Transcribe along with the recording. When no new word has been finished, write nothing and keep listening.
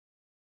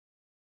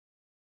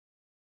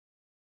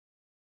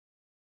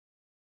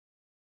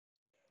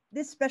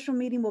This special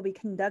meeting will be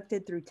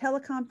conducted through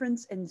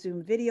teleconference and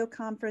Zoom video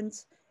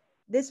conference.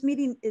 This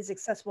meeting is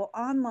accessible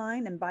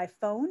online and by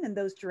phone, and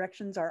those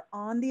directions are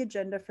on the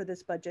agenda for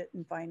this budget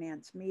and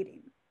finance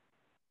meeting.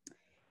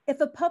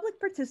 If a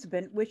public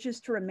participant wishes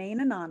to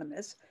remain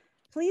anonymous,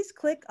 please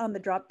click on the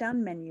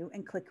drop-down menu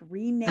and click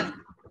Rename.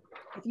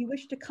 If you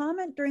wish to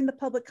comment during the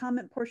public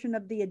comment portion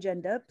of the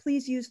agenda,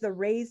 please use the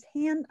raise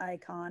hand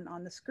icon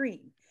on the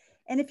screen.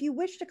 And if you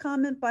wish to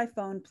comment by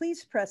phone,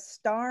 please press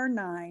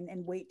 *9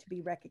 and wait to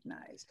be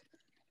recognized.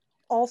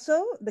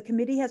 Also, the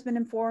committee has been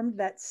informed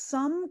that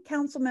some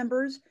council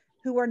members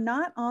who are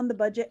not on the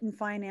Budget and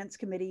Finance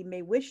Committee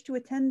may wish to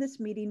attend this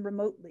meeting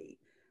remotely.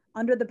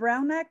 Under the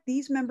Brown Act,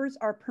 these members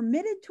are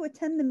permitted to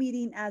attend the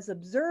meeting as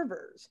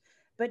observers,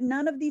 but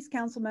none of these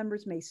council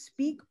members may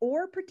speak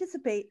or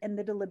participate in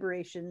the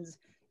deliberations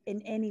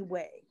in any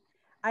way.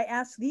 I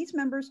ask these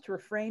members to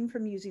refrain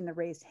from using the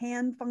raise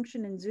hand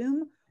function in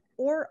Zoom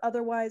or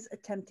otherwise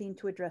attempting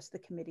to address the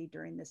committee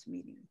during this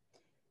meeting.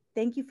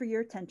 Thank you for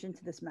your attention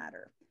to this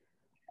matter.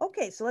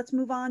 Okay, so let's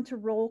move on to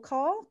roll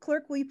call.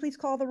 Clerk, will you please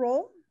call the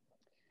roll?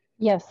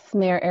 Yes,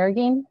 Mayor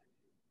Arreguín.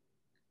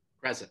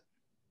 Present.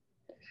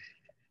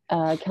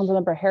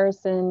 Councilmember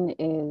Harrison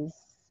is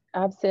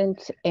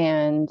absent,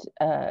 and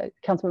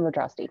Councilmember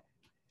Droste.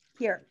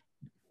 Here.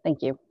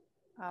 Thank you.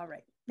 All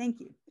right,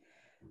 thank you.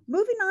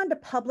 Moving on to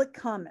public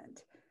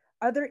comment.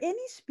 Are there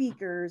any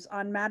speakers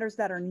on matters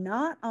that are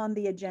not on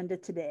the agenda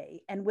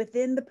today and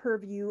within the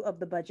purview of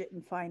the Budget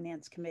and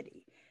Finance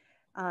Committee?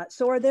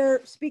 So are there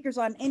speakers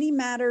on any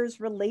matters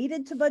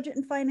related to Budget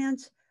and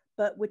Finance,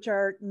 but which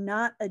are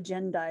not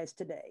agendized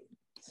today?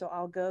 So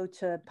I'll go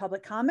to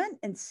public comment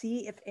and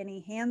see if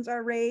any hands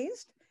are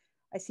raised.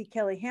 I see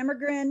Kelly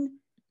Hammergren.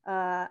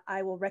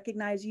 I will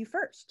recognize you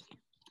first.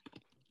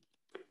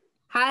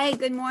 Hi,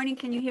 good morning.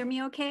 Can you hear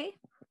me okay?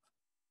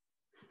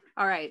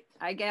 All right,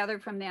 I gather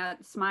from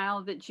that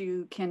smile that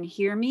you can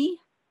hear me.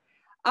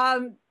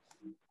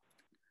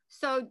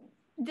 So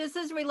this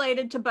is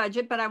related to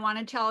budget, but I want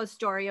to tell a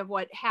story of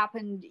what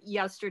happened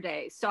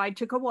yesterday. So I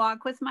took a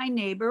walk with my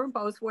neighbor,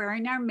 both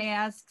wearing our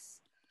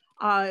masks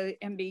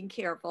and being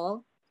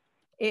careful.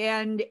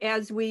 And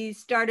as we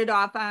started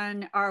off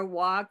on our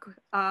walk,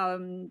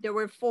 there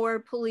were 4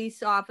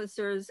 police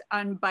officers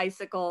on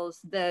bicycles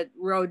that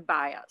rode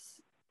by us.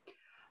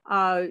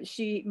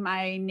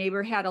 My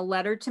neighbor had a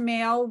letter to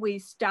mail. We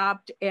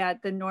stopped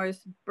at the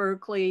North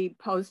Berkeley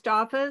post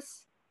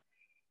office,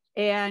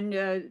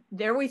 and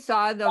there we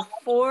saw the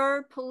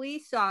 4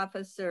 police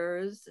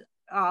officers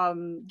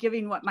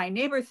giving what my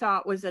neighbor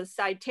thought was a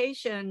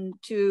citation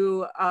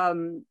to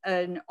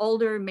an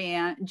older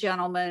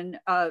gentleman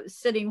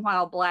sitting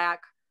while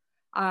black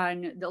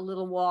on the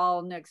little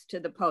wall next to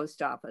the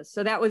post office.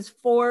 So that was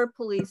 4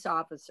 police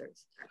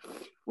officers.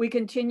 We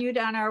continued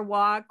on our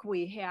walk.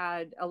 We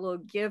had a little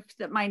gift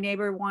that my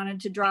neighbor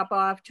wanted to drop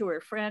off to her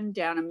friend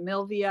down in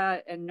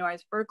Milvia and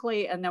North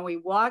Berkeley. And then we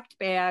walked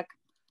back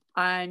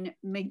on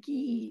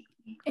McGee.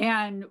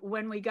 And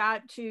when we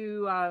got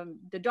to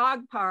the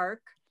dog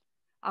park,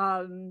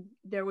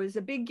 there was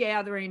a big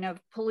gathering of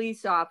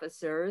police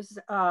officers.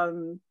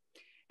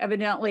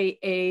 Evidently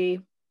a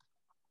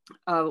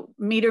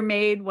meter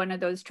maid, one of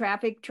those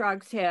traffic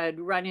trucks, had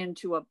run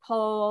into a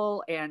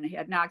pole and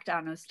had knocked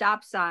down a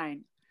stop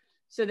sign.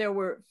 So there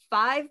were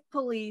 5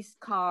 police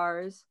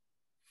cars,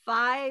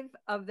 5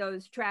 of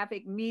those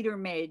traffic meter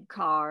maid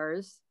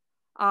cars,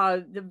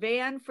 the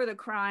van for the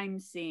crime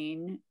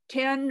scene,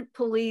 10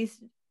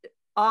 police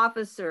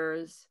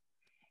officers,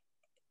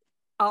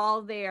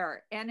 all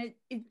there. And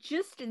it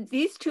just,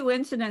 these 2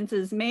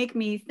 incidences make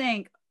me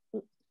think,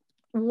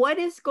 what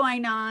is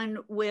going on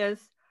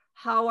with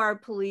how our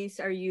police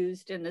are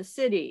used in the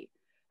city,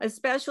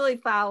 especially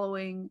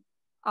following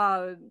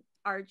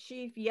our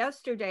chief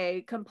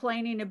yesterday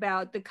complaining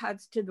about the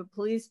cuts to the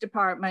police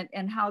department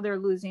and how they're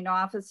losing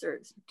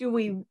officers.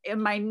 And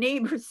my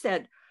neighbor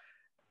said,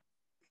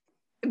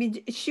 I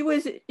mean, she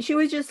was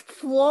just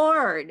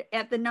floored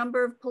at the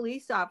number of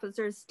police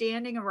officers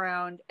standing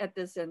around at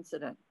this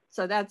incident.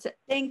 So that's it.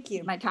 Thank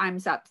you. My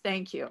time's up.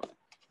 Thank you.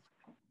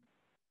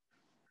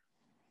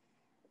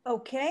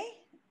 Okay.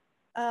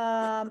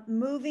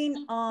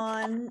 Moving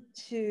on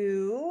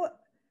to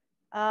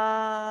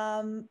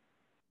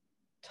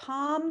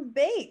Tom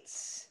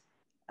Bates.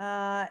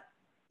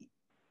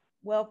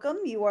 Welcome,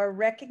 you are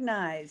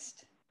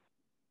recognized.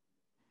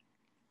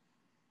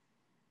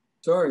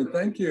 Sorry,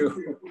 thank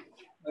you.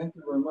 Thank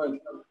you very much.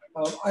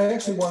 I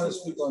actually want to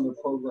speak on the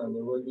program,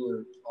 the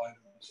regular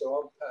item, so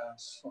I'll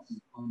pass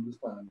on this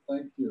time.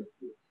 Thank you.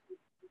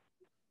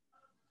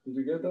 Did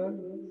you get that?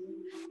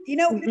 You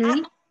know,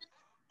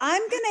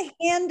 I'm going to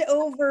hand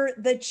over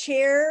the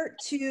chair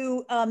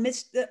to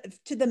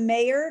the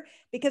mayor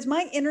because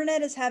my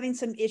internet is having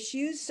some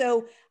issues.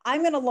 So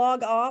I'm going to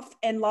log off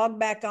and log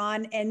back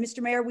on. And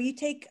Mr. Mayor, will you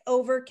take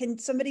over? Can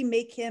somebody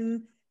make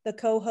him the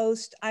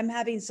co-host? I'm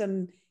having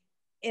some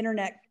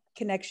internet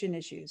connection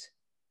issues.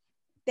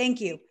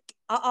 Thank you.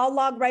 I'll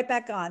log right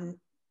back on.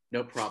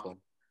 No problem.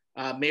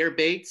 Mayor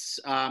Bates,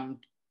 do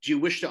you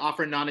wish to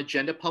offer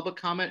non-agenda public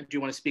comment? Or do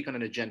you want to speak on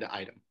an agenda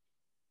item?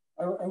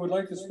 I would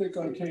like to speak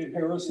on Kate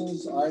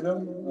Harrison's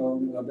item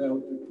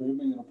about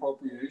approving an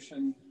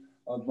appropriation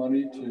of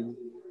money to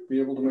be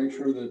able to make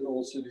sure that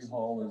Old City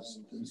Hall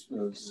is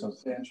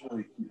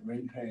substantially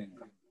maintained.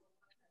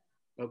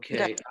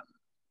 Okay.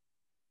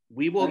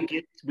 We will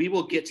get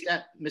to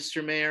that,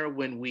 Mr. Mayor,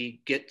 when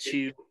we get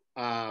to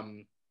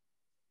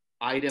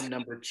item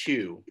number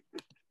 2.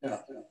 Yeah,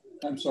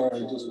 I'm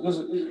sorry. This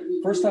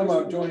is first time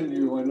I've joined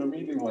you in a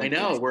meeting like this.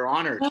 I know, we're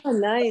honored. Oh,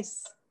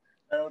 nice.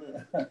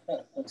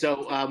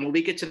 So when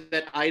we get to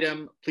that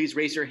item, please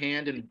raise your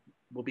hand and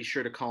we'll be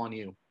sure to call on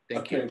you.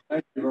 Thank you.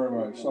 Thank you very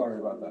much. Sorry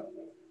about that.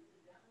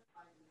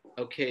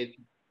 Okay,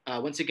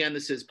 once again,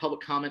 this is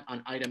public comment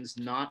on items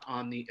not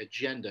on the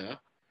agenda.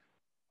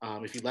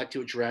 If you'd like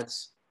to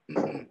address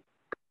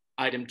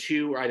item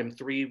 2 or item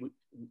 3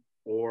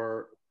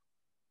 or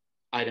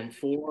item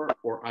 4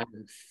 or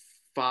item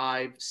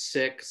 5,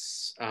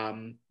 6,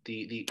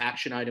 the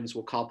action items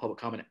will call public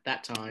comment at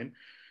that time.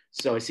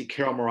 So I see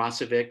Carol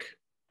Morozovic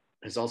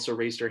has also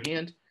raised her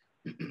hand.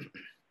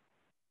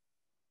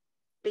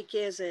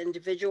 Speaking as an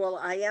individual,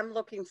 I am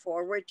looking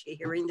forward to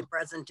hearing the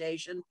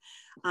presentation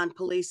on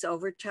police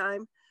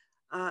overtime.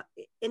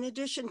 In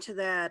addition to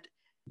that,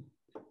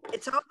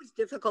 it's always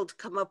difficult to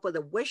come up with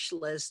a wish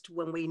list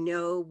when we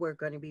know we're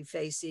going to be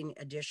facing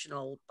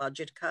additional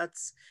budget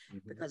cuts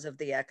because of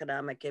the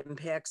economic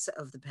impacts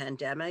of the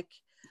pandemic.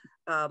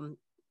 And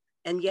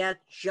yet,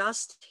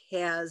 just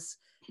as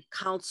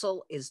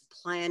council is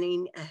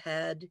planning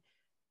ahead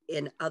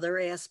in other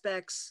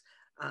aspects,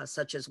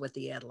 such as with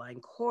the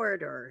Adeline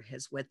Court or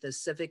as with the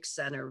Civic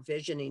Center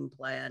visioning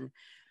plan,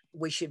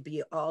 we should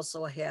be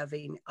also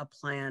having a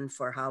plan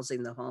for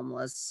housing the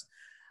homeless.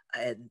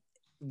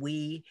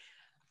 We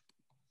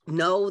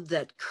know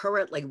that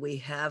currently we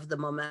have the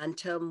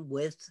momentum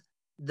with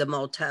the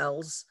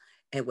motels.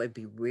 It would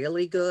be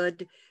really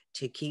good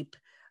to keep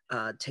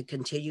to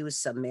continue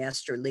some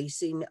master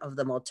leasing of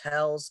the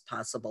motels,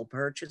 possible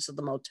purchase of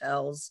the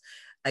motels.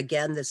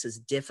 Again, this is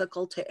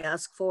difficult to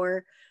ask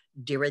for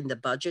during the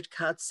budget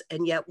cuts,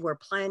 and yet we're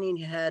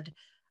planning ahead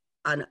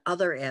on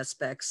other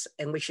aspects,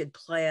 and we should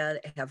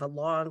have a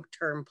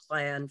long-term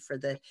plan for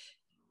the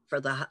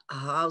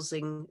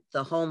housing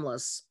the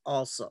homeless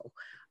also.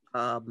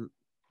 And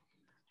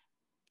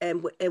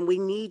we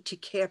need to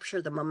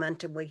capture the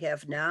momentum we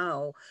have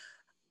now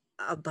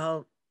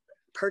about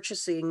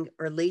purchasing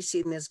or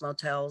leasing these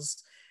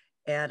motels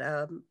at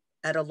a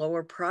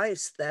lower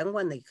price than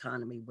when the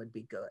economy would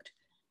be good.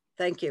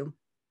 Thank you.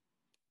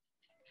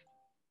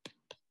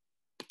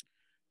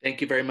 Thank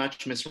you very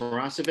much, Ms.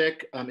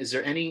 Morozovic. Is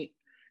there any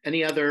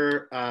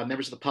other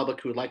members of the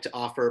public who would like to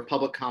offer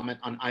public comment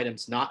on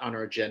items not on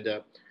our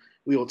agenda?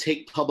 We will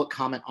take public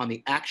comment on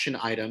the action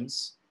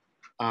items,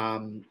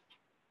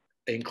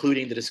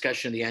 including the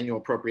discussion of the annual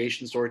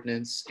appropriations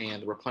ordinance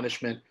and the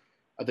replenishment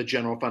of the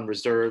general fund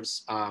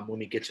reserves when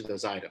we get to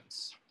those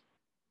items.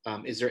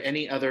 Is there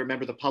any other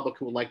member of the public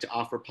who would like to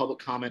offer public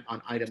comment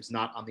on items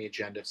not on the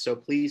agenda? So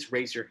please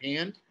raise your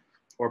hand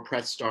or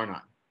press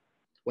 *9.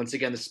 Once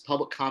again, this is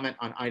public comment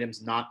on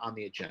items not on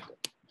the agenda.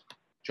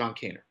 John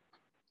Kaner.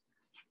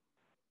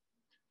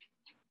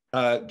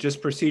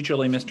 Just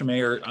procedurally, Mr.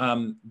 Mayor,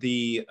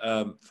 the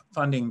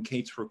funding,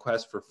 Kate's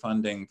request for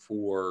funding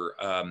for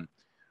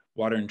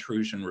water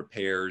intrusion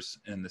repairs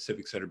in the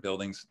Civic Center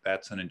buildings,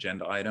 that's an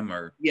agenda item,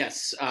 or?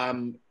 Yes.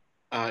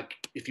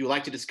 If you would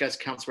like to discuss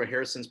Councilor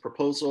Harrison's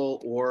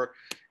proposal or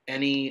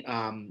any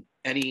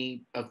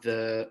of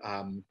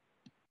the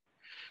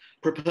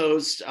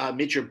proposed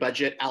mid-year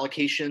budget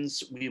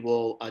allocations, we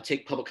will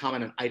take public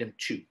comment on item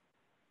 2.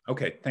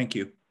 Okay, thank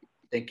you.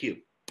 Thank you.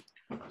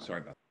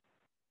 Sorry about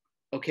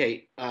that.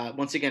 Okay,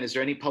 once again, is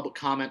there any public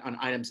comment on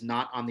items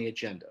not on the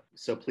agenda?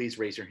 So please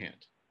raise your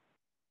hand.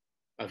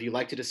 If you'd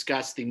like to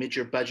discuss the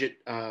mid-year budget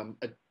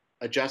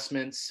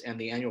adjustments and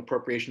the annual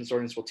appropriations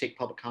ordinance, we'll take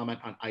public comment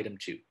on item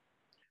 2.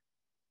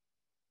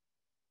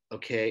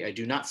 Okay, I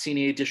do not see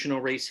any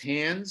additional raised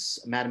hands.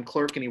 Madam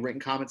Clerk, any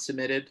written comments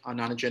submitted on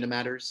non-agenda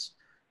matters?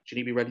 Should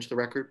he be read into the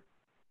record?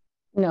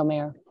 No,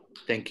 Mayor.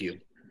 Thank you.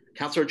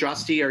 Councilor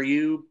Droste, are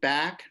you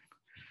back?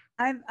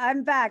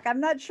 I'm back. I'm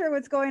not sure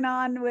what's going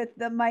on with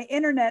my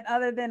internet,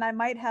 other than I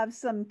might have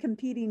some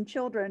competing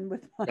children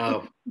with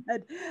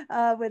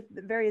with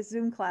various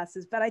Zoom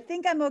classes. But I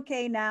think I'm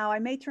okay now. I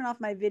may turn off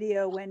my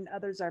video when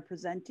others are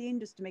presenting,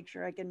 just to make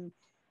sure I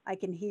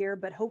can hear.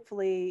 But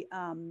hopefully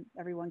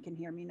everyone can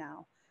hear me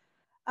now.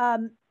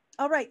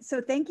 All right.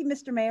 So thank you,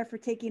 Mr. Mayor, for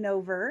taking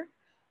over.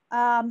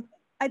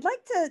 I'd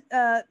like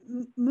to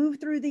move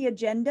through the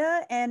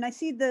agenda, and I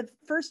see the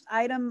first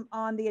item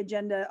on the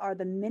agenda are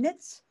the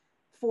minutes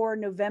for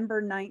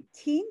November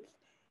 19th.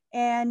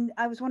 And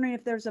I was wondering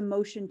if there's a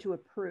motion to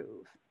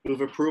approve. Move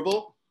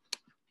approval.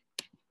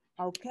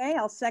 Okay,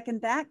 I'll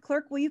second that.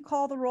 Clerk, will you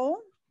call the roll?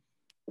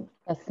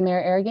 Yes,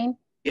 Mayor Arreguín?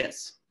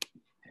 Yes.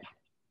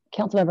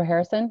 Councilmember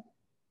Harrison?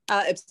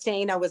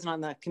 Abstain, I wasn't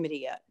on the committee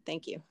yet.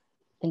 Thank you.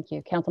 Thank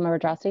you.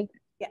 Councilmember Droste?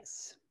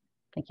 Yes.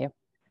 Thank you.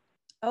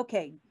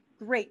 Okay,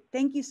 great.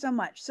 Thank you so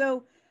much.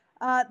 So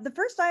the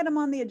first item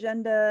on the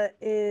agenda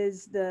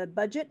is the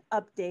budget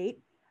update.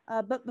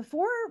 But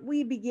before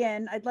we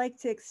begin, I'd like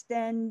to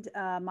extend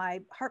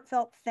my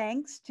heartfelt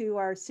thanks to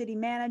our city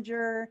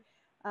manager,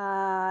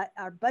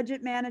 our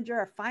budget manager,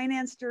 our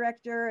finance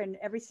director, and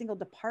every single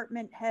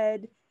department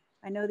head.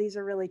 I know these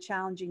are really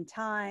challenging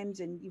times,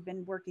 and you've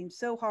been working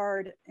so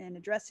hard in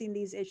addressing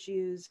these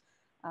issues,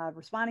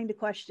 responding to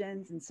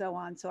questions, and so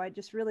on. So I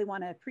just really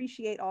want to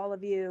appreciate all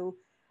of you.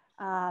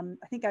 I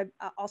think I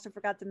also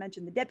forgot to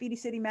mention the deputy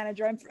city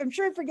manager. I'm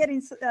sure I'm forgetting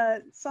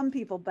some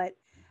people, but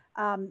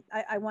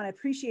I want to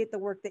appreciate the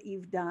work that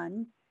you've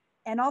done.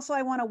 And also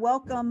I want to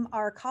welcome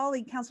our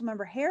colleague,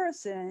 Councilmember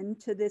Harrison,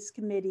 to this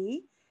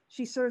committee.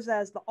 She serves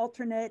as the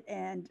alternate,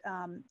 and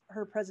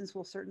her presence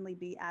will certainly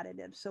be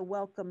additive. So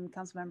welcome,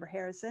 Councilmember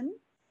Harrison.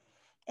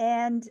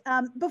 And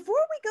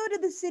before we go to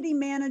the city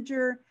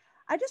manager,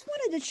 I just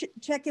wanted to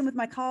check in with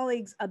my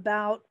colleagues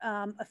about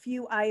a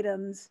few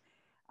items.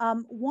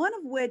 One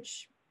of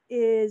which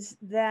is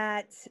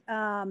that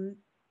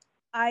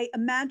I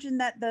imagine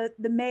that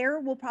the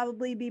mayor will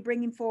probably be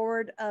bringing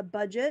forward a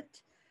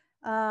budget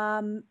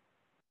update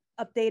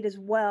as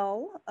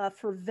well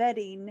for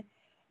vetting.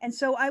 And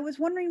so I was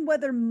wondering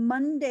whether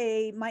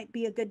Monday might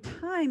be a good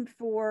time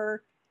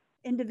for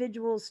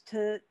individuals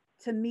to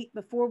meet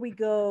before we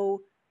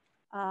go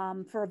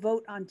for a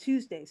vote on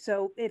Tuesday.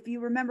 So if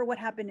you remember what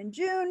happened in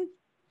June,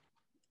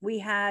 we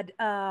had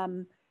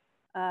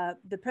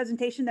the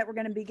presentation that we're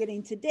going to be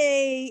getting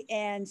today.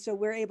 And so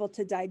we're able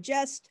to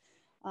digest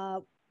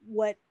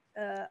what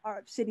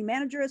our city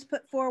manager has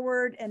put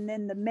forward, and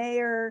then the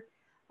mayor,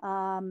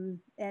 and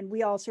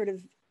we all sort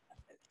of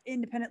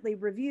independently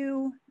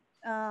review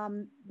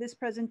this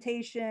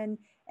presentation,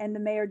 and the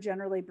mayor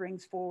generally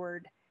brings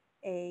forward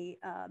an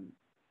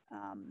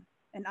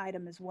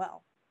item as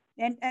well.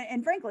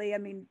 And frankly, I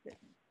mean,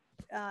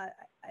 I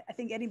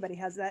think anybody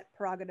has that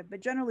prerogative,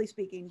 but generally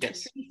speaking,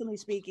 yes, traditionally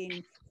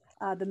speaking,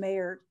 the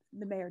mayor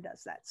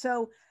does that.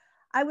 So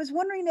I was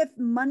wondering if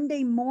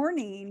Monday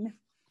morning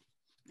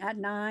at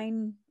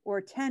 9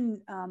 or 10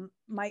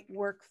 might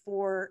work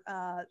for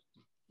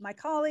my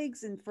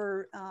colleagues and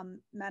for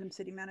Madam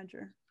City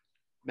Manager.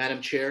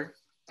 Madam Chair,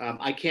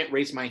 I can't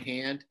raise my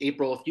hand.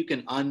 April, if you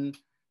can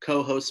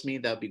co-host me,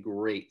 that'd be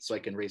great, so I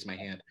can raise my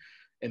hand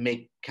and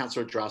make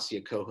Councilor Drossi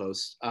a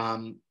co-host.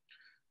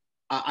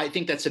 I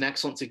think that's an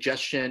excellent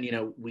suggestion. You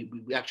know, we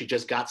actually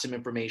just got some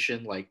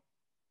information like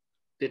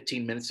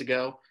 15 minutes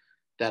ago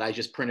that I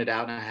just printed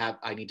out, and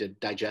I need to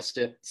digest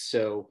it.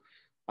 So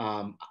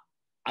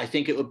I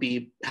think it would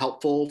be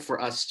helpful for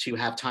us to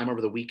have time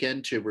over the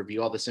weekend to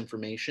review all this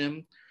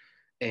information,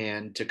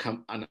 and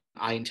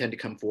I intend to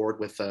come forward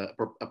with a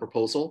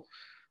proposal.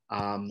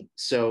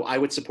 So I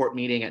would support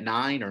meeting at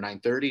 9 or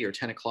 9:30 or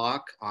 10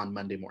 o'clock on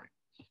Monday morning.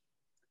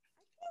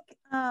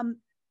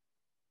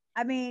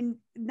 I mean,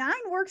 9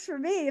 works for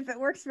me if it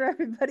works for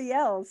everybody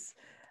else.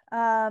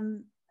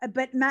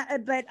 But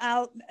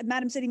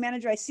Madam City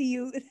Manager, I see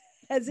you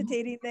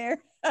hesitating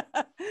there.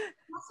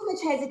 Not so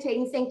much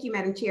hesitating. Thank you,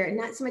 Madam Chair.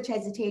 Not so much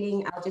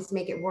hesitating. I'll just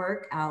make it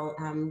work. I'll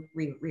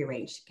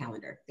rearrange the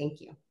calendar.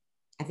 Thank you.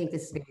 I think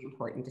this is a very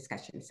important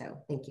discussion. So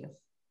thank you.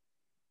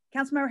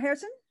 Councilmember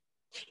Harrison?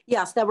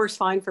 Yes, that works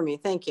fine for me.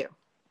 Thank you.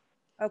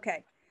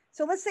 Okay.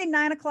 So let's say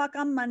 9 o'clock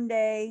on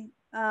Monday.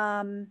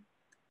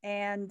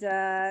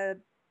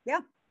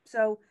 Yeah,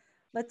 so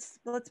let's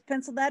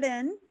pencil that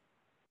in,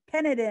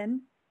 pen it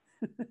in,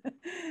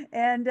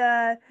 and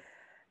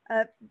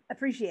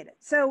appreciate it.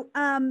 So,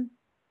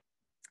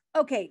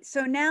 okay,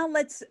 so now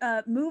let's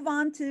move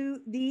on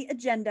to the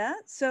agenda.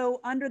 So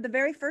under the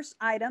very first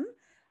item,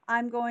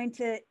 I'm going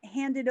to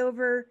hand it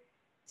over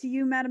to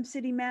you, Madam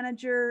City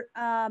Manager.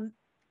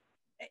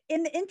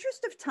 In the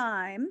interest of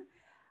time,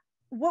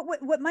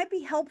 what might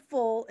be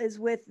helpful is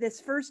with this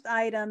first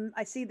item,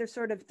 I see there's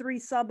sort of 3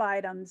 sub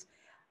items.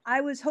 I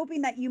was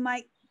hoping that you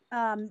might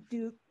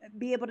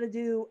be able to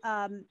do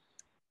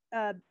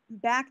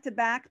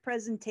back-to-back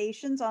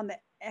presentations on the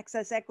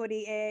excess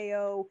equity,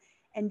 AAO,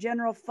 and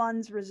general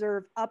funds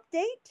reserve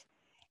update.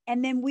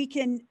 And then we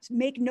can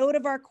make note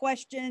of our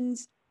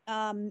questions,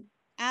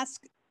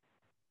 ask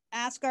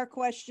our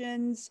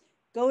questions,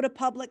 go to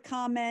public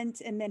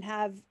comment, and then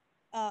have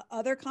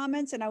other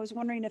comments. And I was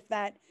wondering if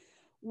that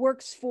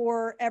works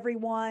for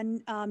everyone,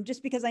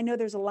 just because I know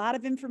there's a lot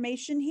of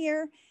information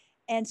here.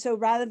 And so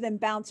rather than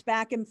bounce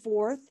back and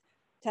forth,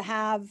 to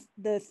have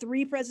the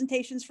 3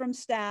 presentations from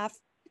staff,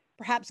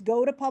 perhaps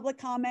go to public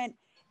comment,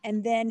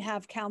 and then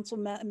have council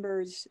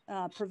members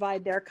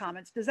provide their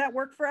comments. Does that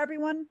work for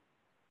everyone?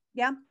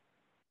 Yeah?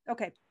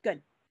 Okay,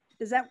 good.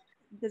 Does that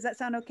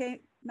sound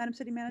okay, Madam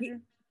City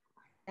Manager?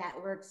 That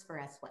works for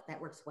us. That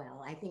works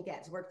well. I think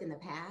that's worked in the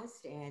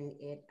past, and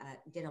it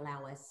did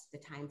allow us the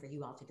time for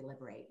you all to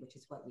deliberate, which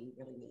is what we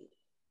really need.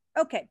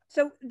 Okay,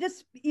 so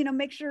just, you know,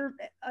 make sure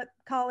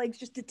colleagues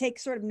just to take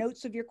sort of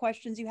notes of your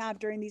questions you have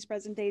during these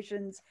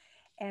presentations,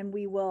 and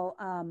we will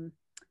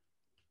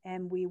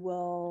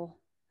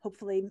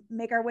hopefully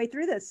make our way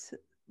through this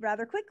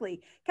rather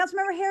quickly.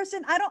 Councilmember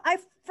Harrison, I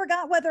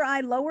forgot whether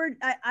I lowered,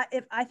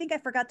 I think I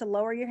forgot to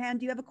lower your hand.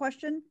 Do you have a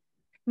question?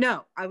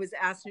 No, I was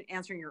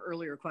answering your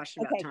earlier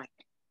question about time.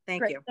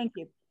 Thank you. Thank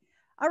you.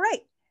 All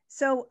right,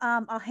 so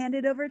I'll hand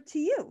it over to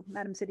you,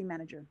 Madam City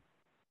Manager.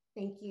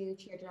 Thank you,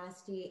 Chair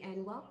Drosty,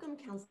 and welcome,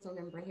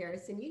 Councilmember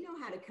Harrison. You know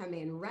how to come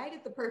in right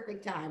at the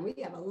perfect time. We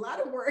have a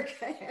lot of work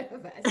ahead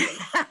of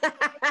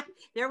us.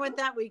 There went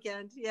that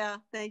weekend. Yeah,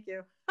 thank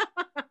you.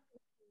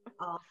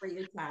 All for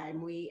your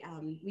time. We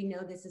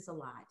know this is a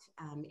lot,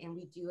 and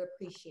we do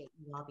appreciate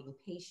you all being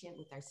patient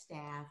with our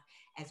staff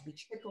as we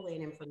trickle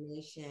in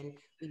information.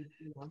 We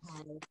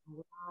had a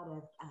lot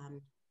of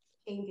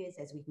changes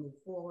as we've moved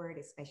forward,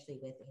 especially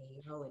with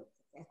AAO and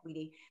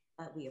equity,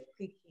 but we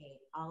appreciate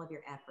all of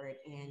your effort.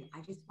 And I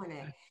just want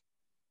to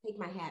take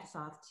my hats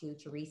off to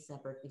Teresa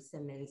Berkeley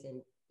Simmons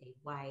and Dave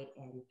White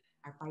and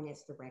our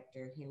finance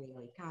director, Henry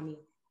Oikami.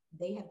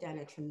 They have done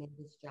a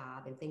tremendous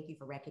job, and thank you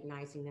for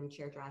recognizing them,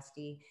 Chair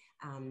Drosty.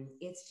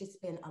 It's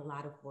just been a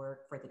lot of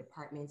work for the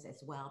departments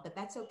as well, but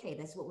that's okay.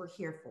 That's what we're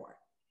here for.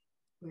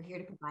 We're here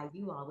to provide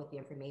you all with the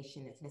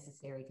information that's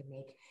necessary to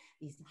make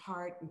these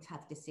hard and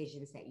tough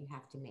decisions that you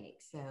have to make.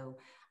 So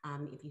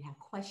if you have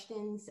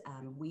questions,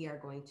 we are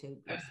going to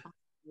respond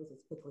to those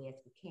as quickly as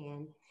we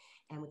can.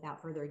 And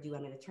without further ado,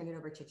 I'm going to turn it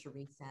over to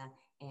Teresa,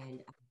 and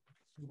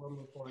we'll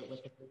move forward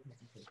with the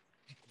presentation.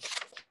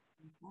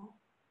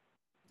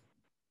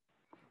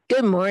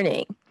 Good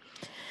morning.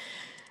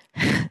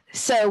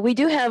 So we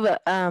do have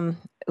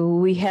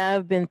we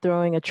have been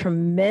throwing a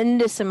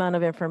tremendous amount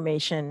of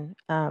information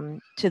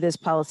to this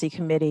policy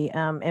committee,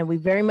 and we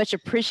very much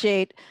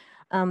appreciate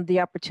the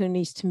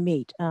opportunities to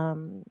meet.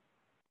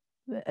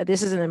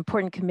 This is an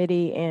important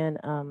committee, and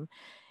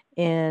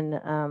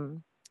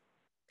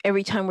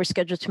every time we're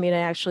scheduled to meet, I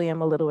actually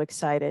am a little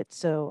excited.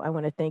 So I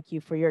want to thank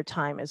you for your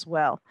time as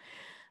well.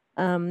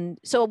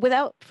 So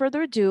without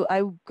further ado,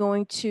 I'm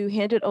going to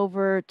hand it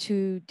over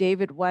to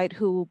David White,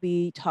 who will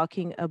be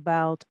talking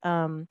about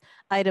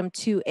item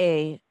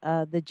 2A,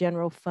 the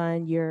general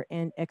fund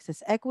year-end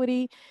excess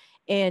equity,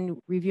 and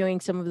reviewing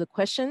some of the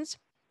questions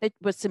that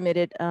were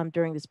submitted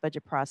during this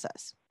budget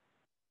process.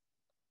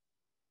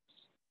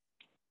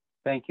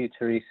 Thank you,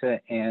 Teresa,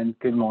 and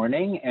good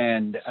morning,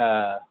 and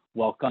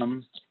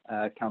welcome,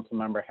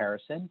 Councilmember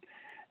Harrison.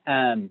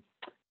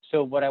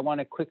 So what I want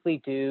to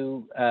quickly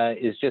do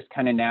is just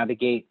kind of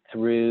navigate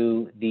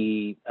through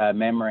the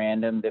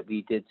memorandum that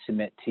we did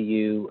submit to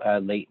you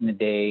late in the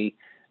day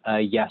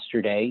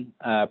yesterday,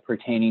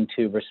 pertaining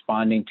to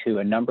responding to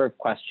a number of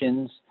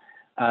questions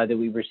that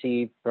we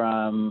received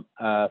from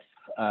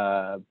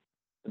the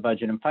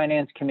Budget and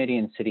Finance Committee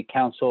and City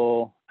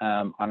Council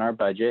on our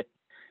budget.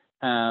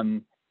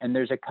 And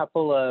there's a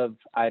couple of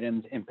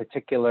items in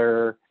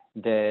particular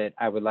that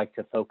I would like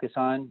to focus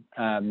on.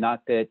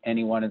 Not that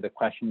any one of the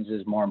questions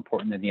is more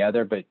important than the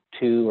other, but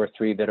two or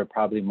three that are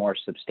probably more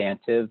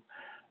substantive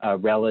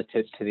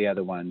relative to the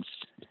other ones.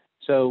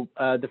 So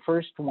the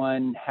first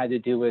one had to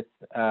do with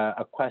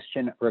a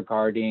question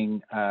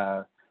regarding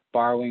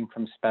borrowing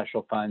from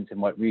special funds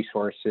and what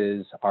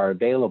resources are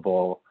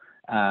available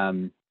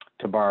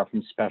to borrow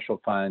from special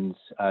funds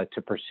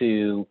to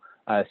pursue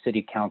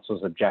City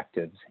Council's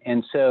objectives.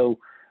 And so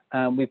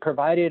we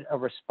provided a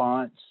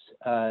response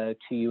to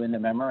you in the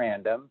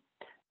memorandum.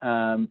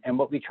 And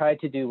what we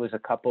tried to do was a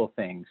couple of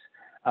things.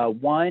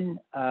 One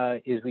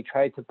is we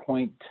tried to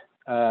point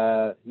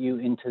you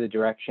into the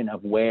direction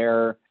of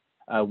where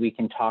we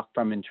can talk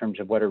from in terms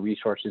of what our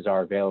resources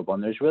are available.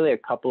 And there's really a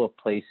couple of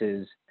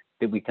places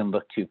that we can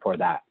look to for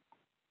that.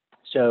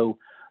 So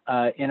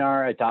in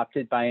our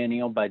adopted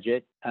biennial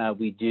budget,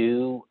 we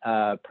do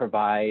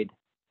provide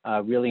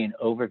really an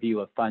overview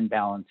of fund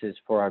balances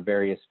for our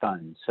various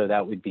funds. So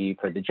that would be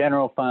for the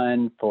general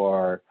fund,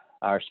 for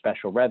our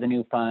special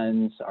revenue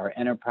funds, our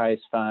enterprise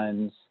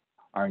funds,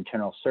 our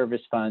internal service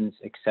funds,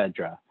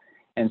 etc.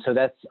 And so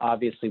that's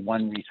obviously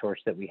one resource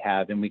that we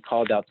have, and we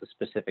called out the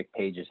specific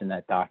pages in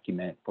that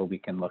document where we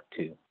can look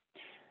to.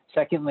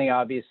 Secondly,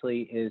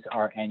 obviously, is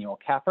our annual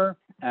CAFR.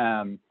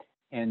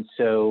 And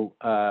so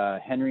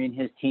Henry and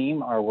his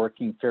team are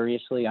working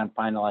furiously on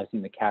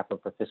finalizing the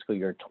CAFR for fiscal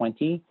year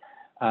 20,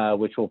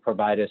 which will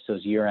provide us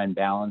those year-end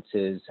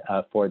balances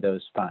for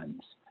those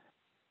funds.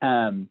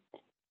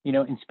 You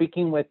know, in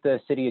speaking with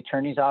the city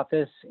attorney's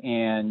office,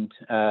 and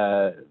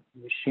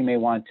she may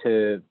want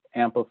to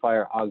amplify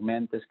or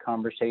augment this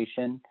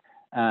conversation,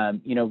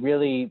 you know,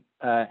 really,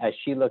 as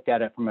she looked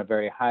at it from a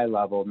very high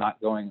level, not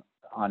going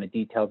on a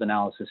detailed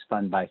analysis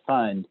fund by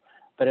fund,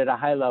 but at a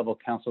high level,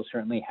 council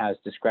certainly has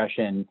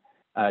discretion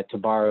to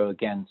borrow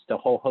against a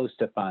whole host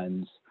of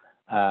funds,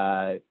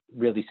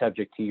 really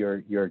subject to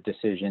your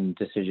decision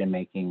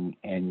making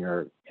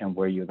and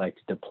where you'd like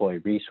to deploy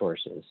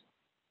resources.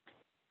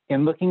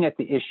 In looking at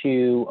the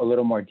issue a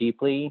little more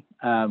deeply,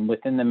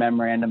 within the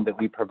memorandum that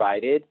we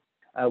provided,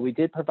 we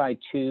did provide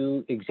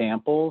two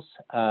examples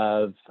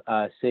of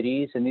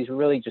cities, and these were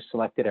really just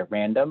selected at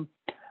random,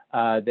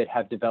 that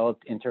have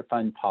developed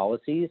interfund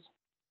policies.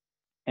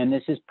 And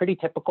this is pretty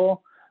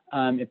typical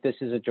if this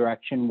is a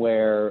direction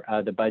where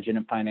the Budget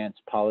and Finance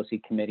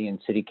Policy Committee and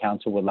City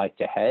Council would like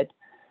to head.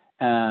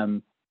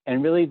 And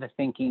really the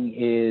thinking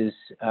is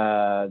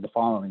the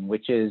following,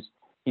 which is,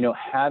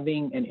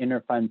 having an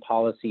interfund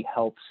policy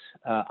helps,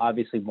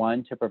 obviously,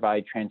 one, to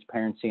provide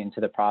transparency into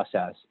the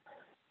process,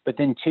 but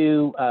then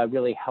two,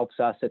 really helps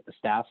us at the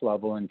staff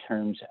level in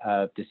terms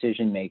of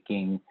decision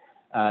making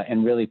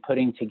and really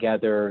putting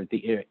together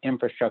the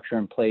infrastructure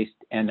in place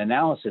and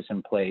analysis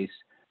in place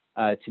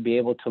to be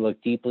able to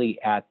look deeply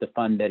at the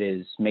fund that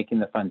is making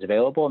the funds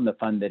available and the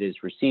fund that is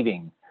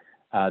receiving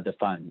the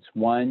funds.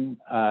 One,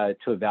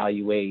 to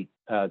evaluate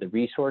the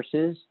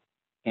resources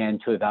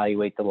and to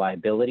evaluate the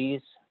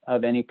liabilities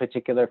of any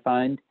particular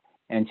fund,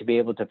 and to be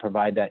able to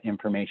provide that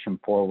information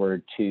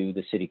forward to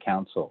the City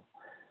Council.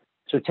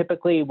 So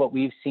typically what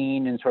we've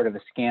seen in sort of a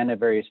scan of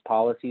various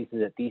policies is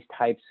that these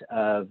types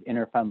of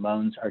interfund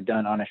loans are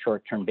done on a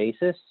short-term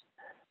basis.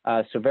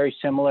 So very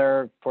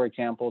similar, for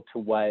example, to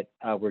what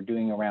we're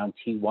doing around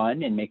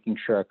T1 and making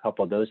sure a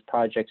couple of those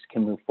projects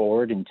can move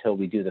forward until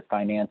we do the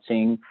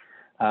financing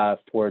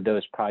for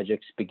those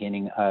projects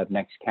beginning of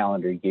next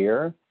calendar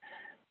year.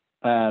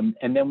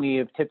 And then we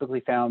have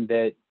typically found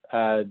that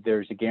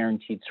there's a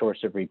guaranteed source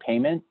of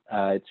repayment.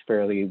 It's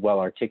fairly well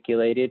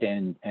articulated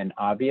and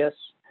obvious.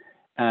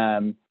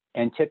 And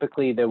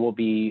typically there will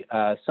be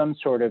some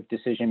sort of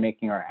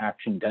decision-making or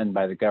action done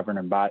by the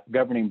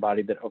governing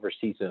body that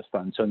oversees those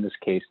funds. So in this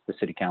case, the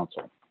City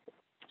Council.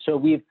 So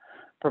we've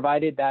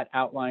provided that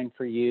outline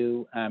for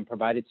you,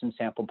 provided some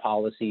sample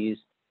policies.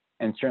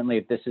 And certainly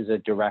if this is a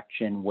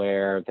direction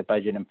where the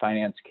Budget and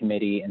Finance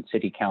Committee and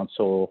City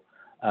Council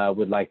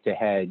would like to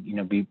head,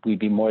 we'd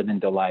be more than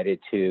delighted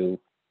to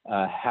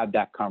have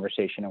that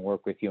conversation and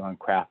work with you on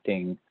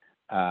crafting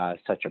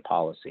such a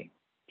policy.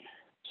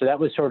 So that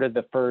was sort of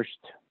the first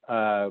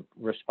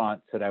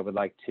response that I would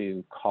like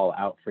to call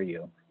out for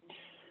you.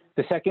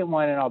 The second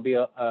one, and I'll be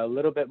a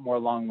little bit more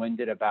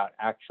long-winded about,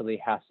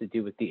 actually has to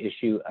do with the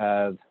issue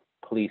of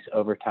police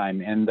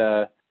overtime. And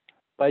the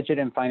Budget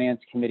and Finance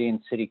Committee and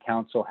City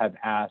Council have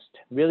asked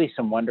really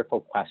some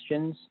wonderful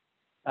questions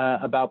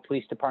about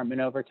police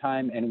department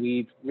overtime. And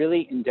we've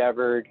really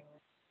endeavored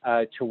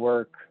to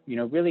work,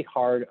 really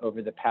hard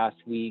over the past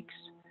weeks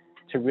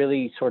to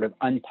really sort of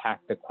unpack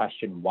the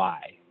question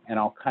why. And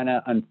I'll kind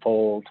of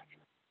unfold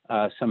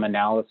some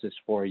analysis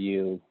for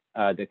you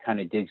that kind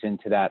of digs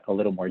into that a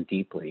little more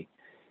deeply.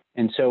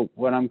 And so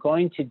what I'm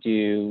going to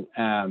do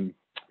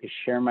is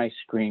share my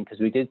screen, because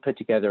we did put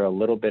together a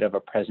little bit of a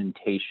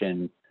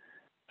presentation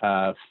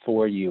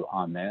for you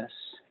on this.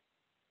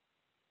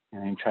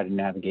 And I'm trying to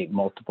navigate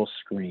multiple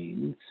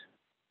screens.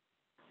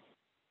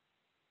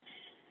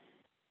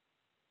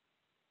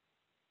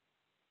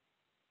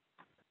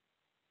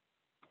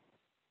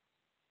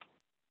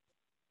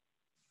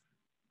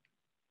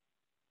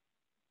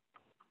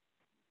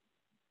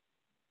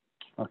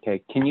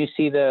 Okay, can you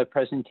see the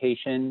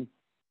presentation,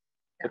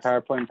 the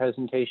PowerPoint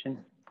presentation?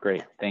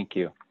 Great, thank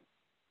you.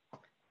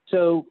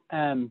 So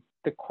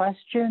the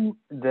question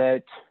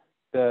that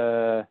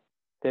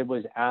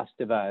was asked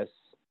of us,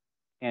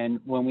 and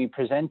when we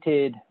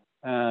presented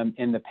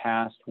in the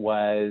past,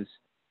 was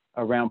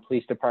around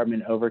police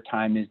department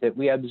overtime, is that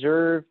we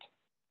observed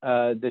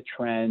the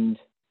trend,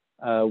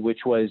 which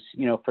was,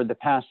 for the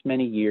past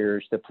many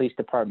years, the police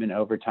department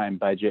overtime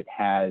budget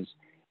has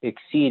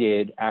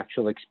exceeded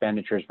actual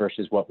expenditures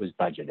versus what was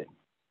budgeted.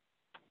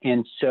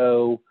 And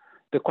so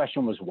the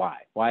question was why?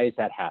 Why is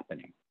that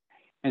happening?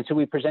 And so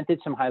we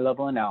presented some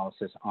high-level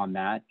analysis on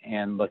that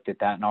and looked at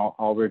that, and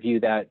I'll review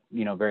that,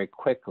 very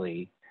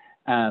quickly.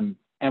 And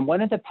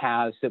one of the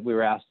paths that we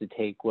were asked to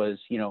take was,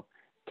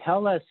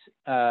 tell us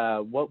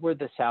what were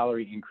the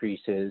salary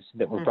increases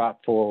that were brought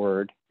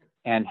forward,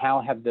 and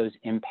how have those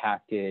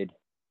impacted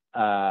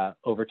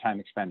overtime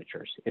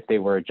expenditures if they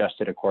were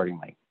adjusted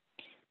accordingly.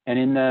 And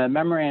in the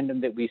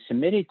memorandum that we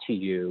submitted to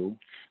you,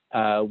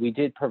 we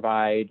did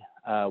provide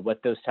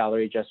what those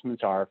salary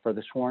adjustments are for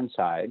the sworn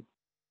side.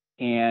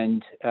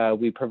 And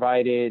we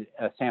provided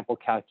a sample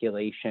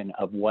calculation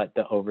of what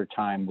the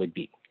overtime would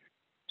be.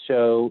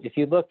 So if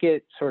you look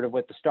at sort of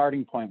what the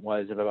starting point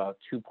was of about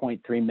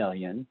 2.3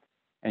 million,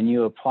 and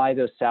you apply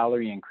those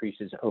salary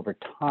increases over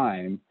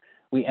time,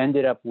 we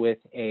ended up with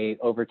a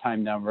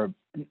overtime number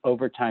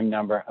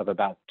of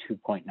about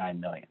 2.9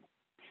 million.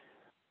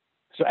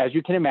 So as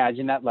you can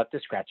imagine, that left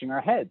us scratching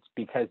our heads,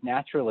 because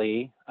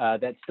naturally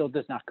that still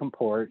does not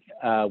comport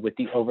with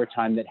the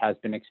overtime that has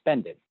been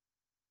expended.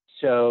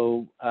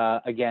 So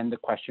again, the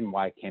question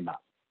why came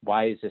up.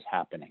 Why is this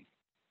happening?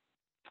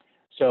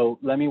 So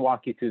let me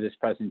walk you through this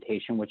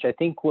presentation, which I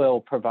think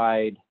will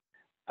provide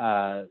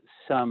shed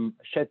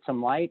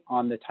some light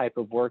on the type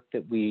of work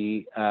that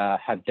we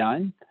have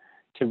done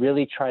to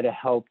really try to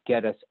help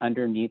get us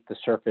underneath the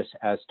surface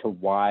as to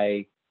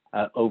why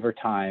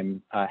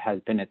overtime has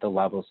been at the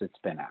levels it's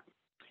been at.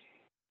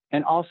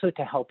 And also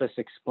to help us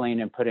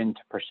explain and put into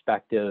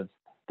perspective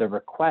the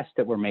request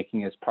that we're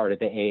making as part of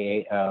the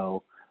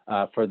AAO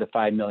for the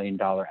 $5 million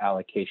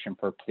allocation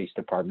for police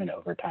department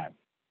overtime.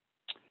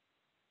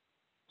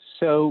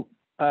 So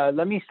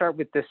let me start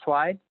with this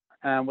slide.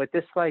 What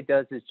this slide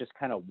does is just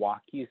kind of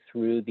walk you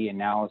through the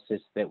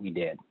analysis that we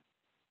did.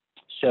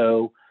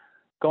 So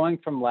going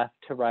from left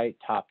to right,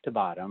 top to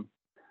bottom,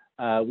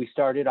 we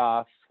started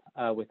off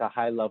with a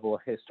high level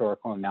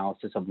historical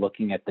analysis of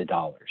looking at the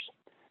dollars.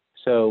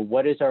 So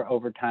what has our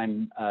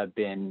overtime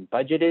been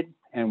budgeted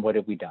and what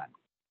have we done?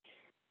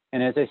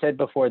 And as I said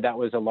before, that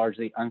was a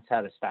largely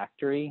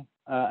unsatisfactory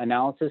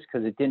analysis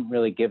because it didn't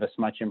really give us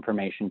much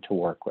information to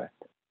work with.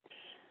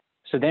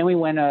 So then we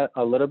went a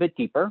little bit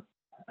deeper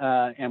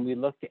and we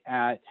looked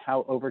at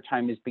how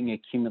overtime is being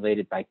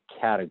accumulated by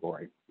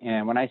category.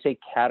 And when I say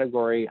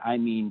category, I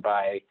mean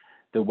by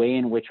the way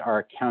in which our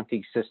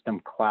accounting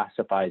system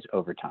classifies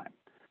overtime.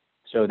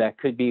 So that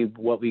could be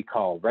what we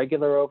call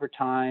regular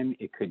overtime.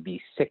 It could be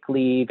sick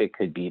leave. It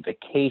could be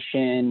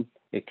vacation.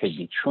 It could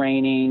be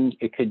training.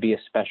 It could be a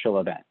special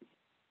event.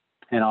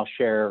 And I'll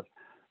share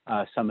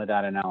some of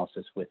that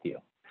analysis with you.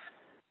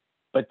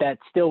 But that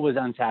still was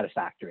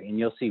unsatisfactory, and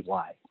you'll see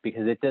why,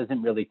 because it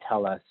doesn't really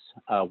tell us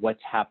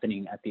what's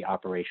happening at the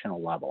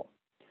operational level.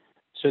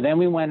 So then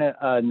we went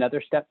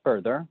another step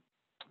further,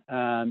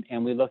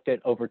 and we looked at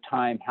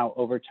overtime, how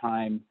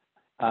overtime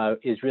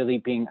is really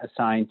being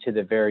assigned to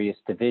the various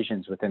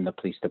divisions within the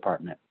police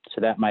department.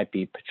 So that might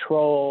be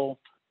patrol,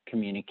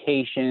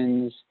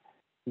 communications,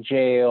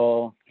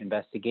 jail,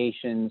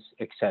 investigations,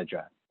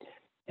 etc.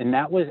 And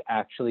that was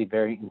actually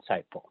very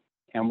insightful.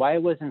 And why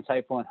it was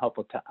insightful and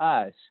helpful to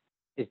us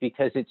is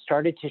because it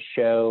started to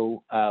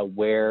show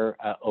where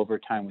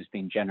overtime was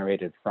being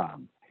generated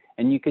from.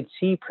 And you could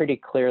see pretty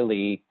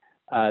clearly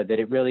that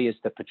it really is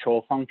the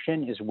patrol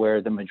function is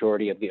where the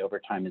majority of the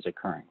overtime is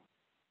occurring.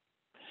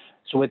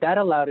 So what that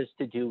allowed us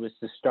to do was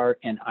to start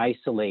and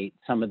isolate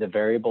some of the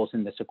variables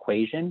in this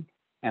equation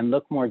and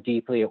look more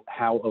deeply at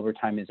how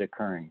overtime is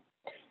occurring.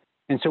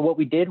 And so what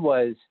we did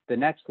was the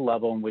next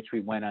level in which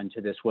we went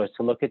onto this was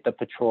to look at the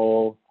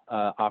patrol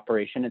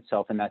operation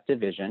itself in that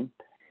division.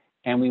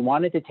 And we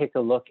wanted to take a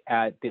look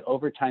at the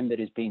overtime that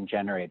is being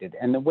generated.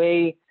 And the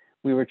way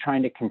we were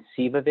trying to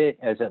conceive of it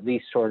as at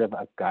least sort of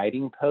a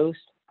guiding post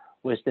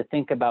was to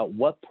think about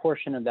what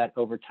portion of that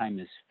overtime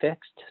is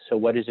fixed. So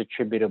what is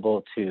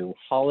attributable to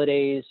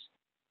holidays,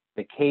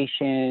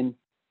 vacation,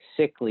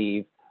 sick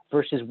leave,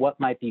 versus what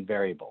might be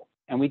variable.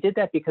 And we did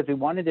that because we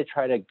wanted to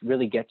try to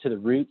really get to the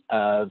root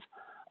of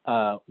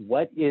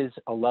what is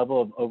a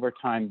level of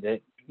overtime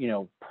that, you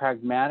know,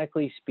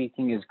 pragmatically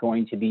speaking is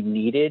going to be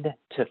needed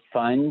to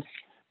fund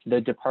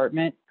the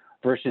department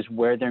versus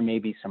where there may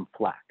be some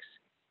flex.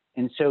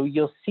 And so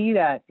you'll see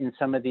that in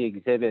some of the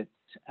exhibits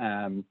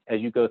as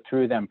you go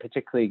through them,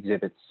 particularly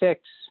Exhibit 6,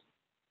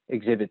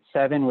 Exhibit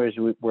 7,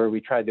 where we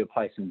tried to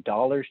apply some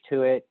dollars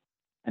to it.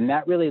 And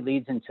that really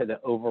leads into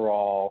the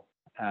overall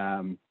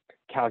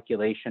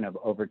calculation of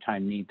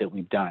overtime need that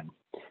we've done.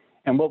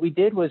 And what we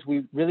did was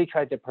we really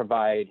tried to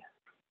provide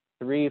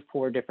 3 or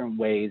 4 different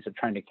ways of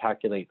trying to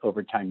calculate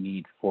overtime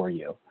need for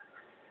you.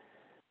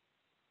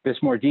 This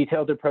more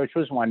detailed approach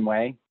was one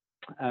way.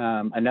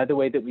 Another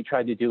way that we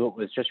tried to do it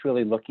was just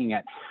really looking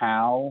at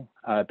how,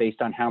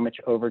 based on how much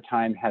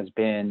overtime has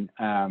been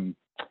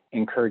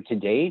incurred to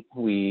date,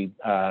 we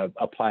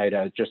applied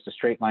just a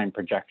straight line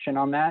projection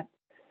on that.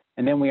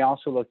 And then we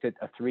also looked at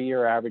a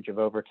 3-year average of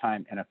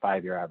overtime and a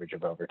 5-year average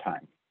of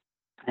overtime.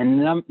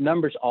 And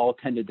numbers all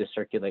tended to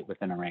circulate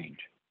within a range.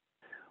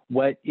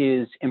 What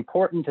is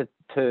important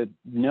to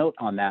note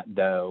on that,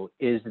 though,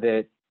 is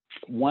that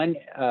one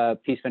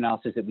piece of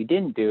analysis that we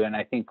didn't do, and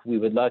I think we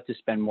would love to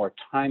spend more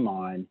time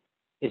on,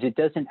 is it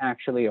doesn't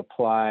actually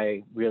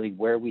apply really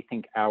where we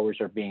think hours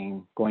are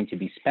going to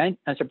be spent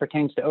as it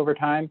pertains to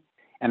overtime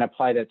and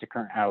apply that to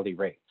current hourly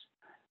rates.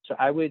 So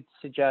I would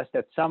suggest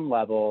at some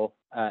level,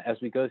 as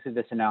we go through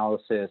this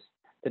analysis,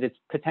 that it's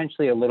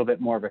potentially a little bit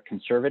more of a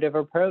conservative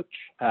approach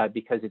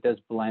because it does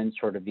blend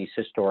sort of these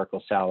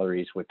historical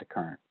salaries with the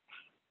current.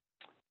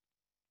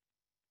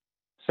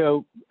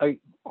 So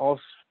I'll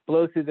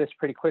blow through this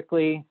pretty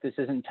quickly. This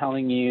isn't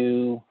telling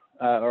you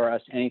or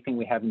us anything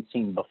we haven't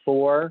seen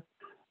before,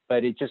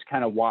 but it just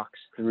kind of walks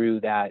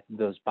through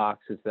those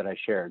boxes that I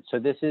shared. So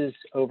this is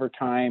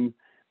overtime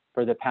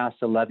for the past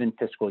 11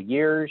 fiscal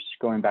years,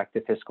 going back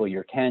to fiscal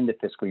year 10 to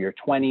fiscal year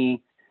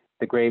 20.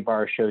 The gray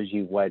bar shows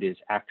you what is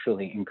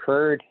actually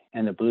incurred,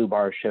 and the blue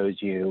bar shows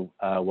you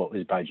what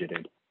was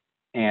budgeted.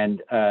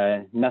 And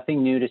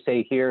nothing new to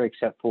say here,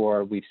 except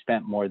for we've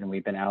spent more than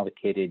we've been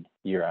allocated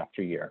year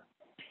after year.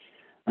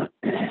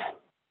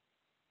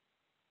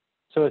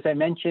 So as I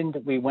mentioned,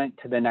 we went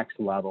to the next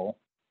level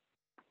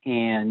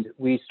and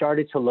we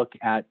started to look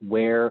at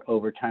where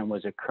overtime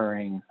was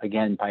occurring,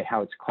 again, by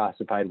how it's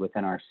classified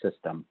within our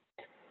system.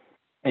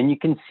 And you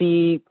can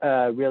see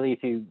really,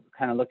 if you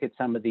kind of look at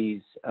some of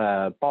these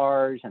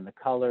bars and the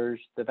colors,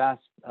 the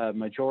vast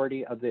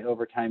majority of the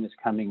overtime is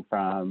coming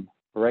from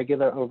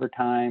regular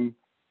overtime.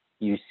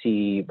 You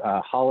see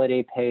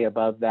holiday pay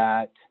above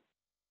that,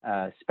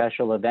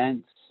 special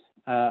events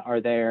are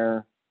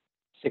there,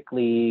 sick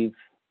leave,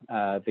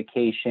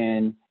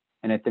 vacation,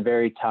 and at the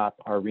very top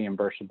are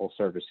reimbursable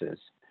services.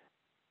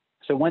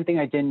 So one thing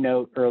I didn't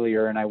note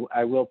earlier, and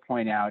I will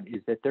point out,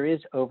 is that there is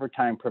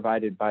overtime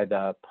provided by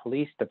the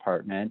police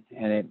department,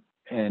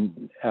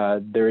 and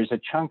there is a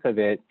chunk of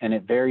it, and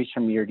it varies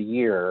from year to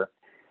year,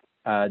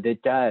 that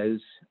does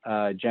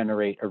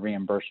generate a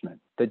reimbursement.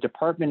 The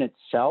department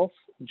itself,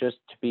 just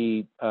to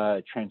be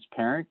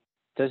transparent,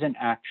 doesn't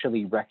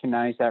actually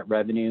recognize that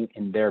revenue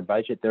in their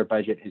budget. Their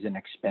budget is an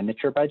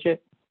expenditure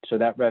budget. So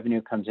that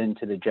revenue comes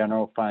into the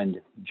general fund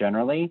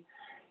generally.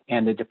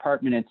 And the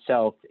department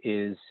itself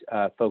is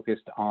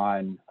focused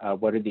on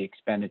what are the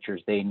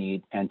expenditures they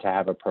need and to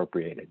have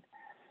appropriated.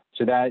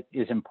 So that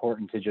is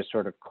important to just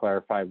sort of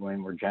clarify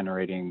when we're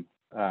generating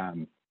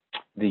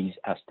these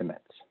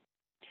estimates.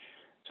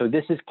 So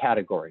this is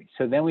category.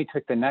 So then we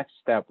took the next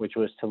step, which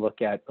was to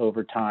look at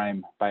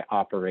overtime by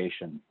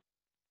operation.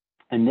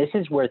 And this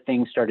is where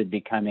things started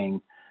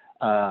becoming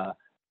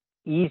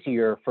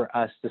easier for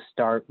us to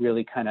start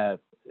really kind of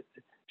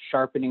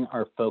sharpening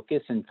our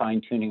focus and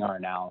fine-tuning our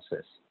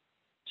analysis.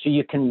 So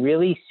you can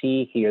really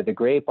see here, the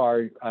gray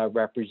bar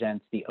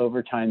represents the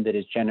overtime that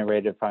is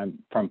generated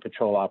from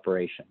patrol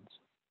operations.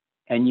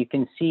 And you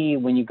can see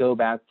when you go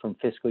back from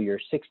fiscal year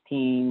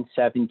 16,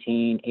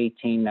 17,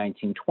 18,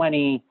 19,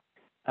 20,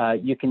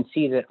 you can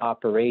see that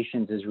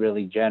operations is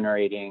really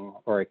generating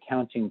or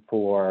accounting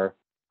for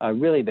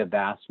really the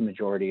vast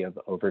majority of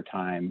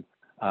overtime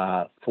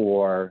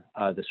for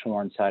the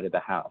sworn side of the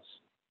house.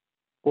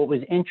 What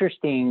was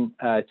interesting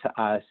to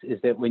us is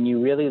that when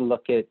you really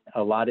look at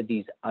a lot of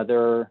these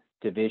other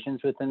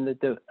divisions within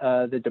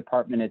the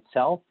department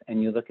itself,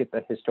 and you look at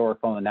the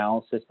historical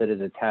analysis that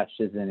is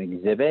attached as an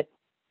exhibit,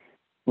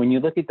 when you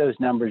look at those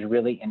numbers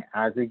really in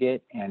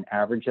aggregate and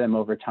average them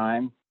over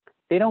time,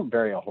 they don't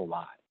vary a whole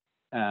lot.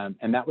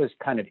 And that was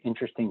kind of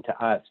interesting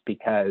to us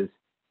because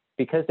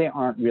they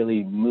aren't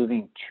really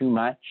moving too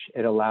much.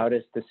 It allowed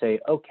us to say,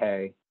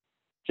 okay,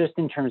 just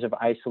in terms of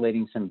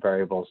isolating some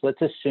variables,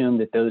 let's assume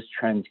that those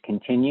trends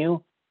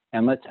continue,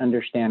 and let's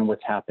understand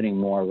what's happening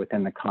more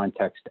within the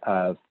context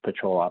of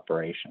patrol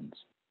operations.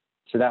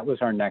 So that was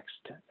our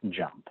next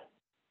jump.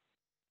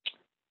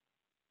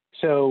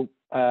 So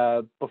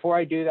before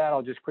I do that,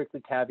 I'll just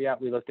quickly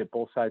caveat, we looked at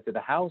both sides of the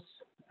house.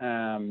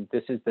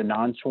 This is the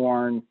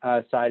non-sworn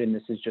side, and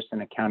this is just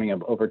an accounting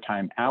of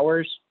overtime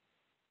hours.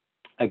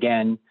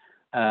 Again,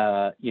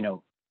 you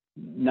know,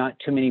 not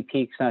too many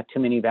peaks, not too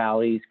many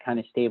valleys, kind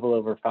of stable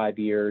over 5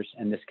 years.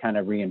 And this kind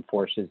of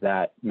reinforces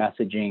that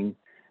messaging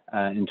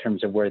in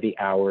terms of where the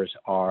hours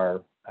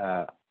are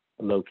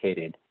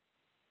located.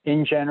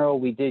 In general,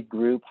 we did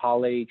group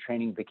holiday,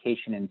 training,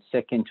 vacation, and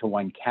sick into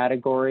one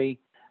category,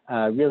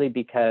 really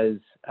because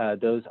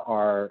those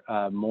are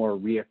more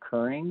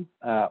reoccurring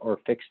or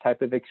fixed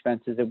type of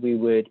expenses that we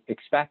would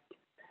expect.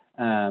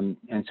 And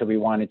so we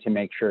wanted to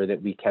make sure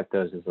that we kept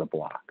those as a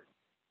block.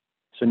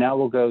 So now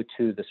we'll go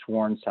to the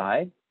sworn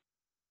side.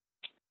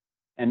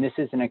 And this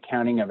is an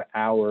accounting of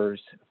hours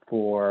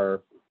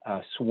for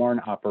sworn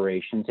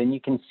operations. And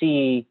you can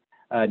see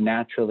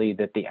naturally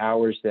that the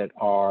hours that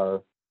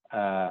are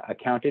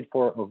accounted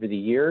for over the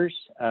years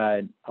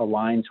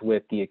aligns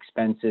with the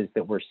expenses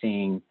that we're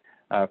seeing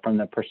from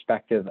the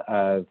perspective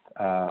of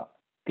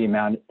the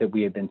amount that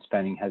we have been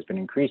spending has been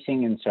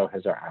increasing, and so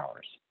has our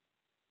hours.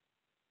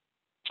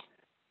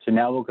 So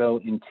now we'll go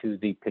into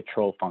the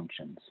patrol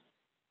functions.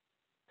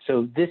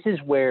 So this is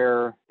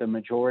where the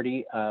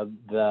majority of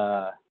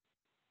the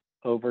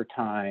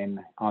overtime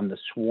on the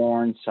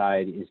sworn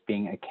side is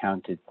being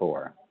accounted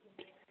for.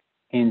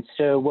 And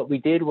so what we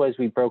did was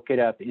we broke it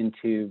up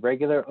into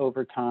regular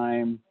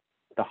overtime,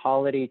 the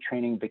holiday,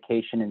 training,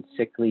 vacation, and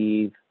sick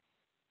leave,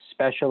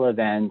 special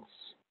events,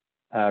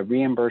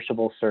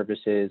 reimbursable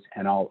services,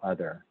 and all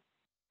other.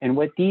 And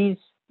what these,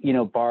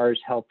 bars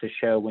help to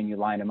show when you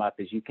line them up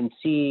is you can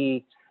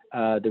see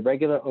the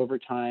regular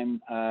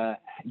overtime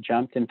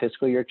jumped in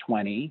fiscal year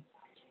 20,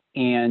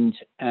 and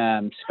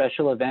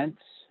special events,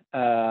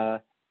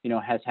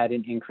 has had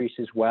an increase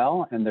as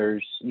well. And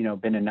there's,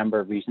 been a number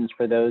of reasons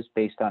for those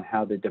based on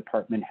how the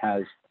department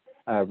has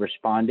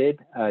responded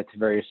to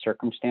various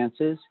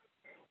circumstances.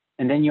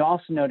 And then you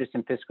also notice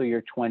in fiscal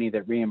year 20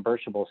 that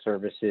reimbursable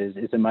services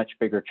is a much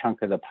bigger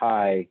chunk of the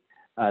pie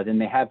than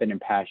they have been in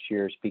past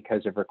years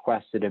because of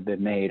requests that have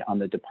been made on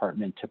the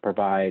department to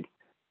provide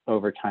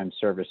overtime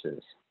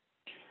services.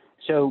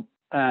 So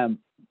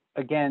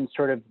again,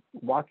 sort of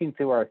walking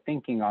through our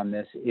thinking on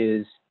this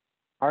is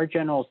our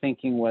general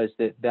thinking was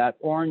that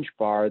orange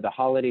bar, the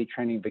holiday,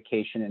 training,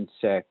 vacation, and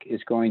sick,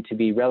 is going to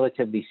be,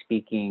 relatively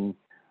speaking,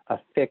 a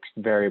fixed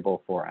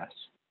variable for us.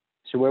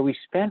 So where we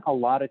spent a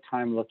lot of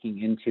time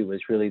looking into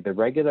was really the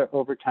regular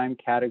overtime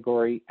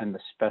category and the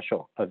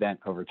special event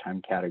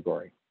overtime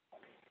category.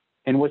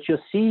 And what you'll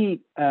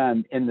see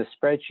in the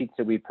spreadsheets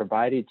that we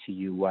provided to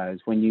you was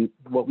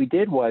what we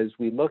did was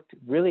we looked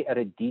really at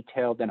a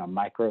detailed and a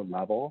micro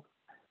level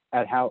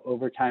at how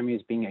overtime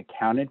is being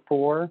accounted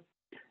for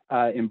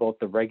in both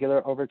the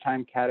regular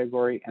overtime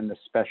category and the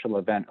special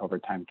event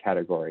overtime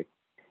category.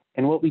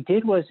 And what we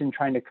did was, in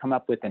trying to come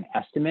up with an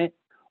estimate,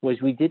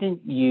 was we didn't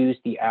use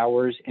the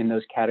hours in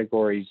those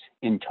categories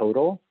in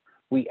total.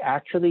 We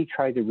actually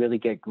tried to really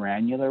get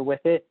granular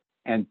with it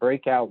and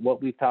break out what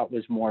we thought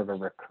was more of a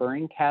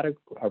recurring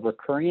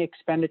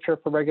expenditure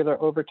for regular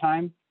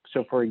overtime.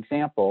 So for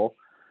example,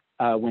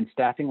 when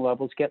staffing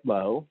levels get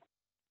low,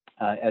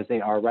 as they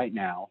are right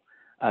now,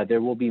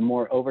 there will be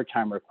more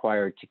overtime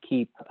required to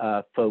keep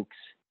folks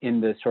in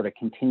the sort of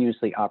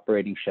continuously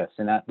operating shifts,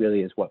 and that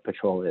really is what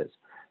patrol is.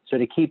 So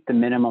to keep the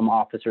minimum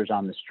officers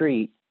on the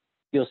street,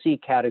 you'll see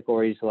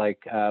categories like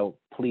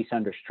police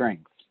under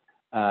strength.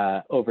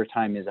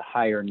 Overtime is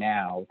higher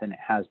now than it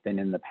has been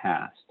in the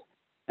past.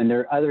 And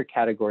there are other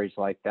categories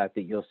like that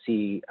that you'll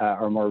see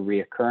are more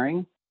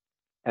reoccurring,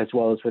 as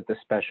well as with the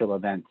special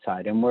event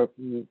side. And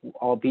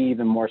I'll be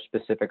even more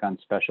specific on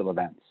special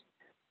events.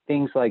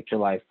 Things like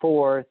July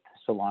 4th,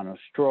 Solano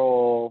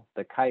Stroll,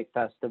 the Kite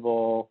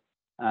Festival,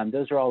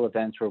 those are all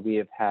events where we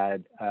have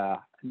had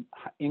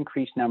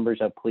increased numbers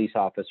of police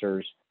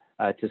officers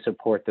to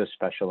support those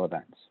special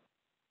events.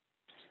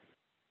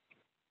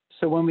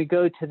 So when we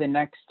go to the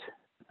next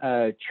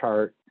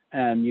chart,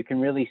 you can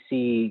really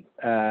see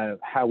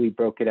how we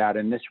broke it out,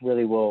 and this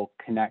really will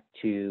connect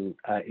to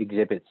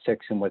Exhibit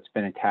 6 and what's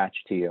been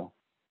attached to you.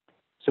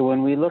 So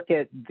when we look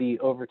at the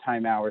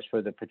overtime hours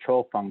for the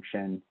patrol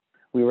function,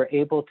 we were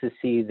able to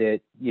see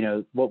that, you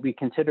know, what we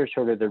consider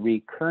sort of the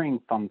recurring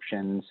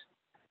functions,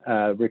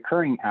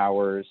 recurring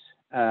hours,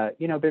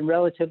 you know, been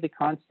relatively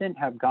constant,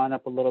 have gone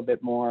up a little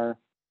bit more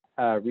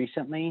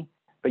recently,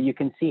 but you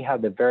can see how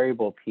the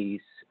variable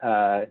piece,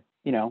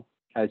 you know,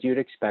 as you'd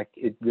expect,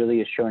 it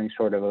really is showing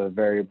sort of a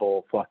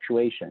variable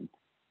fluctuation.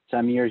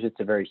 Some years it's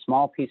a very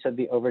small piece of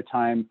the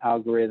overtime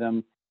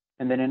algorithm,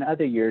 and then in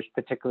other years,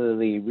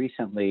 particularly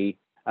recently,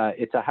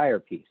 it's a higher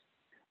piece.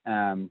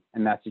 And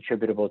that's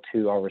attributable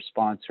to our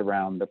response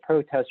around the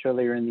protests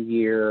earlier in the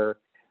year,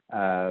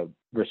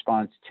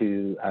 response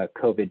to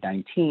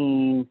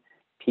COVID-19,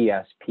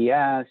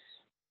 PSPS,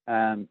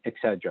 et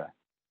cetera.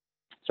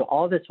 So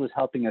all this was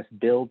helping us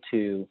build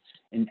to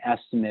an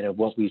estimate of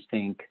what we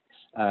think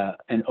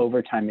an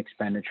overtime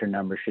expenditure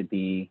number should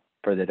be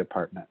for the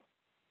department.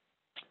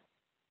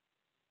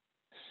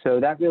 So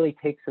that really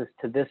takes us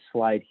to this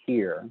slide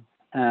here.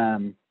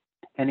 And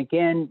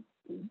again,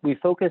 we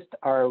focused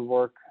our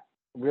work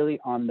really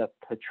on the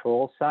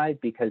patrol side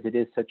because it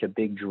is such a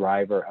big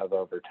driver of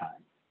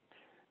overtime.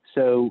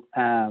 So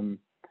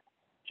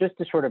just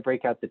to sort of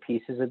break out the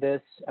pieces of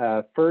this,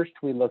 first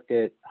we looked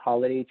at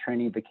holiday,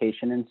 training,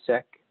 vacation, and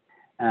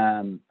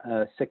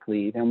sick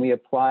leave, and we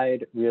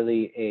applied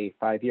really a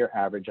 5-year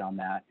average on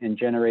that and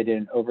generated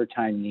an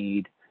overtime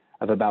need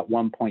of about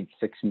 1.6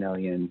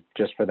 million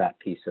just for that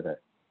piece of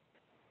it.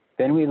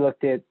 Then we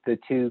looked at the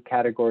two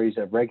categories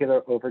of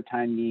regular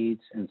overtime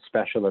needs and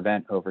special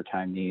event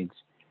overtime needs.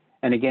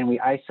 And again, we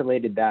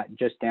isolated that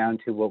just down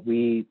to what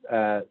we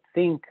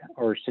think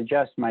or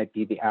suggest might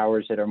be the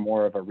hours that are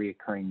more of a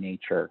recurring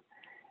nature.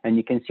 And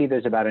you can see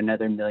there's about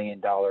another $1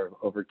 million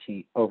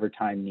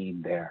overtime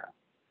need there.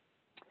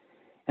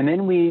 And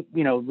then we,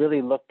 you know,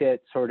 really looked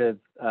at sort of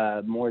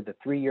more the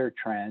 3-year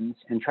trends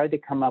and tried to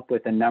come up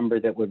with a number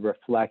that would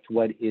reflect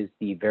what is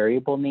the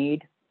variable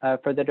need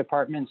for the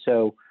department.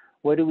 So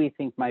what do we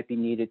think might be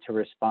needed to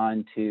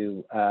respond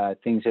to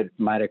things that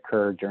might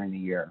occur during the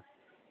year?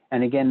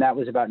 And again, that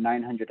was about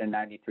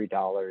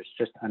 $993,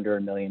 just under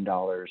 $1 million,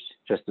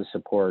 just to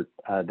support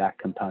that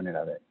component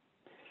of it.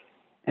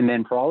 And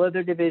then for all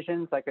other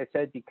divisions, like I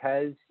said,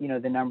 because, you know,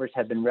 the numbers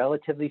have been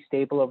relatively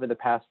stable over the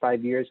past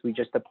 5 years, we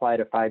just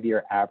applied a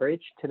 5-year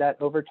average to that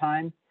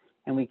overtime,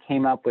 and we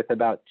came up with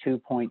about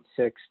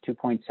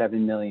 $2.7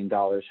 million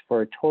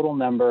for a total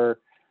number,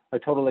 a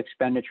total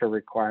expenditure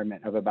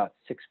requirement of about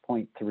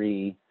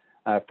 6.3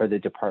 for the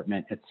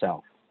department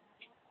itself.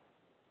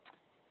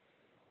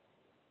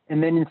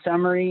 And then in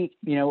summary,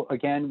 you know,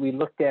 again, we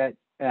looked at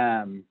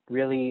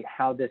really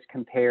how this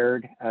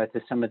compared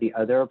to some of the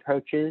other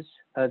approaches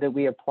that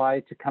we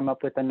applied to come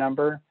up with a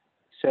number.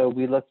 So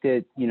we looked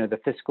at, you know, the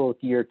fiscal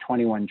year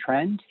 21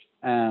 trend.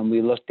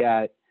 We looked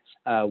at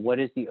what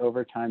is the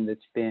overtime that's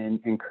been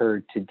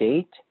incurred to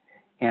date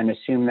and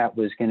assumed that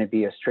was going to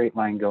be a straight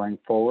line going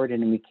forward.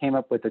 And we came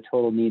up with a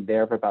total need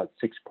there of about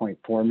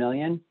 6.4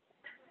 million.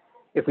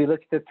 If we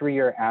look at the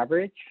 3-year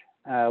average,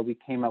 we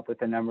came up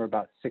with a number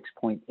about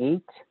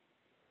 6.8.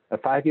 A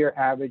 5-year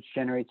average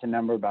generates a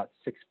number about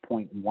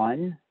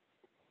 6.1.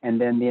 And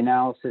then the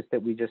analysis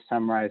that we just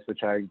summarized,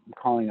 which I'm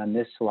calling on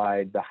this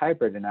slide, the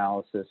hybrid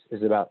analysis,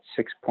 is about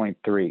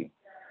 6.3.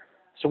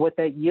 So what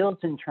that yields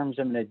in terms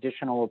of an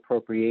additional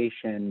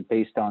appropriation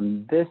based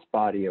on this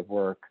body of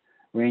work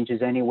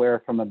ranges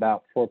anywhere from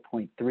about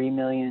 4.3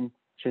 million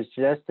to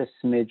just a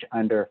smidge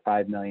under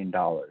 $5 million.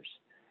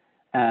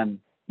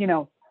 You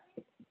know,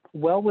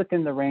 well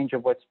within the range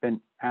of what's been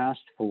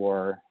asked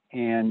for.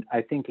 And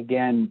I think,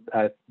 again,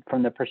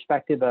 from the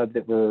perspective of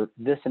that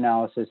this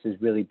analysis is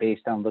really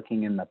based on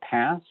looking in the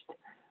past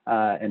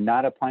and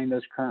not applying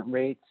those current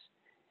rates,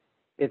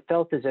 it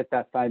felt as if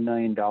that $5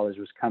 million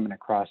was coming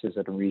across as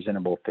a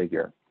reasonable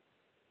figure.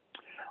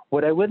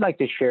 What I would like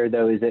to share,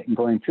 though, is that in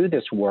going through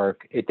this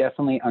work, it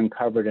definitely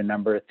uncovered a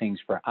number of things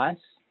for us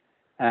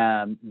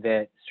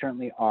that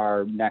certainly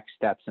are next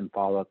steps and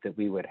follow-up that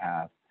we would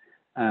have.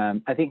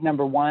 I think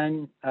number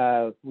one,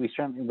 we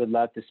certainly would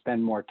love to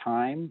spend more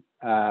time,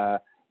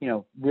 you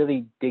know,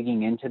 really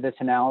digging into this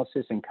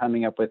analysis and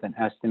coming up with an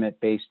estimate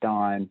based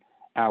on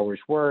hours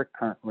worked,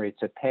 current rates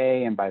of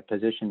pay, and by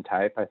position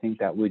type. I think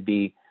that would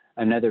be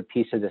another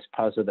piece of this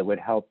puzzle that would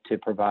help to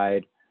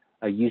provide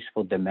a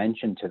useful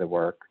dimension to the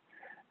work.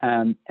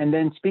 And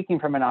then speaking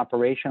from an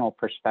operational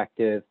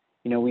perspective,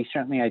 we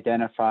certainly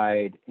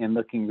identified in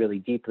looking really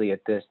deeply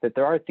at this that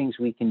there are things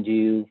we can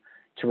do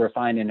to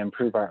refine and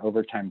improve our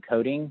overtime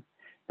coding.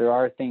 There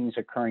are things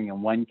occurring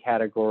in one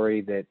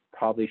category that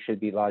probably should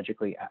be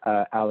logically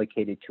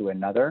allocated to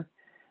another.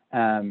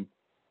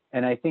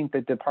 And I think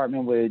the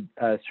department would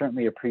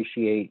certainly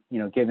appreciate,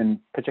 given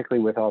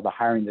particularly with all the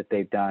hiring that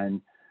they've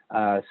done,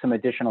 some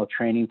additional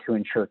training to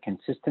ensure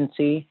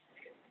consistency.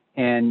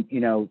 And,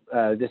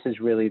 this is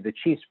really the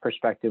chief's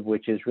perspective,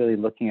 which is really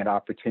looking at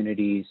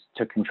opportunities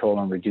to control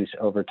and reduce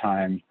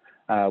overtime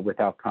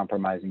without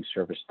compromising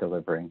service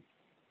delivery.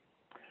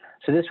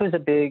 So this was a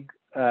big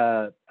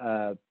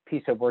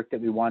piece of work that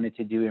we wanted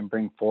to do and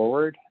bring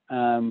forward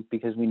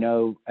because we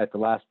know at the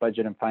last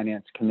Budget and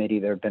Finance Committee,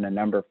 there have been a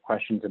number of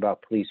questions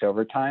about police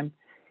overtime.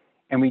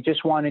 And we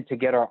just wanted to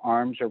get our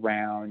arms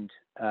around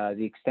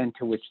the extent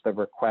to which the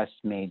request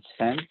made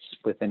sense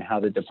within how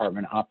the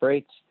department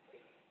operates.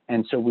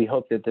 And so we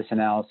hope that this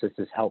analysis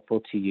is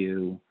helpful to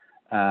you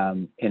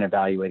in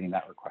evaluating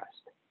that request.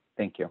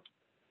 Thank you.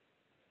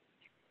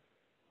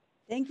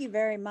 Thank you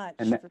very much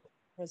for the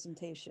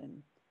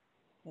presentation.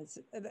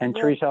 And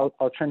Teresa,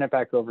 I'll turn it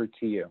back over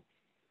to you.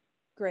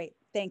 Great,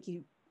 thank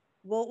you.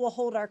 We'll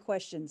hold our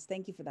questions.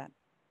 Thank you for that.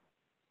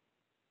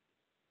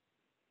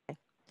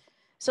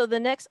 So the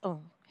next,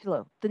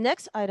 the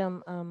next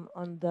item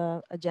on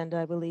the agenda,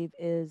 I believe,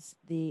 is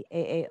the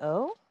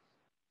AAO.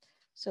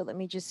 So let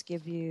me just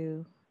give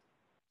you,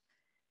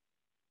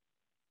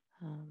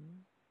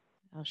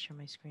 I'll share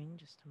my screen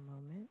just a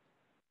moment.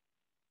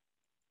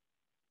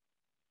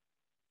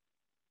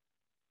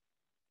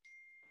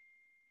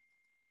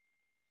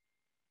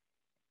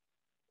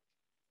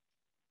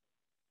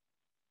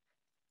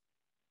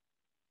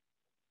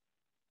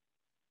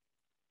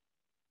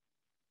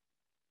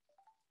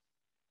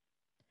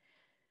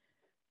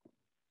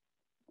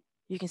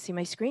 You can see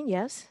my screen,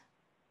 yes?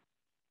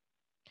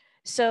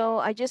 So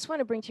I just want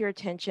to bring to your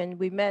attention,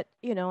 we met,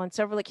 on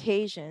several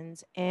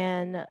occasions,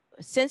 and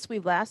since we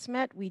last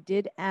met, we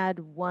did add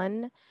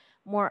one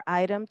more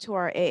item to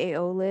our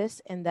AAO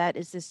list, and that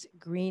is this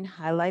green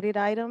highlighted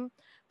item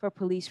for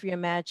police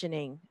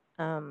reimagining.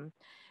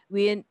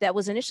 That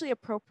was initially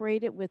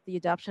appropriated with the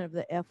adoption of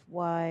the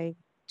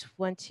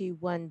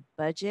FY21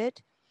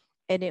 budget,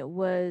 and it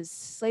was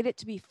slated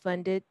to be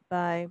funded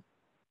by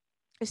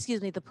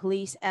the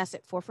police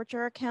asset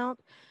forfeiture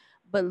account,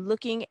 but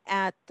looking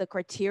at the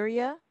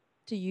criteria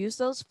to use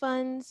those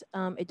funds,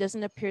 it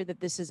doesn't appear that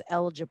this is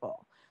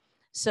eligible.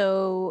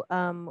 So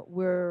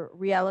we're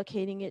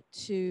reallocating it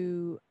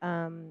to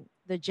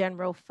the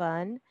general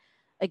fund.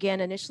 Again,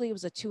 initially it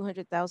was a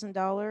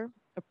 $200,000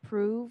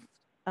 approved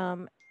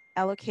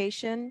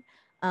allocation.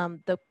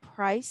 The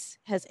price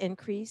has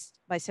increased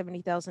by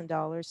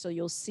 $70,000. So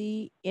you'll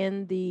see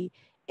in the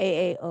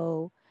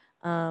AAO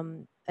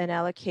an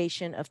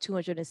allocation of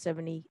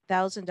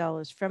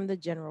 $270,000 from the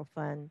general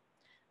fund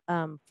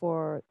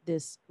for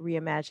this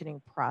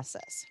reimagining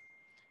process.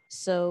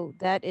 So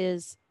that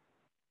is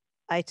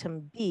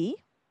item B,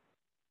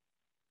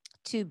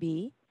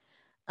 2B.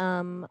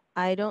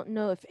 I don't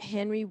know if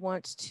Henry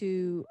wants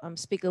to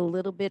speak a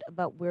little bit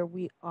about where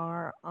we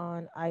are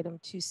on item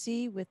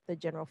 2C with the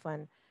general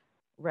fund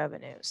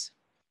revenues,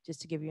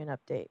 just to give you an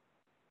update.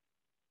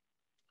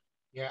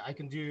 Yeah, I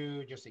can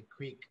do just a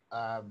quick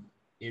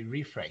a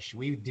refresh.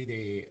 We did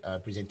a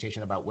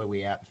presentation about where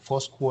we are at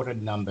first quarter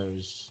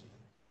numbers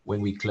when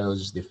we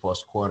closed the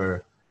first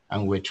quarter,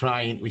 and we're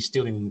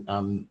still in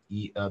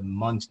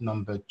month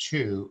number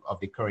 2 of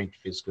the current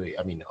fiscal,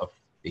 of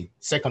the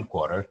second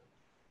quarter,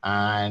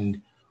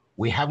 and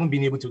we haven't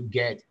been able to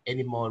get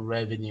any more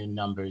revenue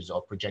numbers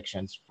or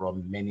projections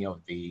from many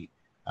of the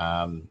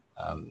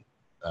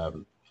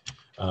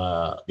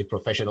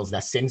professionals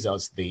that sends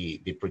us the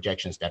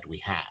projections that we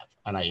have.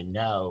 And I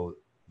know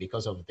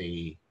because of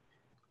the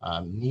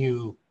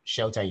new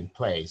shelter in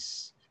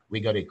place, we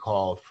got a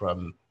call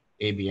from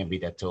ABMB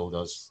that told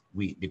us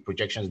the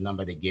projections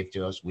number they gave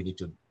to us, we need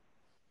to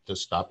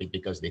stop it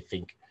because they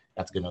think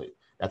that's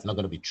not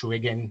gonna be true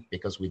again,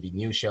 because with the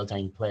new shelter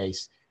in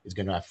place, it's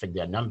gonna affect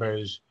their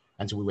numbers.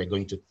 And so we were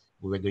going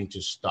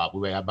to stop. We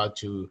were about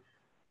to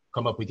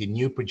come up with a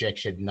new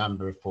projection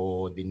number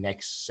for the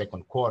next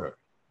second quarter.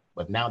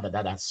 But now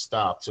that has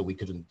stopped, so we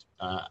couldn't,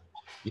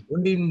 the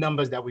only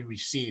numbers that we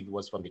received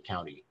was from the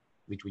county,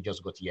 which we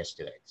just got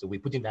yesterday. So we're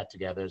putting that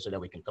together so that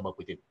we can come up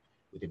with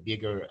a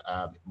bigger,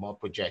 more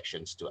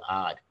projections to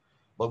add.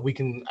 But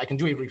I can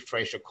do a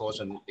refresher course,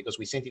 and because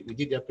we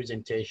did that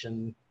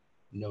presentation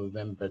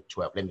November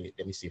 12th. Let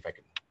me see if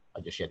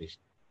I'll just share this,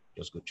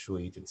 just go through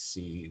it and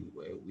see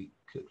where we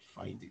could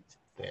find it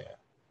there.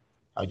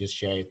 I'll just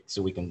share it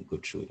so we can go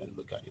through it and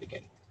look at it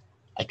again.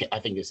 I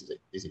think this is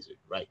it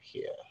right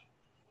here.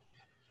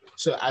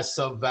 So as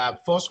of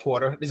first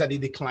quarter, these are the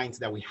declines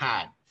that we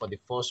had for the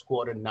first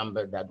quarter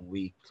number that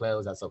we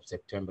closed as of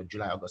September,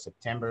 July, August,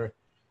 September.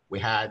 We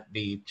had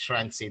the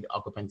transit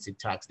occupancy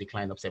tax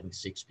decline of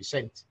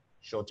 76%,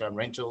 short-term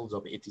rentals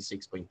of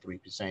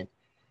 86.3%,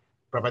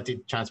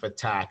 property transfer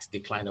tax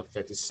decline of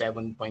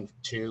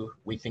 37.2%.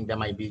 We think that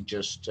might be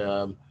just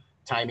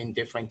timing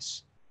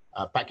difference.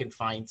 Parking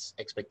fines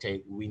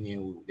expected, we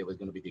knew there was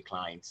going to be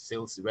declines.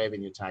 Sales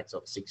revenue tax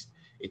of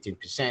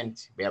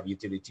 18%. We have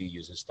utility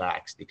users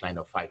tax decline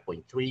of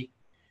 5.3%.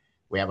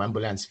 We have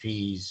ambulance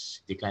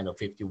fees decline of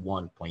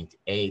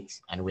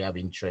 51.8%, and we have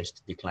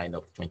interest decline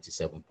of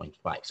 27.5%.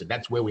 So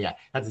that's where we are.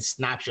 That's a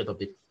snapshot of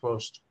the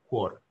first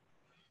quarter.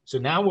 So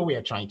now what we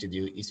are trying to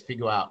do is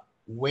figure out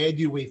where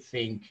do we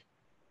think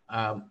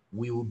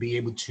we will be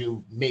able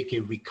to make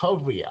a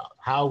recovery out?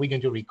 How are we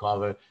going to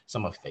recover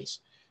some of this?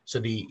 So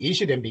the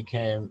issue then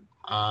became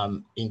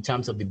in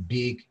terms of the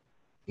big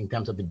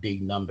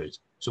numbers.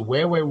 So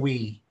where were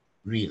we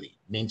really?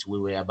 Means we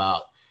were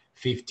about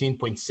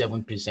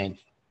 15.7%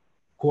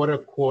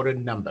 quarter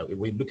number. If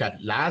we look at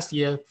last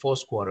year,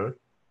 first quarter,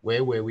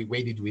 where were we?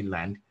 Where did we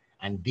land?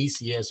 And this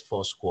year's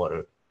first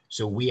quarter.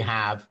 So we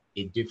have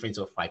a difference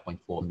of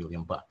 5.4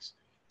 million bucks.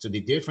 So the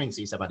difference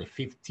is about a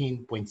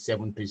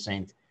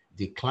 15.7%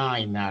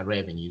 decline in our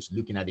revenues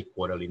looking at the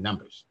quarterly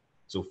numbers.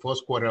 So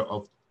first quarter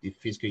of the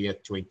fiscal year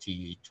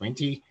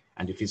 2020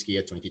 and the fiscal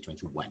year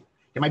 2021.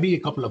 There might be a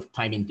couple of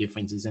timing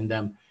differences in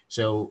them.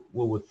 So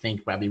we would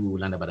think probably we will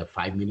land about a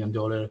 $5 million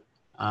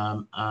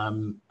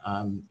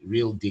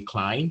real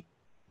decline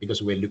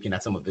because we're looking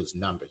at some of those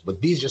numbers.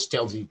 But this just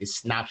tells you the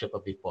snapshot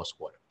of the first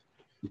quarter.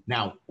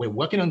 Now, we're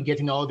working on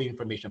getting all the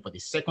information for the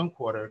second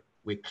quarter.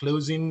 We're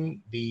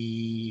in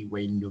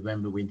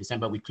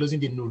December, we're closing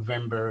the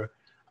November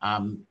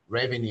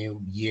revenue,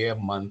 year,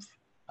 month,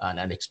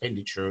 and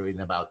expenditure in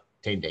about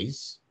 10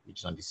 days, which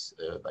is on this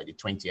by the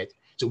 20th.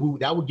 So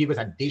that would give us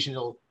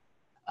additional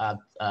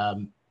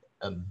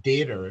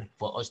data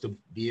for us to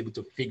be able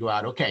to figure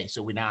out, okay,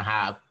 so we now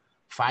have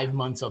 5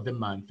 months of the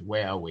month,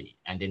 where are we?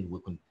 And then we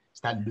can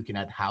start looking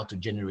at how to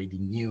generate the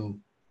new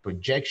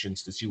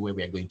projections to see where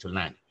we are going to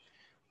land.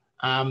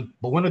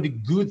 But one of the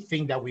good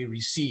things that we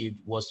received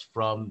was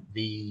from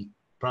the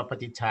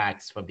property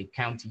tax from the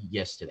county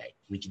yesterday,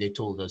 which they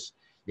told us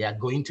they are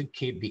going to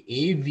keep the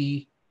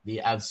AV,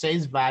 the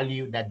assessed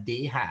value that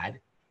they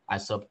had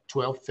as of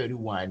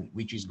 12/31,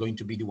 which is going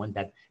to be the one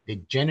that they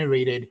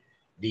generated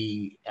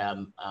the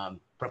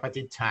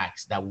property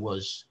tax that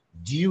was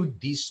due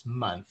this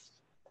month.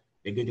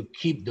 They're going to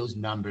keep those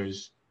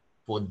numbers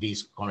for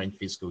this current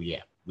fiscal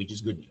year, which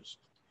is good news.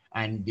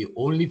 And the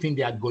only thing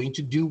they are going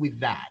to do with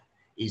that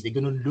is they're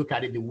going to look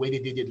at it the way they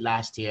did it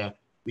last year,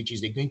 which is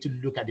they're going to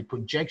look at the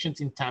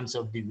projections in terms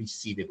of the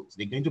receivables.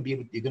 They're going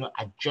to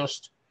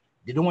adjust.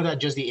 They don't want to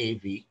adjust the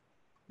AV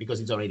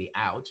because it's already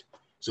out.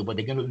 So, but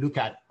they're going to look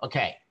at,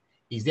 okay,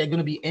 is there going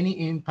to be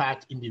any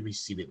impact in the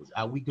receivables?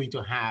 Are we going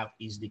to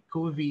is the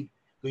COVID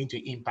going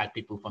to impact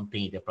people from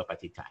paying their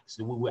property tax?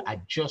 So we will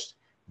adjust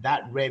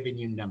that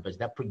revenue numbers,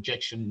 that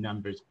projection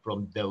numbers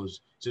from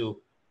those. So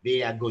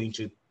they are going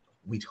to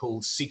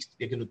withhold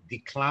they're going to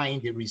decline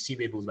the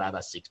receivables by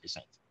about 6%.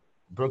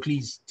 Berkeley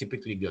is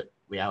typically good.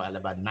 We are at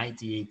about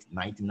 98,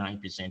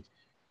 99%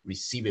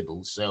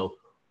 receivables. So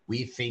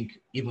we think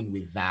even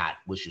with that,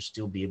 we should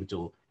still be able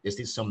to, there's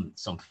still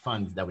some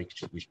funds that we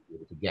should be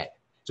able to get.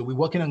 So we're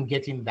working on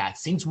getting that.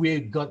 Since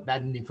we got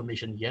that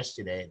information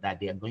yesterday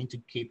that they are going to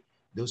keep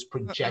those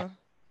projections,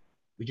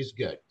 which is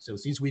good. So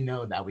since we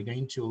know that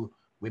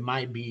we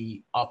might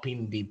be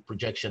upping the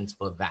projections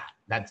for that.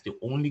 That's the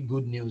only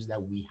good news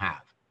that we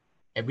have.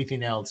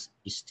 Everything else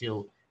is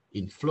still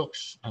in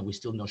flux and we're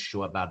still not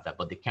sure about that.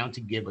 But the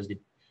county gave us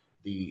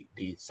the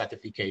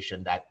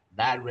certification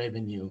that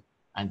revenue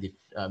and the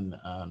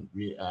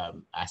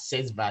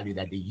assessed value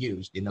that they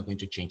use, they're not going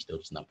to change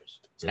those numbers.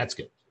 So that's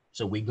good.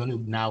 So we're going to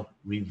now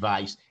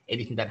revise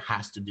anything that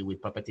has to do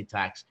with property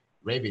tax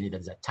revenue that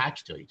is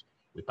attached to it.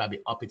 We probably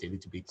up it a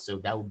little bit. So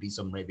that will be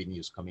some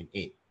revenues coming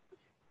in.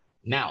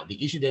 Now,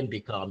 the issue then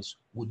becomes,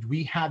 would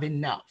we have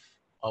enough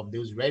of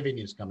those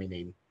revenues coming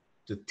in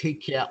to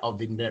take care of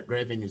the net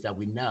revenues that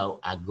we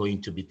know are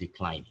going to be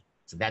declining?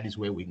 So that is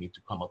where we need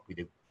to come up with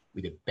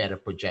a better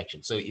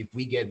projection. So if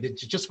we get,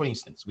 just for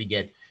instance, we're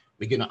going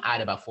to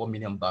add about $4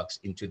 million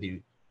into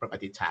the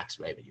property tax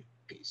revenue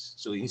piece.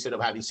 So instead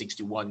of having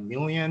 61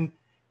 million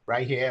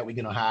right here, we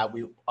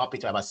up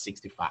it to about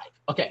 65.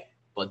 Okay,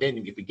 but then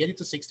if we get it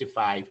to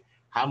 65,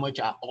 how much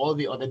are all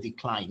the other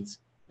declines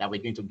that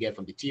we're going to get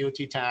from the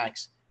TOT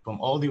tax, from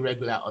all the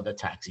regular other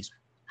taxes?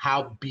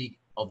 How big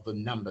of the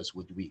numbers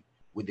would the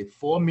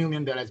 $4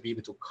 million be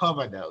able to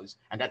cover those?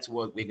 And that's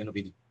what we're going to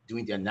be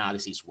doing the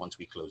analysis once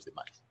we close the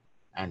month.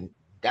 And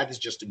that is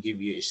just to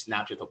give you a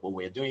snapshot of what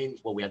we're doing,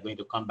 what we are going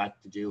to come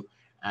back to do.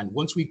 And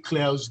once we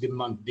close the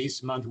month,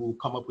 this month, we'll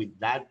come up with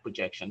that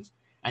projections.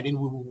 And then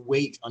we will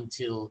wait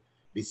until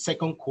the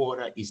second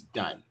quarter is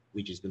done,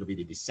 which is going to be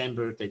the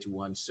December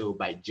 31. So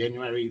by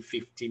January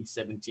 15,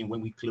 17,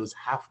 when we close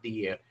half the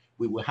year,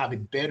 we will have a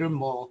better,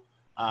 more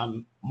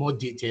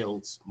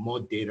details, more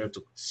data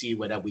to see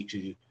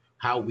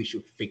how we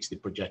should fix the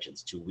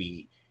projections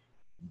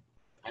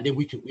and then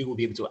we will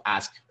be able to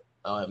ask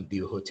the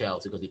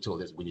hotels because they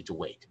told us we need to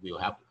wait. We'll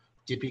have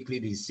typically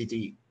the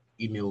city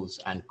emails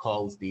and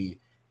calls the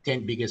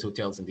 10 biggest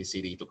hotels in the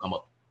city to come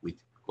up with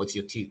what's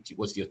your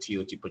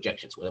TOT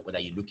projections, what are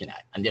you looking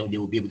at? And then they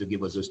will be able to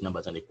give us those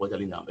numbers and the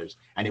quarterly numbers,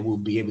 and then we'll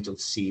be able to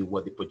see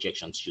what the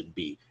projections should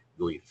be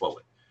going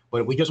forward.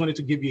 But we just wanted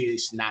to give you a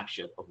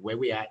snapshot of where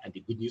we're at and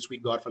the good news we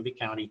got from the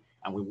county,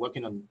 and we're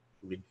working on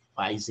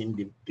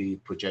revising the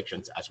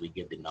projections as we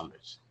get the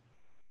numbers.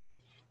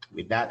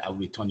 With that, I'll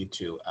return it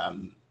to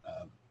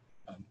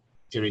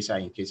Teresa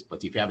in case,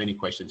 but if you have any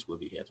questions, we'll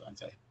be here to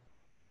answer.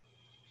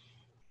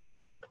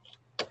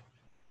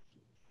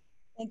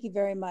 Thank you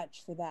very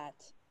much for that.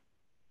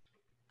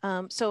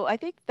 So I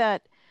think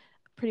that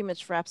pretty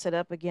much wraps it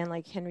up. Again,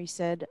 like Henry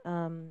said,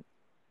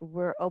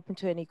 we're open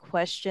to any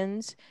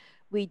questions.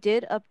 We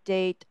did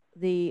update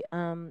the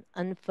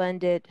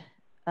unfunded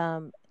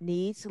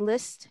needs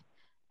list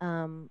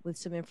with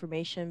some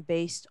information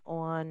based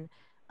on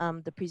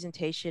the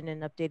presentation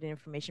and updated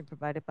information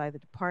provided by the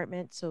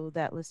department. So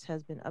that list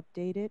has been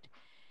updated.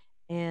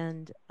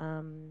 And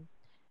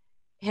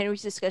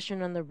Henry's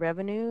discussion on the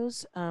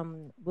revenues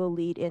will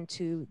lead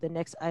into the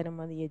next item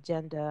on the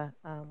agenda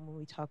when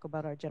we talk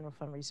about our general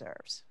fund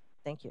reserves.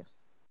 Thank you.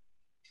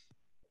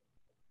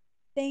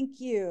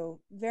 Thank you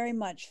very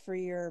much for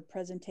your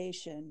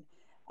presentation.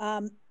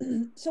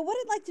 So what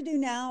I'd like to do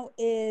now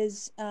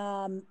is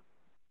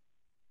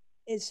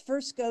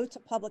first go to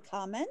public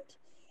comment,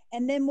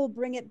 and then we'll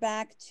bring it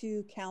back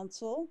to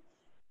council,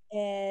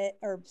 the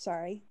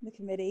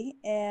committee,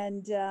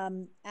 and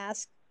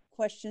ask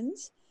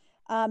questions.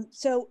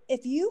 So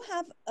if you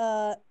have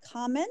a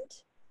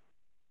comment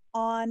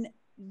on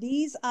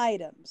these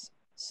items,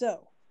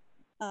 so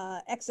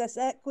excess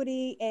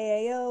equity,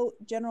 AAO,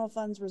 general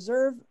funds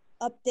reserve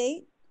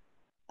update,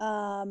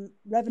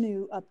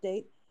 revenue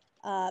update,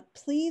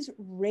 please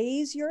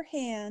raise your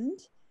hand,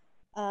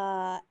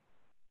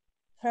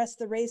 press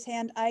the raise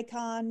hand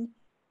icon,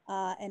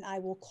 and I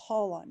will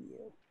call on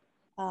you.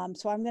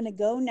 So I'm going to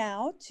go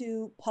now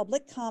to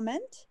public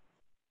comment,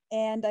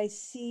 and I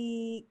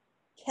see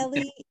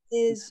Kelly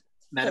is...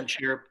 Madam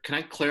Chair, can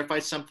I clarify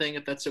something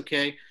if that's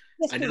okay?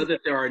 Yes, I know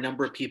that there are a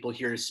number of people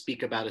here to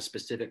speak about a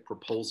specific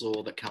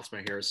proposal that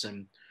Councilman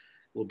Harrison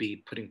will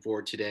be putting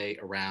forward today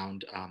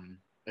around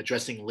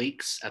addressing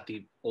leaks at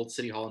the old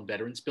City Hall and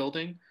Veterans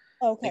Building.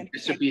 Okay. I think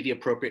this would be the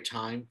appropriate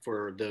time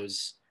for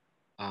those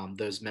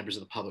members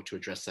of the public to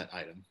address that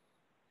item.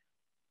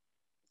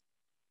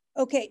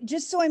 Okay,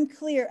 just so I'm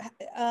clear.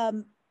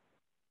 Because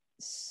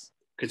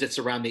it's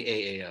around the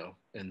AAO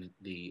and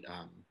the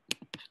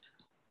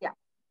yeah,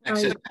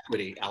 excess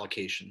equity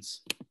allocations.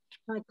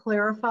 Can I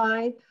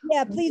clarify?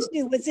 Yeah, please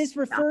do. Was this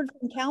referred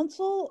from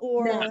council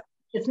or? No,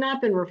 it's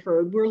not been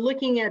referred. We're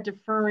looking at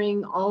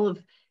deferring all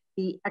of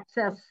the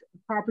excess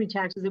property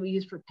taxes that we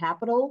use for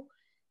capital.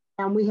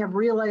 And we have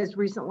realized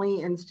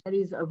recently in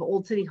studies of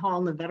Old City Hall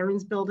and the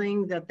Veterans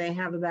Building that they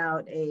have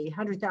about a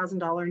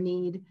 $100,000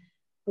 need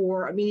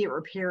for immediate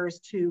repairs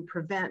to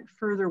prevent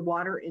further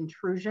water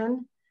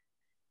intrusion,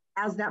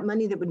 as that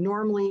money that would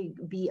normally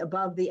be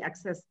above the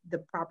excess, the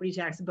property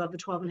tax above the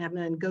 12.5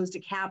 million goes to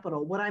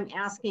capital. What I'm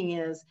asking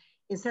is,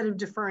 instead of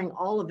deferring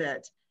all of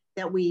it,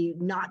 that we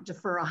not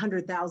defer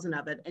 100,000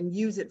 of it and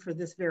use it for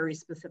this very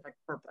specific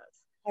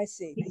purpose. I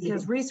see.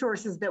 Because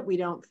resources that we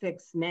don't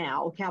fix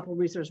now, capital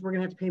resources, we're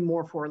gonna have to pay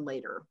more for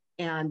later.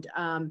 And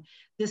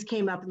this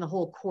came up in the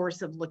whole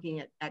course of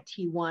looking at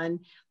T1.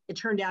 It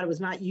turned out it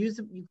was not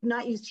used, you could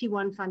not use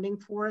T1 funding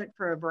for it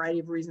for a variety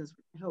of reasons.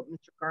 I hope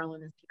Mr.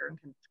 Garland is here and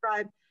can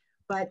describe.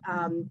 But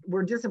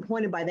we're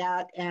disappointed by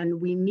that,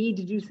 and we need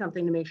to do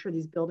something to make sure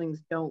these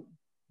buildings don't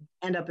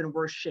end up in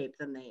worse shape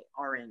than they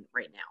are in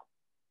right now.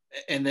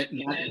 And that,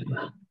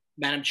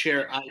 Madam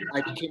Chair,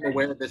 I became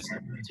aware of this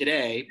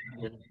today.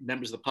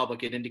 Members of the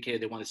public had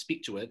indicated they want to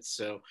speak to it,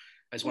 so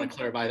I just want to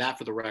clarify that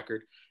for the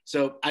record.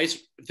 So I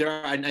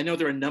know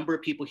there are a number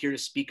of people here to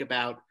speak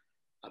about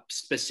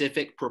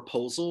specific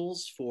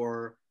proposals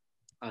for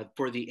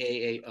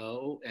the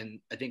AAO, and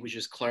I think we should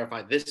just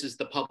clarify this is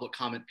the public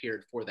comment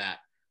period for that.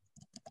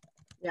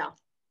 Yeah.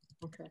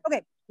 Okay.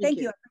 Okay. Thank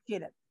you. I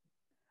appreciate it.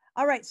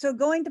 All right. So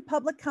going to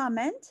public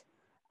comment,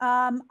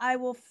 I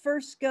will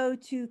first go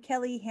to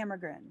Kelly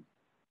Hammergren.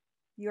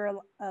 You're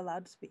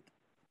allowed to speak.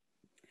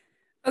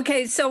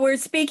 Okay. So we're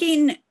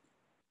speaking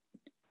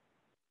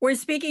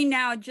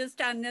now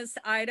just on this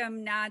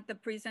item, not the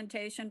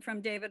presentation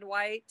from David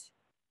White.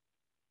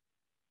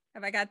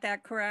 Have I got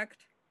that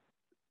correct?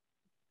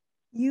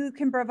 You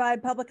can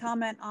provide public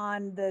comment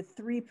on the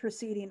 3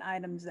 preceding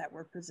items that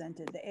were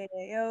presented, the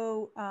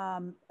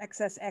AAO,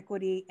 excess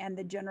equity, and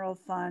the general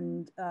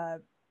fund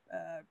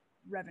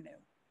revenue,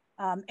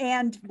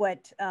 and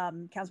what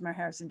Councilmember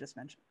Harrison just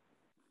mentioned.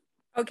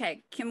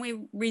 Okay, can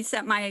we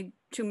reset my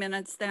 2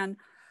 minutes then?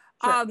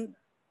 Sure.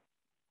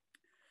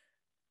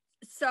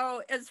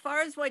 So as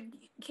far as what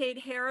Kate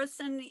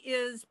Harrison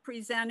is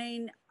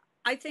presenting,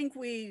 I think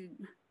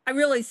I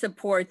really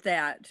support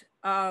that.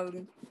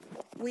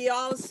 We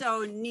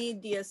also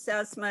need the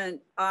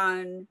assessment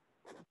on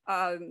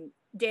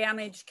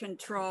damage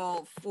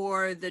control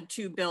for the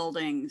two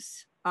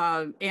buildings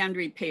and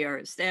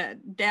repairs.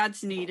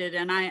 That's needed.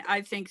 And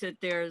I think that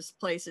there's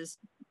places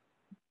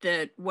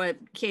that what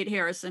Kate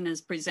Harrison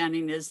is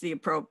presenting is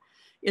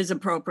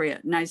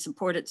appropriate, and I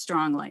support it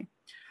strongly.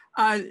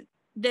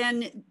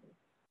 Then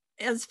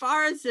as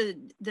far as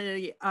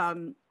the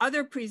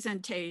other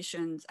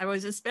presentations, I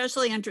was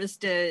especially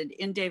interested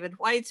in David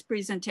White's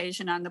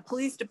presentation on the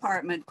police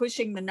department,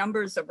 pushing the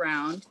numbers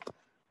around.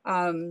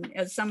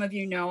 As some of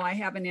you know, I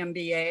have an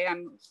MBA.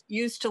 I'm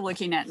used to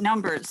looking at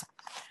numbers.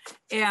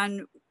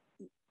 And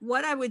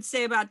what I would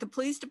say about the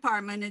police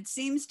department, it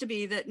seems to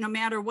be that no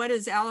matter what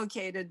is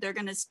allocated, they're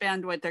going to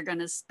spend what they're going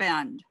to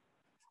spend.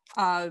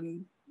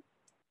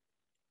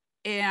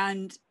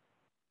 And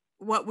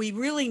what we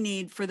really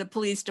need for the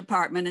police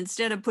department,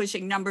 instead of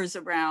pushing numbers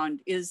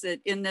around, is that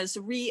in this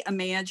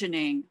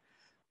reimagining,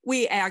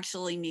 we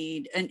actually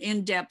need an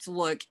in-depth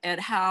look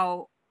at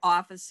how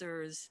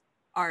officers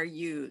are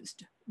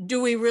used. Do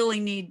we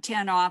really need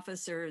 10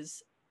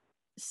 officers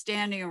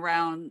standing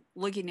around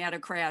looking at a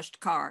crashed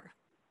car,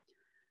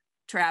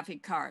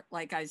 traffic car,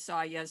 like I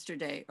saw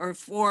yesterday, or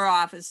 4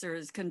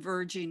 officers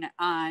converging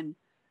on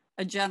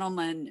a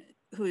gentleman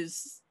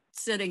who's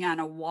sitting on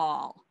a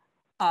wall?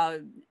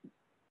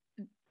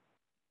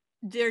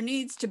 There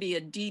needs to be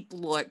a deep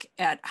look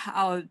at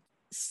how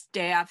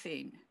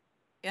staffing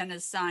and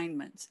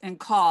assignments and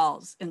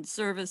calls and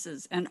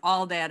services and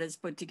all that is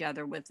put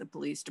together with the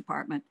police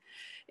department.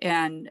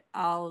 And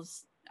I'll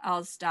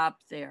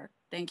stop there.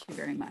 Thank you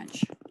very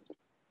much.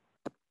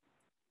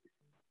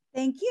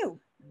 Thank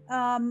you.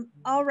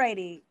 All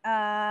righty.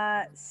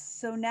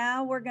 So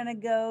now we're going to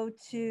go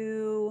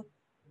to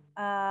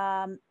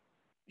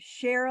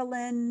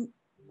Sherilyn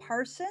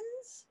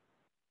Parsons.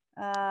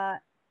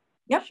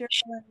 Yep.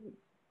 Sherilyn.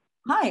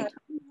 Hi.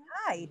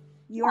 Hi,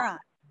 you're on.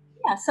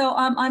 Yeah, so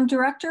I'm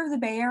director of the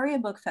Bay Area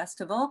Book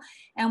Festival,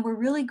 and we're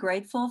really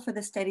grateful for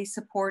the steady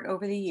support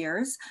over the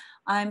years.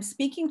 I'm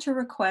speaking to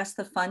request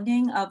the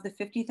funding of the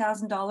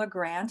 $50,000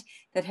 grant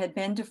that had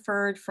been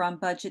deferred from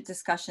budget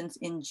discussions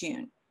in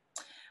June.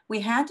 We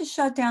had to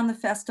shut down the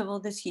festival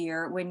this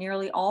year when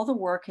nearly all the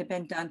work had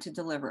been done to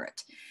deliver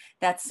it.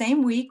 That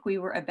same week, we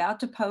were about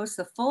to post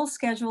the full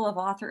schedule of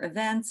author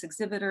events,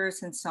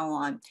 exhibitors, and so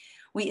on.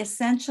 We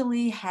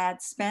essentially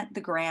had spent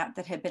the grant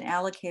that had been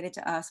allocated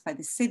to us by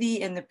the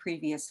city in the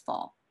previous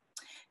fall.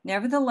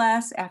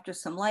 Nevertheless, after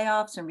some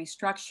layoffs and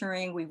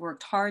restructuring, we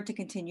worked hard to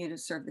continue to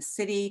serve the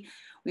city.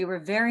 We were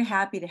very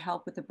happy to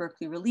help with the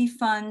Berkeley Relief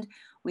Fund.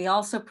 We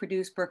also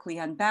produced Berkeley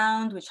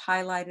Unbound, which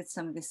highlighted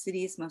some of the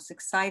city's most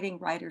exciting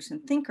writers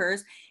and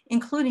thinkers,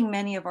 including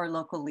many of our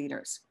local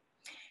leaders.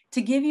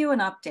 To give you an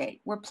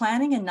update, we're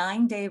planning a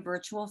 9-day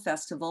virtual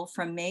festival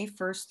from May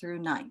 1st through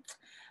 9th.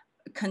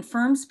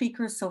 Confirmed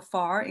speakers so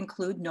far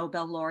include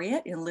Nobel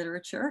laureate in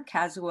literature,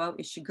 Kazuo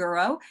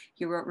Ishiguro,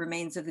 he wrote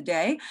Remains of the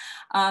Day,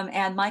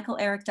 and Michael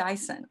Eric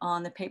Dyson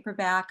on the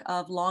paperback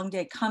of Long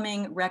Day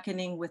Coming,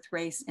 Reckoning with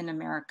Race in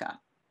America.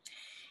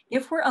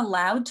 If we're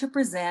allowed to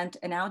present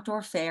an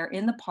outdoor fair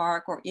in the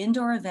park or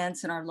indoor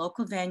events in our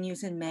local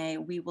venues in May,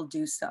 we will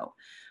do so.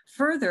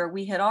 Further,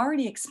 we had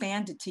already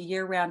expanded to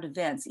year-round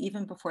events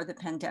even before the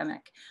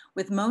pandemic,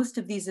 with most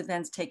of these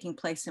events taking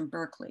place in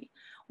Berkeley.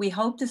 We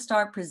hope to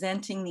start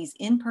presenting these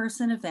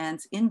in-person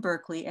events in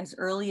Berkeley as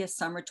early as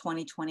summer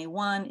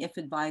 2021, if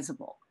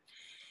advisable.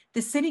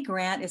 The city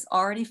grant is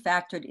already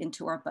factored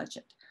into our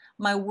budget.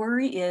 My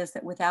worry is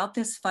that without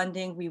this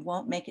funding, we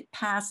won't make it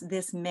past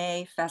this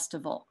May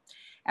festival.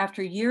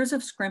 After years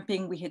of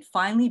scrimping, we had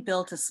finally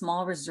built a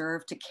small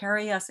reserve to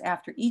carry us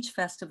after each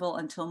festival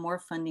until more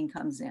funding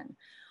comes in.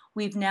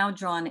 We've now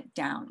drawn it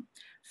down.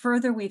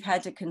 Further, we've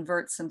had to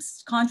convert some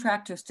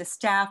contractors to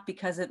staff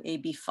because of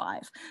AB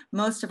 5.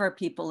 Most of our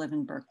people live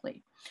in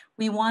Berkeley.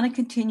 We want to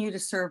continue to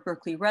serve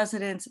Berkeley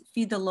residents,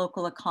 feed the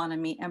local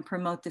economy, and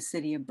promote the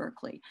city of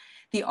Berkeley.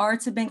 The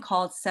arts have been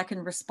called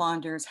second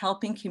responders,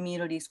 helping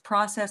communities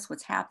process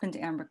what's happened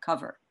and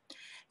recover.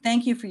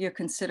 Thank you for your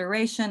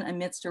consideration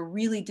amidst a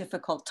really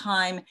difficult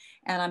time,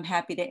 and I'm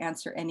happy to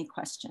answer any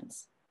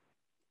questions.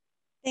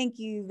 Thank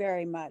you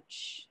very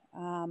much.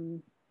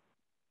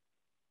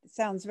 It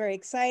sounds very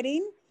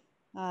exciting.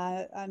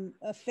 I'm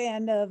a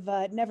fan of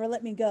Never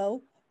Let Me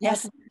Go.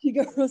 Yes.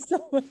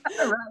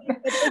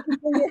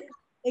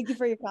 Thank you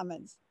for your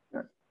comments.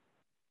 Sure.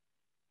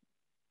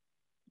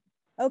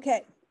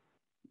 Okay,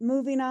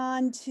 moving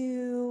on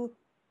to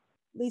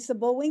Lisa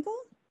Bullwinkle.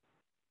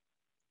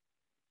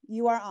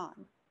 You are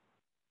on.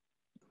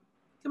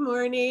 Good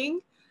morning.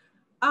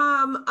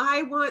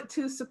 I want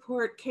to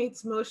support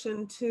Kate's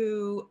motion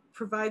to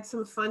provide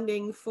some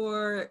funding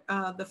for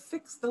the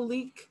Fix the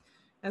Leak,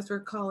 as we're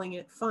calling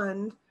it,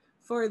 fund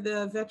for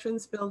the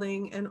Veterans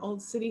Building and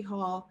Old City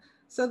Hall,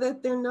 so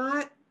that they're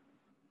not,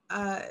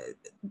 so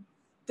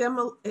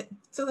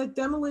that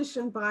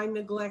demolition by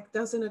neglect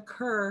doesn't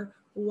occur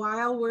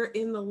while we're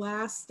in the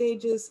last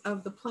stages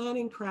of the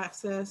planning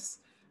process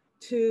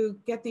to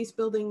get these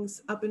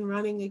buildings up and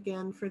running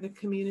again for the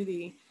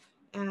community.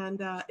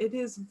 And it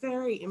is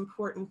very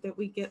important that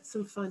we get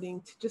some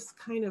funding to just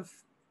kind of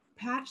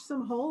patch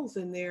some holes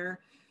in there,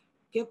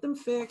 get them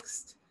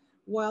fixed,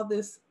 while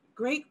this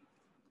great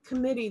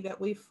committee that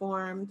we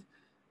formed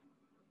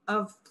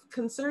of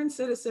concerned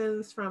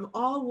citizens from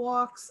all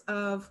walks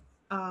of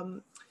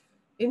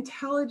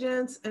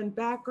intelligence and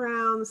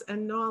backgrounds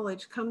and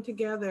knowledge come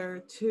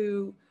together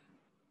to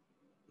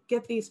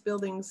get these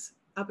buildings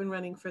up and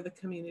running for the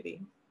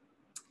community.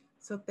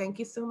 So thank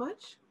you so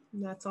much.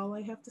 And that's all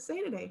I have to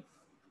say today.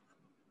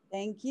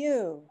 Thank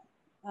you.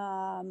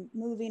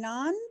 Moving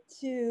on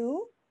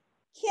to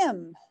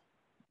Kim.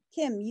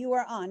 Kim, you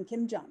are on.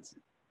 Kim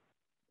Johnson.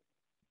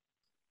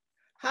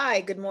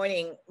 Hi, good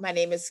morning. My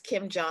name is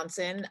Kim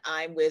Johnson.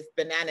 I'm with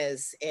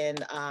Bananas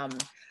and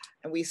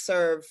we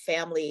serve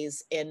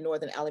families in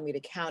Northern Alameda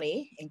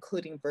County,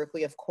 including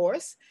Berkeley, of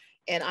course.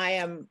 And I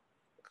am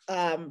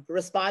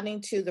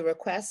responding to the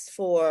request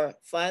for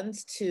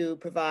funds to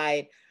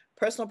provide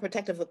personal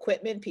protective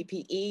equipment,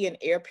 PPE, and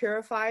air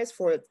purifiers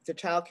for the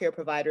childcare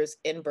providers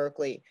in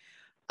Berkeley.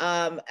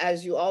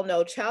 As you all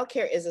know,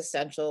 childcare is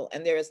essential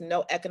and there is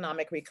no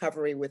economic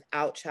recovery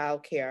without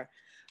childcare.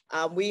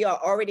 We are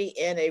already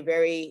in a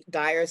very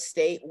dire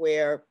state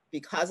where,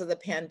 because of the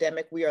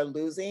pandemic, we are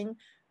losing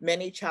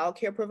many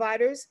childcare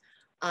providers.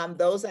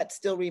 Those that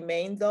still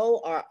remain, though,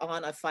 are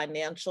on a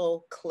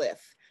financial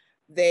cliff.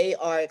 They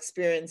are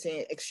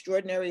experiencing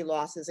extraordinary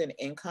losses in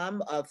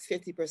income of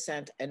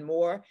 50% and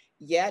more,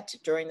 yet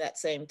during that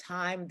same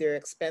time, their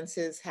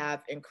expenses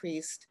have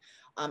increased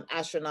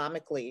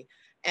astronomically.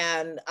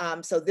 And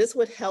so this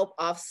would help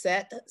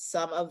offset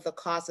some of the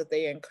costs that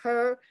they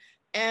incur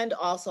and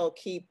also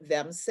keep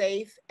them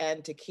safe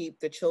and to keep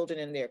the children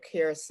in their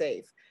care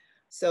safe.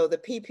 So the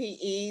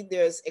PPE,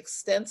 there's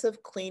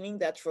extensive cleaning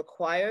that's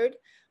required,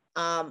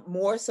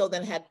 more so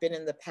than had been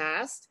in the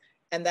past.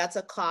 And that's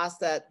a cost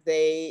that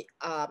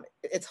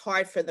it's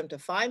hard for them to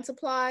find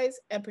supplies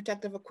and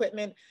protective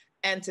equipment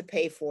and to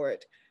pay for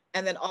it.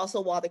 And then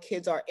also while the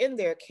kids are in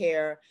their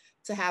care,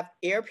 to have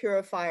air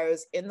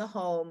purifiers in the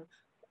home.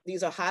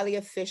 These are highly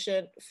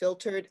efficient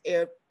filtered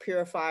air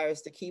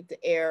purifiers to keep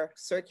the air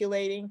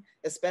circulating,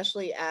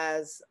 especially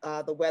as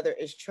the weather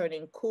is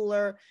turning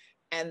cooler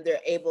and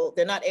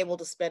they're not able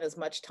to spend as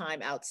much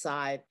time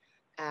outside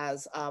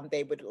as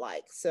they would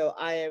like. So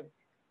I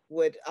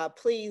would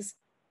please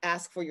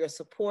ask for your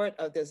support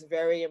of this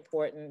very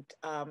important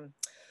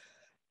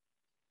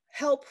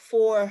help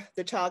for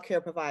the child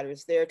care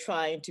providers. They're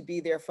trying to be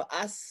there for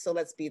us, so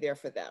let's be there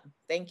for them.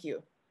 Thank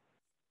you.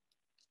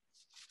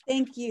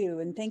 Thank you,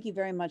 and thank you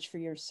very much for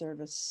your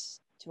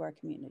service to our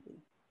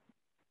community.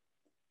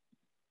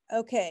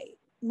 Okay,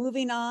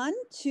 moving on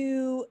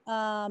to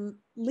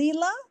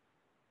Leela.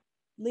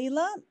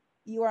 Leela,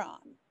 you are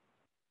on.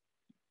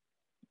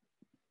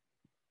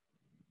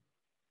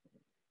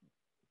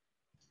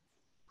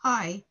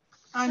 Hi,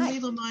 I'm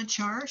Leela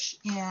Moncharsh,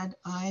 and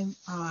I'm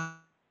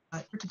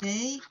here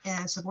today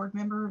as a board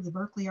member of the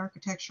Berkeley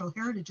Architectural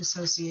Heritage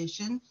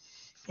Association,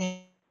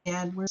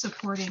 and we're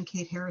supporting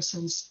Kate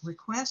Harrison's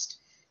request.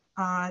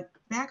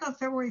 Back on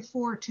February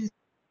 4,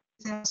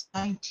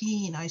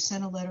 2019, I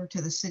sent a letter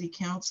to the City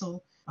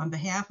Council on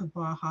behalf of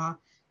Baja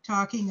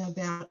talking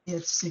about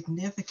its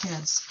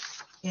significance,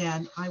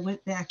 and I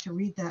went back to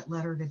read that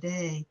letter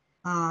today.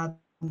 To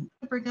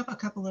bring up a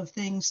couple of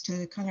things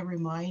to kind of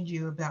remind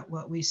you about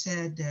what we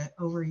said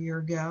over a year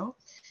ago.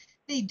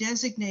 They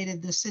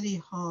designated the City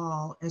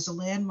Hall as a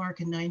landmark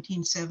in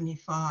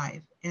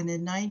 1975, and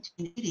in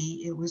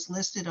 1980, it was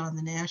listed on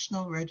the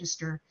National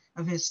Register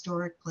of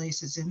Historic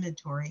Places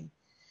inventory.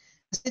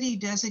 The city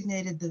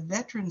designated the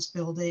Veterans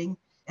Building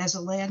as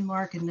a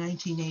landmark in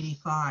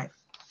 1985.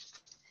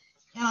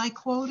 And I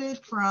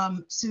quoted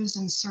from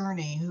Susan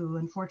Cerny, who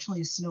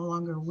unfortunately is no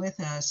longer with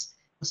us.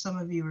 Some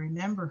of you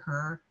remember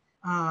her,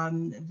 a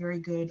very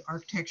good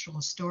architectural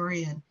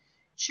historian.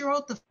 She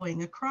wrote the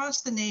following: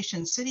 across the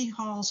nation, city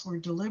halls were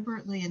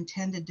deliberately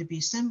intended to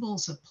be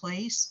symbols of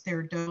place,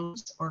 their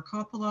domes or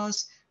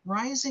cupolas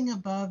rising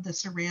above the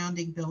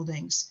surrounding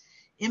buildings.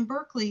 In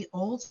Berkeley,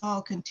 Old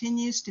Hall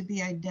continues to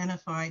be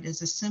identified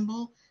as a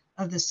symbol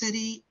of the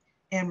city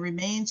and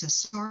remains a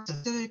source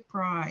of civic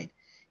pride.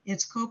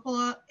 Its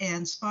cupola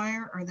and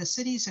spire are the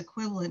city's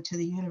equivalent to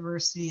the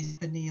University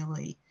of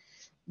Neely.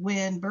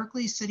 When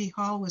Berkeley City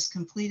Hall was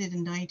completed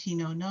in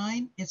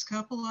 1909, its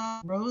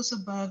cupola rose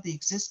above the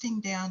existing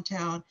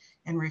downtown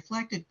and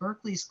reflected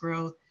Berkeley's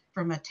growth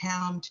from a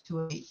town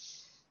to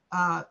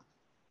a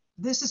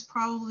this is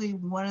probably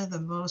one of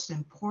the most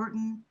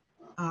important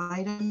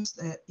items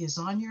that is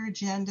on your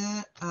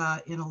agenda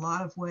in a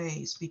lot of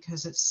ways,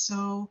 because it's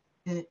so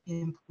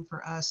important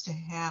for us to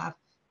have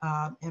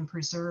and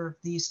preserve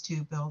these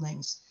two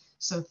buildings.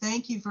 So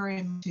thank you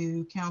very much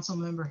to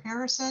Councilmember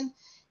Harrison.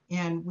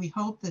 And we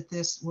hope that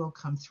this will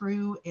come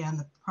through and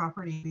the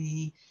property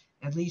be,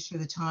 at least for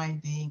the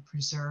time being,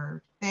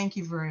 preserved. Thank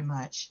you very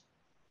much.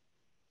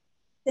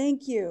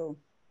 Thank you.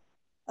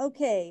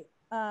 Okay,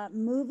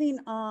 moving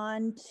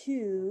on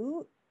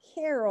to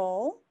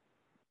Carol.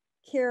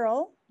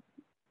 Carol,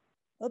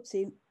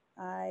 oopsie,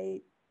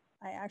 I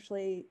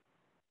actually,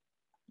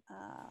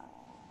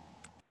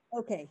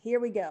 okay,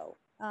 here we go.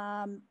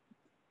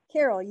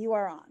 Carol, you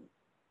are on.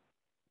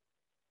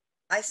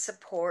 I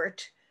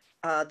support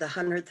the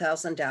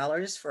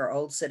 $100,000 for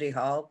Old City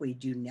Hall. We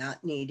do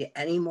not need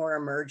any more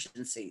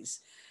emergencies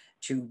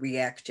to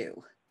react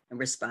to and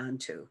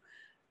respond to.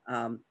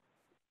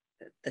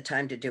 The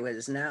time to do it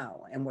is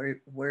now, and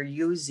we're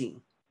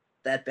using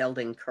that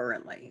building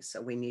currently,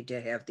 so we need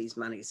to have these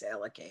monies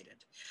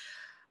allocated.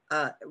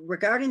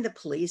 Regarding the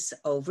police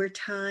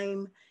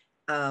overtime,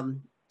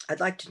 I'd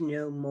like to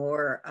know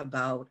more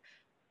about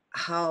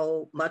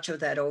how much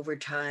of that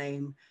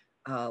overtime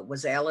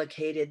was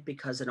allocated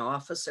because an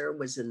officer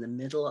was in the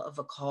middle of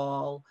a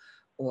call,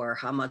 or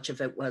how much of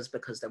it was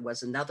because there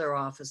was another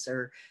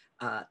officer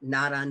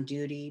not on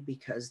duty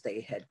because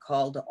they had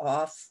called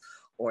off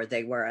or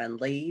they were on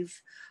leave.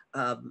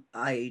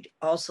 I'd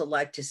also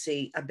like to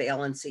see a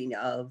balancing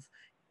of,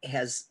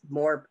 has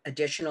more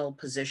additional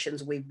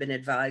positions we've been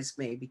advised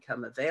may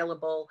become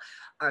available.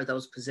 Are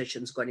those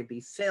positions going to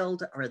be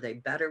filled? Are they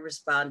better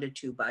responded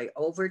to by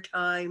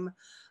overtime?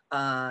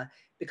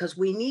 Because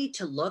we need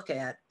to look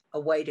at a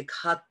way to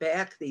cut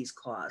back these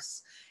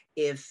costs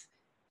if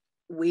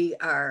we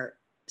are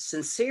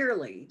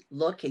sincerely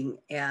looking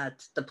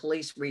at the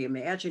police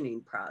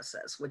reimagining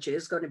process, which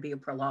is going to be a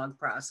prolonged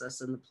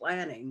process in the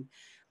planning.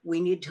 We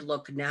need to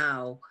look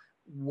now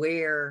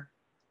where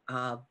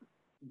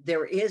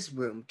there is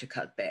room to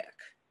cut back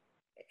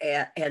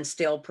and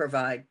still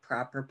provide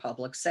proper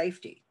public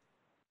safety.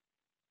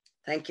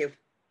 Thank you.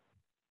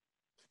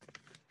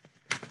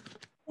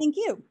 Thank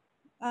you.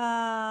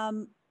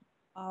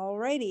 All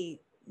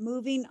righty,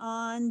 moving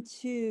on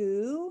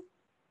to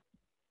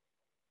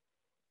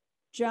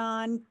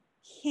John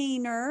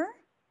Kaner.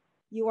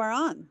 You are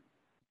on.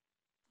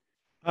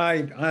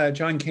 Hi,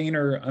 John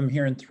Kaner. I'm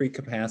here in 3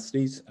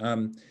 capacities.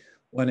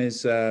 One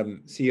is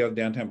CEO of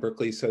Downtown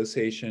Berkeley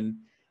Association.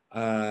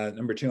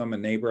 Number 2, I'm a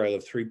neighbor. I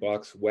live 3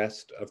 blocks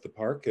west of the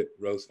park at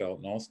Roosevelt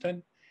and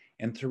Alston.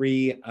 And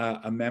 3,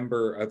 a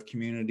member of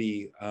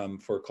Community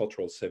for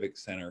Cultural Civic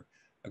Center,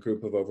 a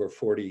group of over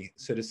 40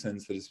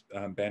 citizens that is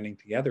banding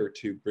together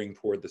to bring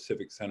forward the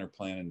Civic Center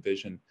plan and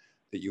vision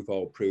that you've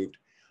all approved.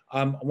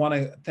 I want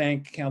to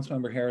thank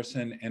Councilmember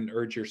Harrison and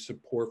urge your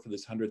support for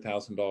this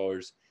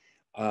 $100,000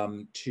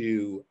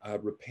 to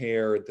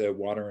repair the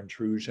water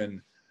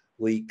intrusion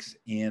leaks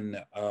in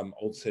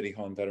Old City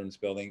Hall and Veterans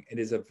Building. It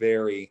is a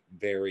very,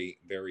 very,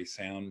 very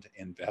sound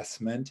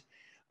investment.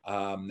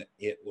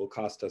 It will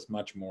cost us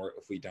much more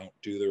if we don't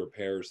do the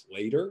repairs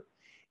later.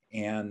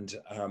 And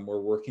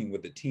we're working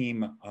with the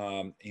team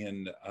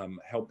in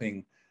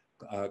helping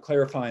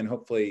clarify and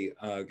hopefully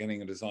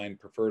getting a design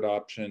preferred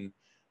option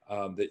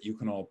that you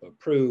can all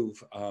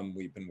approve.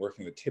 We've been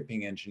working with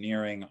tipping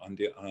engineering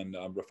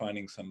on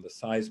refining some of the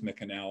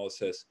seismic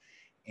analysis.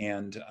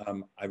 And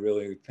I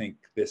really think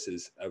this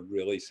is a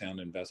really sound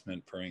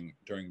investment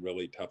during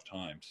really tough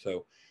times.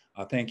 So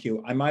thank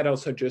you. I might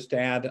also just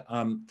add,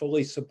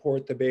 fully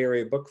support the Bay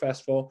Area Book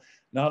Festival.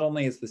 Not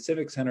only is the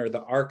Civic Center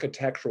the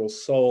architectural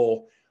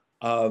soul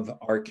of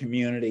our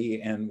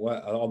community and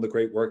all the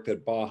great work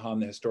that Baja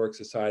and the Historic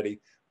Society,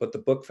 but the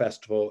book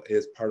festival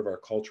is part of our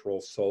cultural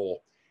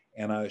soul.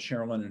 And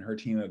Sherilyn and her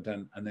team have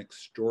done an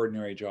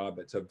extraordinary job.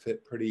 It's a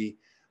pretty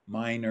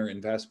minor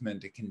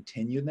investment to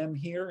continue them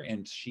here.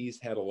 And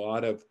she's had a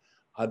lot of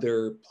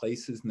other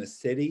places in the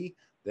city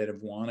that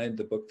have wanted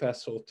the book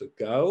festival to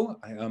go.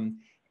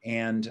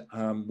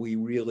 We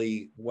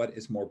really, what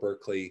is more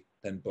Berkeley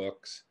than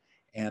books?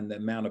 And the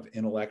amount of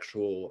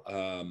intellectual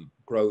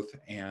growth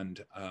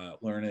and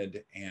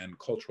learned and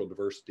cultural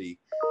diversity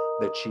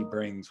that she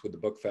brings with the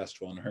book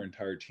festival and her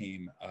entire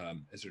team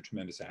is a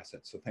tremendous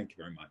asset. So thank you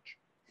very much.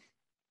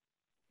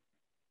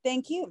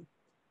 Thank you.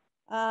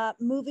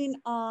 Moving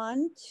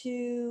on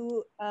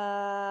to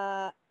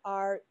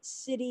our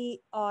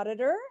city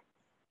auditor.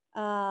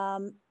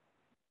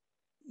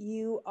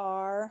 You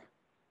are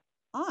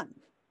on,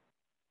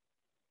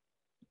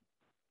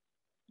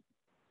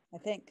 I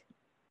think.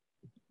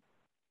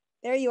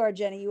 There you are,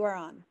 Jenny, you are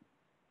on.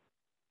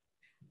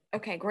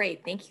 Okay,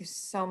 great. Thank you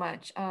so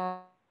much.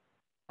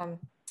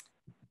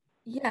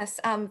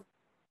 Yes,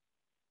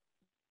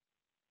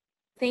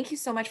 thank you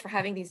so much for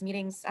having these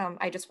meetings.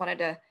 I just wanted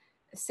to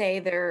say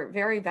they're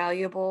very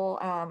valuable,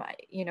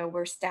 you know,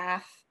 where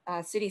staff,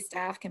 city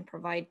staff can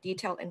provide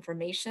detailed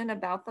information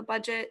about the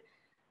budget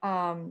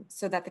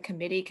so that the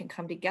committee can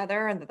come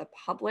together and that the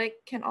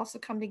public can also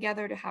come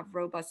together to have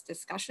robust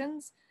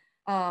discussions.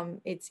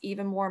 It's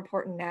even more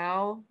important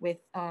now with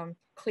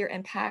clear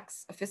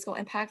impacts, a fiscal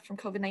impact from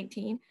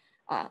COVID-19.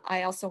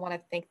 I also want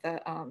to thank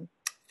the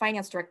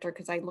finance director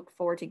because I look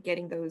forward to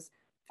getting those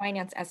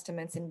finance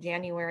estimates in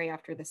January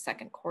after the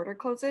second quarter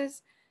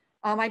closes.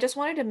 I just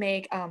wanted to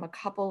make a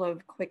couple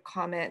of quick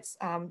comments.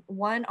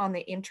 One on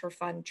the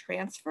interfund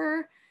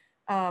transfer.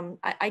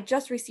 I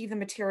just received the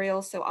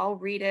material, so I'll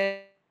read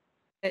it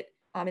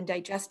and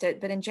digest it.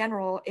 But in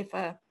general, if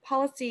a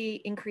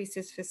policy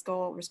increases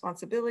fiscal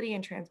responsibility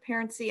and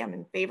transparency, I'm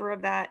in favor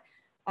of that.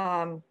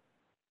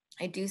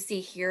 I do see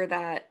here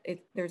that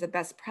there's a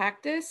best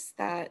practice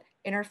that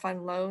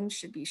interfund loans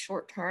should be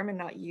short-term and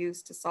not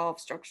used to solve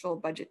structural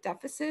budget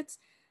deficits.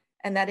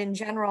 and that in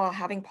general,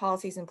 having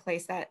policies in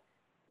place that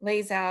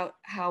lays out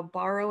how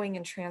borrowing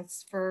and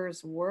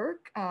transfers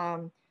work,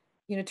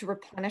 you know, to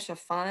replenish a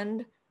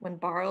fund when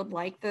borrowed,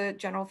 like the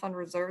general fund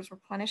reserves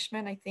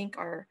replenishment, I think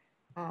are,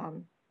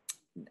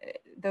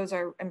 those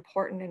are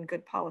important and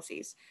good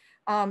policies.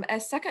 A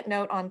second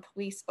note on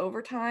police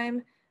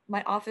overtime,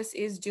 my office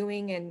is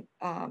doing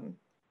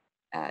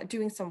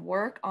doing some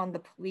work on the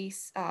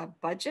police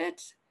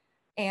budget.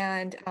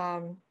 And,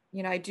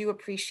 you know, I do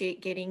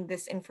appreciate getting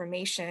this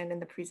information in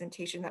the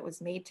presentation that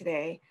was made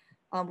today.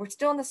 We're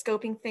still in the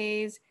scoping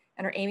phase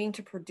and are aiming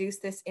to produce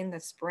this in the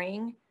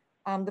spring.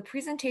 The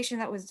presentation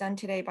that was done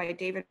today by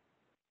David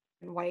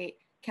White,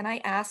 can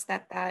I ask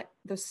that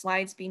those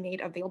slides be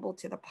made available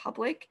to the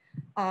public?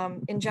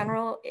 In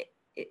general,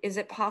 is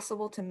it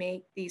possible to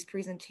make these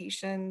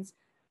presentations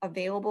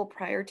available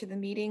prior to the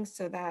meeting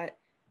so that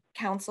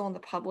council and the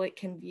public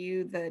can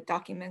view the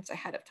documents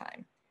ahead of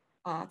time?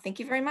 Thank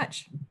you very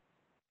much.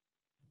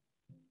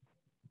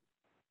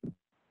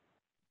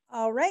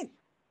 All right,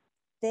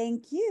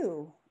 thank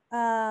you.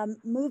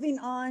 Moving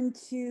on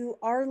to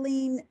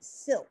Arlene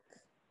Silk.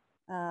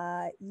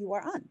 You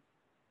are on.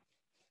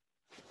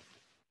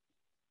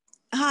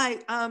 Hi,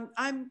 I'm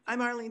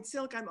Arlene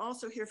Silk. I'm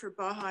also here for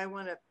Baja. I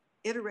want to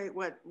iterate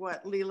what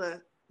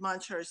Leila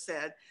Monchar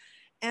said.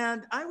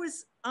 And I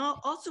was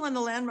also on the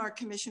Landmark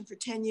Commission for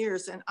 10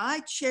 years, and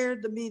I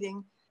chaired the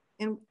meeting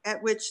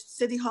at which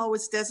City Hall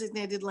was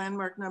designated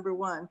landmark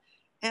 #1.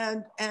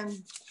 And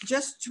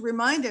just to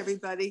remind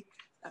everybody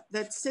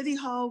that City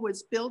Hall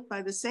was built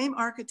by the same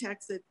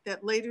architects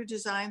that later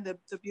designed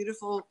the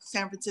beautiful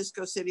San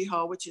Francisco City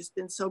Hall, which has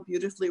been so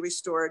beautifully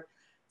restored.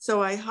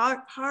 So I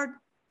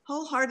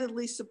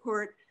wholeheartedly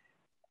support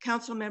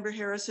Councilmember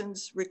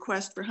Harrison's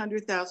request for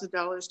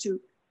 $100,000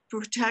 to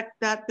protect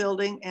that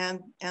building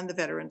and the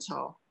Veterans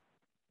Hall.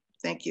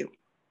 Thank you.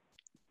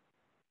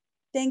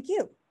 Thank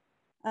you.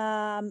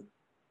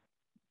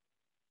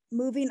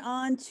 Moving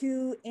on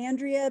to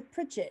Andrea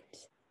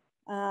Pritchett.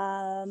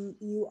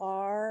 You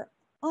are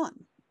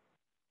on.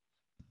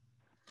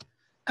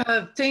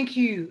 Thank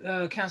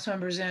you, council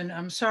members. And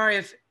I'm sorry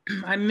if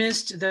I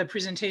missed the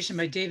presentation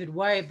by David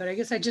White, but I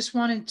guess I just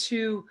wanted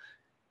to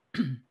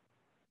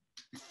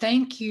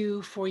thank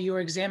you for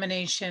your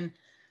examination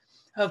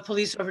of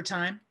police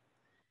overtime.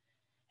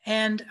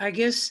 And I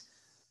guess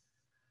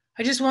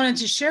I just wanted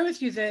to share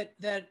with you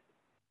that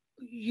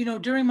you know,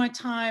 during my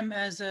time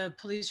as a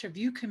police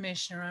review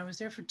commissioner, I was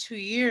there for 2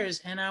 years,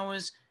 and I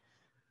was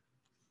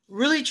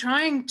really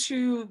trying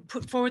to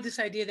put forward this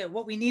idea that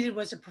what we needed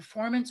was a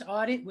performance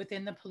audit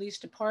within the police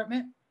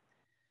department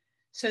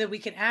so that we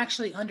could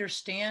actually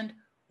understand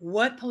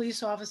what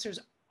police officers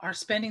are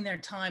spending their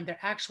time, their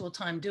actual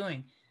time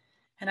doing.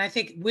 And I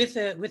think with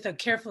a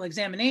careful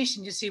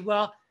examination, you see,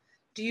 well,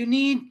 do you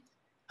need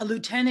a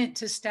lieutenant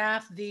to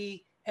staff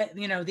the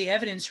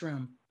evidence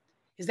room?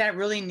 Is that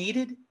really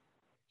needed?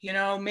 You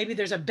know, maybe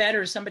there's a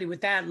better somebody with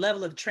that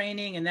level of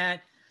training and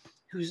that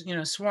who's, you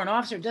know, sworn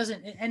officer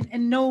doesn't,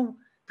 and no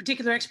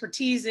particular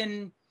expertise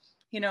in,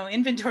 you know,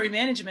 inventory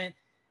management,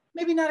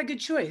 maybe not a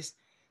good choice.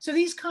 So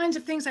these kinds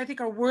of things I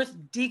think are worth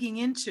digging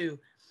into.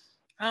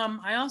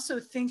 I also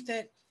think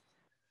that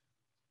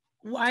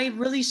I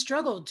really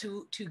struggled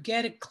to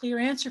get a clear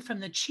answer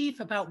from the chief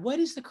about what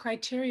is the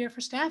criteria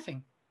for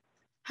staffing.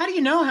 How do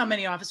you know how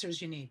many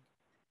officers you need?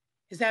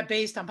 Is that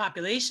based on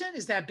population?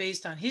 Is that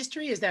based on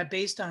history? Is that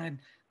based on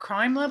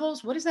crime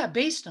levels? What is that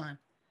based on?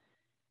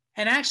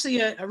 And actually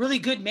a really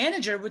good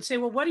manager would say,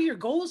 well, what are your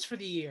goals for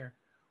the year?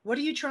 What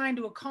are you trying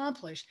to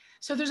accomplish?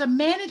 So there's a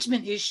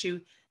management issue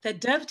that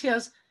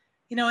dovetails,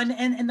 you know,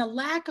 and the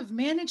lack of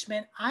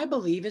management, I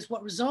believe, is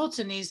what results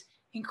in these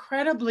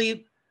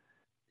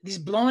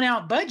blown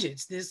out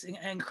budgets, this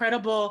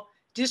incredible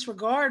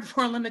disregard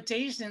for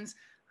limitations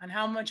on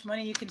how much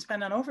money you can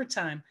spend on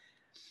overtime.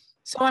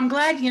 So I'm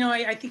glad, you know,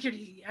 I think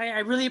I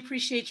really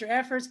appreciate your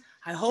efforts.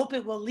 I hope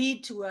it will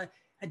lead to a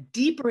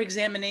deeper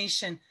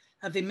examination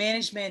of the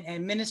management and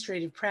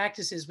administrative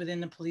practices within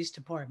the police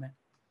department.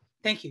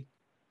 Thank you.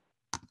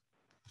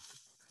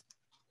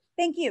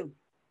 Thank you.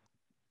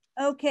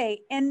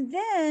 Okay, and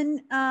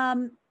then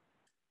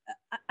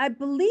I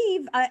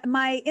believe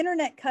my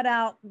internet cut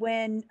out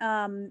when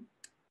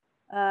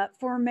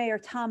former Mayor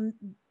Tom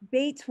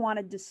Bates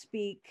wanted to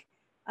speak.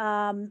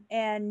 So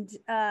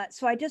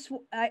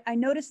I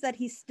noticed that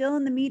he's still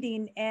in the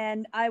meeting,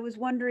 and I was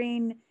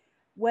wondering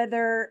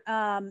whether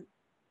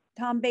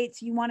Tom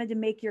Bates, you wanted to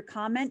make your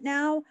comment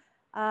now.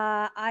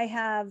 I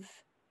have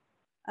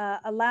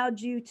allowed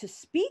you to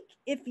speak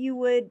if you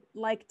would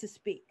like to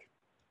speak.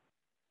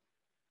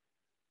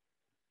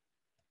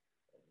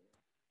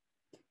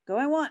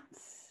 Going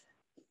once.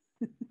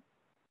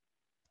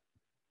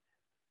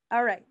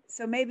 All right,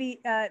 so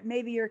maybe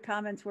your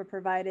comments were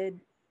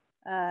provided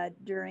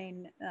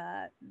during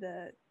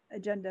the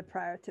agenda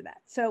prior to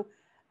that. So,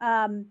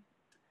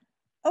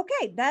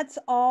 okay, that's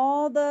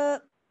all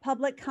the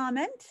public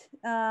comment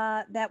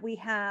that we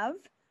have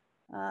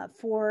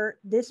for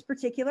this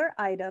particular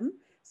item.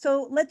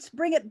 So let's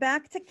bring it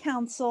back to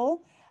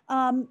council.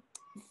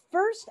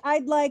 first,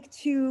 I'd like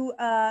to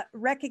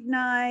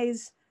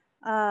recognize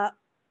Paul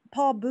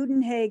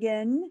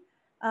Budenhagen,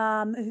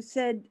 who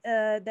said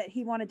that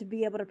he wanted to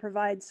be able to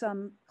provide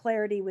some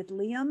clarity with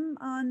Liam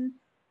on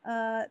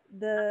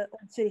the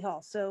City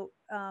Hall. So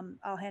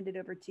I'll hand it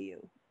over to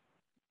you.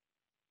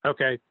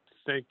 Okay,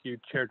 thank you,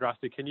 Chair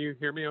Droste. Can you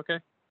hear me okay?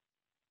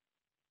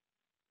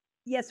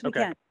 Yes, we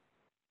can.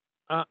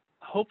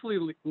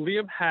 Hopefully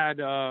Liam had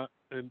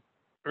an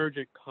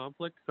urgent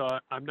conflict, so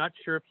I'm not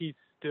sure if he's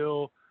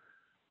still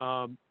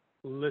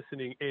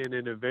listening in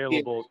and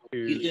available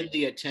to. He's in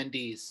the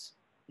attendees.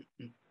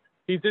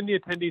 He's in the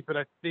attendees, but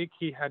I think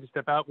he had to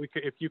step out. We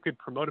could, if you could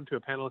promote him to a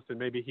panelist, and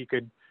maybe he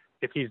could,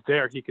 if he's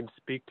there, he can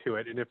speak to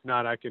it, and if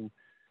not, I can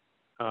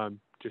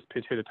just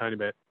pinch hit a tiny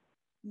bit.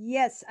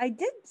 Yes, I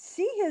did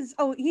see his.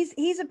 Oh,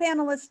 he's a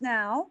panelist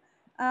now.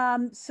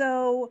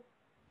 Liam,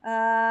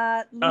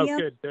 oh,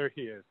 good. There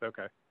he is.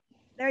 Okay.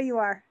 There you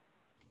are.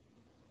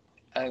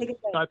 So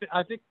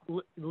I think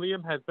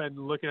Liam has been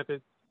looking at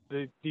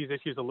these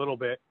issues a little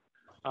bit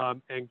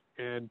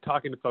and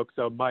talking to folks,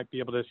 so might be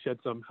able to shed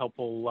some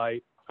helpful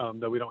light,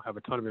 though we don't have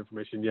a ton of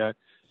information yet,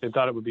 and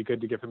thought it would be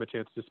good to give him a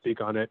chance to speak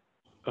on it.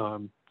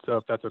 So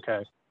if that's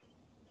okay.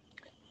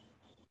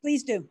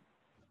 Please do.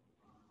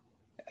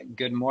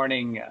 Good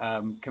morning,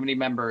 committee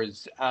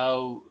members.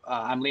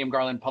 I'm Liam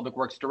Garland, Public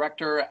Works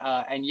Director,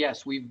 and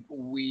yes, we've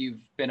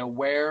been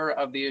aware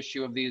of the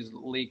issue of these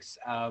leaks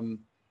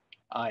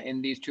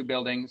in these two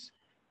buildings.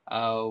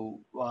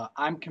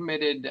 I'm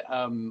committed,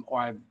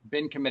 or I've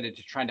been committed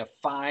to trying to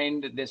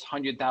find this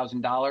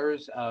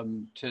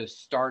 $100,000 to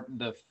start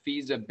the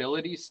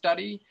feasibility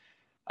study.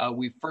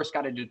 We first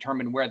got to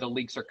determine where the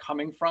leaks are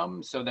coming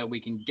from so that we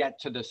can get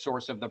to the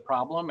source of the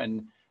problem.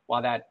 And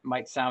while that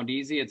might sound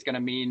easy, it's going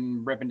to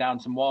mean ripping down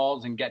some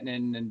walls and getting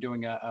in and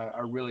doing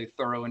a really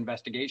thorough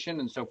investigation.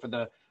 And so for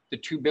the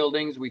two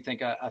buildings, we think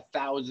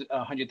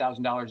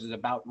 $100,000 is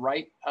about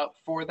right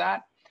for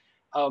that.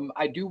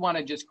 I do want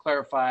to just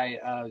clarify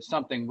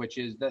something, which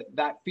is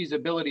that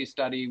feasibility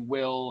study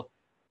will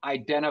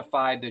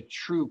identify the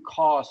true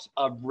costs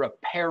of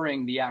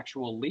repairing the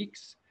actual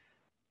leaks,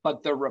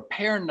 but the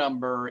repair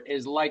number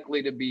is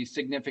likely to be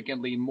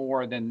significantly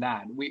more than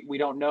that. We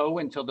don't know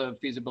until the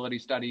feasibility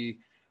study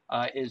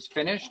is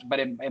finished, but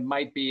it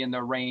might be in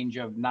the range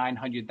of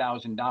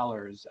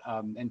 $900,000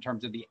 in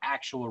terms of the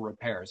actual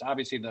repairs.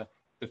 Obviously, the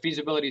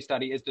feasibility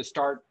study is the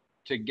start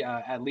to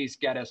at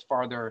least get us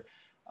farther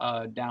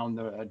down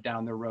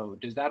the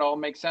road. Does that all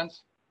make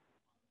sense?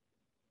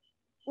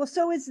 Well,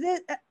 so is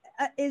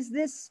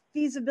this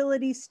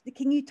feasibility?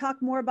 Can you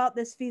talk more about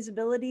this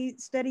feasibility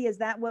study? Is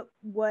that what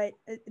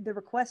the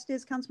request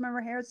is,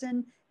 Councilmember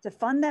Harrison, to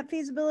fund that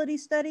feasibility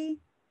study?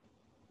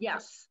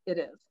 Yes, it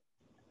is.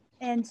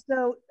 And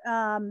so,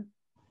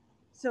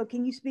 so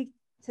can you speak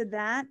to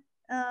that,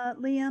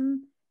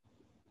 Liam?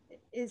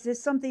 Is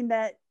this something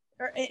that,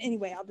 or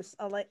anyway,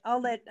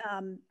 I'll let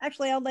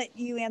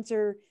you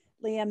answer,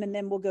 Liam, and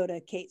then we'll go to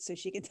Kate so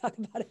she can talk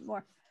about it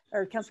more,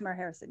 or Councilmember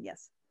Harrison.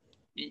 Yes.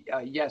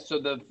 Yes, so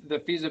the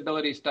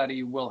feasibility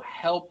study will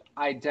help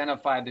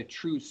identify the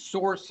true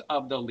source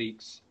of the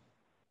leaks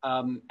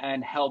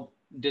and help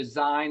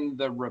design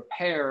the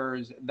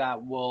repairs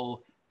that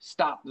will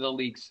stop the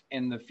leaks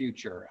in the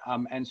future.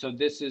 And so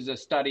this is a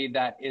study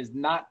that is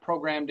not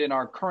programmed in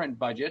our current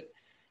budget.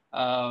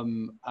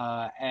 Obviously,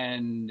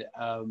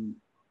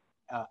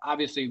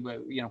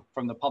 you know,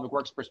 from the Public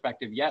Works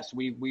perspective, yes,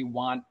 we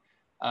want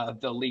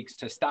the leaks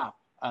to stop.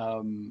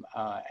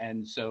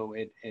 And so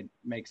it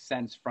makes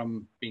sense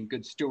from being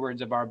good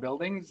stewards of our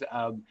buildings.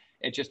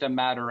 It's just a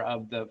matter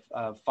of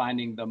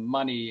finding the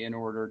money in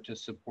order to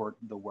support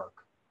the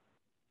work.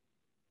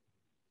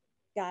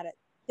 Got it.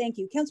 Thank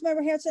you.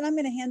 Councilmember Harrison, I'm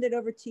going to hand it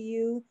over to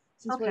you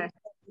since we're talking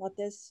about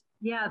this.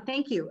 Yeah,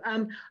 thank you.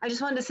 I just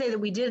wanted to say that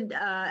we did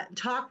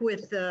talk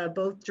with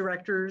both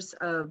directors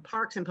of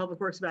Parks and Public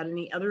Works about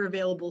any other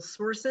available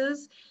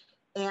sources.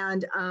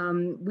 And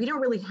we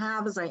don't really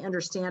have, as I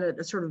understand it,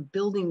 a sort of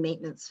building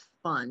maintenance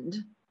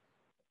fund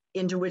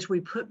into which we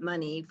put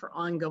money for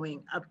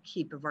ongoing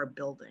upkeep of our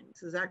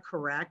buildings. Is that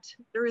correct?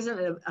 There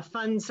isn't a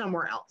fund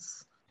somewhere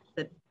else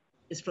that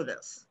is for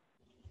this.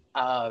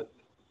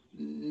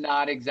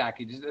 Not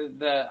exactly.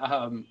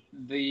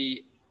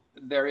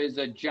 There is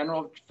a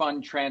general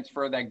fund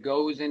transfer that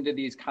goes into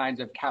these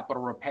kinds of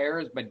capital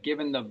repairs, but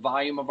given the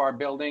volume of our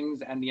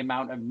buildings and the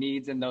amount of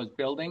needs in those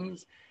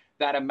buildings,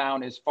 that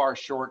amount is far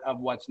short of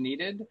what's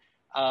needed.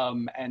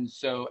 To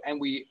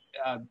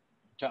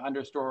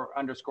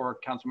underscore,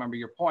 Councilmember,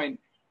 your point,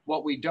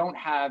 what we don't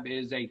have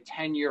is a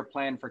 10-year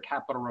plan for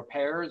capital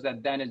repairs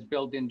that then is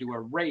built into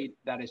a rate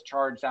that is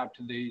charged out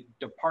to the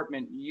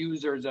department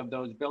users of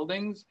those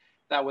buildings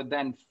that would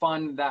then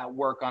fund that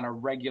work on a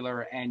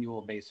regular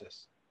annual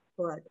basis.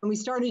 Correct. And we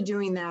started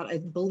doing that, I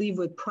believe,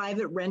 with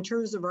private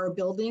renters of our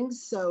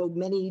buildings. So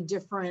many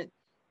different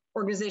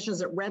organizations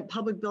that rent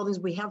public buildings,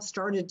 we have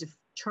started to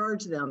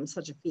charge them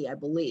such a fee, I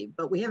believe,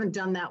 but we haven't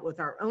done that with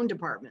our own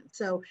department.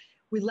 So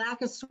we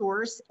lack a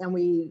source, and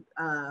we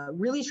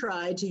really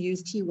tried to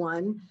use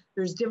T1.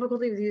 There's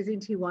difficulty with using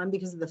T1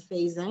 because of the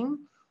phasing.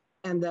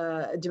 and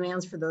the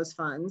demands for those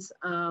funds.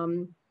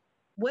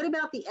 What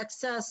about the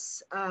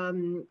excess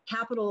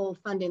capital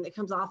funding that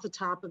comes off the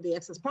top of the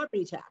excess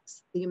property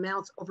tax, the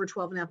amounts over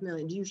 12.5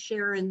 million? Do you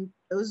share in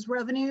those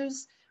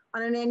revenues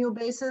on an annual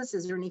basis?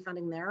 Is there any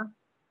funding there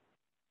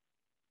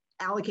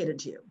allocated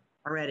to you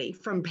already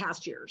from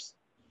past years?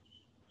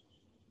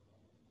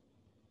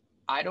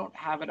 I don't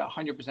have a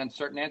 100%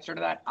 certain answer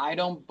to that. I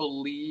don't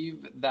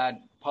believe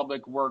that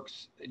Public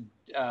Works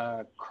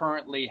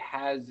currently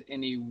has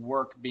any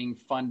work being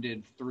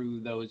funded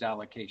through those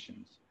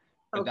allocations,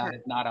 but that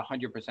is not a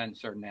 100%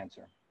 certain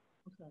answer.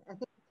 Okay, I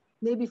think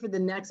maybe for the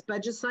next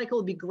budget cycle,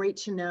 it'd be great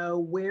to know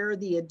where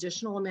the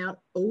additional amount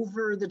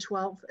over the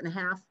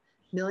 12.5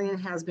 million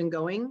has been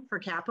going for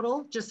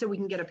capital, just so we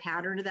can get a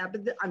pattern to that.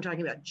 But I'm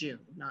talking about June,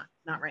 not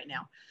right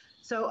now.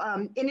 So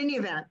in any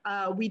event,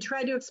 we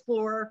tried to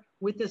explore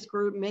with this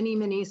group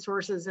many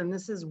sources, and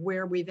this is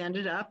where we've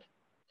ended up.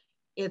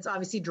 It's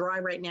obviously dry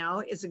right now.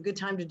 It's a good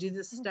time to do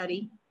this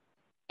study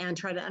and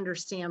try to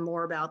understand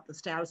more about the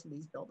status of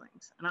these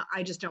buildings. And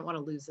I just don't want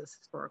to lose this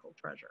historical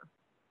treasure.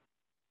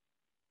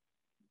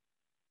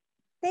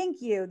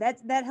 Thank you.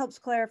 That helps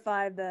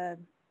clarify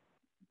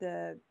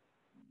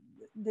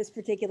this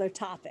particular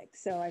topic.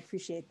 So I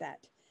appreciate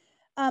that.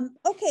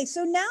 Okay,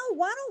 so now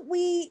why don't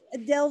we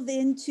delve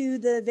into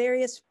the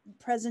various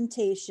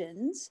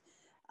presentations?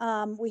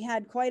 We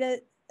had quite a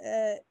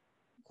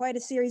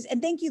series,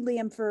 and thank you,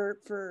 Liam,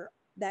 for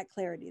that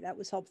clarity. That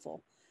was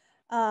helpful.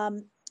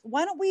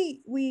 Why don't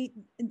we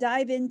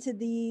dive into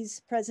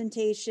these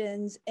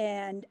presentations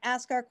and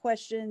ask our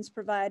questions,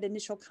 provide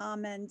initial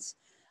comments.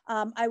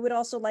 I would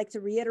also like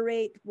to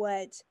reiterate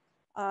what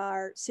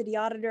our city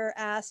auditor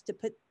asked to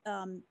put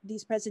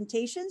these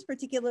presentations,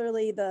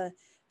 particularly the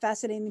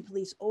fascinating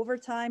police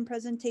overtime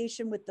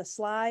presentation with the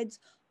slides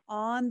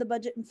on the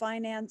Budget and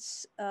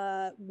Finance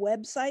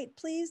website,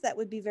 please. That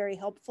would be very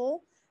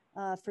helpful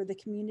for the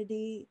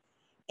community.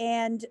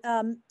 And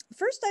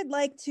first, I'd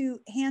like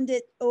to hand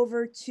it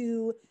over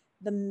to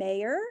the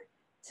mayor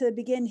to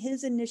begin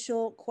his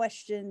initial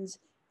questions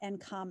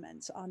and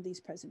comments on these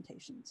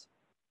presentations.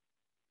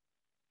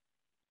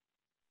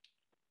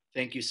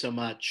 Thank you so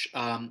much.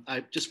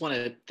 I just want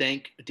to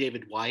thank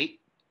David White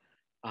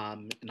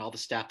and all the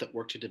staff that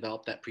worked to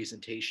develop that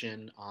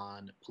presentation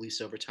on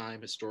police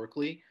overtime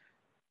historically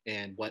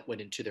and what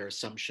went into their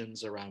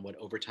assumptions around what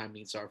overtime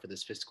needs are for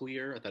this fiscal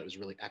year. I thought it was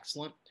really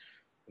excellent.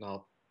 And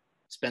I'll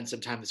spend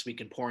some time this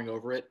weekend poring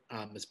over it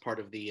as part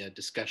of the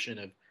discussion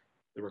of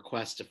the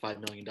request of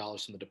 $5 million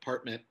from the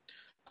department.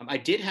 I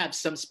did have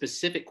some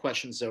specific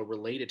questions, though,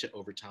 related to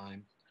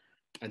overtime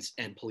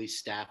and police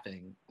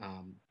staffing.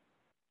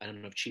 I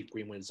don't know if Chief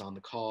Greenwood is on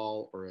the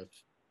call or if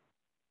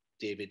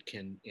David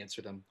can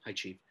answer them. Hi,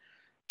 Chief.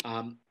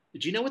 Do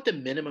you know what the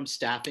minimum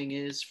staffing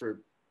is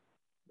for,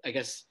 I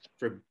guess,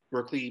 for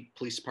Berkeley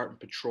Police Department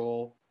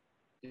patrol?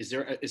 Is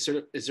there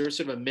sort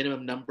of a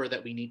minimum number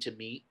that we need to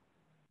meet?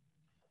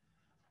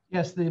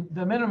 Yes, the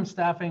minimum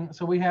staffing.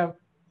 So we have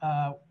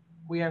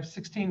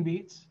 16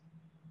 beats,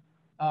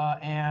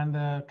 and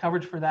the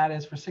coverage for that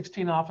is for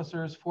 16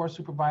 officers, 4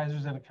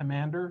 supervisors, and a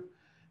commander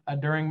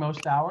during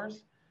most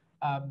hours.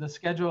 The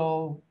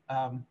schedule,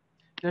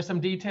 there's some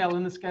detail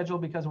in the schedule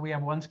because we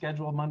have one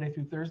schedule Monday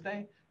through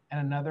Thursday and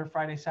another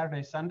Friday,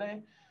 Saturday,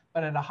 Sunday.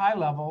 But at a high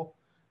level,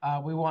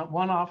 we want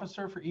 1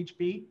 officer for each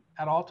beat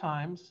at all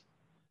times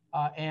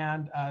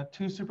and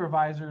 2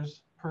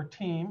 supervisors per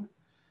team.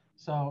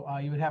 So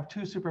you would have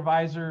 2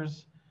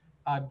 supervisors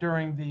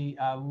during the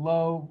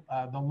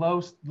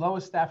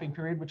lowest staffing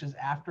period,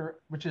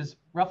 which is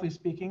roughly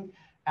speaking,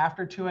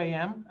 after 2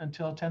 a.m.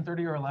 until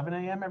 10:30 or 11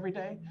 a.m. every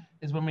day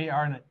is when we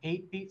are in an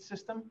 8-beat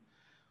system.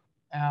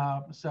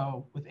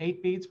 So with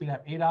 8 beats, we'd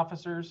have 8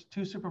 officers,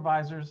 2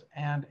 supervisors,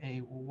 and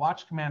a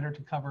watch commander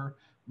to cover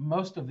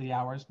most of the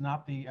hours,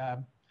 not the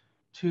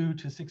 2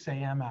 to 6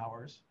 a.m.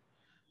 hours.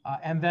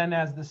 And then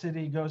as the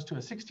city goes to a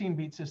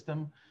 16-beat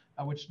system,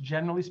 which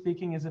generally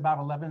speaking is about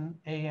 11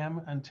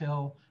 a.m.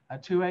 until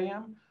 2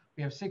 a.m.,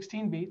 we have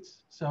 16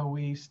 beats. So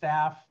we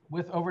staff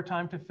with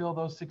overtime to fill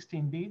those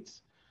 16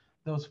 beats,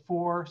 those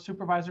 4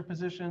 supervisor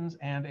positions,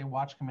 and a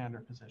watch commander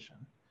position.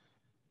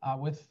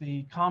 With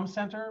the comm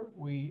center,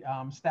 we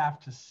staff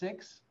to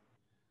 6.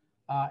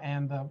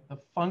 And the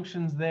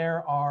functions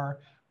there are,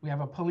 we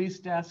have a police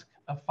desk,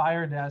 a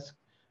fire desk,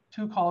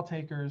 2 call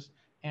takers,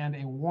 and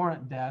a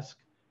warrant desk,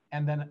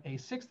 and then a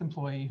 6th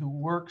employee who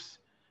works,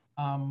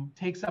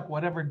 takes up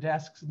whatever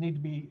desks need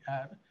to be,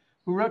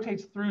 who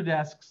rotates through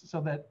desks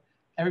so that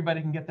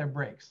everybody can get their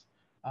breaks.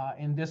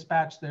 In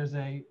dispatch,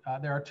 there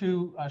are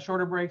 2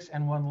 shorter breaks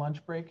and 1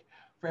 lunch break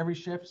for every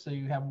shift. So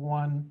you have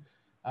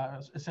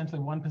essentially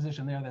one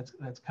position there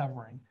that's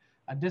covering.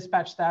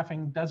 Dispatch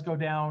staffing does go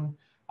down,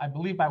 I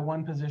believe, by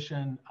 1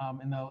 position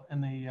in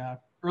the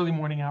early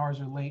morning hours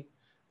or late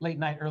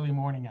night, early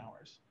morning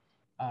hours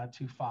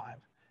to 5.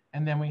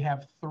 And then we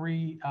have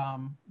 3,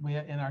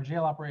 in our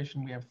jail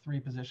operation, we have 3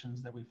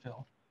 positions that we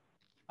fill.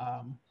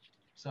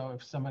 So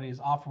if somebody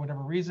is off for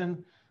whatever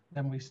reason,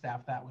 then we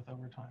staff that with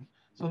overtime.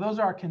 So those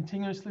are our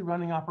continuously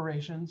running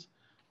operations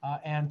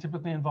and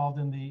typically involved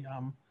in the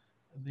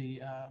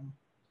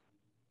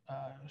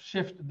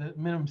shift, the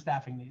minimum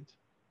staffing needs.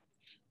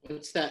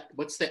 What's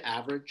the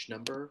average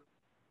number?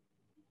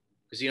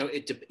 Because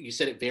you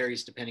said it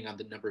varies depending on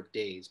the number of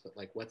days, but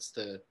like, what's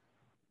the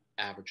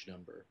average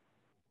number?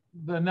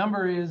 The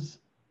number is,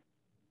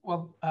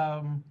 well,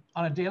 on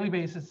a daily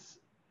basis,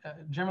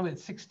 generally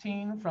it's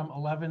 16 from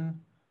 11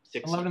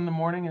 in the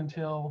morning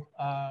until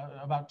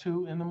about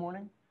 2 in the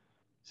morning,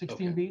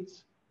 16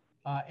 beats,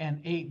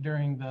 and 8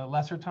 during the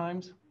lesser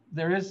times.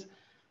 There is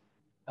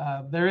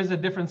a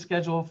different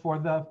schedule for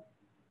the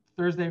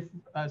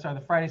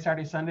the Friday,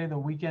 Saturday, Sunday, the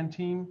weekend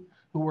team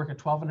who work a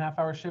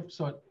 12.5-hour shift.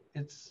 So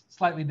it's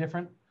slightly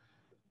different.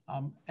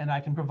 And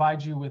I can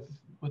provide you with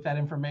that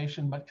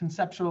information, but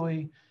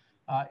conceptually,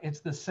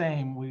 it's the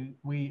same.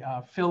 We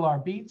fill our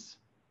beats,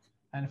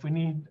 and if we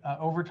need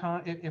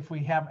overtime, if we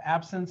have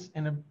absence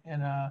in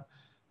a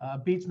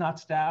beats not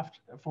staffed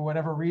for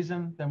whatever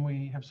reason, then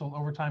we have sold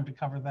overtime to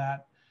cover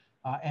that.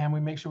 And we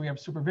make sure we have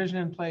supervision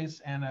in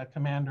place and a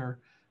commander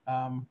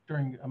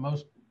during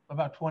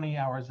about 20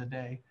 hours a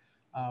day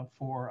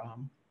for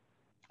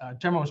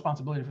general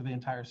responsibility for the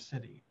entire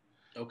city.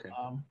 Okay.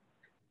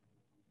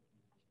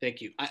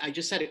 Thank you. I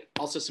just had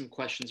also some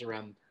questions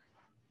around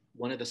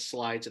one of the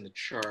slides in the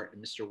chart,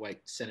 and Mr. White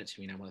sent it to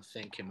me, and I want to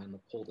thank him. I'm going to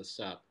pull this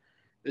up.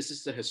 This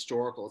is the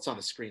historical, it's on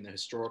the screen, the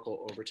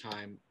historical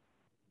overtime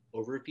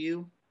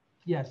overview.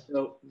 Yes.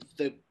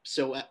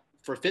 So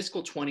for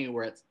fiscal 20,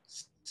 we're at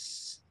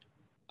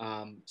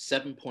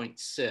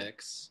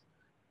 7.6,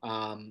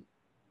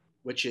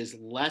 which is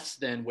less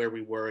than where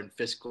we were in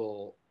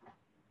fiscal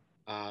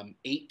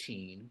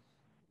 18,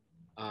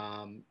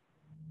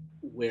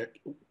 where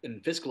in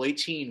fiscal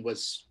 18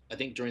 was, I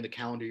think, during the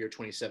calendar year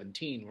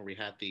 2017, where we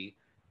had a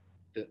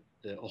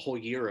whole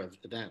year of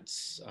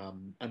events,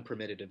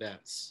 unpermitted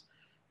events.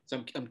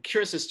 So I'm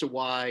curious as to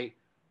why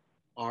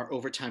our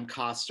overtime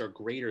costs are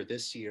greater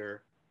this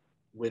year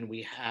when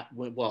we have,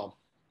 well,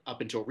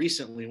 up until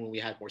recently, when we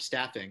had more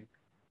staffing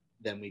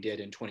than we did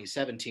in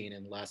 2017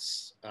 and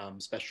less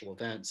special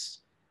events.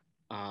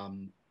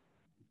 Do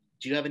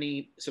you have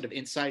any sort of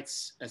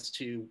insights as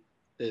to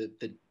the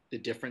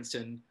difference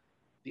in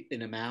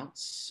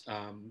amounts?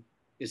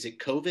 Is it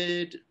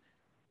COVID?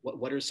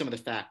 What are some of the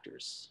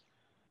factors?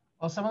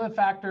 Well, some of the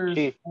factors.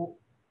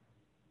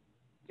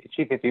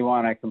 Chief, if you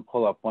want, I can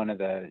pull up one of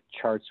the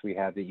charts we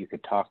have that you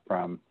could talk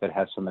from that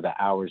has some of the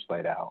hours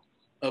laid out.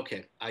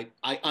 Okay, I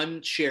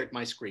unshared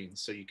my screen,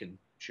 so you can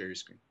share your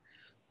screen.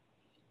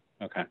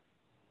 Okay.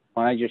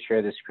 Why don't I just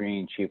share the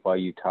screen, Chief, while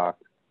you talk?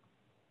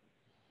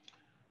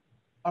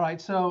 All right,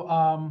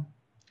 so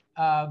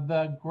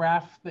the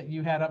graph that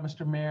you had up,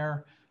 Mr.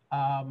 Mayor,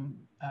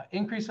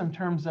 increase in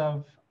terms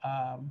of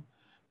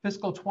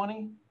fiscal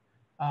 20,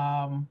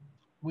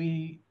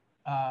 we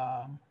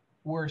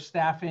were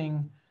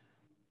staffing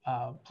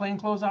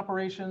plainclothes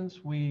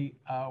operations. We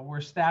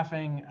were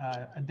staffing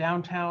a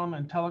downtown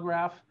and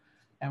telegraph,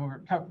 and we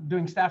were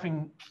doing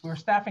staffing. We were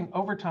staffing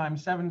overtime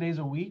 7 days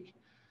a week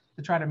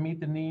to try to meet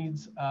the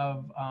needs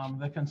of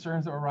the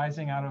concerns that were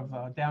rising out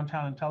of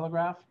downtown and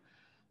telegraph.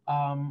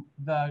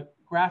 The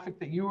graphic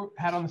that you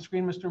had on the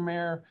screen, Mr.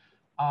 Mayor,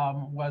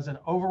 was an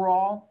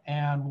overall,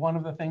 and one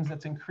of the things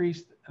that's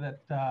increased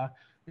that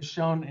is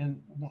shown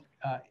in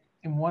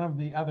one of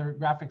the other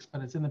graphics,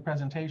 but it's in the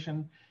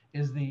presentation,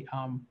 is the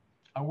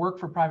work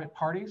for private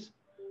parties.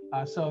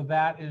 So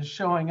that is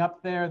showing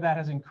up there. That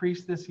has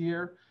increased this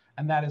year,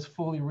 and that is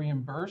fully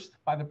reimbursed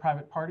by the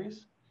private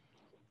parties.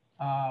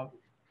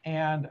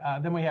 And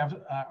then we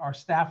have our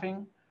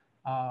staffing.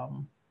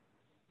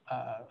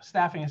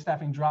 Staffing and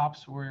staffing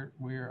drops.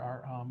 We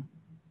are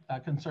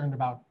concerned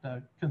about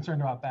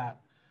that.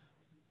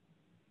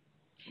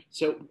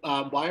 So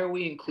why are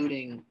we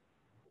including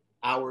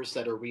hours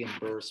that are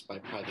reimbursed by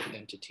private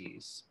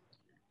entities?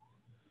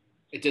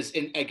 It does.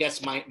 And I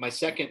guess my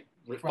second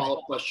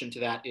follow-up question to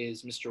that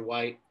is, Mr.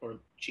 White or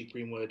Chief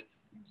Greenwood,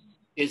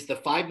 is the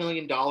 $5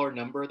 million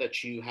number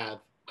that you have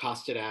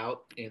costed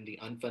out in the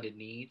unfunded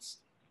needs,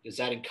 does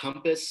that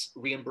encompass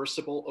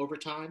reimbursable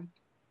overtime?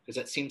 Because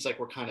that seems like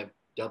we're kind of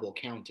double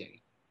counting.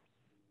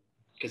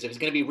 Because if it's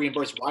going to be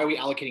reimbursed, why are we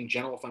allocating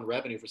general fund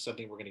revenue for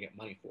something we're going to get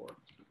money for?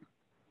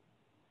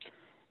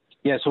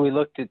 Yeah, so we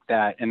looked at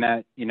that, and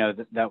that,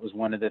 that was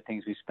one of the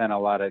things we spent a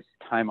lot of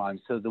time on.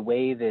 So the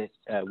way that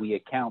we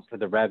account for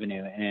the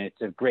revenue, and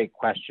it's a great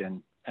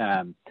question,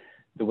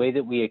 the way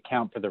that we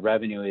account for the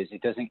revenue is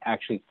it doesn't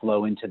actually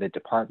flow into the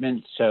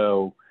department.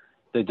 So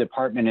the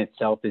department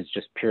itself is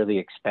just purely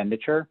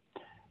expenditure.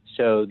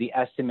 So the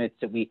estimates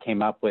that we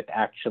came up with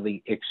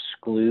actually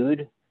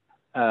exclude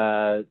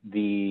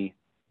the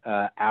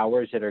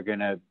hours that are going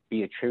to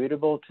be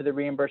attributable to the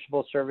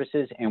reimbursable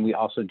services, and we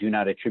also do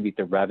not attribute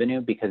the revenue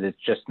because it's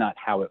just not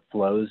how it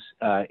flows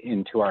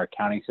into our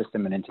accounting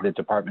system and into the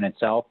department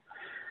itself.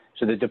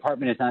 So the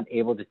department is not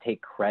able to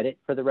take credit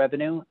for the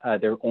revenue.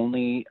 They're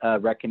only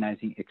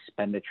recognizing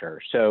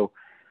expenditure. So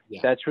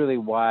that's really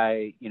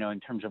why, in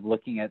terms of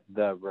looking at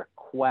the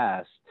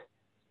request,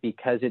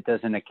 because it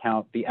doesn't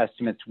account, the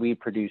estimates we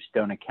produce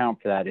don't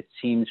account for that, it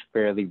seems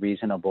fairly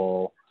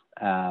reasonable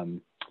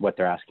what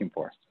they're asking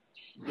for.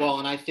 Well,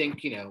 and I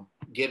think, you know,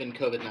 given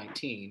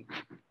COVID-19,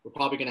 we're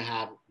probably going to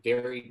have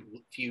very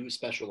few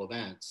special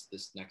events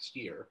this next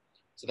year.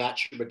 So that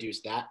should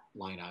reduce that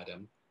line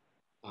item.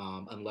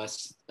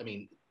 Unless, I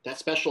mean, that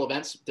special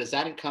events, does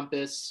that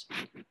encompass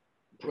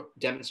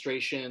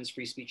demonstrations,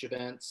 free speech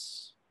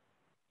events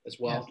as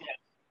well?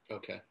 Yes.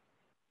 Okay.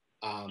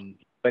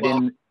 But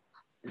well,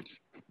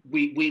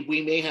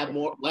 we may have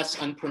less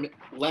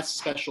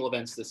special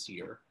events this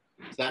year.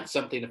 So that's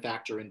something to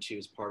factor into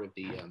as part of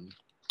the,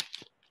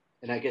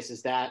 and I guess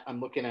is that, I'm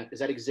looking at, is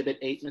that Exhibit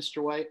 8,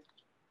 Mr. White?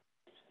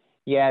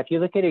 Yeah, if you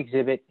look at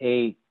Exhibit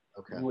 8,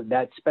 okay,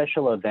 that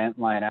special event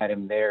line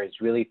item there is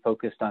really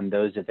focused on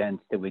those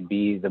events that would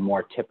be the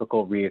more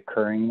typical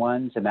reoccurring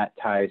ones, and that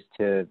ties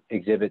to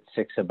Exhibit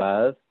 6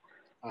 above.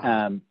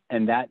 And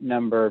that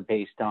number,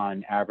 based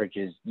on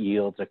averages,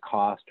 yields a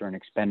cost or an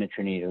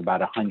expenditure need of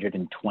about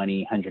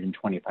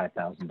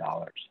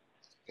 $125,000.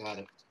 Got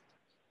it.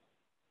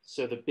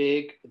 So the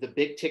big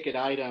ticket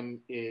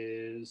item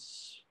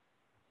is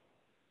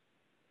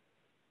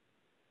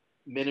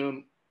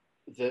minimum,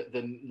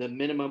 the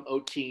minimum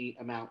OT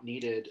amount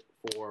needed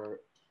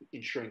for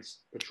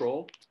insurance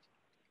patrol.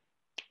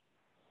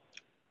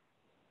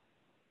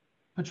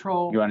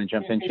 Patrol. You want to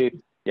jump in, Chief?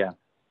 Yeah.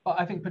 Well,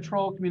 I think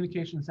patrol,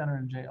 communication center,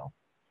 and jail.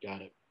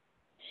 Got it.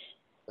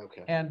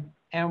 Okay. And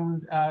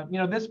you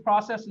know, this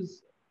process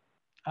is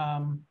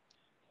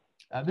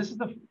this is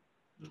the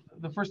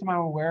first time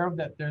I'm aware of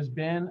that there's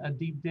been a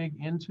deep dig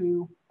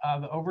into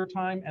the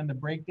overtime and the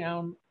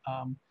breakdown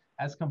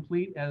as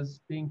complete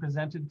as being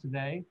presented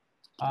today.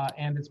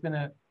 And it's been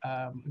a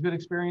good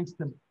experience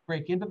to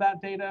break into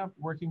that data,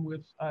 working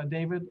with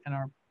David and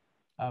our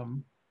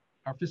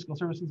fiscal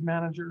services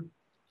manager.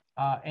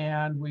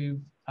 And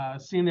we've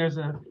seen there's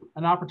an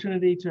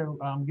opportunity to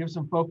give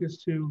some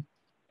focus to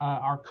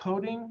our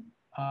coding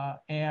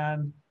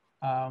and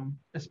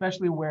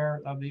especially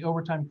where the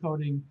overtime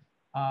coding,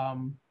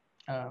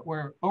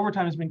 where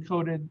overtime has been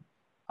coded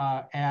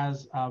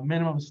as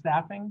minimum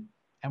staffing.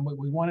 And what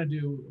we want to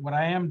do, what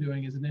I am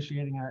doing, is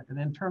initiating an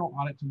internal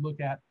audit to look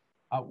at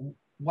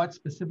what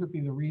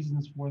specifically the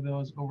reasons for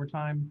those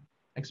overtime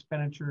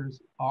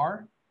expenditures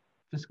are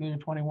fiscal year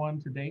 21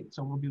 to date.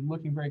 So we'll be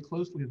looking very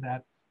closely at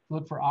that, to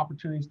look for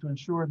opportunities to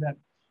ensure that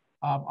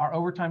our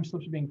overtime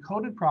slips are being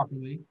coded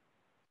properly,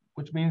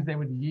 which means they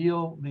would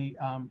yield the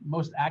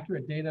most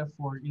accurate data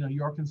for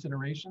your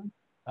consideration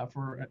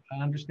for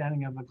an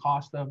understanding of the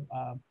cost of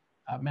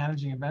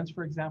managing events,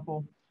 for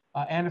example,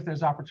 and if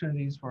there's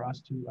opportunities for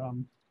us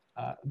to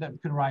that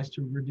could rise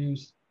to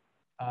reduce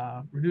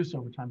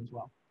overtime as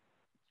well.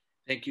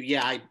 Thank you.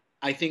 Yeah,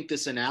 I think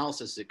this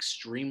analysis is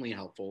extremely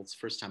helpful. It's the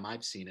first time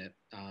I've seen it,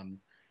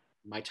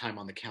 my time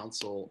on the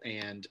council.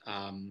 And,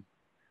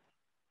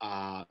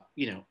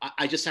 you know,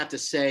 I just have to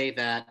say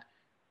that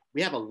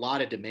we have a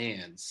lot of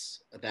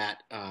demands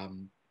that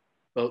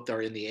both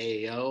are in the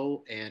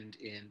AAO and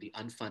in the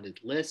unfunded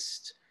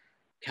list.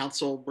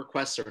 Council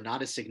requests are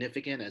not as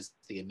significant as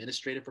the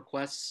administrative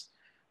requests.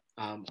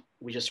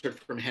 We just heard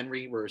from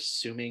Henry, we're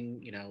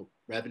assuming, you know,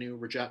 revenue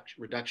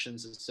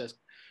reductions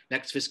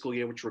next fiscal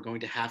year, which we're going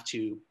to have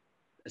to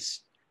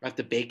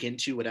bake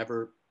into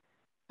whatever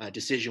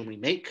decision we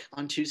make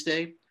on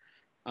Tuesday.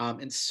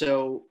 And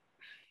so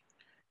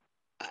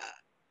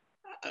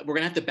we're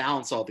gonna have to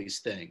balance all these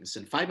things,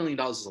 and $5 million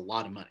is a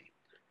lot of money.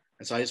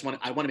 And so I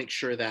want to make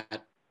sure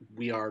that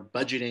we are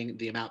budgeting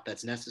the amount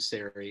that's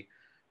necessary,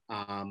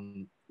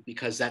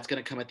 because that's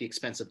going to come at the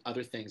expense of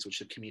other things which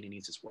the community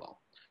needs as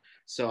well.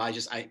 So I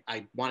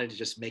wanted to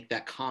just make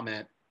that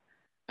comment,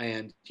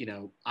 and you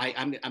know,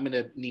 I'm going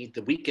to need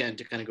the weekend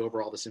to kind of go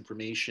over all this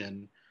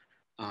information,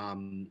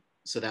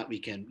 so that we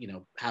can, you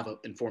know, have an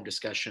informed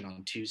discussion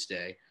on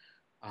Tuesday.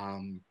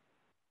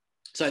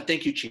 So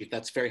thank you, Chief.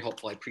 That's very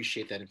helpful. I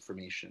appreciate that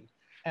information.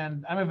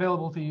 And I'm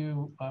available to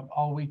you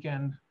all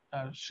weekend.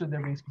 Should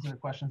there be specific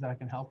questions that I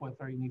can help with,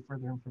 or you need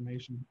further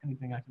information,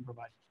 anything I can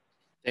provide.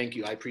 Thank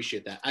you. I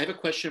appreciate that. I have a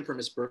question for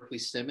Ms. Berkeley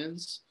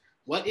Simmons.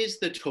 What is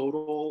the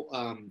total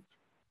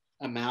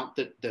amount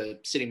that the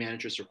city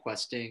manager is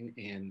requesting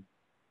in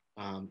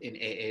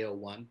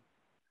AAO1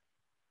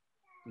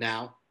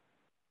 now?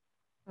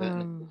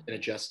 Been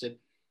adjusted?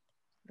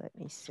 Let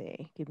me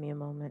see. Give me a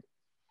moment.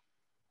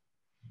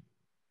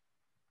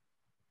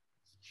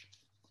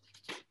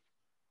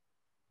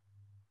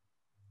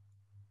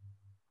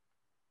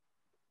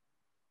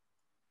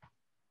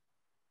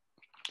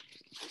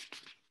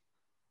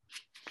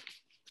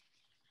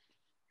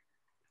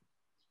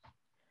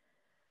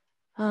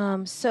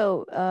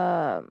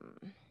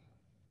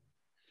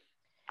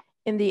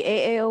 In the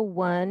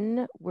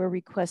AAO1, we're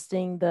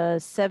requesting the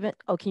 7.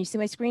 Oh, can you see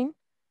my screen?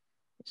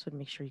 I just want to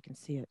make sure you can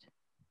see it.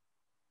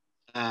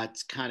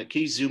 It's kind of,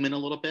 can you zoom in a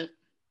little bit?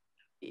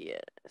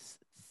 Yes, let's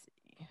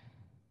see.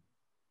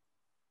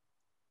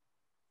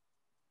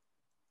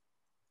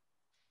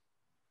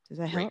 Does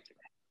that help?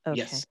 Okay.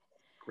 Yes,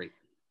 great.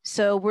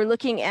 So we're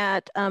looking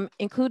at,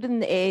 included in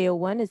the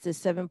AAO1 is the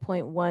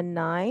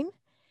 7.19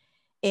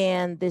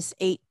 and this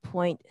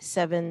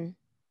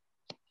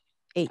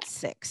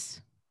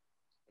 8.786.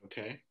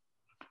 Okay.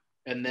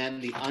 And then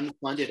the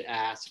unfunded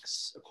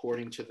asks,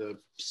 according to the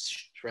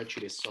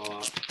spreadsheet I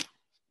saw,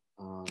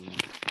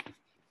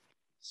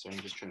 so I'm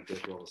just trying to go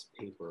through all this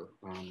paper.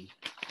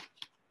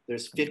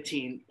 There's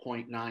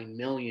 15.9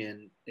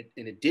 million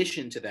in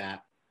addition to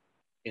that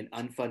in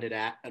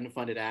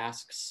unfunded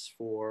asks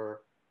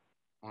for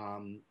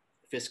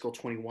fiscal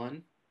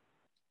 21.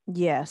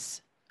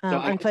 Yes,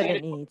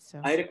 unfunded needs.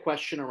 So. I had a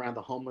question around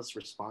the homeless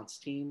response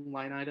team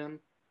line item.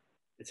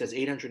 It says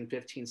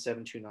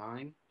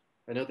 815,729.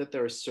 I know that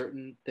there are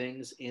certain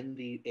things in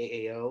the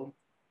AAO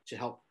to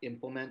help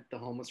implement the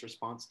homeless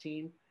response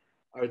team.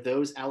 Are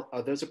those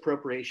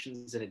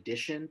appropriations in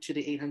addition to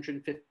the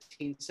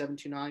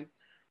 815,729,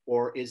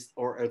 or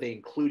are they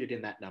included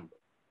in that number?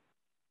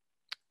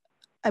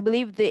 I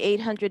believe the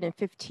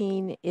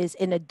 815 is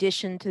in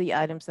addition to the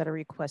items that are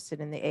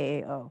requested in the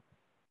AAO.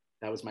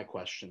 That was my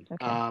question.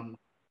 Okay. And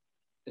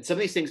some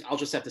of these things I'll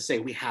just have to say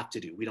we have to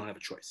do. We don't have a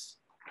choice.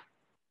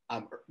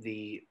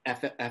 The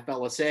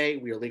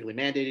FLSA, we are legally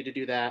mandated to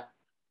do that.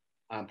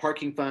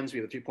 Parking funds,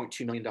 we have a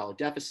 $3.2 million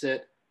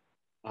deficit.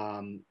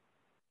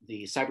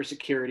 The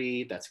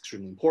cybersecurity, that's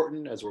extremely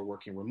important as we're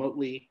working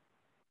remotely.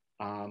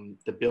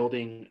 The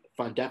building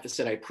fund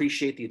deficit, I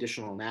appreciate the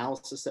additional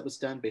analysis that was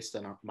done based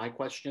on my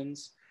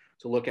questions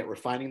to look at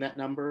refining that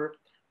number.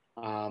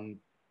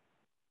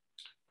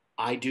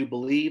 I do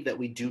believe that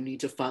we do need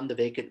to fund the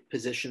vacant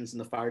positions in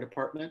the fire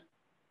department.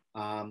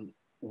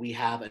 We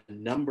have a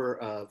number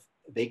of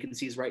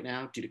vacancies right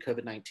now due to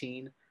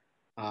COVID-19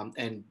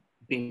 and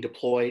being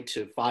deployed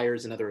to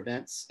fires and other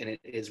events. And it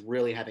is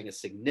really having a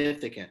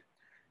significant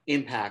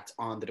impact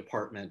on the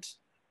department,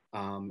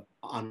 on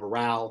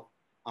morale,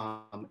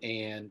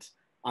 and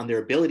on their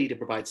ability to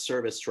provide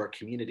service to our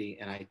community.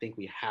 And I think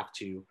we have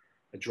to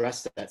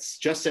address that,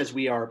 just as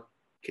we are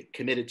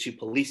committed to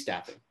police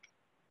staffing.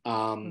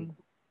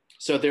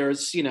 So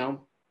there's,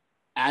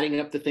 adding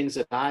up the things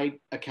that I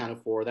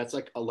accounted for, that's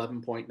like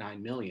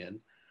 11.9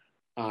 million.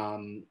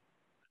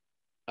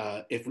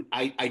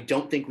 I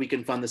don't think we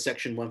can fund the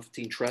Section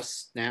 115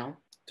 trusts now,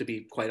 to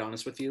be quite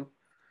honest with you.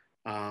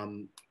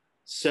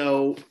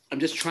 So I'm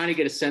just trying to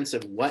get a sense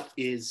of what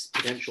is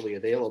potentially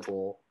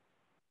available.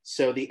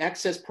 So the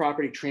excess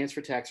property transfer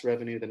tax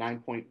revenue, the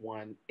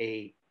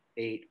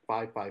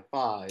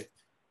 9.188555,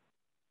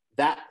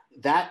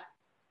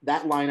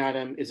 that line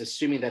item is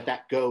assuming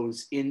that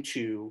goes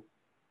into,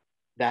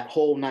 that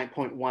whole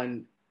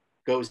 9.1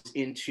 goes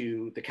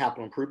into the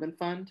capital improvement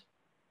fund.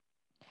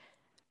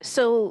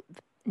 So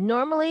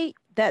normally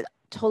that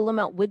total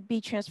amount would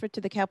be transferred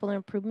to the capital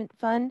improvement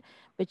fund,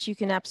 but you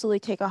can absolutely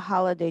take a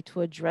holiday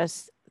to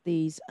address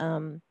these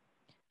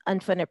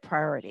unfunded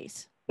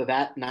priorities. So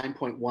that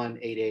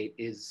 9.188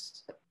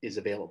 is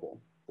available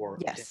for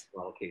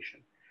allocation.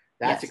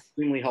 That's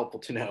extremely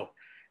helpful to know,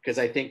 because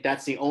I think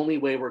that's the only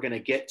way we're going to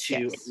get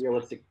to a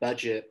realistic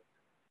budget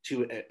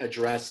to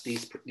address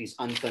these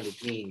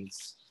unfunded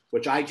needs,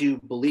 which I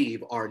do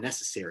believe are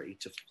necessary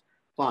to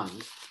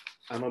fund.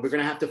 We're going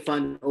to have to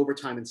fund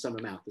overtime in some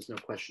amount. There's no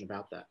question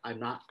about that. I'm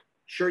not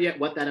sure yet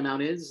what that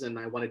amount is, and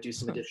I want to do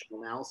some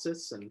additional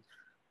analysis,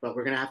 but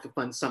we're going to have to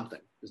fund something.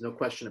 There's no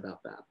question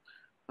about that.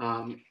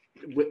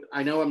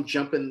 I know I'm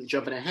jumping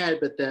ahead,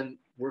 but then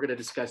we're going to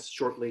discuss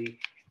shortly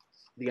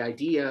the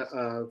idea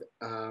of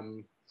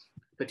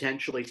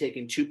potentially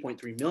taking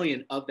 2.3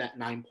 million of that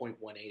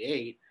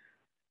 9.188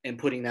 and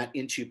putting that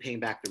into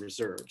paying back the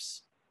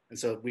reserves. And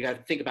so we got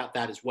to think about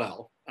that as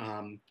well,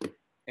 and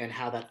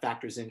how that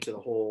factors into the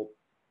whole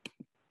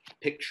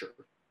picture.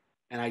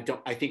 And I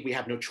think we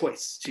have no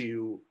choice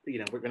to,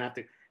 we're going to have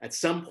to, at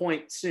some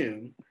point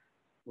soon,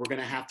 we're going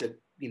to have to,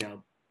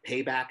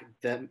 pay back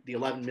the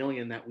 11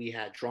 million that we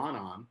had drawn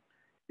on,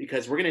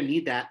 because we're going to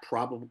need that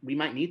we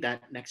might need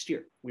that next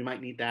year. We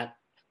might need that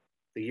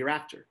the year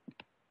after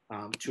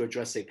to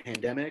address a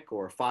pandemic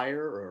or a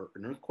fire or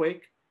an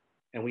earthquake.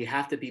 And we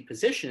have to be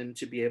positioned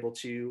to be able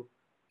to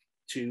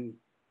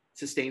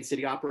sustain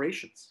city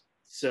operations.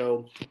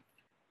 So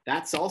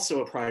that's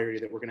also a priority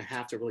that we're going to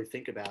have to really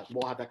think about.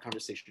 We'll have that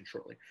conversation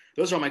shortly.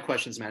 Those are all my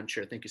questions, Madam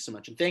Chair. Thank you so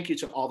much. And thank you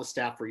to all the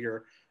staff for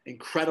your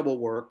incredible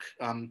work.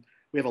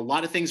 We have a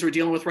lot of things we're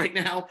dealing with right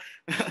now,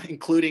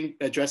 including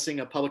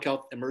addressing a public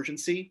health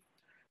emergency.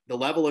 The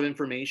level of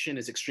information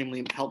is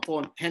extremely helpful.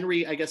 And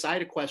Henry, I guess I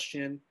had a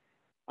question.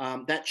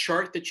 That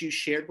chart that you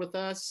shared with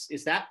us,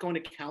 is that going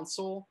to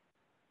council?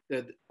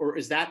 Or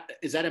is that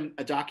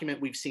a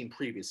document we've seen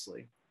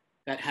previously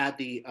that had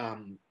the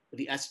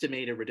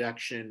estimated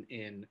reduction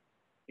in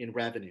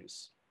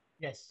revenues?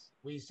 Yes,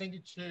 we sent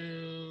it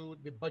to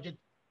the budget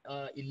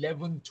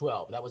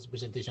 11-12. That was the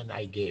presentation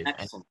I gave.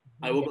 Excellent.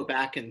 I will go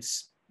back and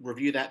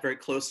review that very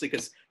closely,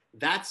 because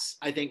that's,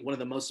 I think, one of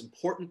the most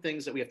important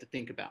things that we have to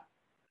think about.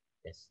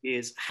 Yes.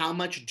 Is how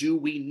much do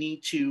we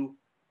need to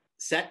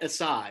set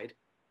aside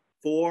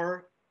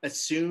for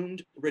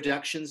assumed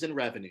reductions in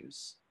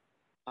revenues?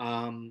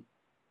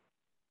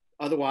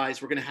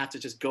 Otherwise, we're going to have to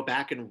just go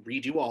back and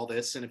redo all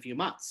this in a few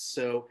months.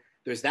 So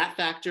there's that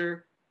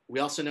factor.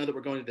 We also know that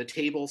we're going to the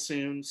table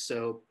soon.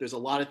 So there's a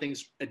lot of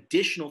things,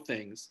 additional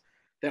things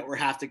that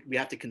we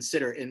have to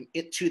consider. And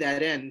to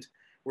that end,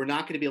 we're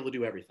not going to be able to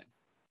do everything.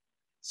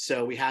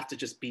 So we have to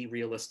just be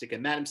realistic.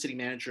 And Madam City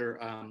Manager,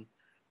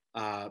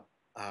 I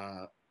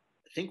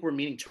think we're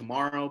meeting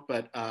tomorrow,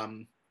 but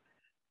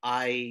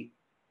I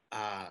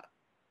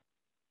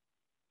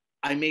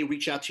may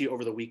reach out to you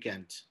over the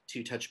weekend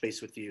to touch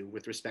base with you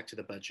with respect to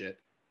the budget.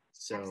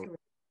 So, absolutely.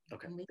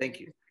 Okay, thank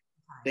you.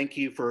 Thank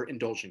you for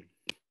indulging.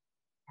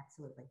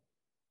 Absolutely.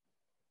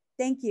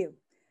 Thank you.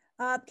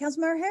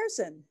 Councilmember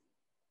Harrison.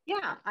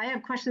 Yeah, I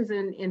have questions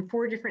in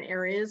 4 different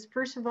areas.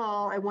 First of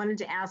all, I wanted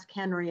to ask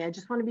Henry, I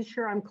just want to be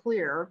sure I'm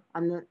clear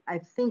on the, I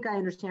think I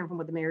understand from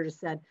what the mayor just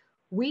said.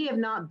 We have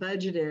not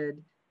budgeted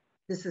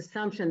this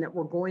assumption that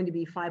we're going to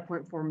be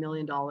 $5.4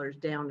 million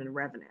down in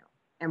revenue.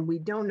 And we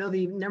don't know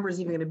the number is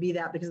even going to be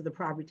that because of the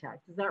property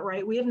tax. Is that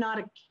right? We have not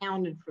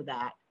accounted for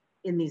that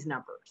in these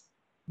numbers.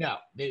 No,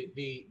 this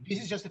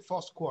is just the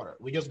first quarter.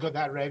 We just got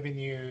that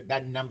revenue,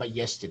 that number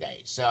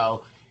yesterday.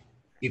 So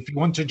if you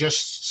want to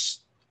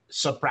just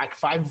subtract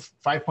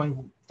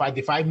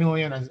 5.55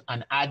 million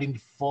and add in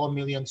 4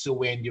 million, so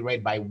we're in the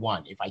red by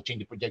 1. If I change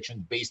the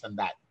projection based on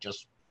that,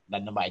 just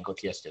that number I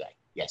got yesterday.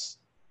 Yes.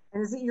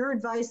 And is it your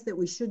advice that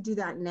we should do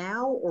that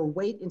now or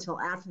wait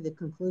until after the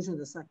conclusion of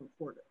the second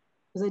quarter?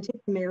 Because I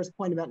take the mayor's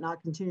point about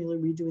not continually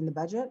redoing the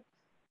budget,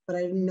 but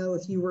I didn't know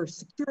if you were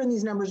secure in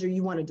these numbers or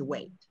you wanted to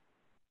wait.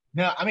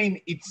 No, I mean,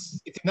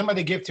 it's a number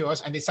they gave to us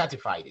and they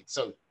certified it.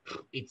 So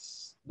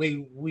it's,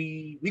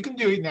 we can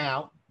do it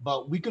now,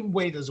 but we can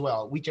wait as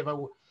well, whichever,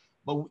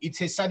 but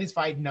it's a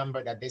satisfied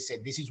number that they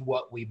said, this is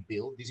what we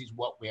built. This is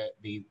what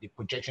the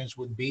projections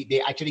would be. They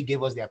actually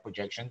gave us their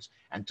projections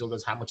and told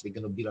us how much they're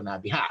going to build on our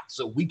behalf.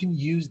 So we can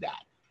use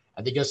that.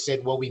 And they just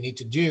said, what we need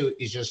to do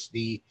is just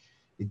the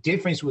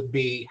difference would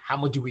be how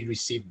much do we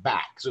receive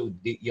back? So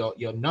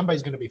your number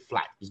is going to be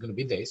flat. It's going to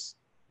be this.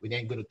 We're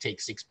then going to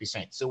take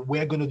 6%. So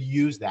we're going to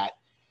use that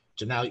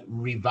to now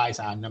revise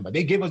our number.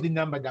 They gave us the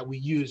number that we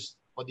used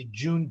for the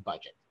June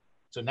budget.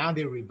 So now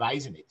they're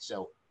revising it.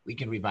 So we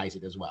can revise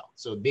it as well.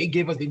 So they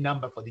gave us the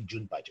number for the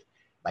June budget.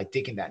 By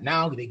taking that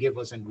now, they gave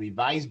us a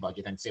revised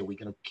budget and say we're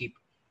going to keep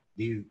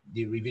the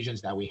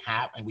revisions that we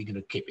have and we're going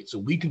to keep it. So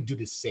we can do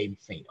the same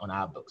thing on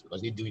our books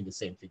because they're doing the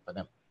same thing for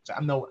them. So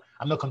I'm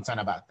not concerned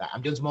about that.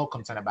 I'm just more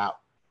concerned about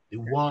the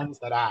ones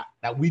that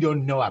we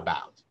don't know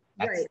about.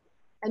 Right.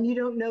 And you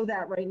don't know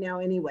that right now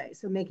anyway.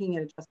 So making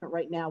an adjustment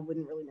right now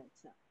wouldn't really make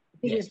sense. I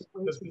think yes,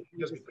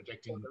 just be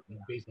projecting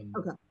based on.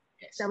 Okay.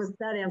 Yes.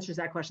 That answers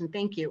that question.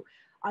 Thank you.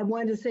 I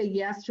wanted to say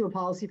yes to a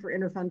policy for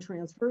interfund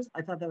transfers.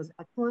 I thought that was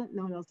excellent.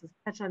 No one else has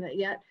touched on it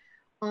yet.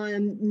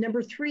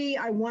 Number 3,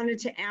 I wanted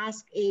to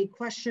ask a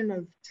question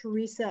of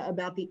Teresa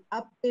about the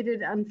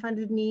updated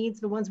unfunded needs,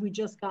 the ones we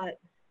just got,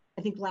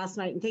 I think, last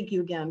night. And thank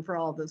you again for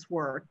all this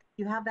work.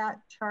 You have that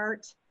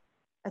chart?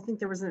 I think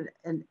there was an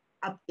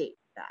update to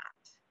that.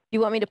 You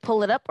want me to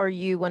pull it up or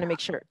you want to make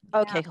sure?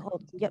 Okay,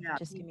 hold. Yep,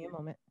 just give me a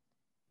moment.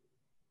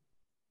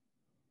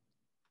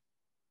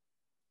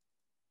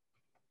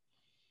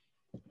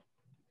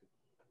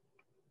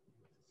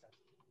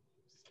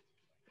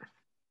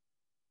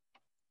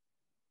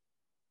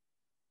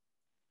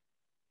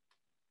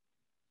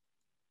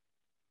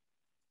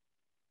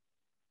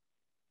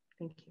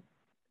 Thank you.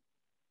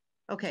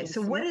 Okay,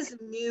 so what is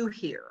new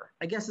here?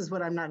 I guess is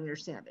what I'm not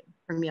understanding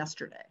from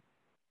yesterday.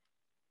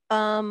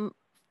 From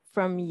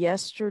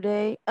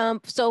yesterday.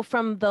 So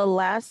from the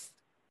last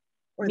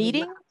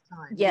meeting?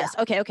 Yes.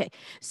 Yeah. Okay.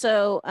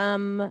 So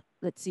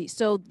let's see.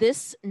 So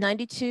this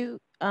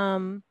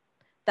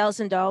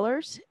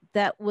 $92,000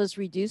 that was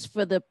reduced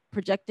for the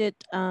projected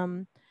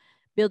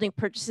building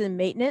purchases and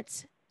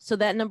maintenance. So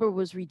that number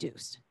was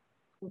reduced.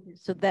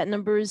 So that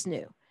number is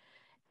new.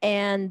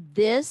 And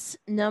this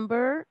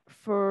number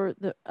for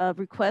the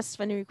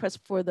funding request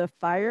for the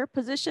fire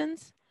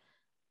positions,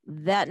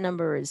 that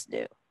number is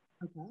new.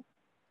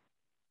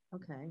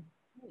 Okay.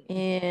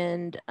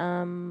 And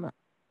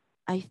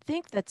I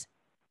think that's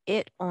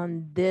it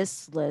on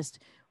this list.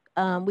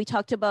 We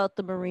talked about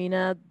the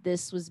marina.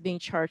 This was being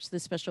charged to the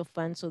special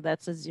fund, so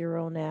that's a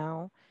 0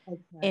 now. Okay.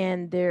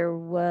 And there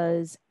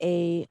was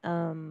a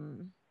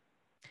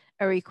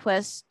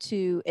request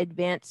to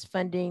advance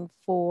funding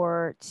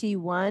for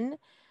T1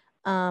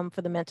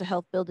 for the mental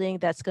health building.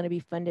 That's going to be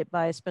funded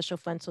by a special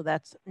fund, so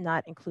that's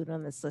not included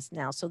on this list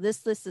now. So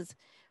this list has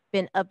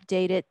been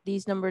updated.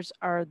 These numbers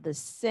are the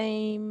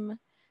same.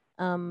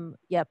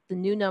 Yep, the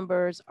new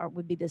numbers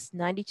would be this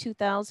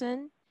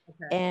 $92,000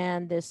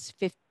 and this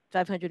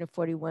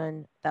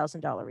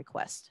 $541,000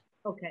 request.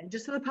 Okay,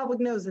 just so the public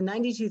knows, the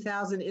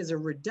 $92,000 is a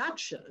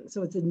reduction,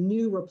 so it's a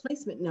new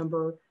replacement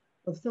number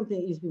of something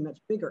that used to be much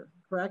bigger,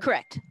 correct?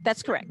 Correct,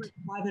 that's correct.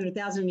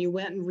 500,000, you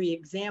went and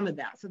re-examined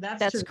that, so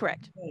that's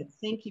correct. Good.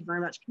 Thank you very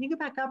much. Can you go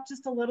back up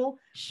just a little?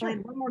 Sure. I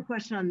have one more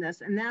question on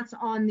this, and that's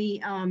on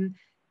the, I'm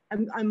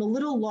a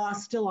little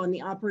lost still on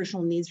the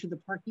operational needs for the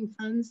parking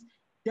funds.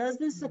 Does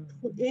this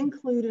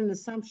include an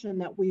assumption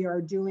that we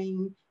are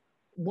doing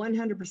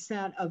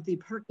 100% of the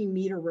parking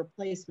meter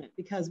replacement?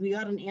 Because we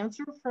got an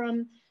answer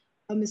from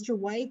Mr.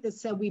 White that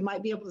said we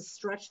might be able to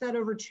stretch that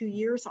over 2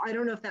 years. So I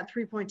don't know if that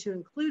 3.2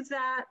 includes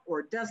that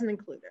or doesn't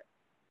include it.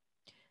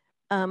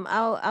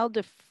 I'll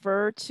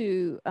defer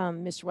to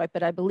Mr. White,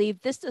 but I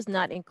believe this does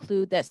not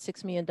include that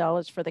 $6 million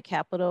for the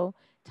capital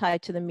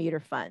tied to the meter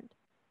fund.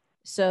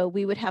 So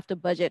we would have to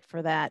budget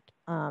for that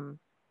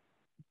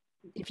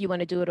if you want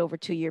to do it over a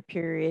 2-year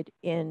period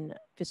in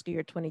fiscal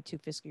year 22,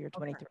 fiscal year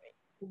 23. Okay.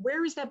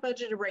 Where is that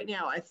budgeted right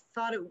now? I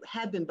thought it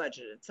had been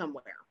budgeted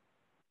somewhere.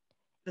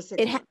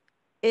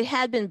 It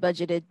had been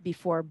budgeted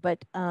before,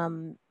 but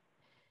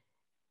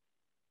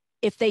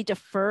if they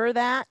defer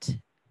that,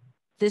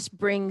 this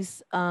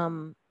brings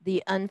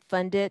the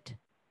unfunded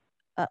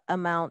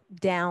amount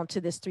down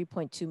to this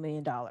 $3.2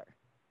 million.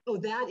 Oh,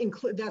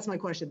 that's my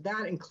question.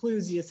 That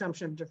includes the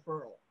assumption of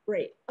deferral.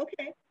 Great.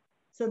 Okay.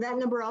 So that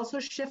number also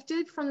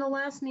shifted from the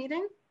last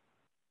meeting?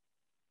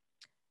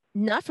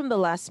 Not from the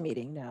last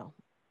meeting, no.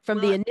 From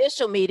the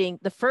initial meeting,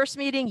 the first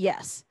meeting,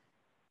 yes.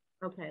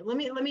 Okay, let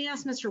me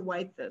ask Mr.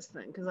 White this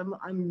then, because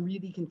I'm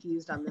really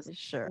confused on this.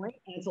 Sure. Point,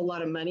 and it's a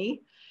lot of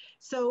money.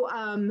 So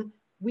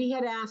we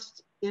had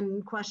asked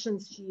in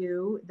questions to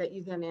you that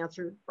you then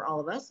answered for all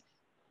of us.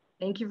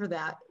 Thank you for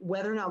that.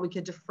 Whether or not we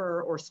could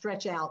defer or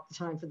stretch out the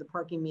time for the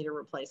parking meter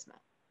replacement.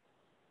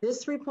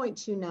 This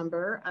 3.2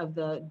 number of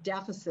the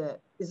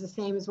deficit is the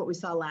same as what we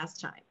saw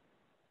last time.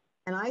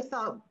 And I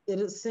thought it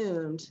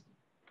assumed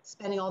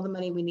spending all the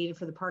money we needed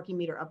for the parking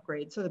meter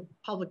upgrade, so the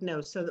public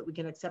knows, so that we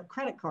can accept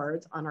credit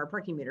cards on our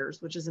parking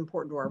meters, which is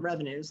important to our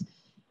revenues.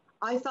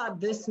 I thought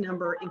this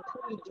number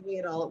included doing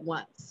it all at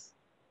once.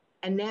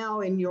 And now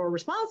in your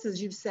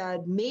responses, you've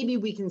said, maybe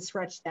we can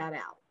stretch that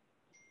out.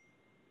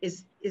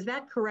 Is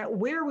that correct?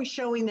 Where are we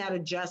showing that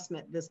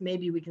adjustment, this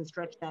maybe we can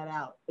stretch that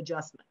out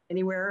adjustment?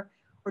 Anywhere?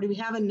 Or do we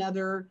have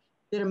another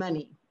bit of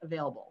money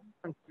available?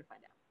 I'm trying to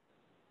find out.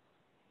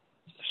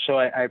 So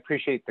I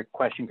appreciate the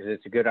question because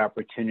it's a good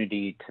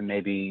opportunity to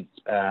maybe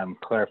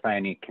clarify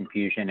any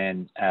confusion,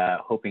 and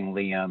hoping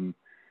Liam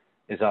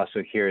is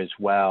also here as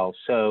well.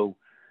 So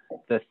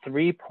the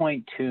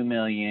 3.2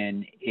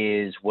 million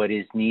is what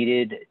is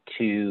needed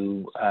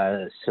to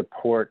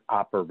support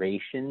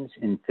operations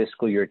in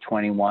fiscal year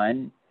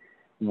 21.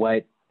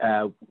 What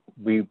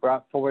we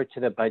brought forward to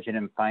the Budget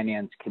and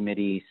Finance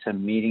Committee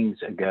some meetings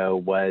ago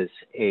was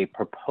a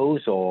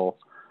proposal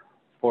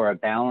for a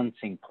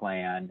balancing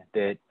plan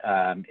that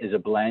is a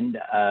blend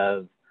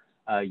of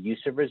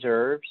use of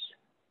reserves,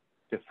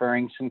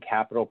 deferring some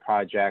capital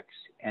projects,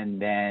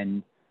 and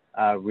then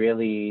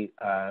really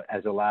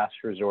as a last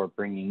resort,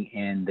 bringing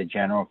in the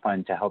general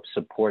fund to help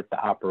support the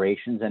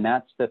operations. And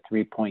that's the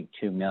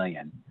 3.2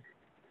 million.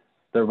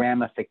 The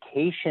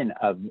ramification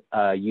of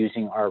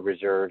using our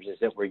reserves is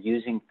that we're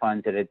using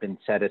funds that had been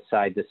set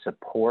aside to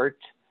support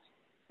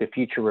the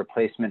future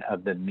replacement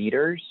of the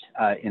meters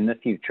in the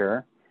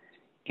future.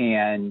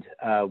 And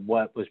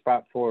what was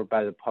brought forward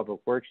by the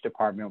Public Works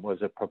Department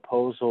was a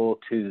proposal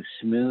to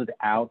smooth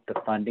out the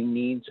funding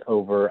needs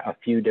over a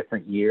few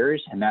different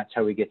years. And that's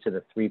how we get to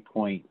the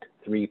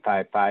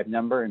 3.355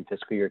 number in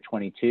fiscal year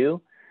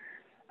 22.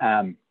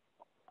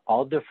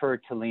 I'll defer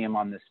to Liam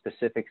on the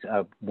specifics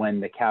of when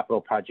the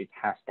capital project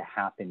has to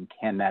happen.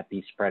 Can that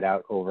be spread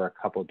out over a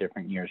couple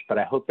different years? But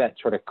I hope that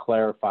sort of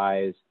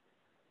clarifies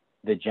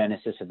the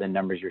genesis of the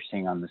numbers you're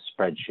seeing on the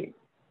spreadsheet.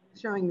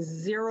 Showing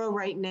 0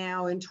 right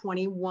now in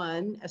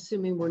 21,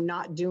 assuming we're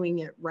not doing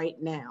it right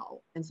now.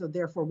 And so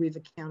therefore we've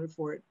accounted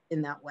for it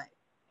in that way.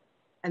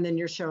 And then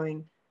you're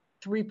showing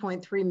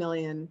 3.3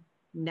 million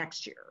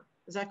next year.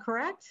 Is that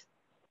correct?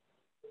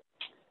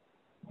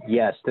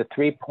 Yes, the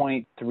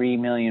 3.3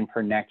 million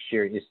for next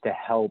year is to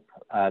help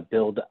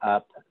build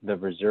up the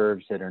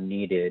reserves that are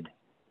needed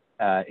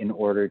in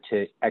order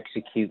to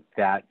execute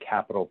that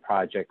capital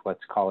project,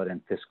 let's call it in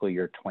fiscal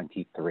year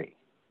 23.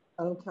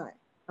 Okay.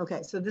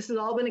 Okay, so this has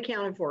all been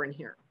accounted for in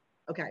here.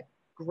 Okay,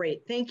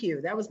 great, thank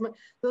you.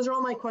 Those are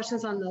all my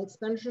questions on the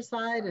expenditure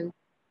side, and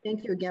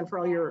thank you again for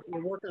all your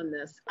work on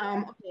this.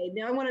 Okay,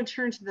 now I want to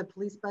turn to the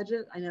police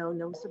budget. I know,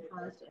 no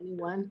surprise to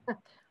anyone.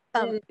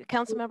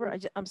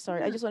 Councilmember, I'm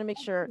sorry, I just want to make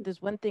sure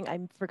there's one thing I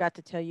forgot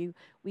to tell you.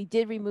 We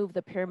did remove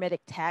the paramedic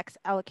tax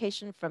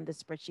allocation from the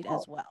spreadsheet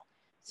as well.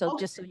 So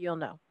just so you'll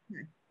know.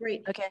 Okay,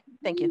 great. Okay,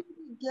 thank you.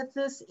 Get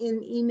this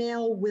in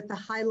email with the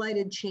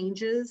highlighted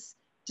changes,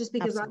 just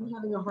because Absolutely.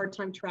 I'm having a hard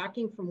time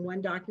tracking from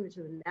one document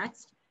to the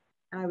next.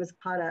 And I was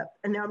caught up,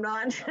 and now I'm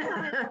not.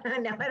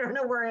 Now I don't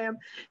know where I am.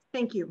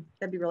 Thank you.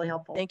 That'd be really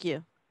helpful. Thank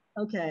you.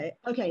 Okay.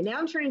 Okay. Now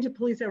I'm turning to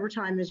police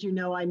overtime. As you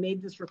know, I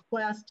made this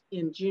request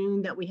in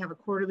June that we have a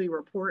quarterly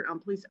report on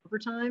police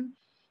overtime.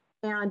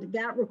 And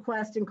that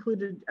request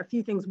included a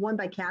few things, one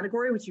by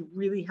category, which you've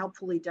really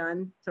helpfully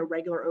done. So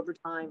regular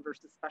overtime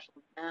versus special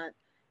event,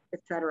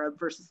 et cetera,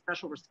 versus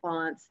special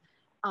response.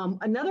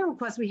 Another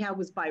request we had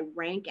was by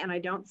rank, and I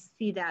don't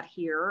see that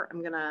here.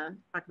 I'm going to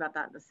talk about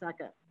that in a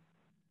second.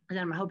 And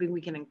I'm hoping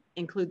we can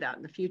include that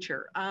in the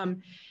future.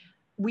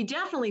 We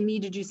definitely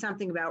need to do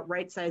something about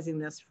right-sizing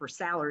this for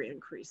salary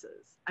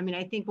increases. I mean,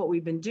 I think what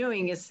we've been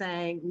doing is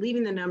saying,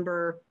 leaving the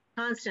number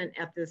constant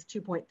at this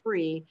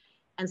 2.3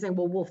 and saying,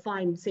 well, we'll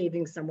find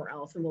savings somewhere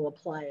else and we'll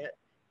apply it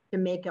to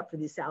make up for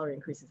these salary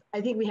increases.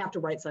 I think we have to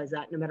right-size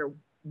that no matter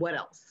what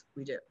else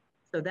we do.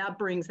 So that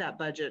brings that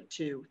budget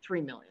to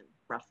 3 million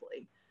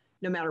roughly,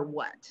 no matter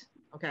what.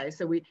 Okay,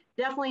 so we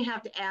definitely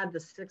have to add the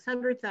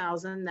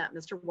 600,000 that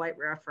Mr. White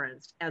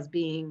referenced as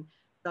being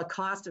the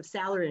cost of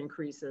salary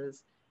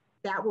increases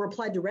that were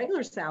applied to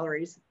regular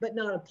salaries, but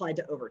not applied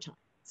to overtime.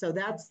 So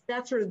that's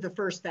sort of the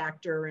first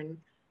factor. And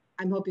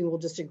I'm hoping we'll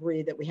just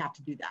agree that we have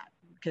to do that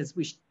because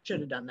we should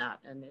have done that.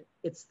 And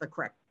it's the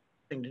correct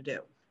thing to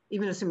do.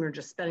 Even assuming we're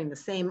just spending the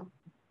same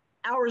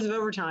hours of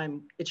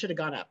overtime, it should have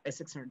gone up by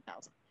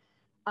 600,000.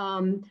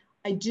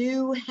 I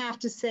do have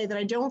to say that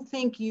I don't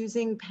think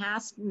using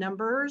past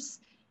numbers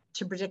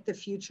to predict the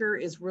future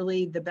is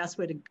really the best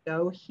way to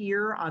go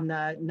here on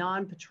the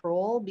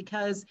non-patrol,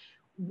 because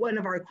one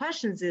of our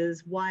questions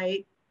is,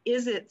 why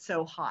is it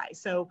so high?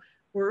 So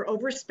we're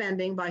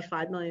overspending by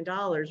 $5 million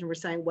and we're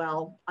saying,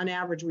 well, on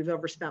average, we've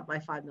overspent by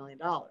 $5 million.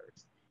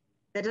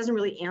 That doesn't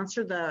really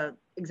answer the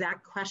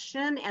exact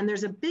question. And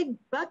there's a big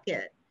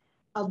bucket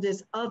of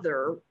this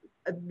other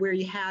where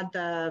you had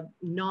the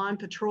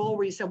non-patrol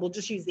where you said, we'll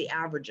just use the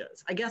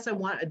averages. I guess I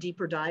want a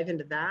deeper dive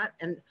into that.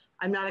 And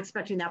I'm not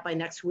expecting that by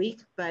next week,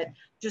 but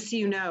just so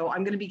you know,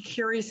 I'm going to be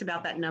curious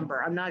about that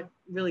number. I'm not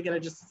really going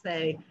to just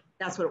say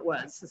that's what it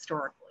was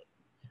historically.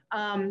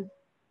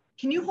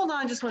 Can you hold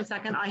on just 1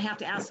 second? I have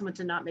to ask someone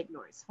to not make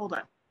noise. Hold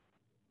on.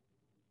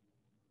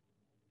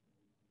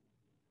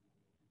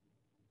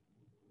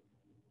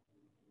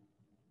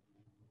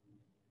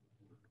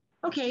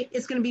 Okay,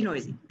 it's going to be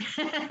noisy.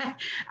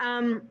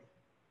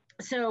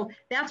 So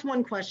that's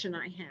one question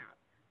I have.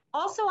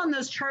 Also on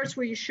those charts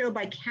where you show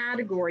by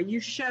category, you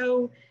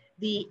show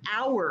the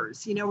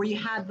hours, you know, where you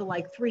had the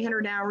like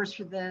 300 hours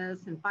for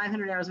this and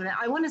 500 hours for that.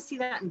 I want to see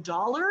that in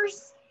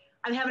dollars.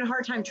 I'm having a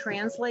hard time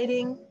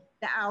translating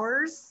the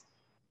hours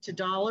to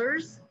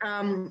dollars.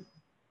 I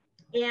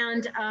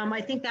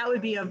think that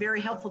would be a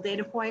very helpful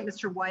data point,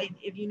 Mr. White,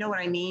 if you know what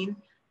I mean.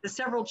 The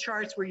several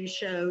charts where you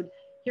showed,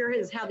 here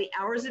is how the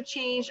hours have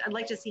changed. I'd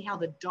like to see how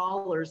the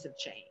dollars have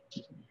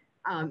changed.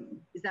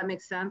 Does that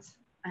make sense?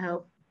 I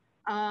hope.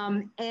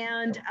 I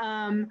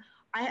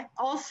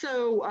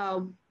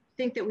also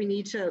think that we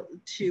need to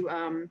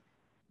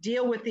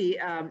deal with the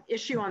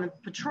issue on the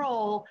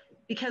patrol,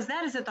 because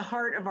that is at the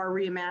heart of our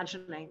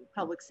reimagining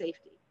public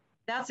safety.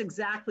 That's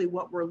exactly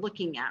what we're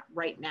looking at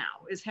right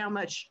now, is how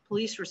much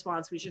police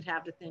response we should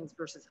have to things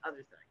versus other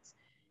things.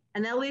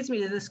 And that leads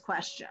me to this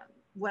question.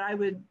 What I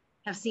would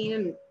have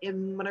seen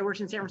in when I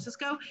worked in San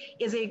Francisco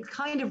is a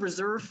kind of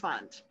reserve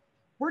fund.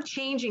 We're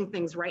changing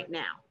things right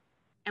now.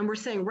 And we're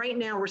saying right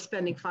now we're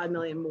spending $5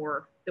 million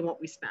more than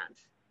what we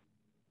spent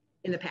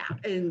in the past,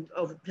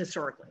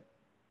 historically.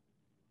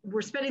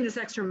 We're spending this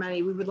extra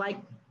money. We would like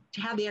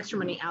to have the extra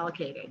money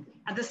allocated.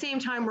 At the same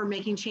time, we're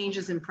making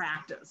changes in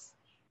practice.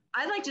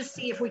 I'd like to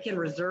see if we can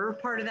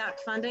reserve part of that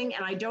funding.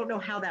 And I don't know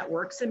how that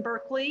works in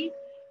Berkeley,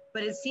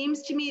 but it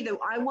seems to me that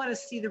I want to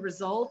see the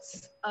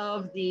results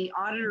of the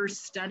auditor's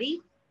study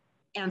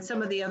and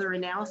some of the other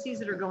analyses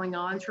that are going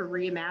on through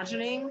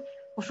reimagining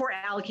before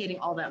allocating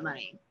all that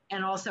money.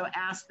 And also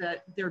ask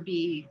that there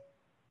be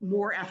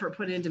more effort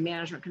put into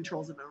management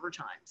controls of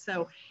overtime.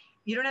 So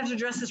you don't have to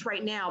address this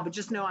right now, but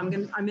just know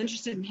I'm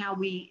interested in how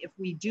if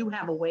we do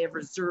have a way of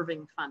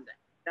reserving funding.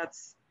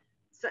 That's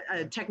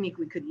a technique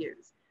we could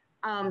use.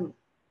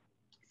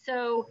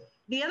 So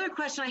the other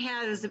question I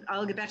had is,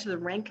 I'll get back to the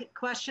rank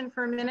question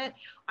for a minute.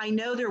 I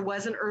know there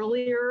was an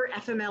earlier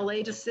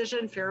FMLA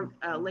decision,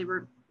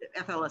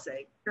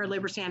 FLSA, Fair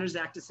Labor Standards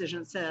Act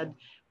decision, said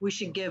we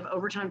should give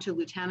overtime to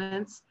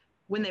lieutenants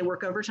when they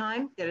work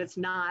overtime, that it's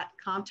not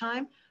comp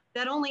time.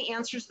 That only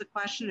answers the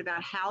question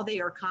about how they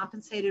are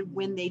compensated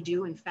when they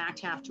do in fact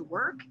have to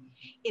work.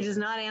 It does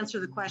not answer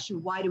the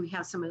question, why do we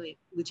have so many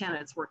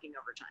lieutenants working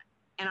overtime?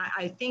 And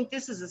I think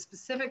this is a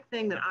specific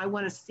thing that I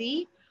want to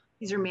see.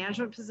 These are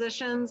management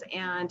positions,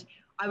 and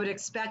I would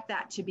expect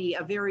that to be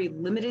a very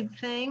limited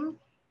thing.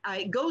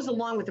 It goes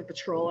along with the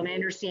patrol, and I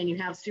understand you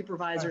have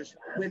supervisors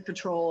with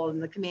patrol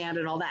and the command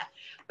and all that.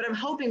 But I'm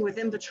hoping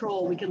within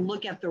patrol, we can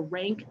look at the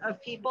rank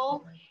of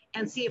people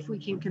and see if we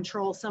can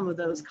control some of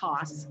those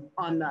costs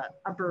on the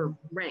upper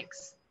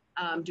ranks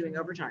doing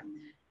overtime.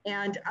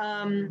 And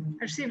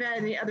I see if I have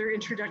any other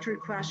introductory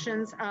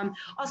questions.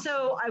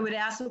 Also, I would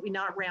ask that we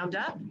not round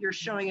up. You're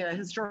showing a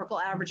historical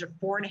average of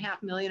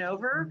 $4.5 million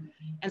over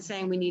and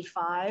saying we need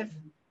 5.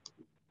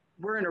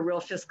 We're in a real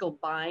fiscal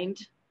bind.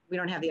 We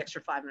don't have the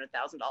extra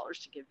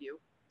 $500,000 to give you.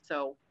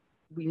 So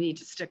we need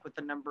to stick with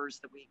the numbers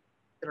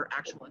that are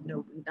actual and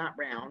no, not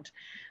round.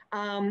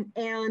 Trying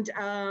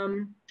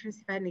to see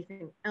if I had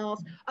anything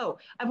else. Oh,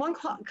 I have one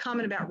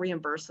comment about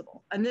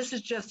reimbursable. And this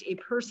is just a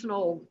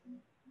personal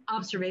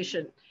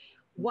observation.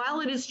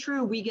 While it is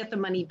true we get the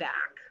money back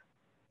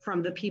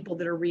from the people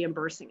that are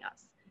reimbursing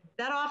us,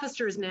 that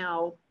officer is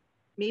now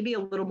maybe a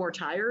little more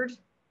tired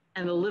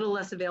and a little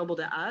less available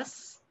to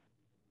us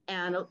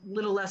and a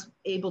little less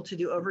able to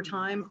do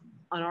overtime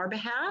on our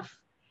behalf.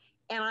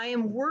 And I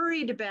am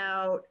worried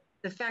about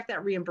the fact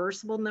that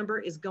reimbursable number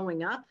is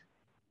going up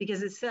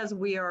because it says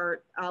we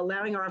are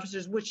allowing our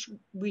officers, which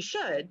we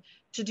should,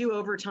 to do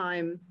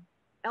overtime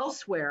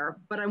elsewhere.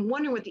 But I'm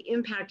wondering what the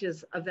impact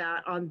is of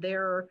that on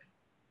their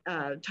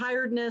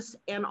tiredness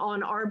and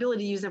on our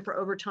ability to use them for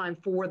overtime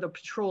for the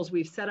patrols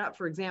we've set up,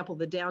 for example,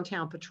 the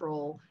downtown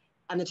patrol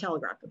and the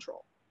Telegraph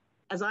patrol.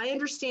 As I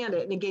understand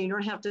it, and again, you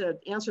don't have to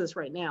answer this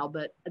right now,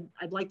 but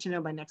I'd like to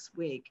know by next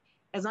week.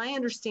 As I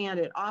understand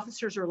it,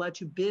 officers are allowed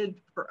to bid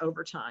for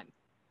overtime,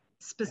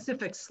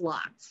 specific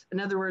slots. In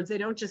other words, they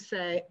don't just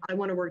say, I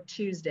want to work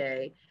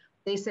Tuesday.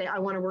 They say, I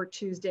want to work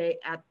Tuesday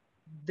at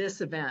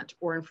this event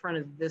or in front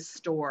of this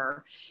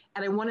store.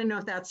 And I want to know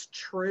if that's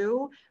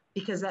true,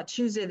 because that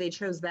Tuesday they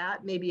chose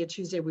that, maybe a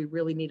Tuesday we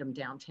really need them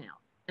downtown.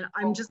 And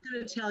I'm just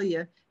going to tell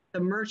you, the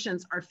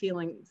merchants are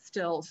feeling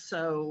still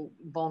so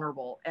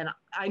vulnerable. And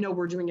I know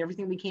we're doing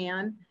everything we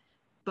can,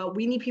 but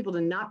we need people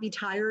to not be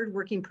tired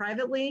working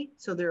privately,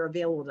 so they're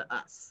available to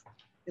us,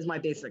 is my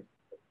basic.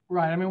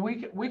 Right. I mean,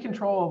 we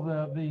control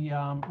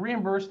the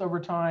reimbursed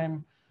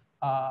overtime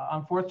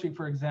on 4th Street,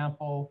 for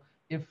example.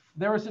 If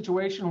there was a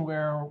situation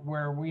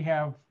where we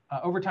have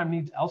overtime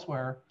needs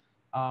elsewhere,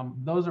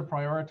 those are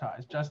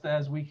prioritized, just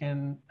as we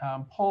can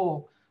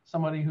pull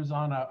somebody who's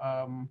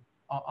on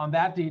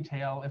that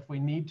detail if we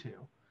need to.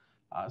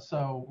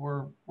 So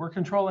we're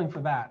controlling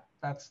for that.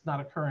 That's not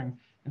occurring.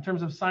 In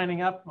terms of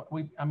signing up,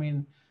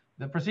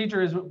 the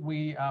procedure is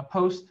we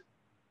post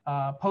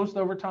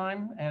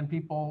overtime, and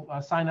people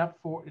sign up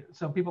for,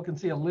 so people can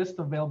see a list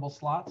of available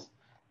slots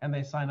and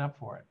they sign up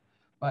for it.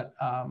 But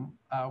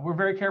we're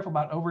very careful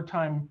about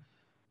overtime,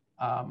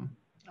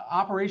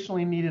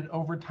 operationally needed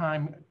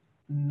overtime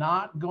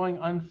not going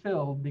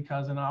unfilled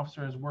because an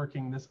officer is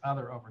working this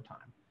other overtime.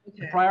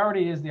 Okay. The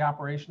priority is the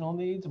operational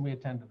needs, and we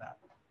attend to that.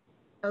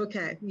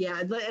 Okay, yeah,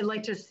 I'd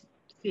like to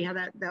see how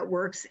that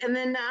works. And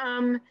then,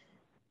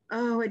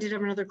 oh, I did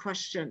have another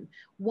question.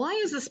 Why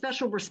is the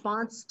special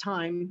response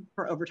time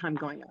for overtime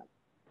going up?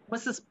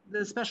 What's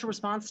the special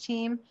response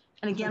team?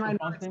 And again, I'm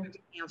not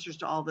expecting answers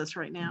to all this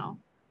right now.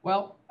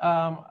 Well,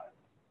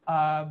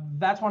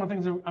 that's one of the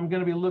things that I'm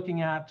going to be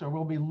looking at, or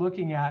we'll be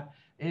looking at.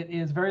 It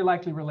is very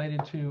likely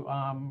related to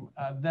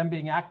them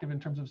being active in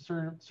terms of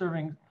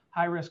serving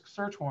high-risk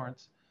search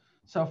warrants.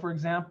 So, for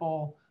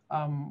example,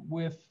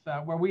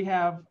 where we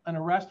have an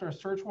arrest or a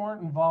search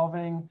warrant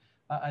involving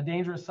a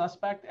dangerous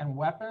suspect and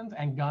weapons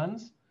and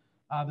guns,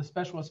 the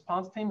special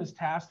response team is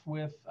tasked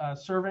with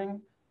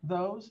serving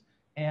those.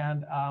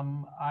 And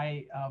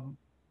I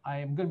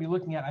am going to be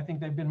looking at, I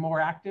think they've been more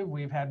active.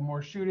 We've had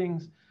more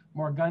shootings,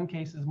 more gun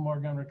cases, more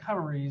gun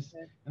recoveries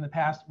in the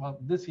past, well,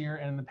 this year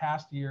and in the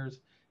past years.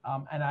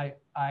 And I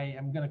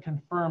am going to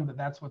confirm that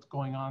that's what's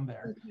going on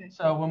there. Okay.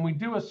 So when we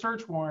do a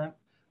search warrant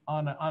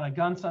on a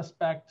gun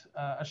suspect,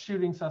 a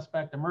shooting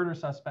suspect, a murder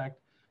suspect,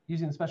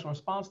 using the special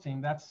response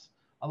team, that's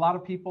a lot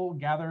of people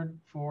gathered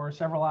for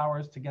several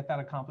hours to get that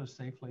accomplished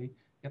safely,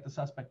 get the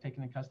suspect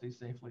taken in custody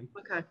safely.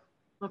 Okay.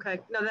 Okay.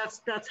 No,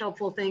 that's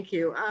helpful. Thank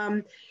you.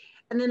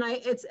 And then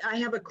I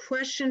have a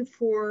question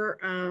for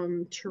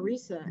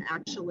Teresa,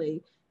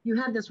 actually. You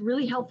had this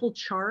really helpful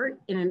chart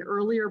in an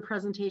earlier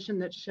presentation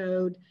that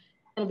showed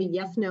kind of a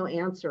yes/no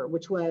answer,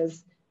 which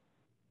was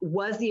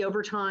the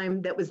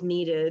overtime that was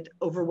needed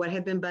over what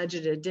had been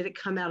budgeted, did it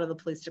come out of the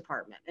police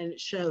department? And it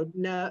showed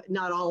no,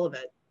 not all of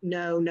it.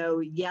 No,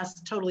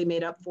 yes, totally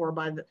made up for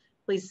by the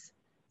police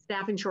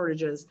staffing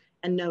shortages,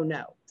 and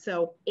no.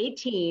 So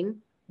 18,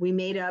 we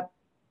made up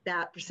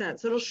that percent.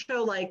 So it'll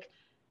show like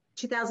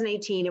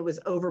 2018, it was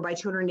over by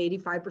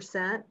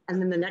 285%.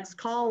 And then the next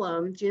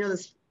column, do you know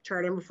this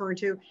chart I'm referring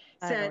to?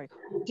 Said,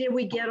 did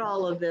we get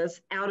all of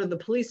this out of the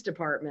police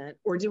department,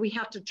 or do we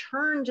have to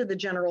turn to the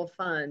general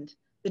fund,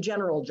 the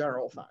general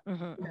fund?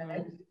 Mm-hmm.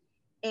 Okay?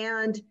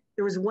 And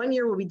there was one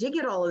year where we did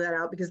get all of that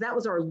out because that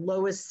was our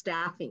lowest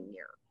staffing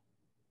year.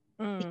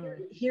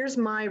 Here's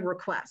my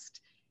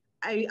request.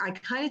 I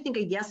kind of think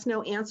a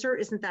yes/no answer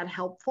isn't that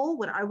helpful.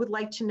 What I would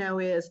like to know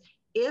is,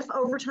 if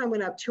overtime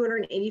went up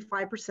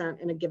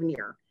 285% in a given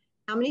year,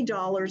 how many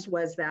dollars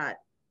was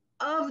that?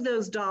 Of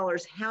those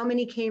dollars, how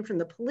many came from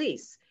the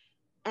police?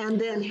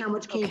 And then how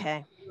much came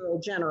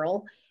from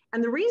general?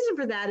 And the reason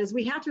for that is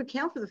we have to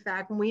account for the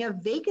fact when we have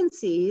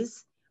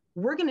vacancies,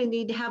 we're going to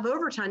need to have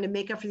overtime to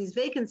make up for these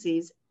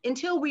vacancies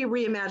until we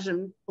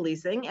reimagine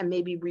policing and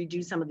maybe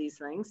redo some of these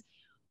things.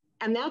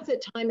 And that's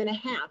at time and a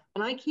half.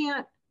 And I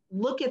can't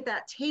look at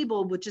that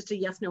table with just a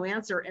yes/no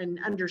answer and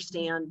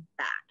understand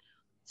that.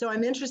 So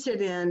I'm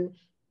interested in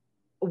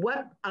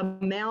what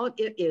amount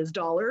it is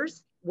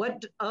dollars,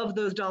 what of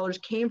those dollars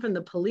came from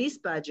the police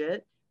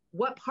budget,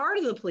 what part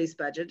of the police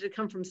budget did it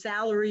come from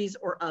salaries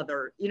or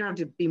other? You don't have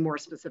to be more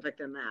specific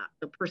than that,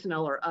 the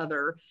personnel or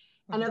other.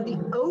 And of the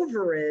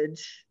overage,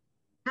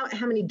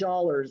 how many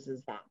dollars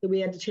is that we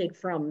had to take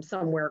from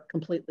somewhere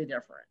completely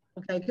different?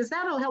 Okay, because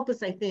that'll help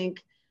us, I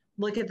think,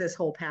 look at this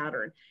whole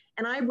pattern.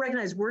 And I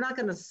recognize we're not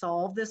going to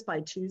solve this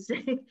by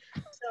Tuesday.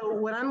 So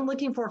what I'm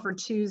looking for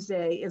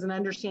Tuesday is an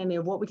understanding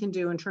of what we can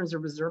do in terms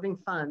of reserving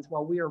funds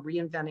while we are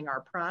reinventing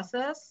our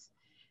process,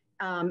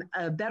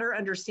 a better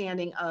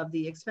understanding of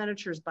the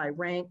expenditures by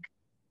rank,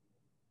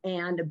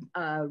 and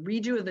a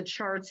redo of the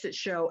charts that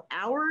show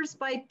hours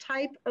by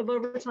type of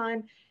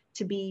overtime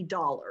to be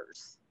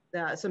dollars.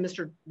 So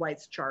Mr.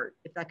 White's chart,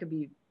 if that could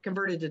be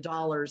converted to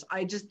dollars.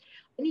 I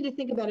need to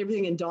think about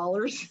everything in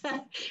dollars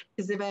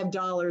because if I have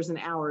dollars and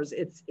hours,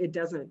 it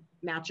doesn't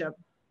match up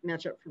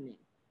for me.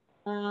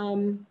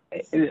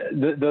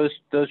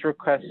 Those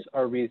requests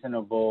are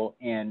reasonable,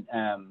 and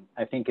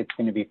I think it's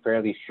going to be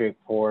fairly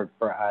straightforward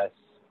for us.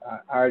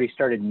 I already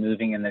started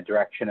moving in the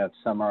direction of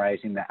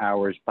summarizing the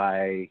hours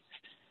by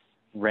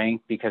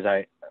rank because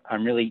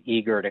I'm really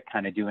eager to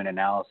kind of do an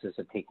analysis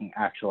of taking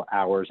actual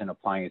hours and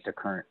applying it to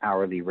current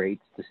hourly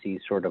rates to see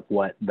sort of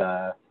what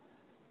the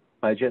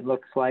budget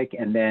looks like.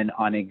 And then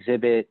on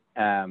Exhibit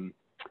 7,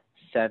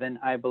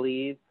 I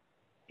believe,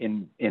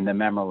 in the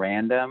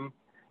memorandum,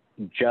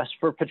 just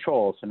for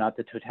patrol, so not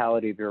the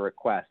totality of your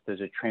request,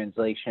 there's a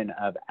translation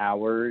of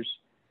hours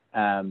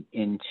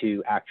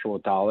into actual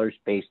dollars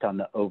based on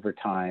the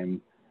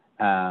overtime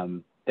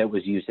that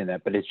was used in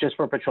that. But it's just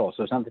for patrol,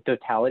 so it's not the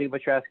totality of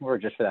what you're asking for,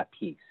 just for that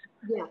piece.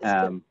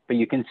 Yeah, but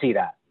you can see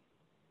that.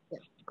 Yeah.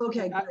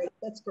 Okay, great.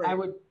 That's great.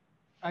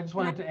 I just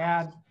wanted to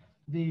add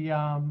the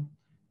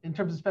in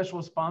terms of special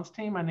response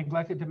team, I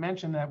neglected to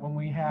mention that when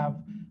we have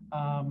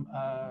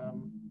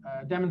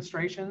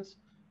demonstrations,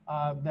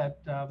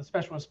 that the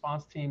special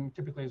response team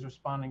typically is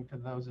responding to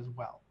those as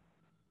well.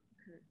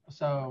 Okay.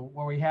 So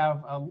where we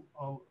have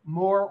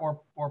more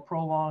or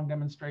prolonged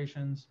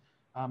demonstrations,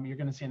 you're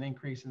going to see an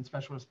increase in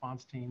special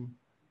response team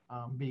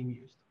being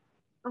used.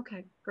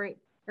 Okay, great.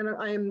 And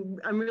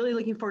I'm really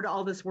looking forward to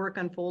all this work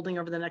unfolding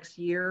over the next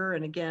year.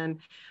 And again,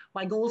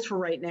 my goals for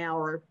right now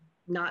are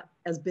not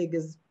as big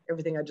as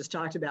everything I just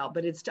talked about,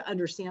 but it's to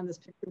understand this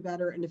picture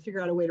better and to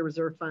figure out a way to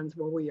reserve funds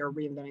while we are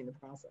reinventing the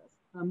process.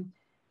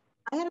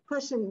 I had a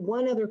question,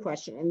 one other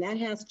question, and that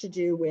has to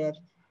do with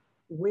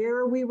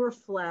where we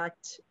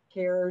reflect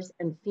CARES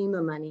and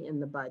FEMA money in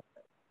the budget.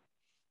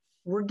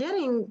 We're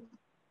getting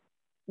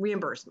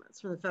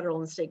reimbursements from the federal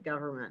and state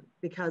government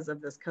because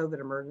of this COVID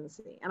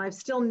emergency. And I've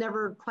still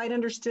never quite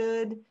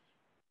understood,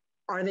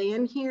 are they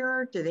in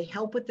here? Do they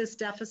help with this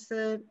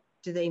deficit?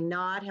 Do they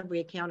not? Have we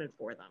accounted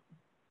for them?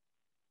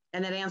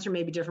 And that answer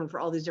may be different for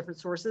all these different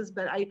sources,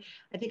 but I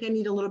think I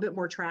need a little bit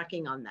more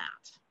tracking on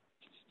that.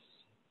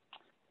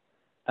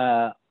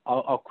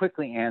 I'll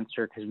quickly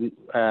answer because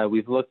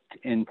we've looked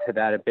into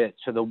that a bit.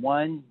 So the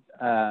one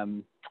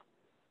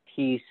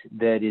piece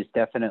that is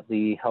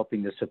definitely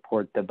helping to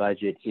support the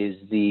budget is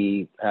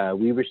we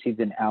received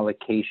an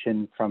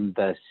allocation from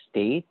the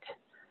state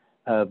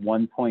of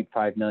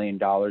 $1.5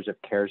 million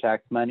of CARES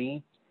Act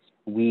money.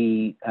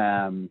 We,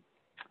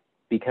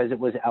 because it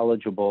was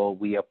eligible,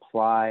 we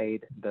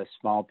applied the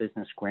small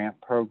business grant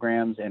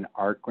programs and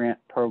art grant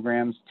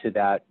programs to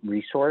that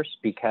resource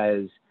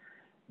because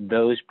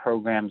those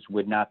programs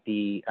would not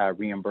be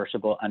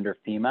reimbursable under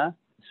FEMA.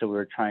 So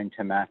we're trying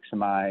to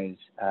maximize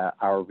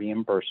our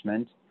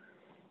reimbursement.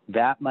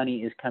 That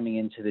money is coming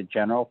into the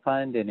general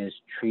fund and is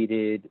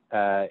treated,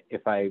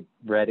 if I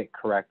read it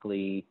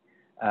correctly,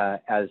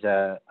 as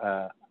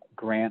a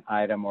grant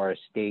item or a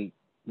state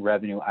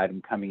revenue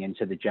item coming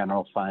into the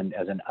general fund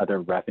as an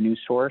other revenue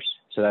source.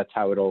 So that's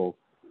how it'll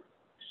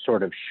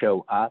sort of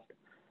show up.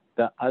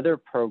 The other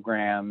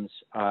programs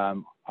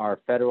are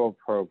federal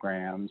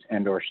programs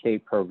and or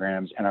state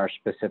programs and are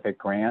specific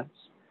grants.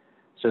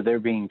 So they're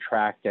being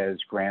tracked as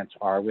grants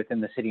are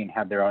within the city and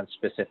have their own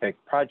specific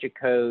project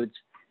codes.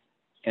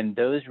 And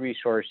those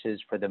resources,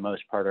 for the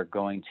most part, are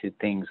going to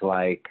things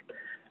like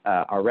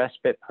our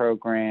respite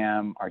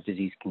program, our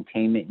disease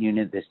containment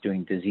unit that's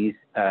doing disease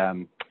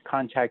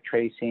contact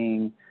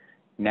tracing.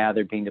 Now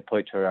they're being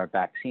deployed to our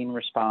vaccine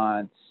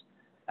response,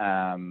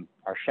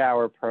 our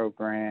shower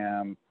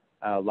program,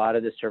 a lot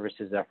of the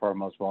services that are for our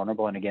most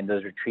vulnerable. And again,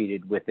 those are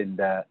treated within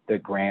the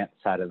grant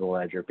side of the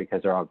ledger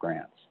because they're all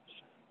grants.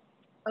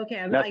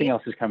 Okay. Nothing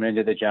else is coming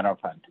into the general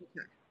fund.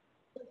 Okay.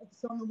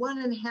 So on the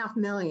 $1.5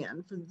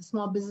 million for the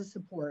small business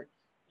support,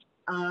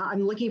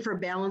 I'm looking for a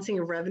balancing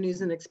of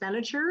revenues and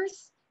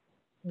expenditures.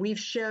 We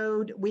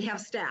have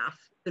staff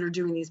that are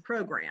doing these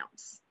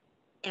programs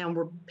and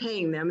we're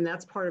paying them, and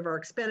that's part of our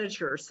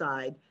expenditure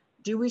side.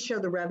 Do we show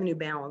the revenue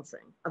balancing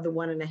of the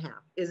 1.5?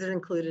 Is it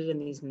included in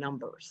these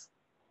numbers?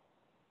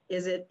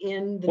 Is it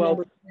in the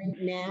numbers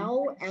right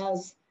now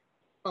as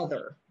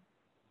other?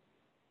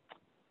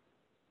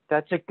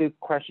 That's a good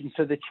question.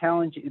 So the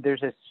challenge,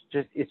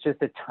 it's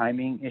just a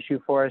timing issue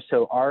for us.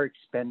 So our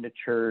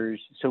expenditures,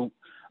 so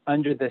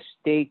under the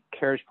state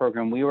CARES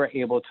program, we were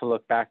able to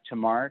look back to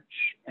March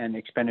and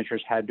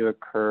expenditures had to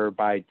occur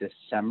by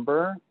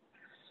December.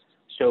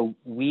 So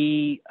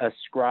we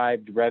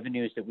ascribed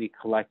revenues that we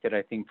collected,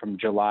 I think, from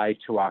July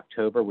to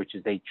October, which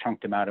is they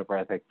chunked them out over,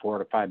 I think, 4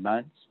 to 5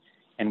 months.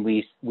 And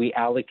we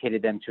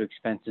allocated them to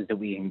expenses that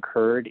we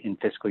incurred in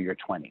fiscal year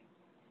 20.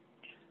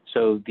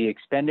 So the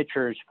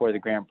expenditures for the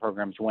grant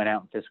programs went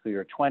out in fiscal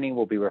year 20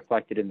 will be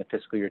reflected in the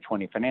fiscal year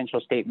 20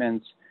 financial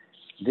statements.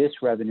 This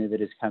revenue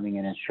that is coming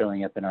in is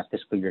showing up in our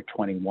fiscal year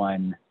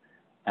 21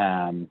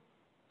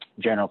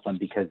 general fund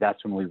because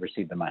that's when we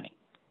received the money.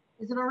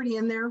 Is it already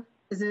in there?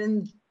 Is it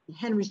in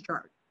Henry's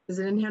chart? Is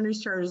it in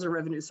Henry's chart as a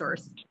revenue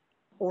source?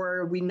 Or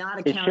are we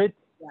not accounting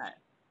for that?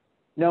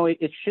 No,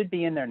 it should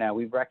be in there now.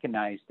 We've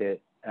recognized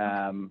it.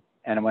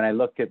 And when I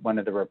looked at one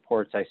of the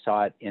reports, I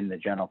saw it in the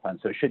general fund,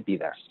 so it should be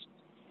there.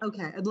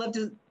 Okay, I'd love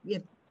to,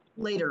 if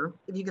later,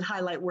 if you could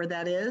highlight where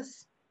that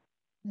is.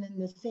 And then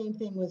the same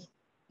thing with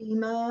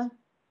FEMA.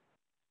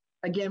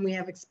 Again, we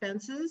have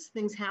expenses,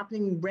 things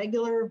happening,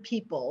 regular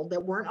people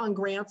that weren't on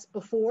grants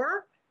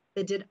before,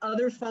 that did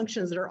other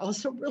functions that are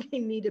also really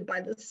needed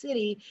by the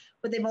city,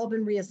 but they've all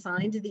been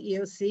reassigned to the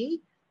EOC.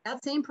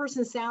 That same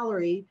person's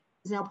salary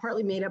is now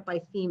partly made up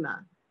by FEMA.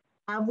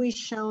 Have we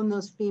shown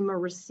those FEMA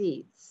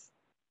receipts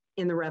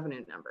in the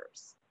revenue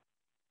numbers?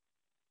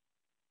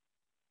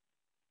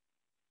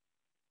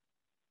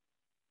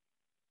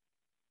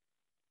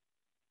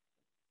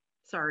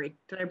 Sorry,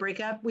 did I break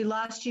up? We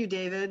lost you,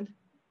 David.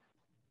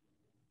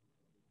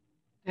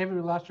 David,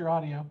 we lost your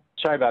audio.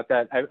 Sorry about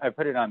that. I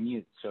put it on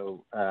mute,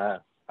 so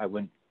I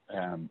wouldn't,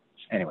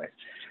 anyways.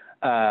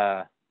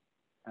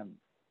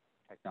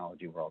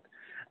 Technology world.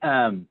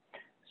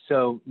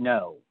 So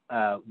no,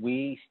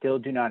 we still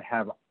do not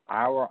have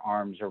our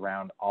arms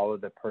around all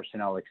of the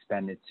personnel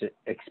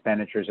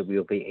expenditures that we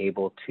will be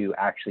able to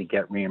actually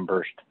get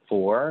reimbursed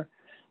for.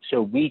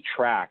 So we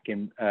track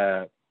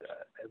an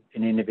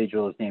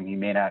individual's name you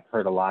may not have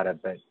heard a lot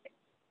of, but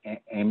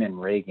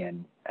Eamon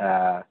Reagan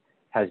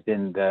has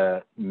been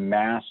the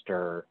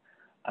master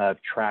of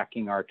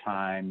tracking our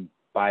time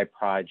by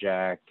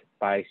project,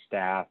 by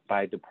staff,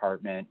 by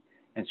department.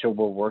 And so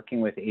we're working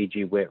with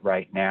AG Witt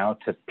right now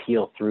to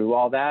peel through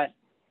all that.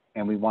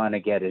 And we want to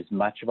get as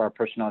much of our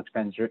personnel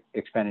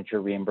expenditure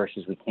reimbursed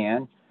as we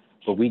can,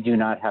 but we do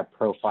not have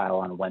profile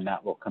on when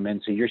that will come in.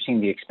 So you're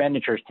seeing the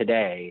expenditures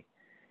today,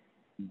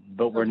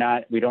 but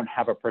we don't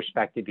have a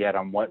perspective yet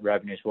on what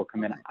revenues will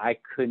come in. I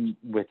couldn't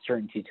with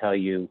certainty tell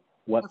you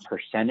what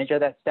percentage of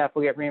that staff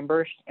will get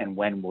reimbursed and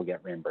when we'll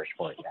get reimbursed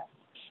for it yet.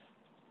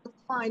 That's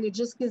fine. It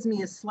just gives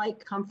me a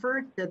slight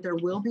comfort that there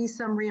will be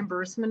some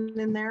reimbursement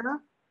in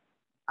there,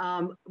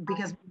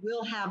 because we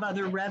will have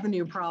other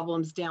revenue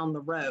problems down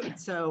the road.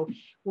 So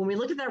when we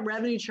look at that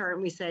revenue chart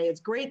and we say, it's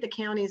great the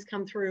counties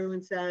come through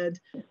and said,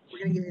 we're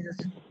going to give you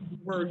this,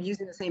 we're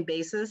using the same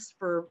basis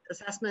for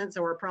assessment,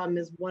 so our problem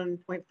is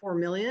 1.4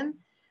 million.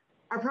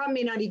 Our problem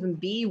may not even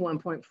be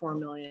 1.4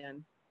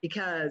 million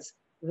because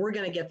we're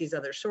going to get these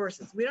other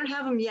sources. We don't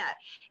have them yet.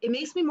 It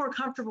makes me more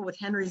comfortable with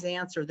Henry's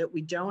answer that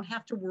we don't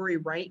have to worry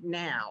right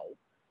now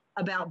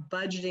about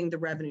budgeting the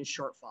revenue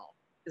shortfall,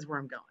 is where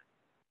I'm going.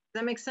 Does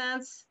that make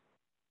sense?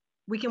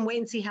 We can wait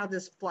and see how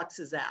this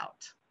fluxes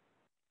out.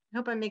 I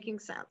hope I'm making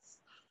sense.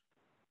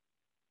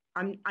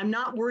 I'm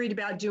not worried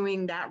about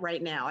doing that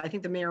right now. I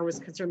think the mayor was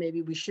concerned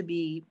maybe we should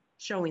be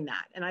showing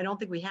that. And I don't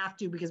think we have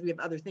to because we have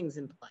other things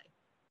in play.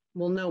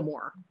 We'll know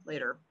more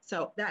later.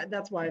 So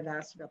that's why I've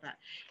asked about that.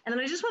 And then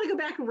I just want to go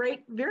back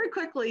very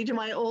quickly to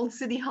my old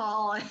City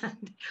Hall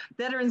and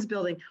Veterans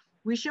Building.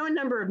 We show a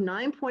number of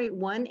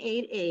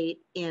 9.188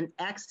 in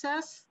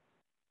excess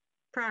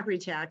property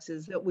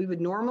taxes that we would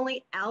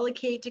normally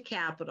allocate to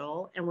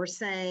capital. And we're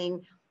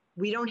saying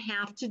we don't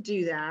have to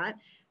do that,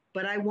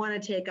 but I want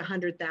to take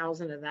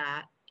 100,000 of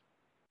that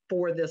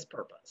for this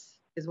purpose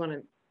is what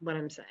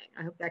I'm saying.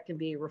 I hope that can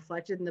be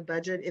reflected in the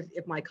budget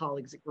if my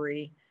colleagues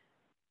agree.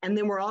 And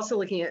then we're also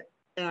looking at,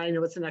 and I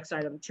know it's the next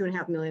item,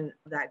 2.5 million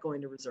of that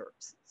going to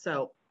reserves.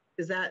 So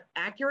is that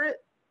accurate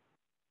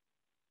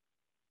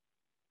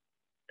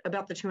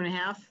about the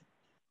 2.5?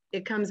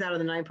 It comes out of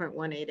the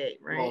 9.188,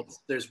 right? Well,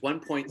 there's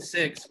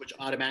 1.6, which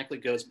automatically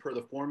goes per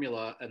the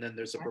formula. And then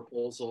there's a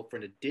proposal for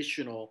an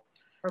additional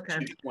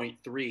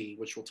 2.3,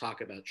 which we'll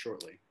talk about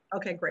shortly.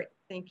 Okay, great.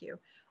 Thank you.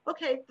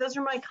 Okay, those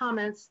are my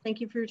comments. Thank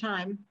you for your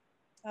time.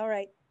 All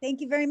right.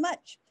 Thank you very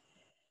much.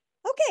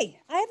 Okay,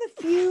 I have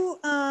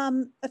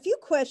a few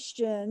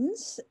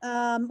questions.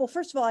 Well,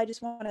 first of all, I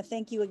just want to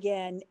thank you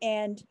again.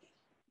 And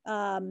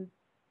I'll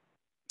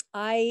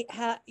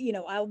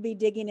be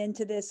digging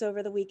into this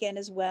over the weekend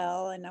as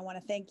well. And I want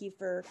to thank you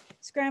for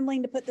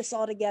scrambling to put this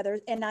all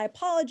together. And I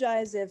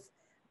apologize if,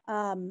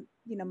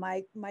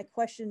 my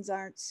questions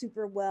aren't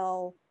super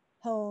well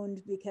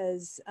honed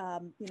because,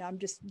 I'm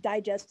just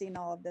digesting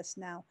all of this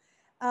now.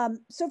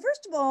 So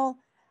first of all,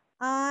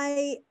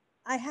 I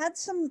had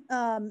some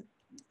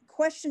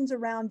questions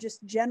around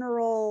just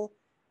general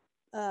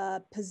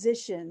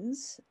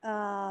positions.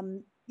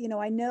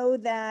 I know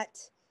that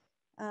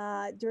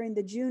during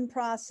the June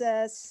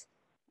process,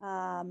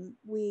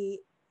 we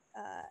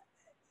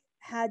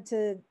had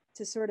to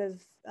sort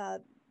of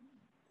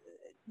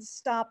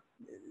stop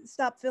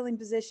filling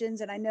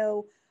positions. And I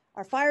know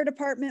our fire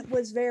department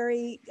was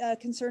very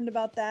concerned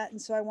about that.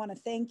 And so I want to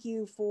thank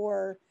you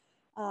for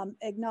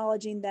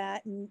acknowledging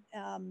that. And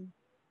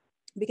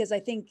because I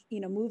think,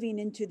 moving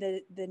into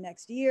the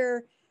next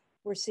year,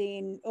 we're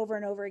seeing over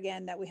and over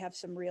again that we have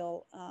some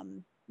real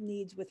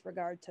needs with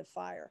regard to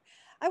fire.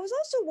 I was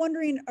also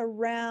wondering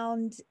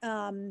around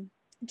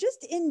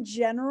just in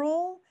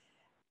general,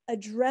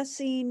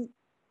 addressing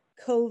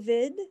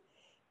COVID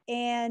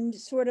and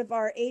sort of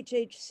our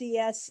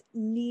HHCS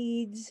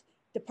needs,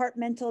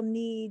 departmental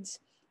needs.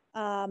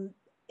 And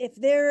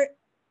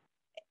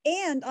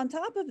on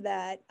top of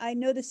that, I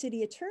know the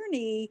city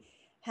attorney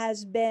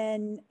has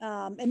been,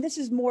 and this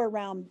is more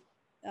around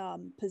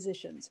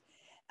positions.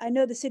 I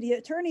know the city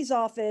attorney's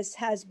office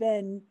has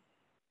been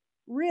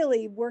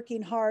really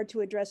working hard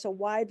to address a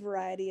wide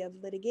variety of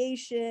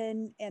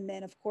litigation, and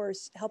then of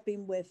course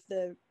helping with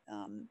the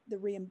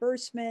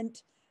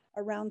reimbursement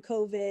around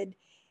COVID.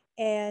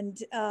 And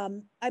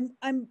I'm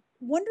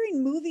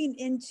wondering, moving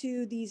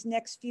into these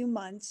next few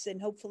months, and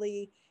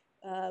hopefully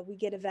we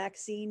get a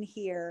vaccine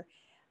here,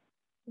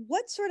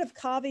 what sort of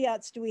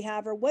caveats do we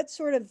have, or what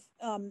sort of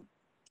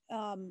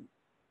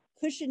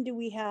cushion do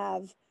we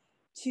have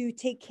to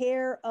take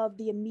care of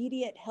the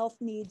immediate health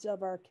needs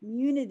of our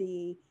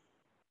community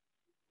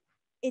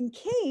in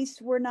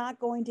case we're not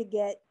going to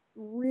get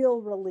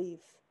real relief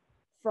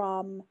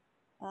from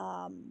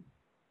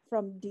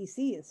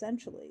DC,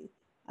 essentially?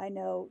 I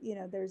know, you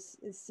know, this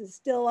is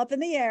still up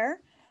in the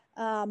air,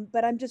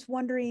 but I'm just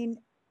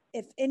wondering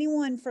if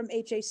anyone from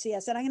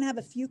HHCS, and I'm going to have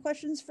a few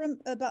questions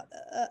about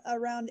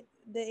around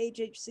the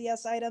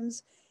HHCS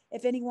items,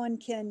 if anyone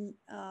can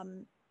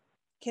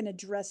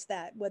address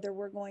that, whether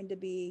we're going to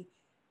be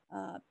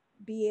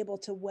able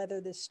to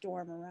weather this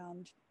storm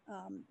around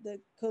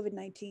the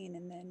COVID-19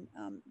 and then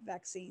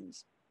vaccine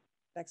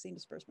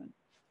disbursement.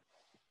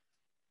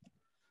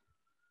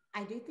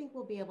 I do think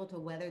we'll be able to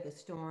weather the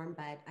storm,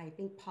 but I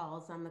think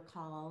Paul's on the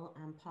call.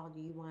 Paul, do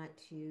you want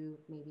to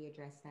maybe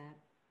address that?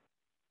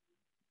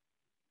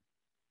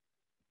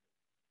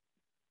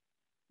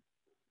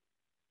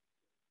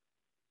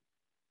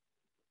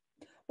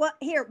 Well,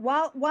 here,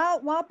 while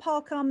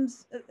Paul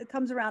comes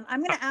around, I'm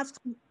going to ask.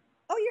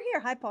 Oh, you're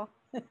here. Hi, Paul.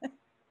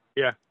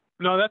 Yeah,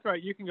 no, that's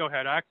right. You can go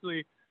ahead.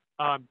 Actually,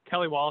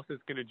 Kelly Wallace is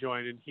going to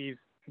join, and he's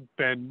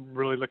been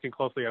really looking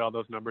closely at all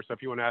those numbers. So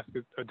if you want to ask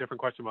a different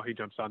question while he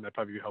jumps on, that'd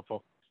probably be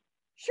helpful.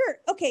 Sure.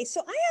 Okay.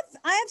 So I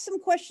have some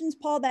questions,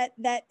 Paul, that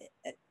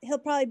he'll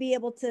probably be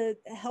able to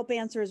help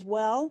answer as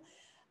well.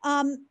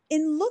 In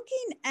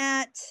looking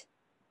at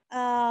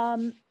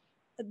the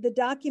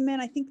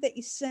document, I think that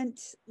you sent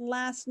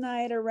last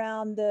night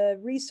around the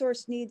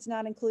resource needs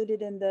not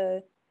included in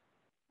the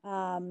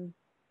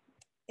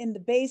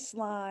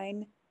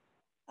baseline,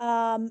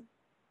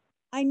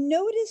 I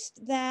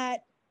noticed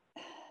that,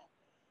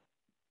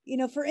 you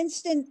know, for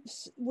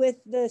instance, with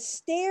the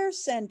Stair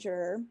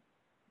Center,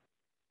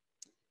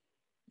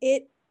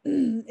 it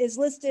is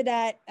listed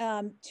at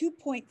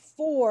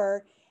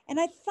 2.4, and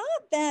I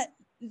thought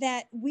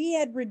that we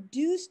had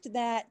reduced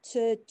that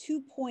to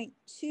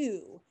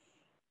 2.2,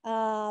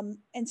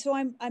 and so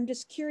I'm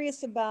just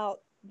curious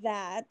about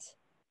that.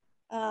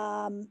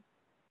 And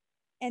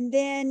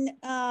then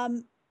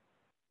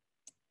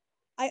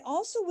I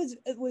also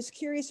was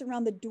curious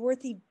around the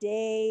Dorothy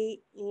Day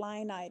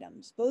line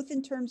items, both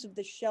in terms of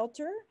the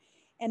shelter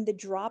and the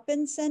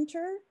drop-in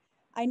center.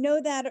 I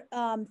know that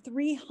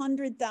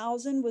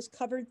 300,000 was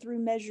covered through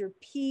Measure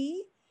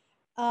P,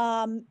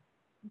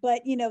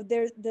 but you know,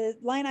 the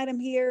line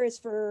item here is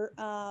for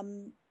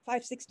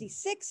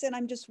 566, and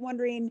I'm just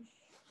wondering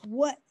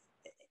what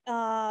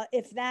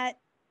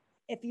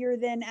if you're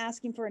then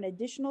asking for an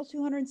additional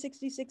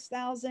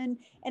 266,000.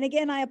 And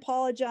again, I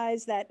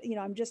apologize that, you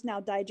know, I'm just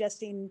now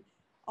digesting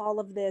all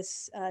of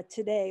this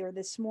today or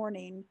this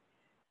morning.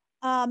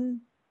 And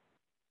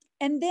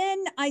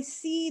then I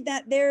see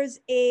that there's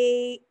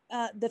the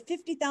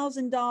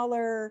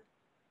 $50,000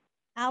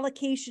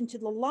 allocation to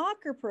the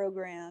locker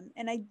program.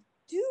 And I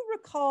do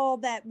recall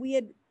that we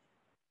had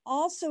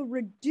also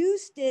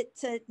reduced it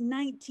to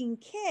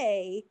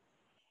 19K.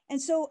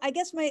 And so I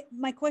guess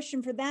my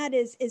question for that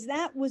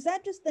was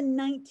that just the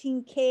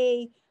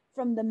 19K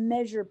from the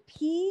Measure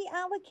P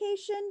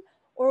allocation,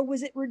 or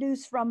was it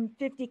reduced from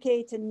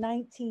 50K to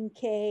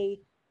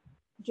 19K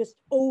just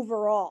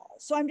overall?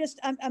 So I'm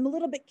a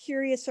little bit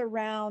curious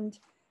around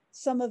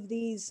some of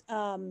these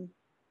line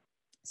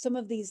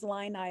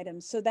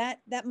items. So that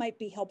might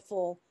be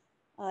helpful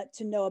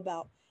to know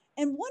about.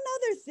 And one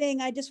other thing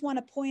I just want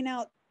to point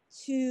out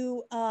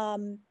to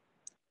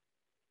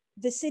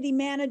the city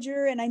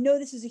manager, and I know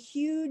this is a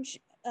huge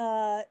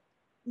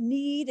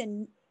need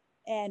and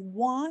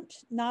want,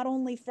 not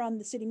only from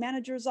the city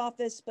manager's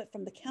office, but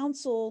from the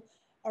council,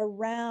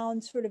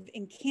 around sort of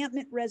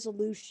encampment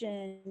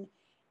resolution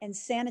and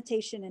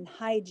sanitation and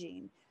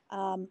hygiene.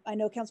 I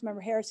know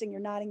Councilmember Harrison, you're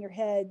nodding your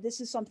head.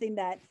 This is something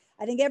that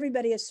I think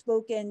everybody has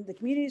spoken, the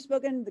community has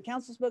spoken, the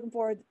council has spoken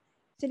for, the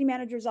city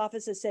manager's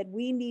office has said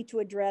we need to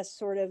address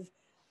sort of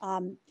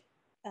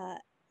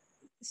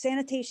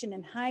sanitation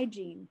and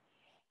hygiene.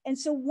 And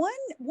so one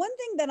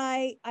thing that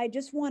I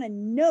just want to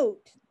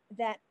note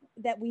that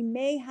we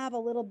may have a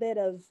little bit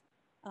of,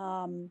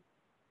 I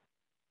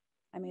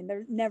mean,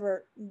 they're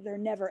never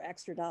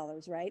extra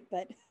dollars, right?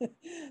 But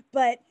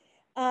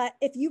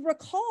if you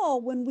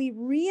recall, when we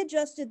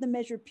readjusted the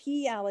Measure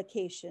P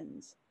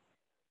allocations,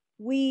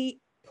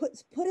 we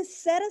put a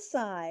set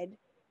aside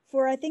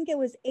for, I think it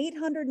was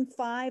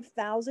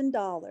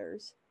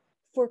 $805,000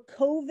 for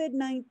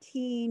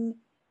COVID-19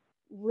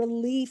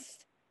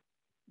 relief,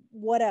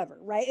 whatever,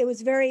 right? It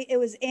was very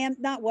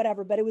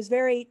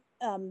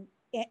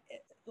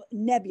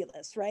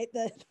nebulous, right?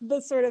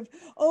 The sort of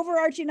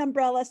overarching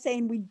umbrella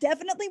saying we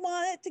definitely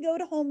want it to go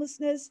to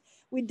homelessness.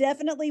 We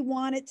definitely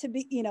want it to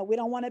be, you know, we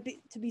don't want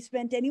it to be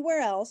spent anywhere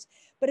else,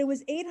 but it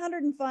was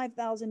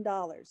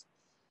 $805,000.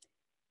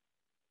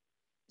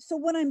 So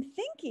what I'm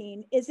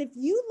thinking is if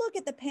you look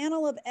at the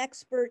panel of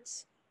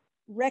experts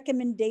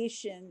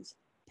recommendations,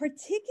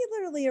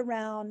 particularly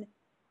around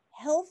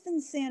health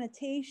and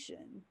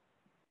sanitation,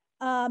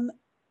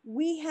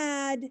 we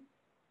had,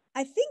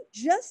 I think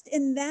just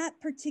in that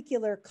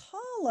particular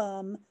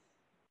column,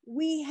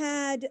 we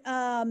had,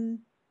 let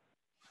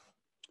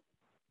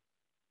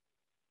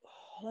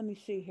me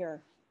see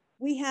here.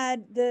 We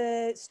had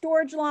the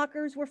storage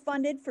lockers were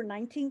funded for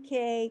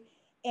 $19K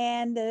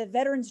and the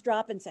Veterans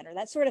Drop-In Center.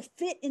 That sort of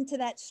fit into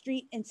that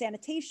street and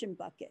sanitation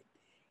bucket.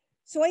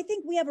 So I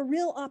think we have a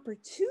real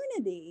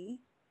opportunity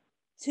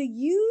to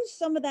use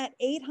some of that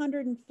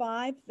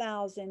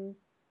 $805,000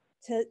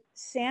 to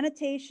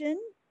sanitation,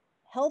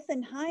 health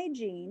and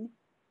hygiene,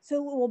 so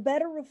it will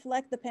better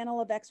reflect the panel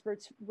of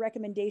experts'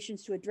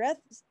 recommendations to address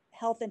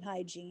health and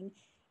hygiene.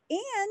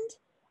 And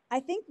I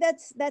think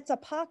that's a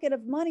pocket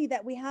of money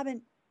that we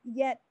haven't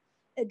yet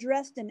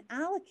addressed and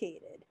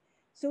allocated.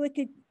 So it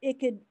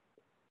could,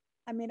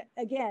 I mean,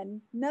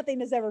 again,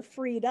 nothing is ever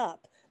freed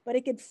up, but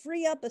it could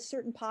free up a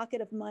certain pocket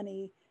of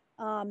money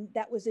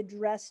that was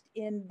addressed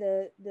in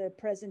the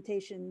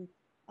presentation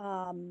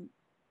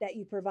that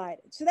you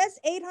provided. So that's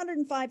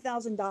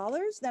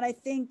 $805,000 that I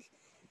think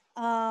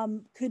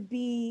could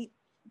be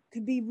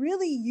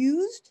really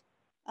used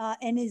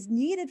and is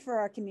needed for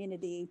our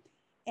community,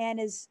 and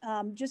is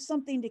just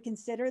something to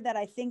consider that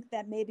I think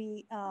that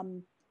maybe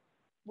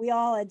we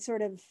all had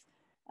sort of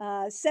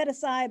set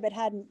aside but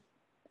hadn't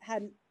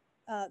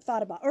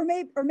thought about, or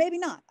maybe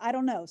not. I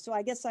don't know. So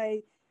I guess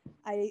I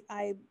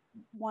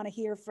want to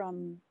hear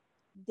from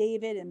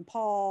David and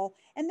Paul,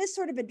 and this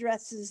sort of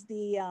addresses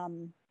the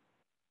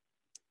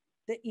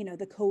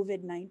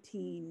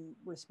COVID-19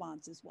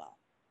 response as well.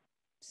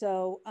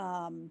 So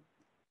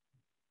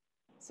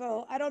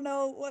so I don't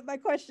know what my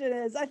question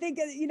is. I think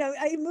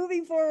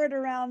moving forward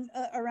around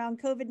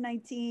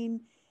COVID-19,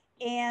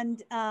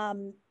 and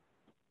so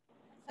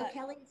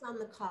Kelly's on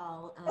the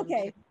call.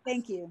 Okay,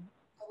 thank you.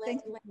 So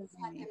let's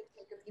have him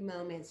take a few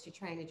moments to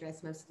try and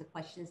address most of the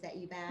questions that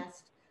you've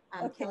asked.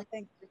 Okay, Kelly,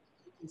 you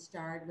can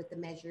start with the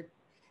Measure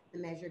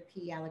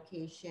P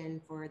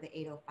allocation for the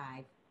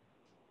 805.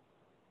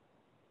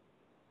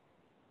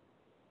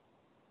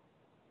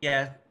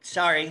 Yeah,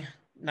 sorry.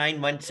 9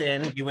 months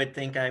in, you would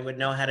think I would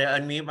know how to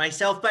unmute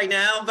myself by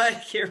now,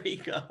 but here we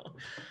go.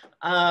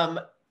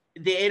 The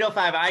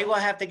 805, I will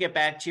have to get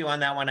back to you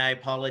on that one. I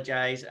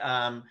apologize.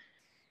 I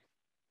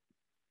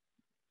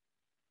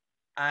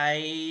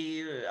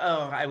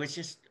was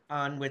just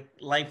on with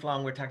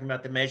Lifelong. We're talking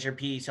about the Measure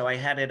P, so I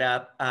had it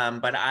up,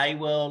 but I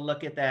will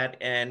look at that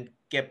and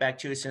get back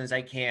to you as soon as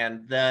I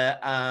can.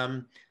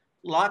 The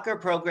locker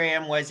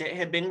program it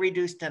had been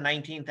reduced to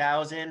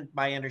 19,000.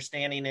 My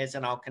understanding is,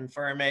 and I'll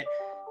confirm it,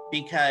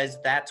 because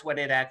that's what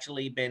had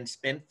actually been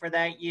spent for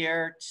that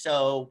year.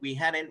 So we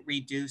hadn't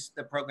reduced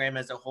the program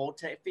as a whole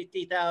to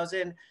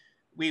 50,000.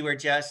 We were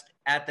just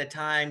at the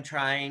time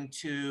trying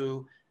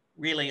to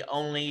really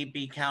only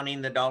be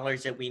counting the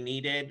dollars that we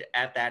needed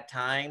at that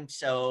time.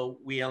 So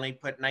we only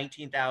put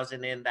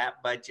 19,000 in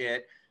that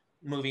budget.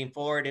 Moving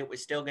forward, it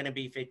was still going to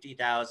be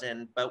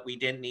 50,000, but we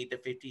didn't need the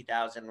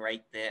 50,000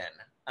 right then.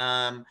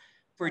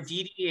 For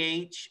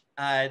DDH,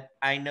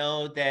 I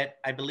know that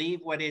I believe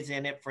what is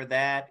in it for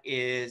that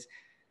is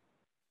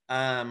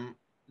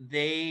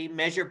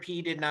Measure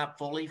P did not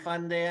fully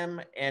fund them.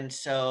 And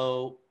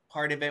so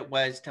part of it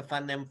was to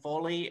fund them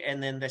fully.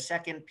 And then the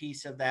second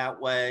piece of that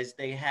was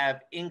they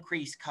have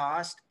increased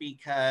cost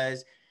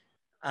because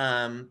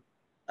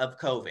of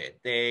COVID.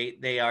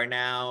 They are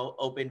now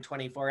open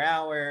 24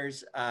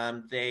 hours.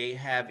 They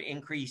have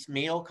increased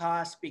meal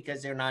costs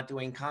because they're not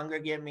doing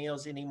congregate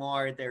meals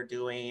anymore. They're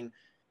doing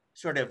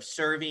sort of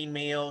serving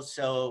meals.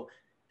 So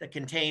the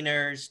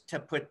containers to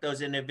put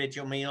those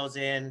individual meals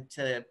in,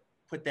 to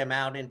put them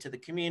out into the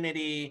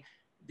community,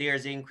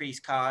 there's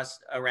increased costs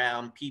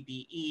around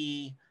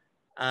PPE.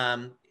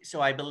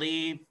 So I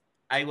believe,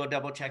 I will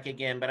double check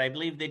again, but I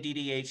believe the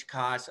DDH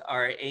costs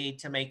are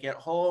to make it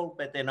whole,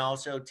 but then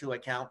also to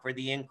account for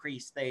the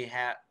increase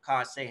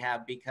costs they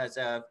have because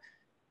of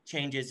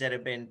changes that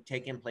have been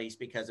taking place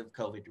because of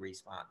COVID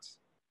response.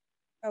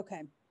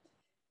 Okay.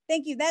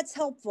 Thank you. That's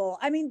helpful.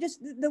 I mean,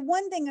 just the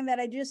one thing that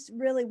I just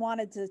really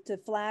wanted to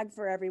flag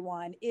for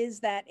everyone is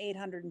that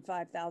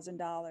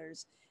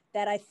 $805,000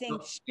 that I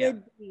think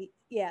should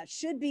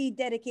be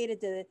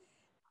dedicated to.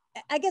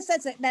 I guess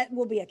that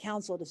will be a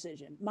council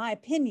decision. My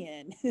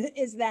opinion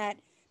is that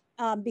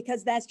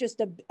because that's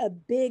just a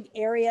big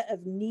area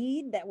of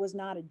need that was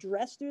not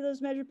addressed through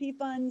those Measure P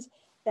funds,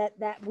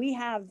 that we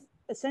have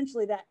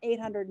essentially that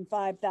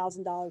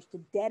 $805,000 to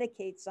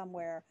dedicate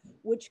somewhere,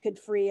 which could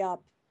free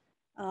up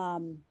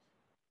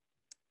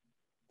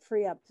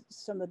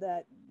some of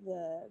the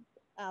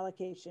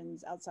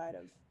allocations outside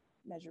of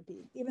Measure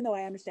P, even though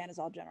I understand it's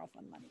all general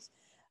fund monies.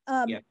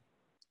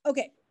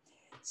 Okay,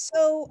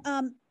 So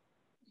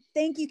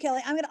thank you,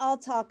 Kelly. I'll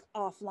talk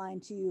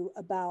offline to you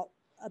about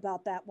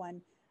that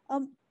one.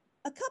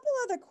 A couple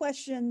other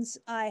questions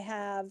I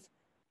have,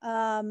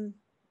 and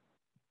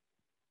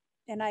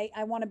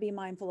I want to be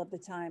mindful of the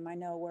time. I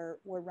know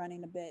we're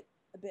running a bit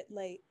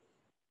late.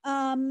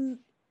 Where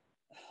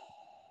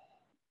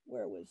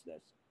was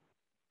this?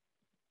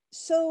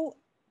 So,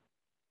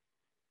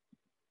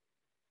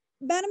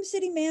 Madam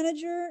City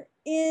Manager,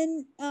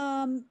 in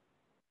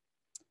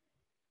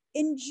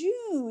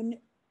June,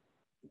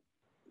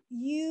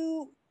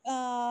 you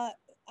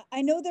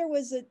I know there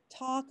was a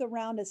talk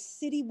around a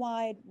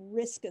citywide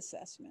risk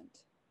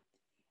assessment,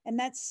 and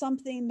that's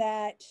something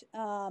that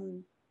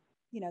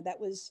that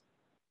was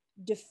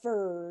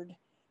deferred,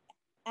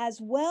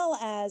 as well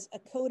as a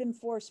code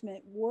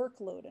enforcement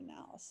workload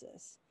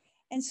analysis.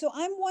 And so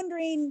I'm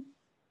wondering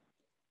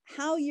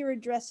how you're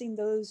addressing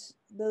those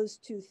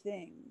two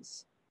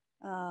things,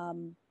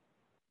 and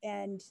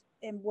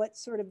what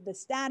sort of the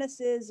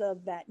status is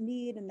of that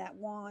need and that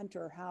want,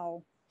 or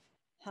how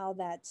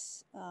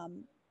that's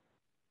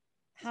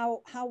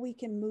how we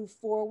can move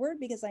forward,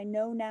 because I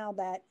know now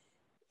that,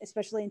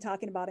 especially in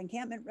talking about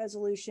encampment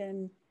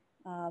resolution,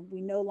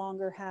 we no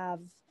longer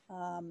have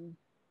Aaron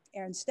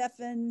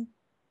Steffen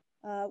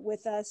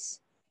with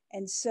us.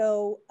 And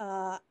so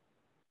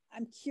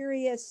I'm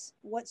curious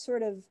what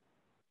sort of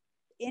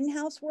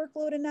in-house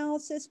workload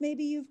analysis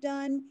maybe you've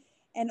done,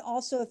 and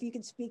also if you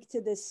could speak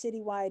to this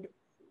citywide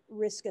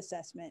risk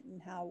assessment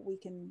and how we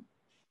can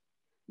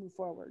move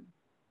forward.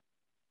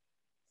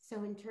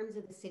 So in terms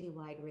of the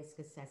citywide risk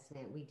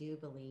assessment, we do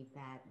believe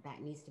that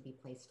that needs to be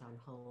placed on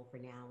hold for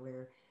now.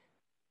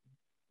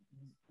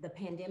 The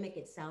pandemic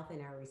itself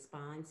and our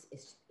response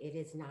it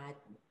is not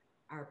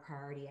our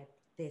priority at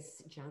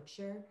this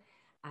juncture.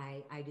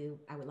 I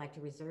would like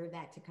to reserve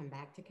that to come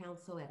back to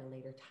council at a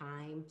later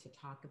time to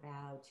talk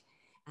about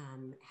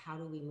how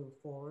do we move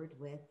forward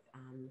with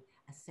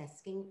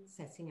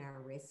assessing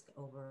our risk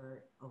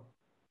over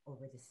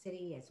the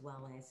city, as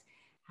well as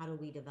how do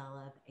we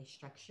develop a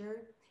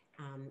structure.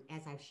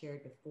 As I've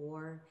shared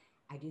before,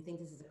 I do think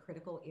this is a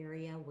critical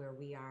area where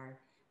we are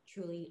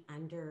truly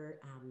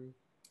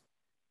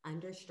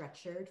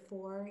under-structured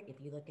for. If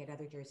you look at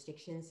other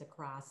jurisdictions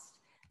across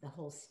the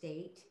whole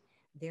state,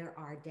 there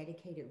are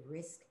dedicated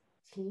risk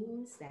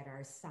teams that are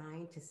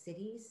assigned to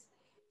cities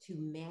to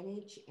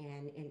manage.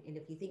 And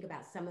if you think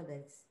about some of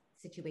the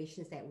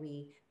situations that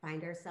we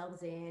find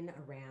ourselves in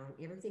around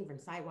everything from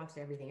sidewalks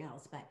to everything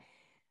else, but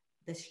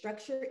the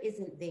structure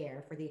isn't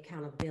there for the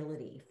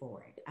accountability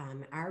for it.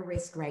 Our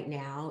risk right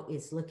now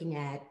is looking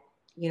at,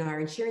 our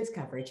insurance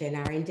coverage and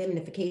our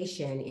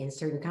indemnification in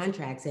certain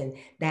contracts, and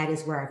that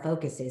is where our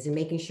focus is, and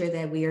making sure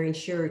that we are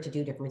insured to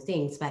do different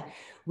things. But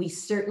we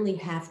certainly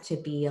have to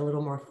be a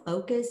little more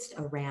focused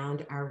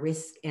around our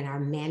risk and our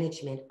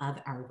management of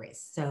our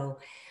risk. So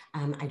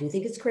I do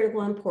think it's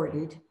critical and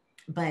important,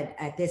 but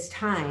at this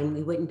time,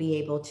 we wouldn't be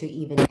able to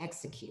even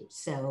execute.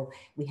 So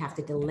we have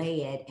to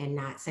delay it and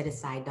not set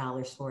aside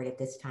dollars for it at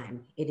this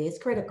time. It is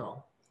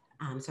critical.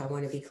 So I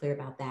want to be clear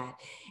about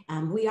that.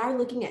 We are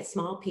looking at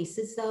small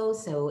pieces though.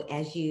 So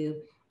as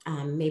you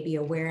may be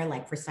aware,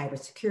 like for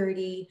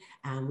cybersecurity,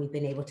 we've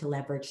been able to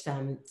leverage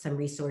some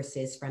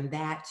resources from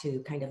that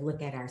to kind of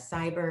look at our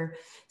cyber.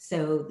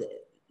 So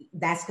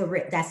that's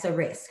a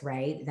risk,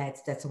 right?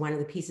 That's one of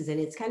the pieces, and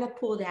it's kind of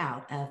pulled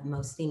out of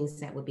most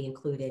things that would be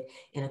included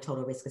in a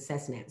total risk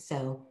assessment.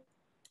 So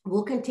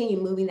we'll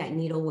continue moving that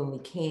needle when we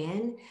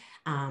can,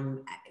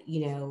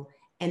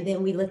 and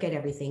then we look at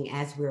everything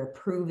as we're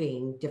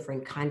approving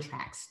different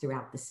contracts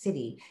throughout the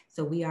city.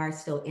 So we are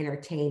still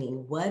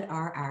entertaining what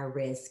are our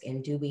risks,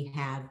 and do we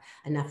have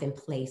enough in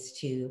place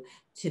to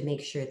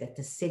make sure that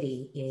the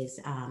city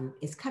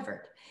is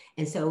covered.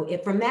 And so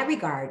from that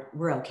regard,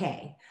 we're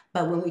okay.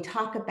 But when we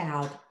talk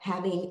about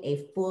having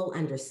a full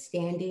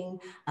understanding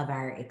of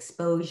our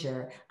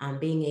exposure,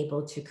 being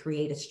able to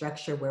create a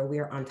structure where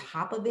we're on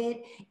top of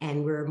it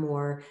and we're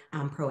more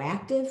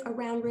proactive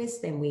around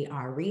risk than we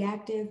are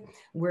reactive,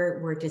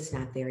 we're just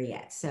not there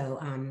yet. So,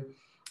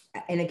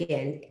 and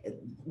again,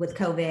 with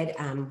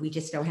COVID, we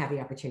just don't have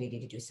the opportunity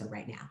to do so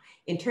right now.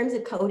 In terms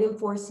of code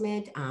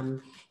enforcement,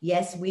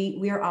 yes,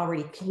 we are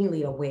already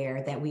keenly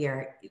aware that we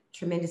are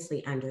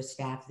tremendously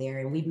understaffed there,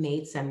 and we've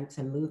made some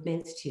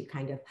movements to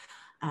kind of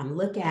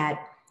look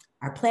at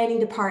our planning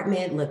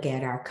department, look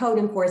at our code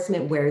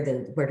enforcement, where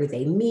do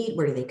they meet,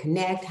 where do they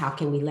connect, how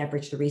can we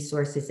leverage the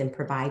resources and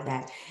provide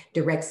that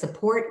direct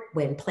support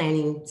when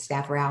planning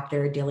staff are out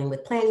there dealing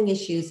with planning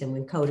issues, and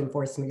when code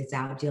enforcement is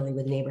out dealing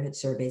with neighborhood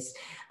service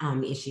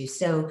issues.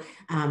 So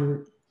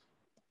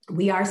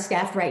we are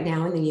staffed right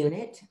now in the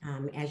unit.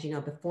 As you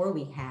know, before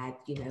we had,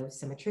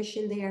 some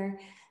attrition there,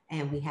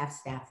 and we have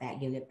staffed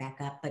that unit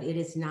back up, but it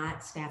is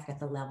not staffed at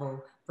the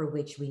level for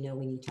which we know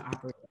we need to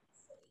operate.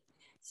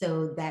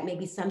 So that may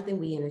be something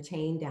we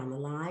entertain down the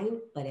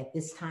line, but at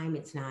this time,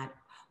 it's not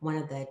one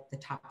of the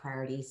top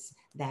priorities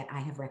that I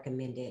have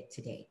recommended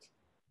to date.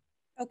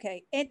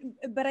 Okay,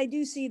 but I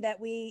do see that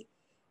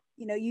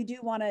you do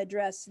want to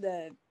address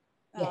the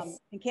Yes.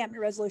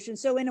 encampment resolution.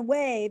 So in a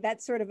way,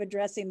 that's sort of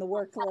addressing the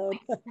workload.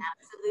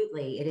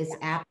 Absolutely. It is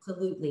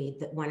absolutely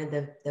one of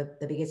the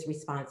biggest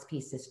response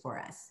pieces for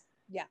us.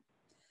 Yeah.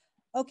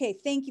 Okay,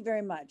 thank you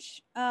very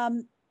much.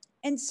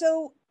 And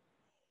so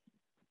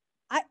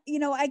I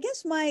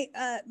guess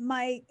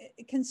my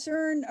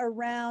concern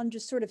around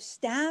just sort of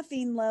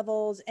staffing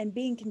levels and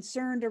being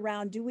concerned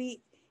around, do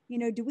we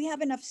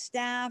have enough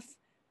staff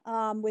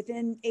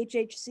within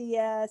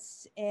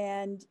HHCS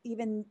and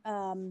even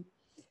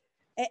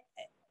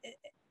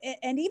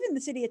and even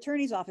the city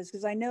attorney's office,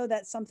 because I know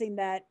that's something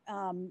that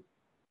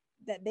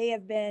that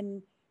they've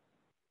been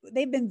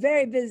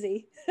very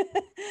busy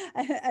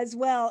as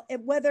well.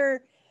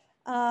 Whether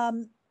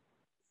I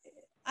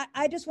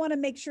just want to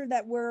make sure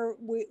that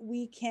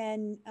we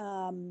can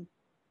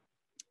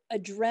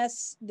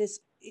address this,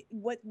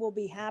 what will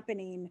be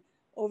happening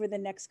over the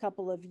next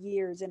couple of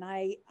years. And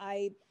I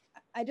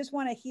just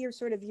want to hear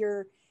sort of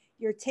your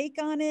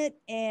take on it.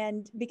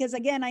 And because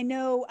again, I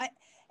know,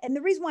 and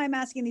the reason why I'm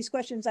asking these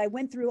questions, I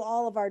went through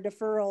all of our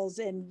deferrals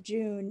in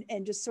June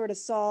and just sort of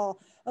saw,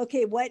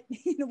 okay, what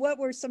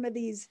were some of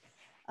these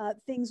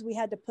things we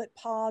had to put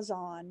pause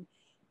on.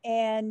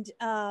 And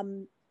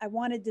I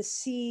wanted to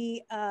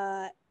see,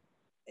 I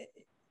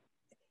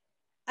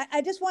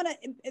just want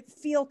to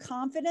feel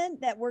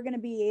confident that we're going to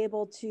be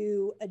able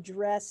to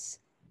address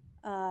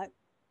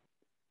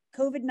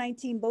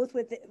COVID-19, both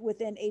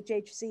within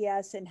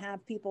HHCS and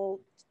have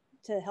people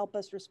to help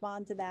us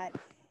respond to that.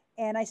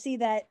 And I see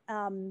that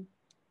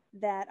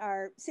that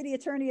our city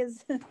attorney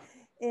is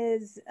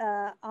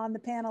on the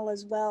panel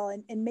as well,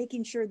 and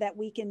making sure that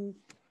we can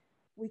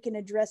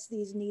address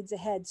these needs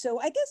ahead. So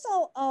I guess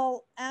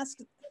I'll ask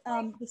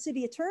the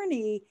city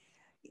attorney,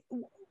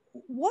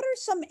 what are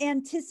some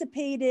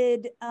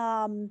anticipated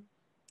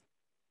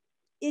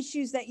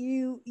issues that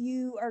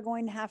you are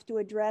going to have to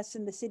address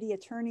in the city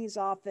attorney's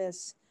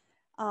office,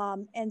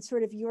 and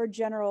sort of your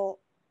general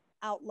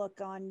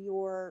outlook on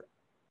your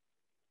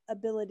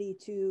ability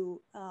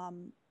to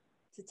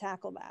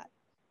tackle that?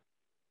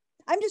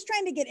 I'm just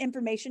trying to get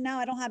information now.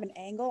 I don't have an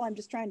angle. I'm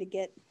just trying to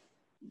get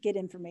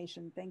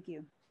information. Thank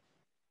you.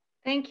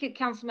 Thank you,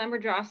 Councilmember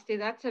Drosty.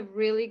 That's a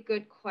really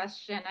good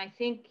question. I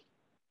think,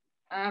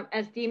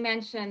 as Dee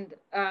mentioned,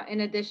 in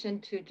addition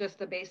to just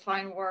the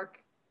baseline work,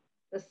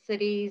 the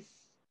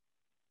city's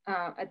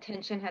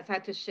attention has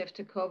had to shift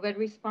to COVID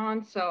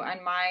response. So,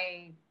 and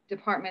my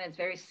department is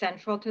very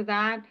central to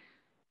that.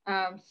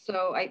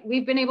 So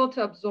we've been able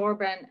to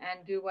absorb and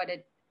do what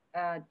it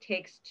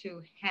takes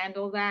to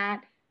handle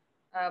that.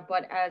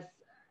 But as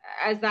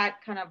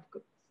that kind of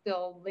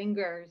still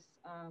lingers,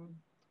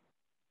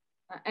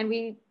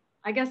 and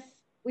I guess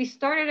we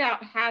started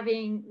out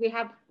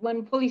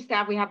when police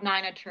staff, we have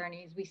 9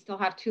 attorneys. We still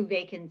have 2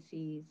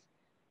 vacancies.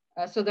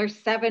 So there's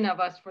 7 of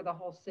us for the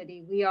whole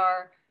city. We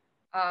are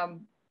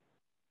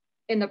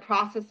in the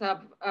process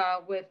of,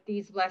 with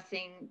Dee's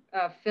blessing,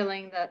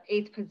 filling the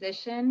 8th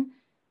position,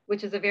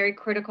 which is a very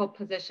critical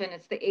position.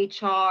 It's the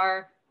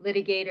HR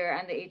litigator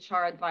and the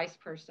HR advice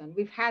person.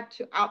 We've had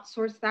to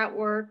outsource that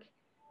work.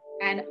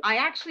 And I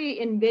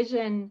actually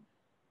envision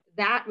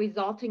that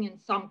resulting in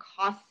some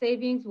cost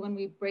savings when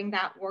we bring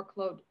that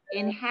workload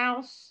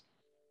in-house.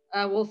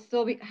 We'll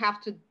still have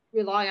to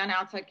rely on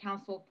outside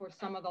counsel for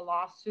some of the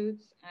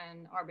lawsuits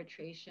and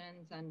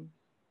arbitrations and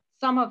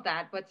some of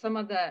that, but some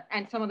of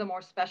the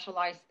more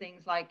specialized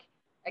things like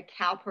a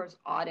CalPERS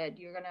audit,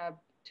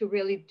 to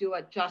really do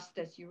it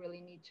justice, you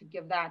really need to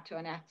give that to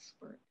an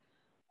expert.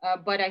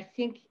 But I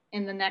think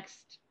in the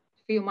next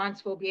few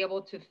months, we'll be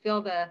able to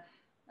fill the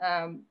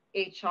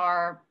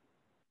HR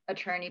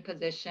attorney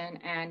position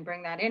and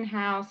bring that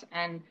in-house.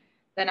 And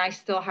then I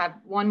still have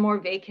 1 more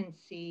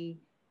vacancy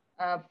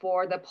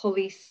for the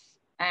police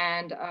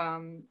and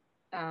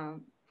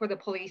for the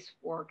police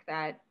work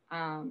that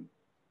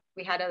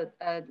we had a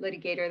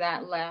litigator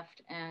that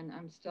left, and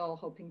I'm still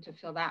hoping to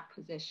fill that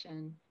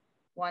position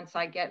once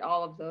I get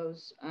all of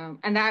those.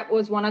 And that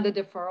was one of the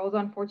deferrals,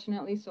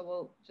 unfortunately. So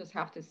we'll just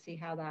have to see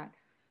how that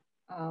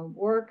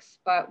works.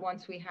 But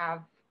once we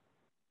have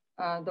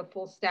the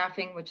full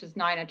staffing, which is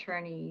 9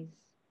 attorneys,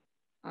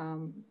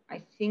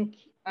 I think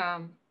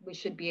we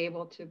should be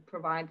able to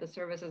provide the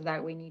services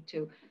that we need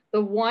to.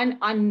 The one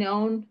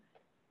unknown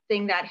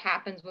thing that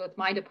happens with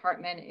my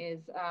department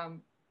is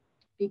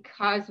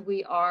because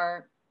we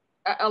are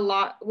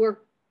we're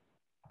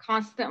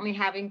constantly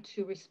having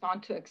to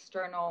respond to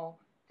external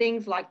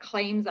things like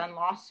claims and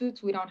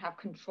lawsuits we don't have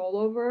control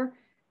over.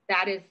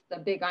 That is the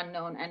big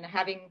unknown, and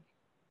having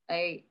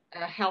a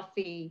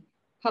healthy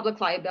public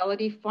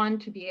liability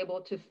fund to be able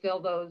to fill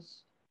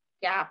those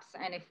gaps.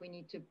 And if we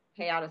need to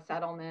pay out a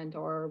settlement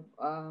or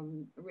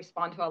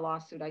respond to a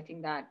lawsuit, I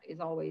think that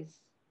is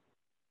always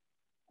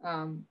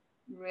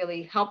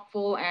really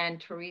helpful. And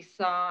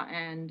Teresa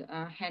and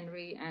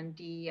Henry and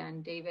Dee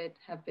and David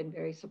have been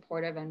very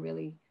supportive and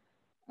really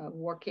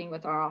working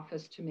with our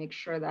office to make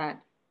sure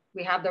that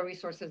we have the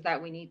resources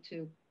that we need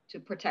to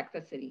protect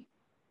the city.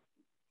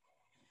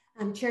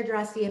 Chair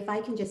Drosty, if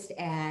I can just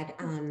add,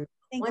 one of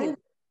the things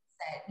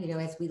that,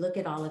 as we look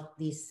at all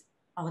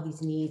all of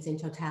these needs in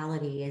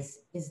totality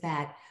is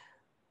that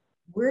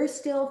we're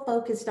still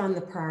focused on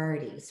the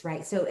priorities,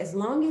 right? So as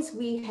long as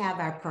we have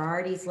our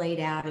priorities laid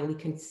out and we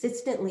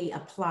consistently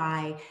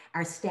apply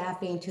our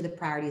staffing to the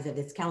priorities of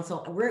this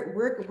council,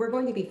 we're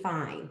going to be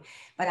fine.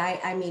 But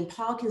I mean,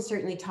 Paul can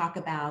certainly talk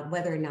about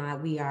whether or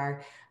not we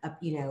are,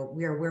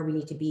 we're where we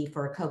need to be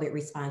for a COVID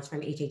response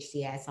from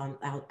HHCS.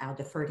 I'll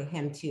defer to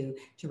him to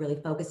really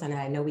focus on it.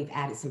 I know we've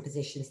added some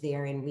positions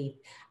there, and we've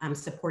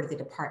supported the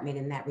department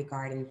in that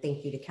regard, and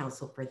thank you to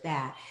council for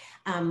that.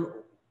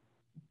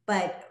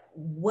 But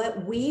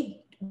what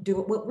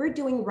we're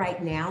doing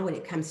right now when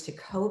it comes to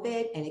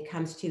COVID and it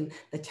comes to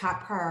the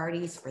top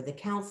priorities for the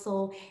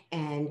council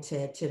and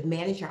to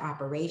manage our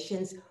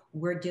operations,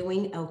 we're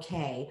doing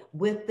okay.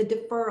 With the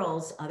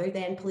deferrals, other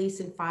than police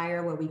and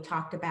fire, where we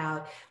talked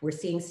about, we're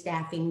seeing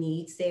staffing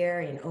needs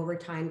there and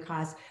overtime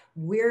costs,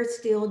 we're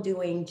still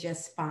doing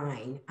just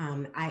fine.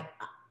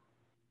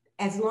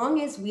 As long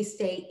as we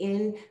stay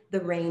in the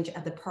range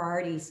of the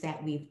priorities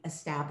that we've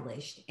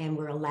established and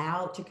we're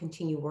allowed to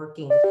continue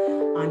working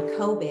on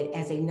COVID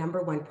as a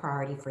 #1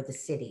 priority for the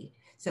city.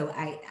 So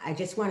I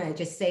just want to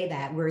just say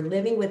that we're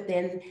living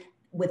within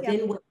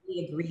Yep. what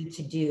we agreed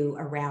to do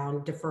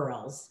around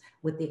deferrals,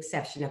 with the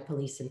exception of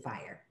police and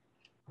fire.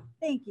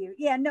 Thank you.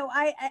 Yeah, no,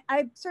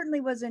 I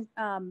certainly wasn't,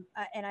 and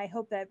I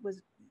hope that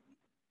was,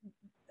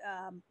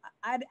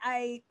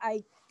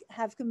 I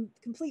have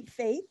complete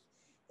faith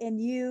in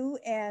you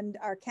and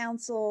our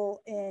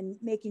council in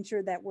making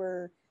sure that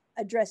we're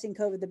addressing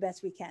COVID the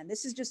best we can.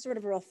 This is just sort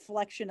of a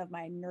reflection of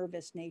my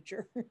nervous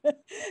nature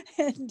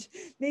and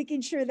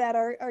making sure that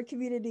our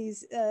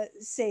community's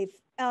safe.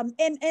 And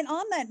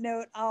on that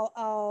note,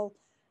 I'll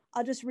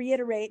just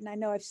reiterate, and I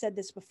know I've said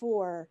this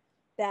before,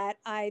 that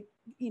I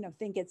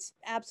think it's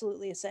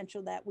absolutely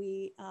essential that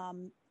we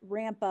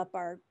ramp up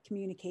our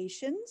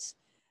communications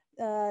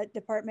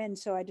department.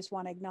 So I just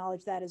want to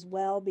acknowledge that as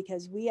well,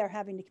 because we are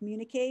having to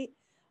communicate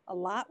a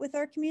lot with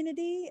our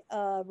community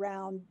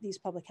around these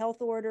public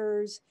health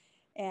orders,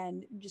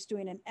 and just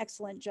doing an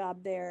excellent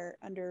job there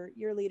under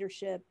your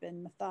leadership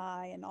and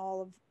Mathai and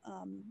all of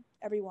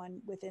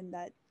everyone within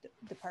that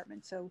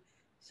department. So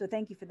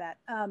thank you for that.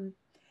 And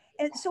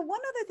so one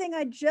other thing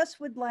I just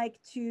would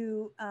like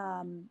to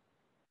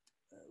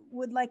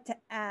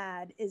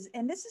add is,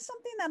 and this is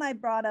something that I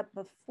brought up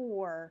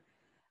before,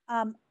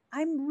 I'm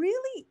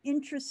really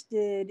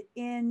interested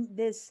in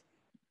this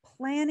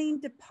planning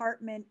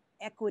department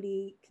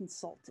equity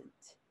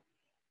consultant.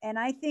 And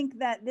I think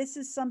that this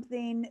is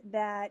something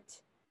that,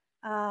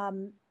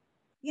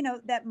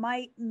 that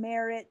might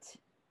merit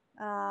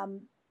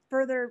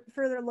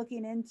further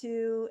looking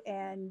into,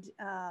 and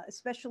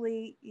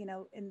especially,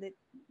 in the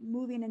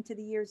moving into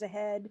the years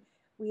ahead,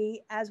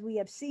 as we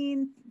have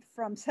seen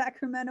from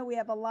Sacramento, we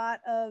have a lot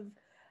of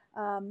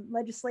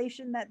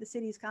legislation that the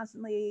city is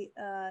constantly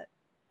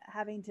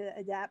having to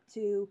adapt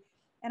to.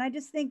 And I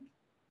just think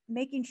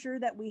making sure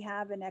that we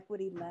have an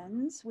equity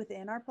lens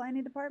within our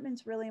planning department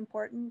is really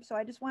important. So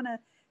I just want to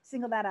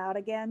single that out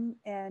again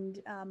and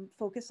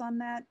focus on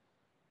that.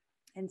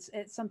 And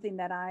it's something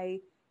that I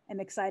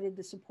am excited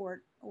to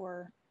support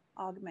or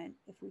augment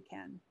if we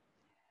can.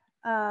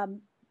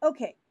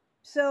 Okay,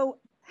 so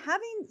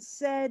having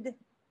said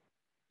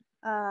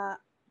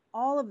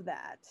all of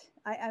that,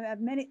 I have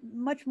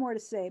much more to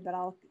say, but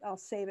I'll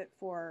save it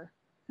for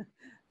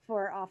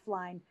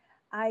offline.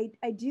 I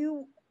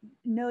do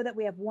know that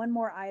we have one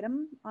more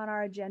item on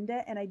our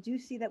agenda, and I do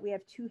see that we have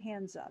 2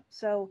 hands up.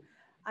 So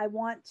I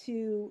want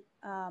to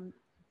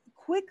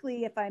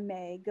quickly, if I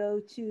may,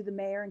 go to the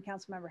mayor and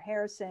Councilmember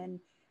Harrison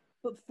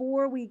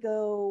before we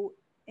go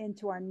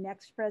into our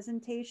next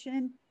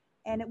presentation.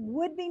 And it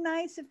would be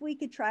nice if we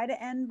could try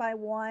to end by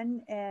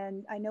 1.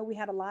 And I know we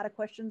had a lot of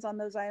questions on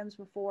those items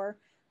before,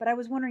 but I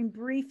was wondering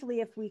briefly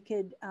if we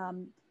could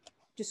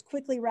just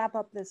quickly wrap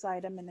up this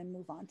item and then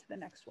move on to the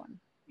next one.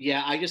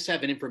 Yeah, I just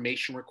have an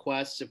information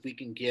request. If we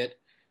can get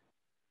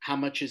how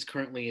much is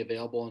currently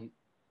available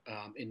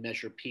in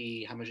Measure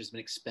P, how much has been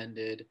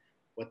expended,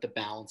 what the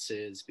balance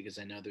is, because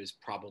I know there's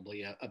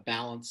probably a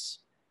balance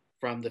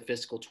from the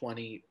fiscal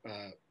 20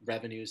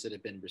 revenues that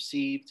have been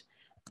received,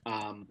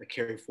 the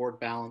carry forward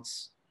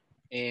balance.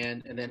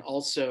 And then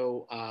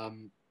also,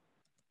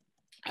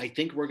 I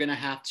think we're gonna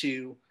have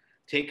to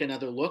take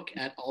another look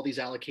at all these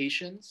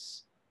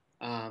allocations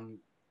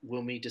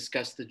when we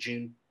discuss the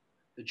June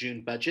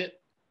budget.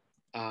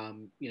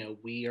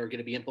 We are going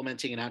to be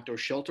implementing an outdoor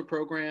shelter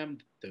program.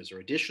 Those are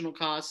additional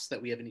costs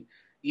that we haven't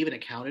even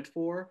accounted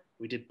for.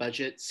 We did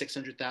budget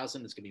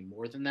 $600,000. It's going to be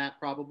more than that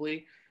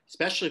probably,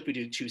 especially if we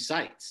do 2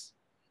 sites.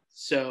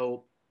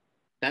 So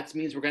that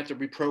means we're going to have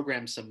to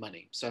reprogram some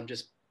money. So I'm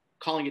just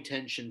calling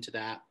attention to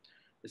that.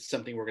 It's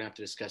something we're going to have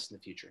to discuss in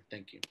the future.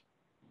 Thank you.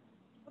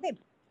 Okay,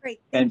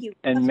 great. Thank you.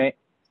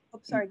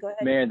 Sorry, go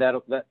ahead. Mayor,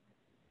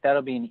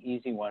 that'll be an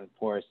easy one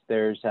for us.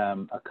 There's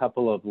a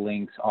couple of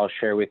links I'll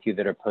share with you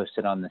that are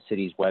posted on the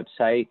city's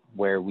website,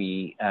 where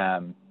we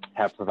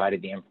have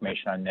provided the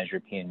information on Measure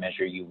P and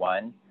Measure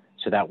U1.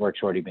 So that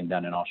work's already been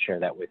done, and I'll share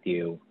that with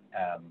you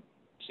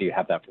so you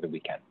have that for the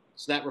weekend.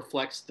 So that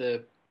reflects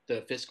the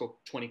the fiscal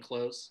 20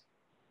 close?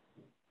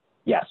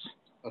 Yes.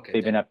 Okay.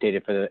 They've been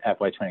updated for the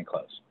FY20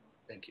 close.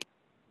 Thank you.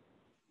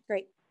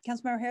 Great.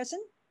 Councilmember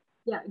Harrison?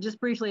 Yeah, just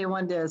briefly, I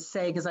wanted to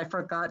say, because I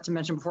forgot to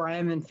mention before, I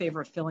am in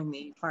favor of filling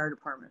the fire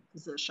department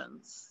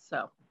positions. So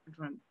I just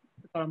want to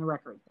put that on the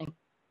record.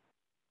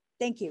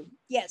 Thank you.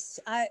 Yes,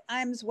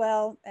 I'm as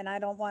well, and I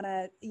don't want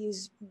to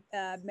use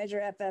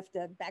Measure FF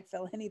to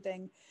backfill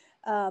anything.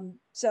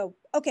 So,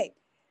 okay,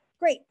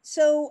 great.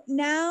 So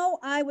now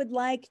I would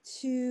like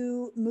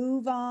to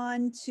move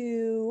on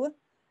to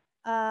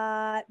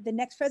the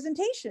next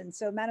presentation.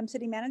 So Madam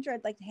City Manager,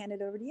 I'd like to hand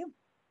it over to you.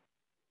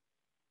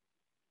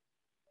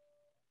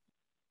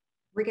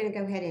 We're going to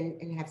go ahead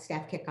and have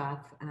staff kick off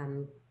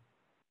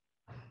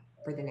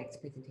for the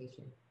next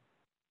presentation.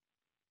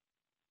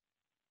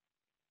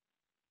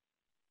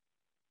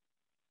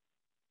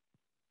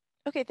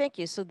 Okay, thank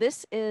you. So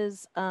this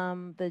is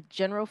the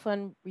General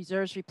Fund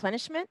Reserves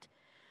Replenishment.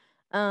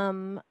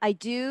 I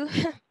do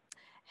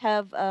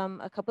have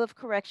a couple of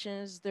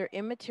corrections. They're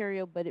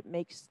immaterial, but it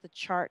makes the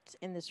charts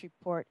in this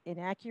report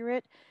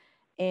inaccurate.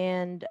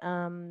 And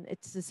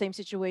it's the same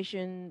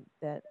situation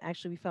that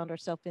actually we found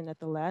ourselves in at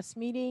the last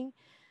meeting.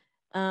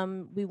 We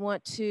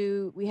had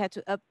to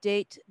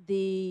update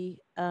the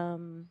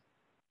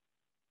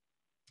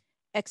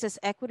excess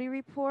equity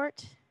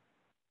report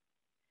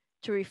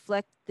to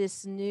reflect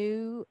this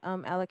new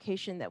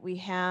allocation that we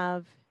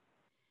have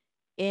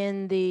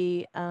in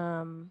the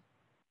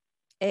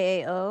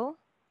AAO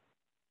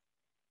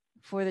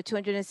for the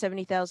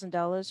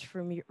 $270,000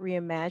 from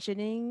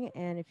reimagining.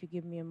 And if you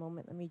give me a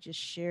moment, let me just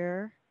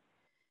share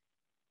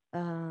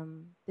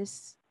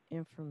this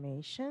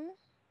information.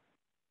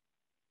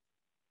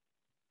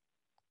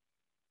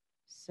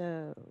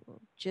 So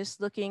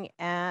just looking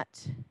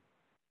at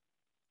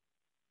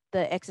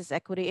the excess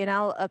equity, and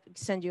I'll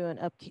send you an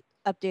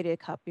updated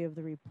copy of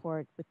the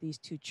report with these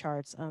two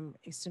charts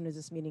as soon as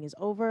this meeting is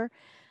over.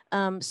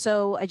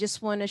 So I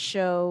just want to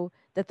show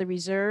that the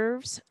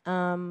reserves,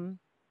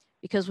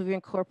 because we've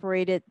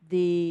incorporated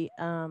the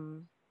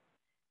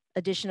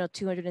additional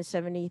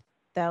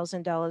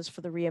 $270,000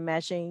 for the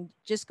reimagining,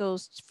 just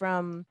goes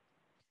from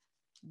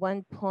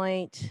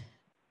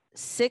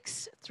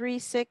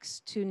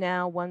 1.636 to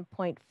now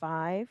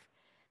 1.5.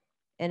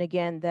 And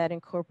again, that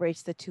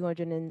incorporates the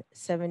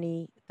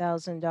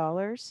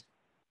 $270,000,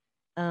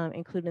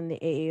 including the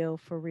AAO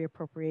for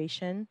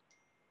reappropriation.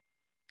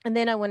 And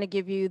then I want to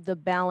give you the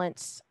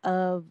balance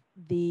of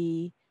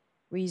the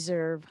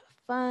reserve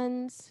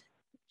funds.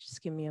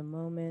 Just give me a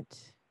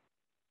moment.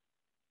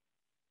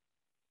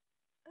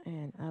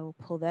 And I will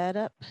pull that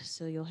up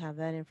so you'll have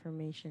that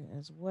information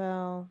as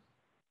well.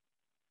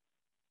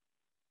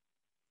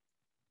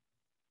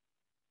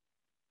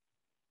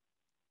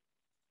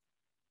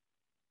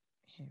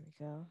 Here we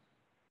go.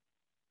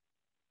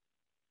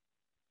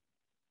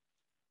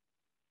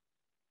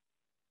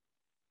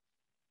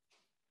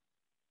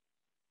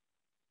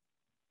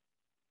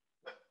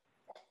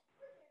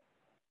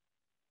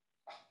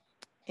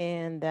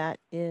 And that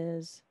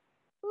is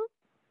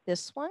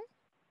this one.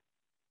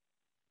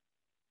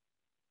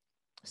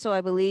 So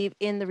I believe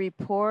in the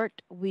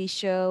report, we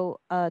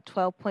show a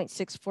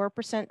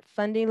 12.64%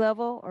 funding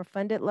level or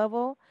funded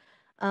level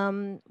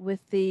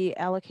with the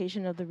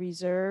allocation of the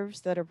reserves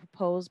that are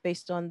proposed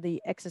based on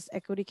the excess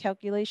equity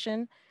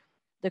calculation.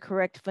 The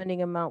correct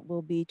funding amount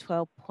will be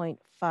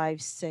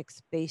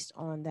 12.56 based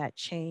on that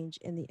change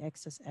in the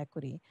excess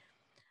equity.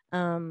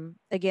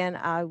 Again,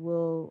 I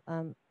will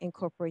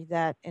incorporate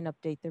that and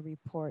update the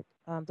report,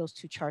 those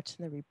two charts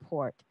in the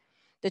report.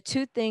 The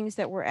two things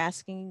that we're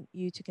asking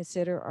you to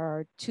consider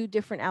are two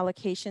different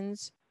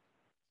allocations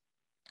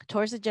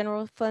towards the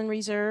general fund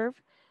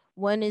reserve.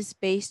 One is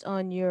based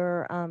on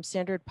your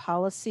standard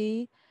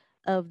policy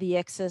of the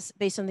excess,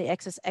 based on the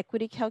excess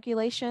equity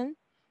calculation.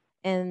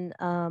 And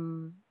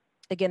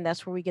again,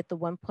 that's where we get the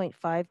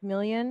 1.5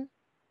 million.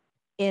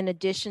 In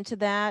addition to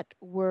that,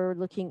 we're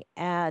looking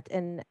at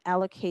an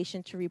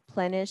allocation to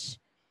replenish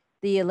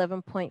the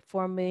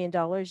 $11.4 million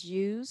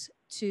used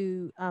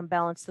to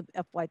balance the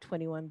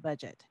FY21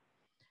 budget.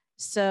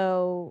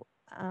 So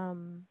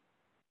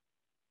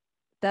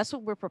that's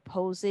what we're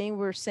proposing.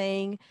 We're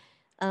saying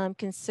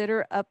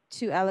consider up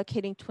to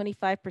allocating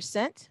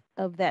 25%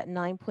 of that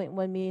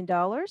 $9.1 million,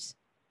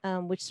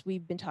 which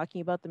we've been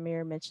talking about, the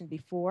mayor mentioned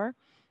before.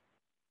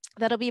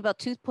 That'll be about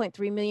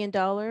 $2.3 million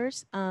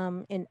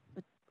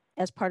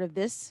as part of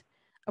this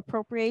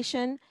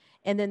appropriation.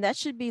 And then that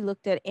should be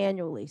looked at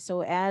annually.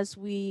 So as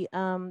the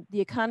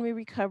economy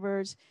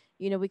recovers,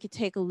 we could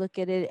take a look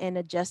at it and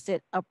adjust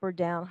it up or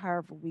down,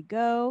 however we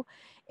go.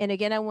 And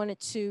again, I wanted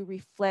to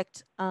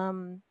reflect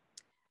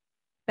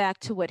back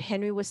to what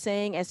Henry was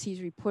saying as he's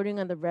reporting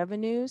on the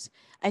revenues.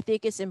 I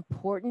think it's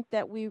important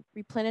that we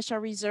replenish our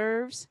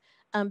reserves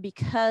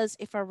because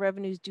if our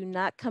revenues do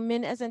not come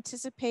in as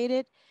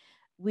anticipated,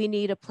 we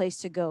need a place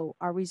to go.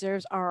 Our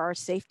reserves are our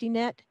safety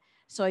net.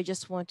 So I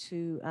just want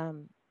to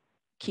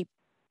keep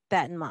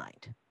that in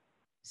mind.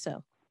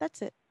 So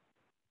that's it.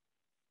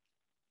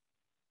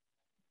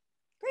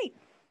 Great.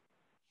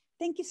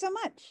 Thank you so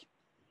much.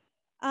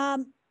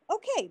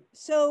 Okay,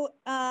 so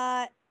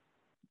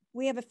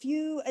we have a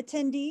few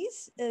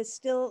attendees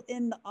still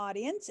in the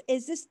audience.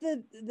 Is this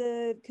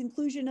the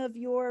conclusion of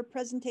your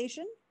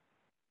presentation?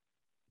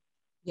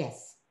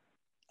 Yes.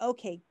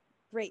 Okay,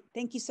 great.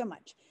 Thank you so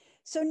much.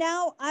 So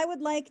now I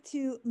would like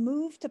to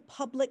move to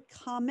public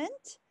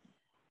comment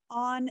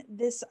on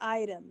this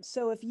item.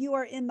 So if you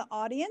are in the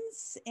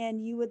audience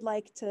and you would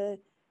like to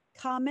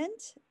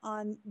comment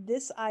on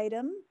this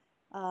item,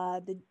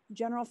 the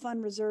general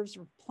fund reserves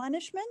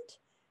replenishment,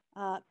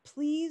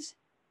 please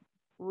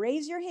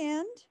raise your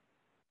hand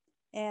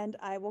and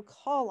I will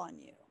call on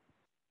you.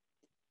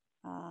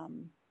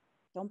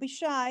 Don't be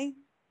shy.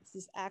 This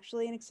is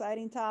actually an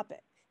exciting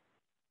topic.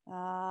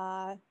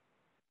 Come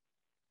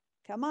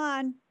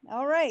on.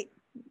 All right.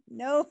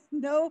 No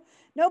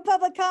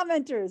public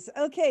commenters.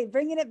 Okay,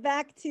 bringing it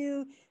back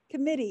to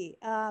committee.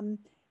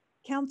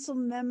 Council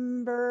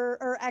member,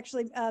 or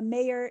actually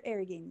Mayor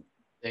Arreguín.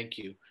 Thank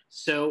you.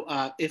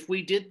 So if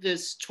we did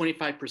this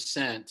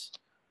 25%,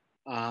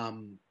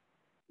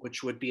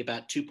 which would be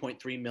about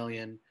 2.3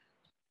 million,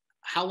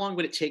 how long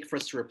would it take for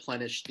us to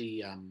replenish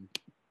the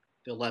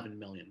 11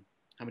 million?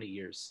 How many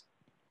years?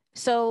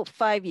 So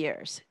 5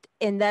 years,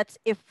 and that's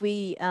if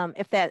we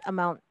if that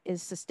amount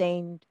is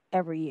sustained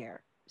every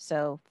year.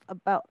 So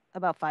about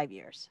 5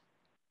 years.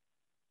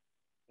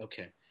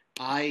 Okay,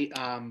 I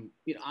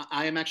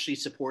am actually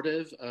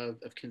supportive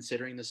of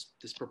considering this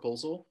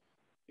proposal,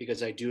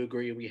 because I do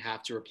agree we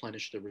have to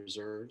replenish the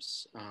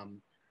reserves.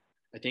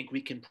 I think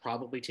we can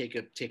probably take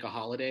a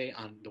holiday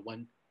on the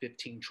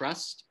 115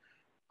 trust,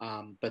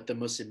 but the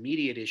most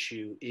immediate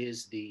issue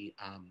is the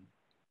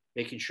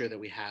making sure that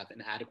we have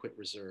an adequate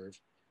reserve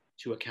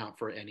to account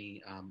for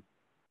any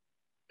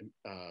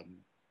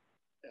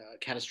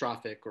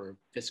catastrophic or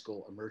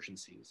fiscal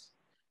emergencies.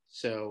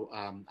 So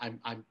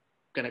I'm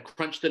going to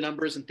crunch the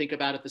numbers and think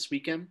about it this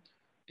weekend.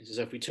 And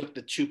so if we took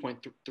the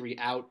 2.3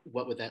 out,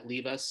 what would that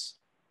leave us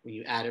when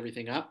you add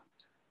everything up?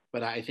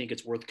 But I think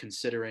it's worth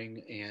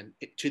considering, and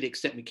to the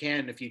extent we can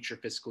in a future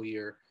fiscal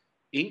year,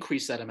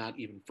 increase that amount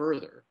even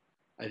further.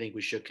 I think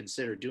we should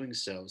consider doing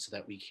so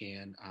that we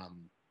can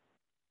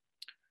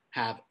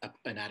have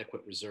an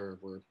adequate reserve.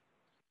 Where,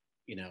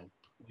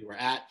 we were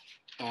at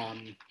I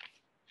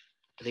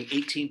think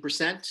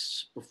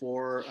 18%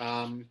 before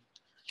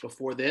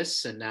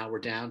this, and now we're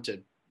down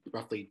to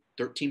roughly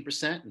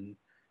 13%, and it'd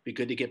be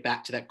good to get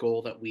back to that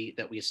goal that we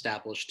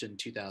established in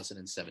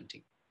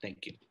 2017.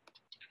 Thank you.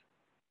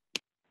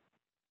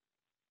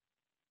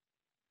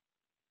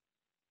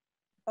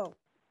 Oh,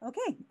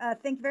 okay.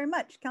 Thank you very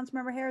much.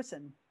 Councilmember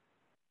Harrison.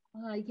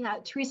 Yeah,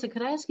 Teresa,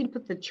 could I ask you to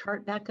put the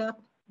chart back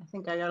up? I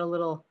think I got a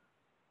little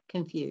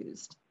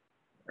confused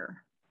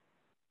here.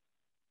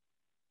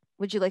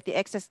 Would you like the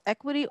excess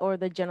equity or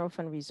the general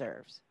fund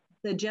reserves?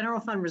 The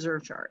general fund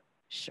reserve chart.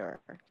 Sure.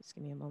 Just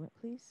give me a moment,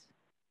 please.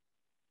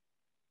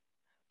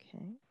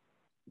 Okay.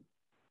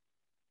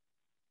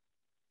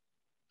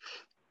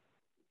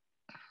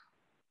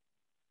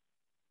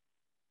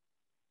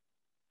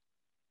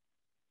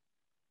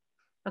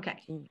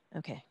 Okay.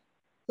 Okay.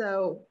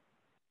 So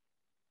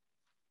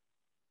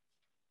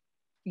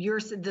the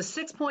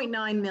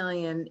 6.9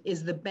 million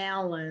is the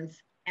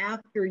balance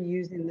after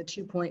using the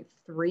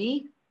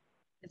 2.3.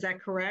 Is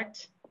that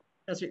correct?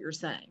 That's what you're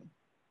saying.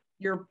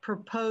 Your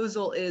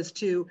proposal is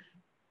to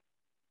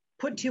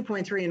put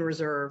 2.3 in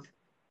reserve,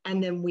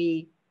 and then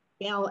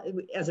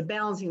as a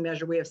balancing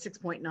measure, we have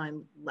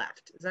 6.9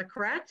 left. Is that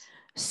correct?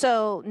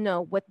 So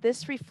no, what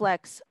this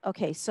reflects,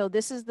 okay, so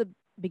this is the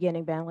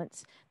beginning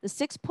balance. The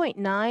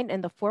 6.9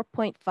 and the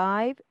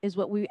 4.5 is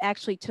what we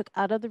actually took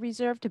out of the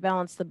reserve to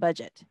balance the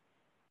budget.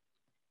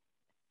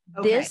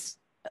 Okay. Yes.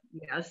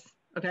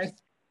 Okay.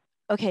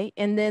 Okay,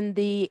 and then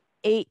the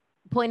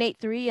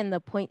 8.83 and the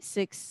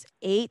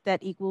 0.68,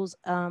 that equals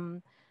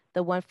the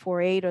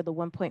 148 or the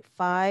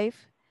 1.5.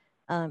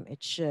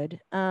 It should.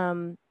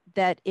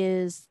 That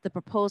is the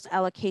proposed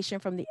allocation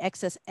from the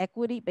excess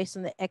equity based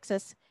on the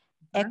excess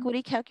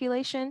equity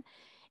calculation.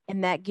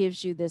 And that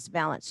gives you this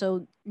balance.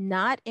 So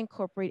not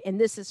incorporate, and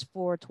this is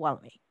for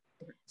Tuolumne.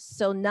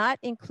 So not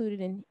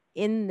included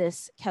in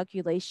this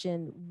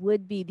calculation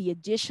would be the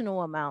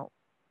additional amount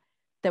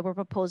that we're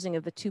proposing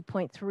of the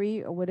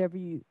 2.3 or whatever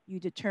you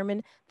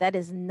determine. That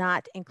is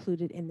not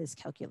included in this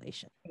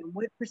calculation. And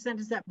what percent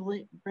does that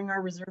bring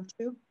our reserve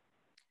to?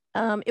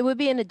 It would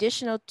be an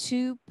additional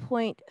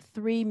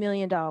 $2.3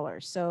 million.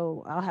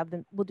 So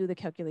we'll do the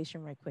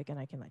calculation right quick and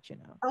I can let you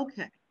know.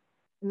 Okay.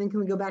 And then can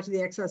we go back to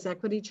the excess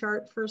equity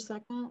chart for a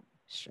second?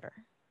 Sure.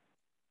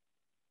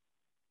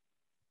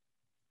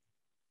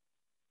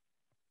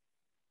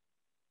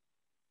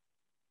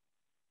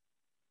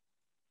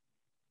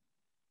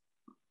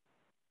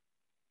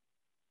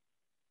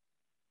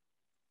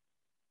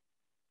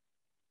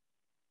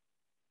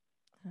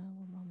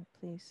 One moment,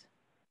 please.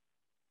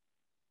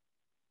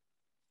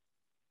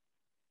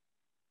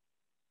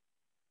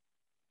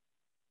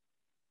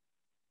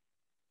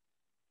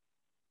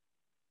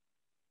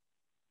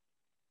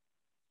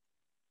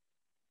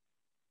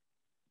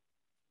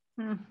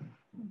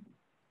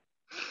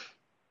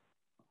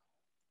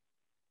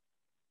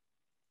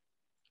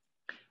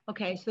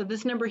 Okay, so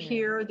this number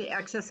here, the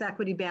excess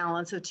equity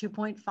balance of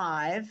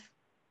 2.5.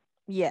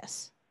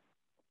 Yes.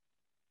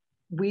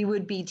 We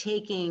would be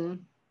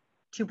taking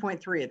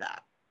 2.3 of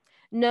that.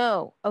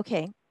 No.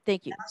 Okay.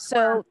 Thank you.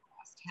 So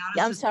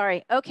I'm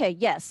sorry. Okay.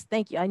 Yes.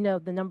 Thank you. I know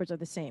the numbers are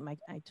the same. I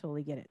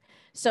totally get it.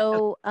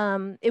 So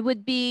it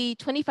would be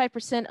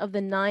 25% of the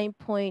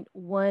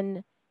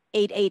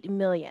 9.188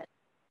 million.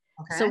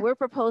 Okay. So we're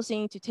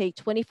proposing to take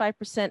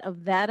 25%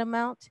 of that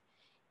amount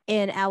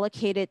and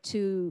allocate it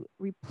to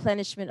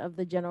replenishment of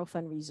the general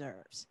fund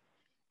reserves.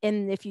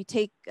 And if you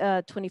take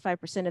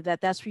 25% of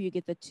that, that's where you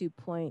get the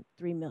 2.3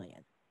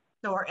 million.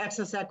 So our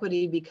excess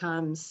equity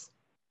becomes?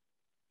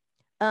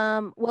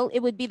 Well, it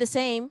would be the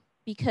same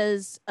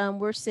because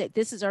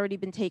this has already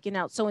been taken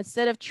out. So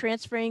instead of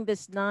transferring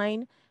this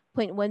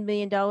 $9.1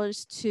 million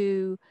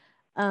to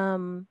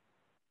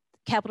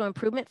capital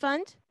improvement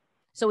fund,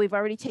 so we've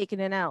already taken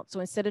it out.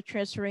 So instead of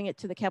transferring it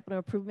to the capital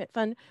improvement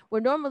fund,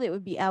 where normally it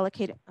would be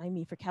allocated,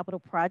 for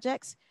capital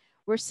projects,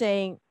 we're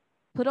saying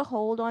put a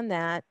hold on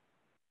that.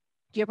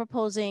 You're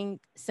proposing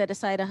set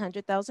aside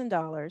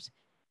 $100,000.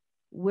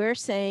 We're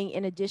saying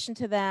in addition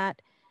to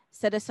that,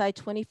 set aside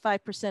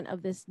 25%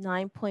 of this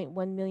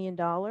 $9.1 million,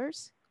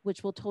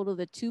 which will total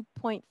the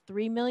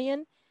 2.3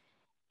 million,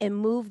 and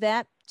move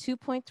that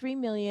 2.3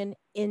 million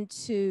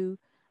into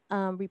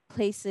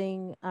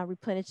replenishing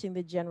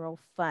the general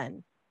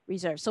fund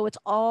reserve. So it's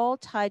all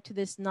tied to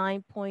this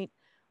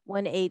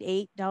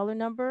 $9.188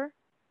 number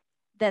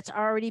that's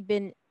already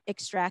been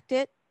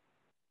extracted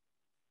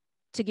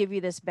to give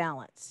you this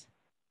balance.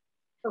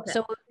 Okay.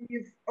 So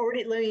you've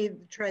already, let me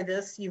try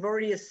this. You've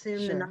already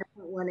assumed Sure. the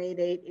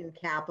 9.188 in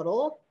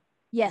capital.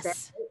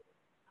 Yes.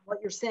 What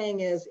you're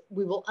saying is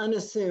we will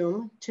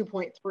unassume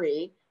 2.3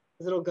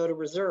 because it'll go to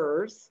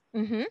reserves.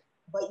 Mm-hmm.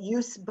 But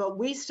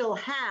we still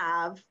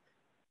have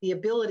the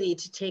ability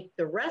to take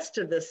the rest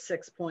of this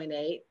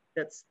 6.8,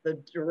 that's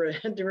the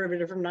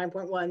derivative from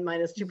 9.1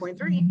 minus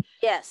 2.3.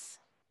 Yes.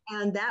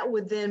 And that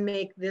would then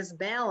make this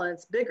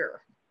balance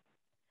bigger.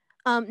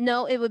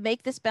 No, it would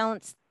make this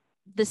balance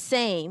the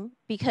same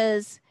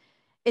because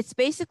it's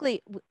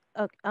basically,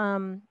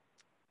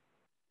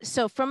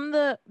 so from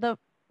the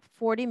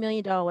 $40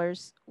 million,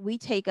 we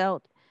take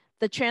out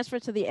the transfer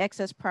to the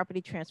excess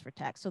property transfer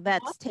tax. So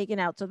that's taken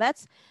out. So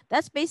that's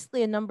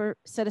basically a number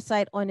set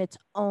aside on its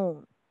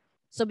own.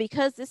 So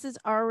because this is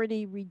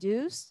already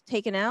reduced,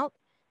 taken out,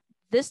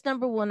 this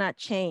number will not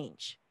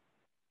change.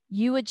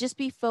 You would just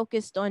be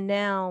focused on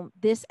now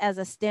this as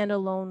a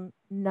standalone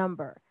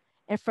number.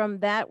 And from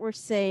that, we're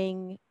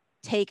saying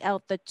take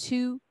out the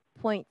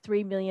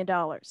 $2.3 million.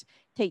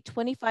 Take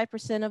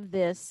 25% of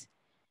this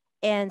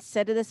and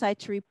set it aside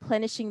to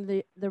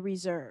replenishing the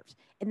reserves.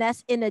 And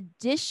that's in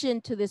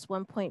addition to this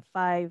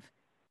 1.5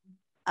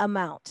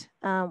 amount,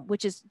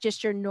 which is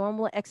just your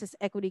normal excess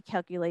equity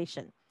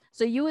calculation.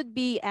 So you would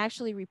be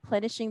actually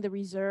replenishing the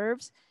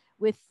reserves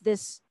with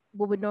this,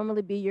 what would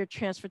normally be your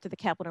transfer to the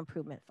capital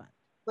improvement fund.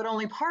 But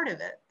only part of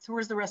it. So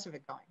where's the rest of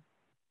it going?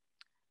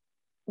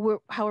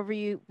 However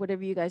you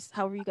guys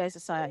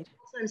decide.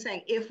 That's what I'm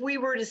saying. If we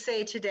were to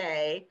say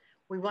today,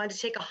 we wanted to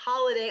take a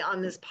holiday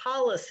on this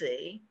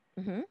policy,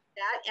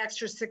 that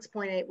extra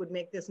 6.8 would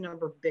make this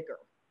number bigger.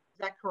 Is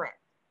that correct?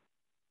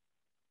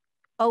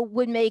 Oh,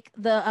 would make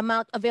the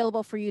amount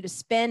available for you to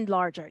spend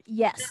larger.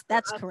 Yes,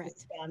 that's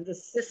correct. The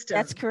system.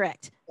 That's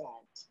correct.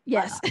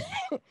 Yes.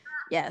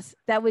 Yes,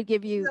 that would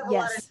give you,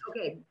 yes.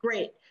 Okay,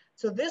 great.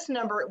 So this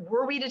number,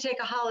 were we to take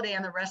a holiday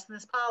on the rest of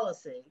this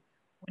policy,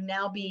 would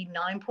now be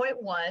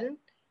 9.1,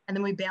 and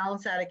then we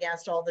balance that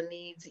against all the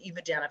needs you've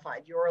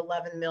identified. Your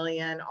 11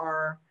 million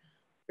are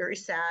very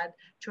sad,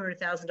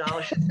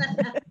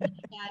 $200,000.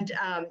 And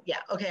yeah,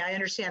 okay, I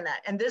understand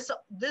that. And this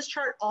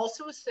chart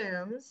also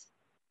assumes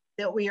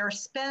that we are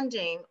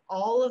spending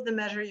all of the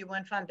Measure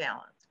U1 fund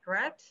balance,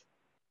 correct?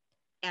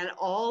 And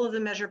all of the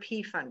Measure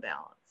P fund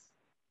balance.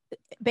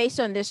 Based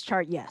on this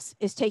chart, yes,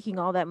 it's taking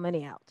all that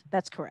money out.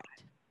 That's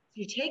correct.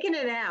 You're taking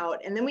it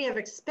out, and then we have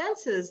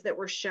expenses that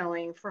we're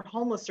showing for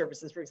homeless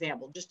services, for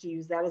example, just to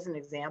use that as an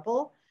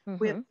example.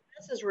 We have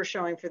expenses we're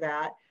showing for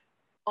that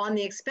on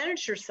the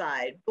expenditure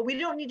side, but we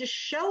don't need to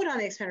show it on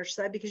the expenditure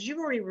side because you've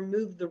already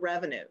removed the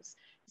revenues.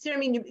 See what I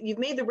mean? You've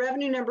made the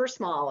revenue number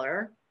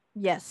smaller.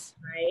 Yes.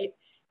 Right?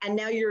 And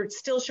now you're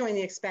still showing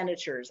the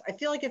expenditures. I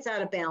feel like it's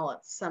out of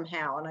balance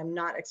somehow, and I'm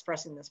not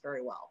expressing this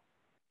very well.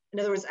 In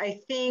other words,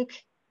 I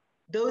think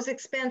those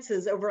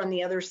expenses over on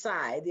the other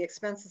side, the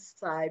expenses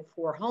side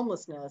for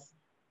homelessness,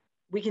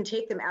 we can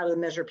take them out of the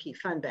Measure P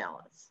fund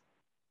balance.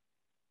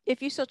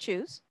 If you so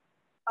choose.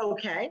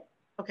 Okay,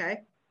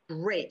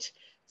 great.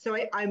 So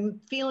I'm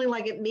feeling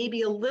like it may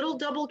be a little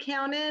double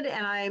counted,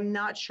 and I'm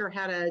not sure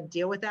how to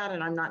deal with that,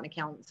 and I'm not an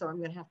accountant, so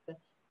I'm gonna have to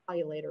tell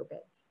you later,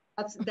 but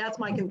that's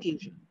my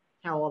confusion,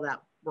 how all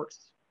that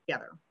works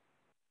together.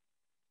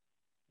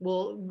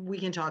 Well, we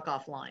can talk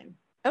offline.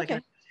 Okay.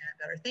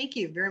 Better. Thank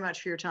you very much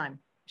for your time.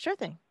 Sure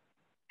thing.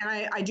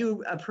 And I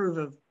do approve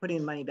of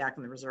putting money back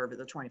in the reserve at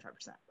the 25%, by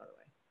the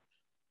way.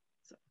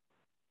 So,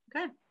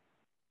 okay.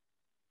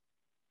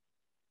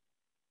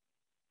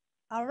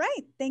 All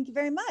right, thank you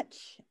very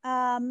much.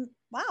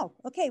 Wow,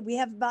 okay, we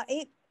have about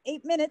eight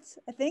minutes,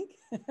 I think.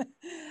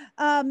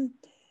 So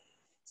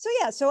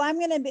yeah, so I'm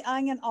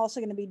also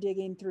gonna be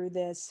digging through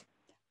this.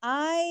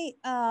 I,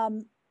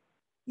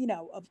 you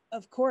know,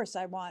 of course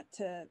I want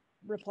to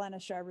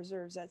replenish our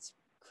reserves. That's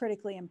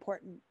critically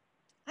important.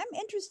 I'm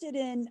interested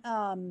in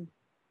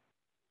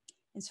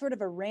sort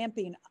of a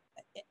ramping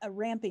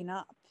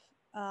up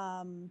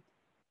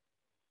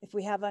if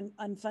we have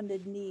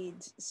unfunded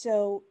needs.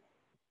 So,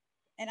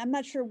 and I'm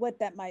not sure what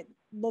that might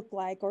look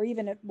like, or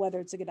even whether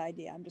it's a good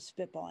idea. I'm just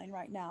spitballing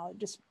right now.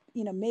 Just,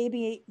 you know,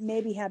 maybe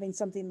having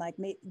something like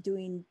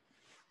doing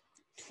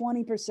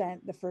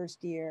 20% the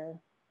first year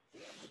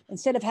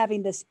instead of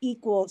having this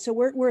equal. So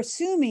we're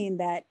assuming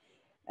that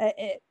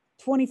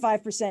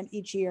 25%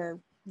 each year,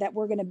 that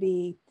we're going to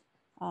be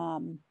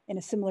in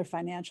a similar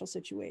financial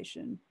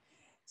situation.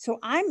 So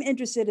I'm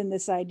interested in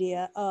this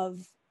idea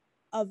of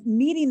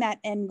meeting that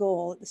end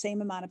goal at the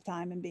same amount of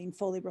time and being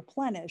fully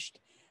replenished,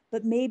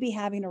 but maybe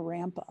having a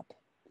ramp up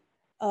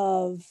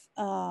of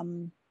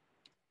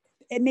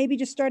it maybe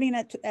just starting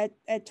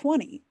at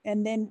 20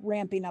 and then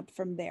ramping up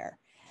from there.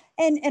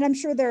 And I'm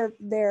sure there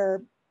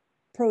are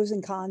pros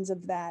and cons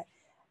of that.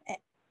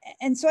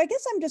 And so I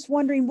guess I'm just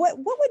wondering what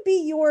would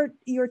be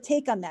your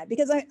take on that?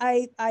 Because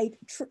I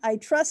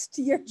trust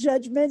your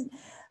judgment,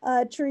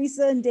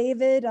 Teresa and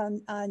David,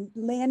 on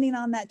landing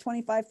on that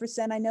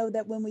 25%. I know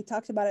that when we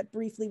talked about it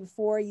briefly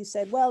before, you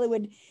said, well, it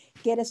would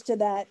get us to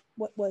that,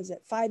 what was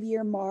it,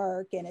 5-year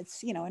mark, and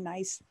it's, you know, a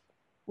nice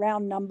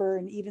round number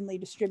and evenly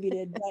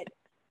distributed.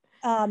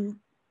 But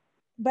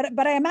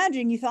I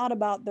imagine you thought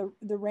about the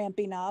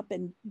ramping up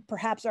and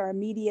perhaps our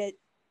immediate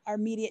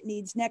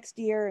needs next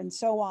year and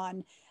so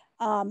on.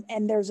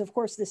 And there's, of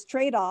course, this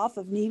trade-off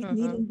of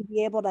needing to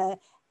be able to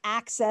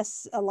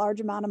access a large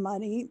amount of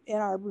money in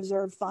our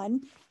reserve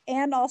fund,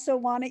 and also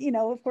want to, you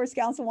know, of course,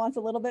 council wants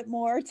a little bit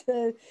more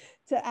to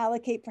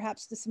allocate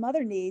perhaps to some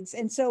other needs.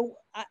 And so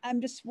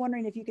I'm just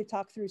wondering if you could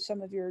talk through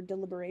some of your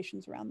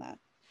deliberations around that.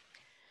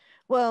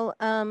 Well,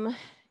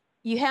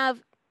 you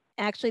have,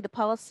 actually the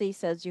policy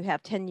says you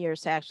have 10 years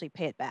to actually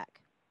pay it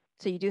back.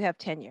 So you do have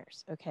 10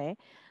 years, okay?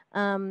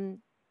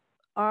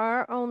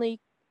 Our only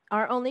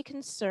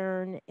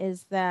concern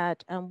is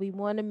that we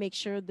want to make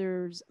sure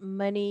there's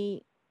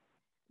money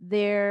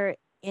there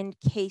in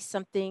case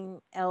something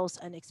else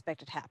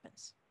unexpected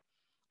happens.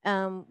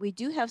 We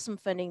do have some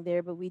funding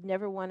there, but we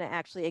never want to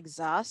actually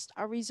exhaust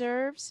our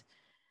reserves.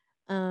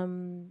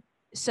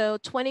 So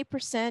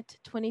 20%,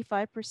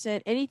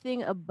 25%,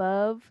 anything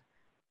above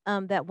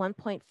that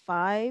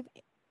 1.5,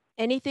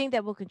 anything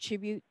that will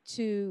contribute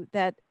to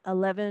that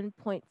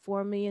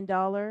 $11.4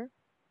 million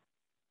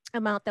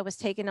amount that was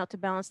taken out to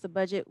balance the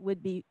budget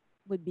would be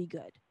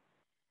good.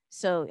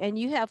 So, and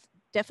you have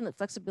definite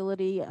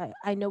flexibility.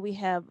 I know we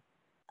have,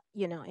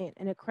 you know,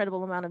 an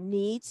incredible amount of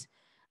needs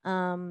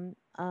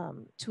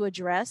to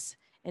address,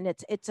 and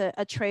it's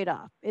a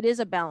trade-off. It is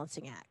a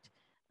balancing act.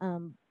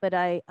 But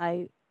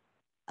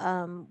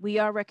we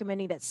are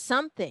recommending that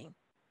something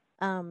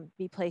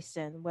be placed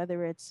in,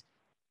 whether it's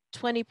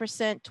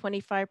 20%,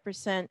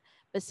 25%,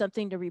 but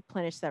something to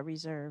replenish that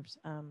reserves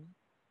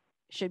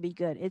should be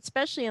good,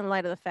 especially in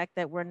light of the fact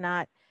that we're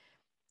not,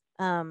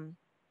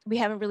 we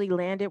haven't really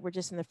landed. We're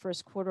just in the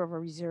first quarter of our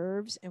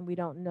reserves, and we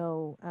don't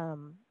know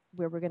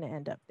where we're going to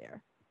end up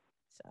there.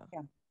 So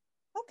yeah,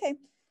 okay,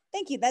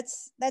 thank you.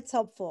 That's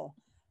helpful.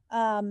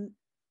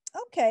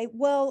 Okay,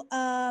 well,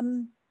 I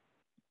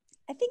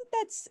think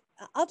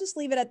I'll just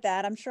leave it at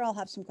that. I'm sure I'll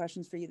have some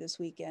questions for you this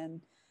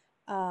weekend.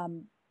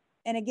 And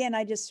again,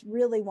 I just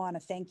really want to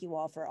thank you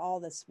all for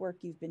all this work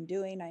you've been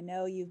doing. I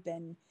know you've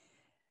been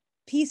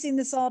piecing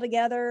this all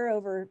together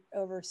over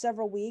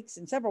several weeks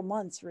and several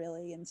months,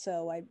 really. And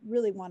so I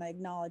really want to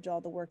acknowledge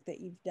all the work that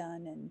you've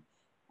done,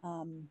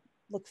 and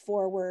look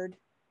forward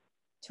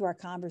to our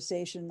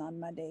conversation on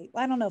Monday.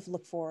 I don't know if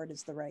look forward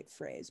is the right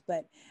phrase,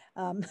 but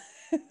I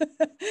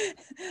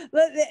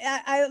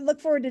look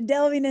forward to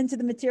delving into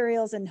the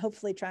materials and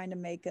hopefully trying to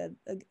make a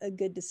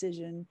good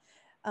decision.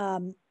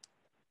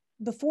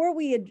 Before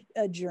we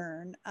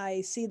adjourn,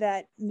 I see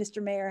that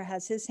Mr. Mayor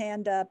has his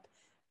hand up.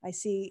 I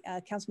see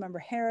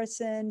Councilmember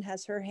Harrison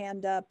has her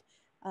hand up.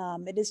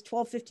 It is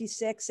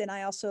 12:56, and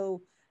I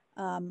also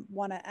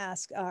want to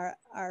ask our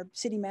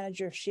city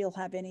manager if she'll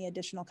have any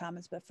additional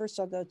comments. But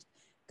first, I'll go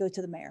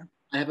to the mayor.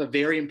 I have a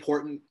very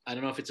important, I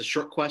don't know if it's a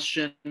short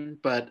question,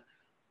 but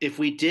if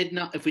we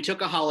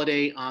took a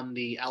holiday on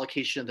the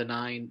allocation of the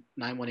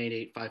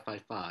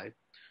 9,188,555,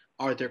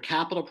 are there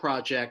capital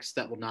projects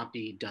that will not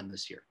be done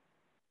this year?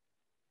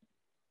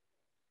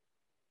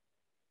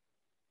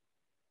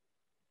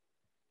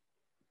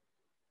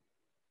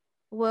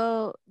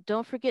 Well,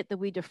 don't forget that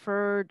we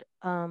deferred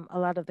a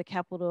lot of the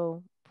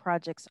capital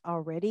projects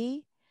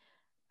already.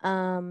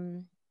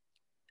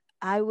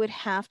 I would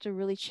have to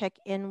really check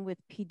in with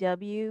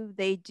PW.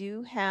 They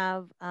do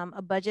have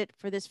a budget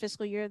for this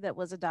fiscal year that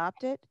was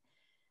adopted,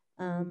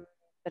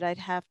 but I'd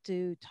have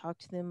to talk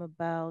to them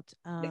about.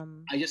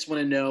 I just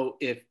want to know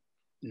if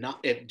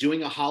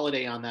doing a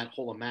holiday on that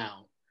whole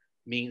amount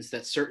means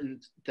that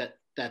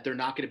that they're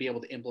not going to be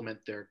able to implement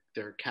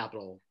their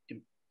capital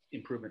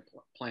improvement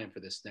plan for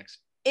this next.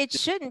 It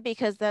shouldn't,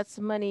 because that's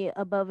money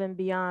above and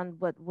beyond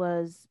what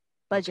was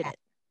budgeted. Okay.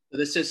 So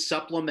this is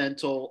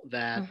supplemental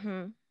that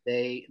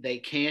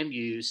they can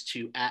use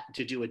to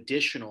do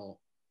additional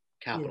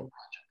capital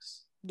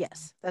projects.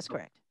 Yes, that's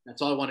correct.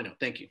 That's all I want to know.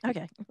 Thank you.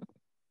 Okay.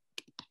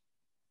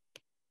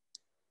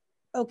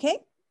 Okay,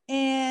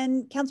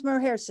 and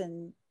Councilmember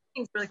Harrison.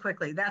 Thanks. Really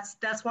quickly, that's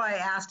why I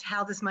asked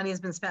how this money has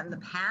been spent in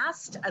the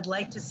past. I'd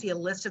like to see a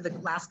list of the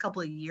last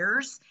couple of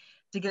years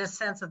to get a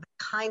sense of the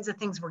kinds of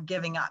things we're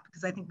giving up,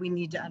 because I think we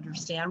need to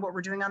understand what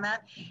we're doing on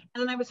that.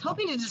 And then I was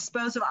hoping to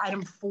dispose of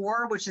item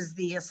 4, which is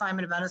the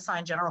assignment of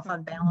unassigned general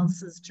fund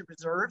balances to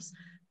reserves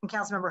from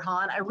Councilmember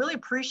Hahn. I really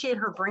appreciate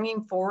her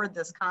bringing forward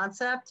this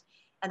concept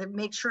and to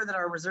make sure that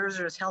our reserves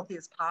are as healthy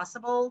as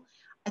possible.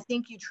 I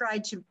think you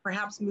tried to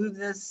perhaps move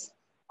this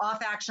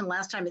off action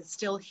last time. It's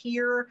still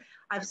here.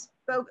 I've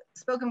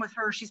spoken with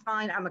her. She's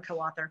fine. I'm a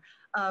co-author.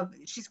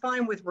 She's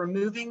fine with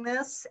removing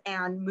this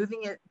and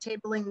moving it,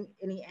 tabling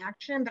any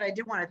action, but I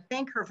did want to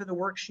thank her for the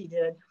work she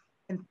did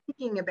in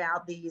thinking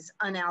about these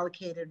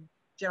unallocated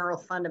general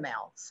fund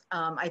amounts.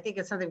 I think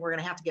it's something we're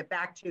going to have to get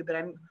back to, but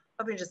I'm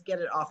hoping to just get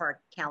it off our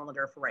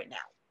calendar for right now.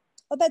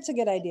 Oh, that's a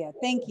good idea.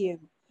 Thank you.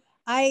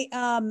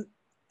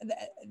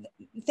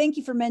 Thank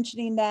you for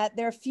mentioning that.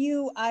 There are a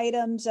few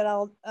items that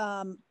I'll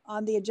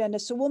on the agenda.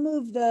 So we'll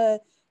move the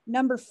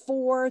number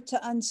 4 to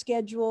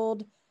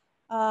unscheduled.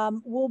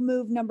 We'll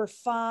move number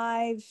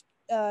 5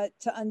 to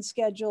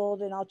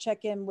unscheduled, and I'll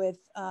check in with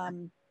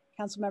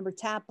Councilmember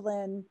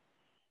Taplin.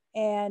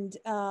 And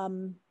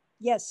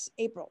yes,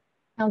 April.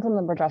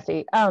 Councilmember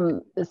Drusty.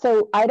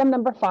 So item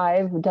number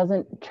 5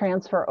 doesn't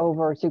transfer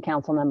over to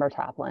Councilmember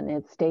Taplin.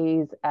 It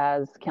stays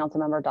as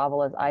Councilmember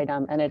Davala's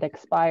item, and it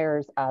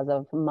expires as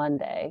of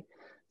Monday.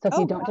 So if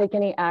you don't take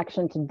any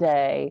action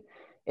today,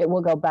 it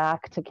will go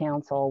back to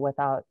council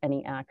without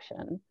any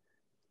action.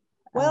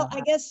 Well,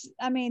 I guess,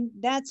 I mean,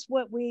 that's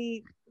what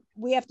we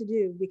have to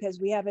do, because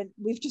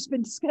we've just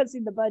been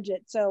discussing the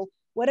budget. So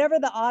whatever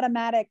the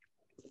automatic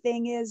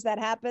thing is that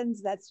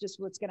happens, that's just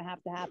what's going to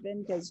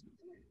happen, because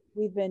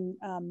we've been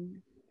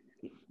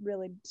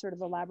really sort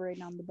of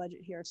elaborating on the budget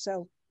here.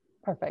 So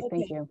perfect.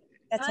 Thank you.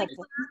 That's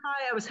helpful.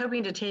 I was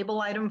hoping to table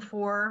item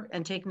 4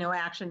 and take no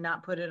action,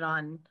 not put it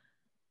on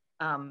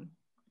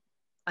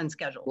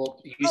unscheduled.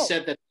 Well, you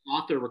said that the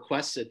author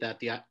requested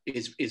that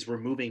is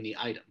removing the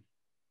item.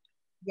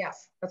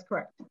 Yes, that's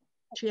correct.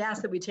 She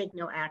asked that we take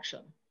no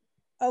action.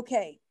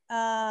 Okay.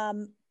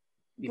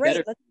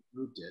 Great.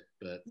 Moved it,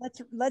 but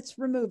let's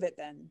remove it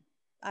then.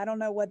 I don't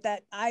know what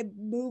that. I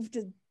moved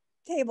to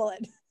table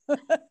it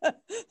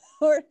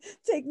or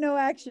take no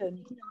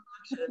action.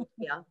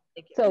 Yeah.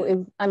 Thank you.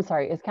 So I'm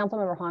sorry, is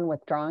Councilmember Hahn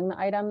withdrawing the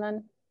item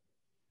then?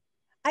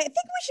 I think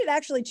we should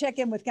actually check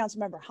in with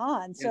Councilmember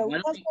Hahn. So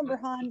Councilmember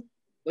Hahn.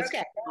 Let's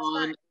get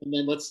on, and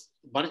then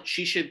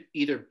she should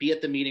either be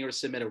at the meeting or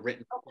submit a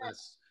written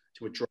request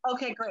to withdraw.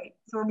 Okay, great.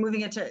 So we're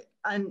moving it to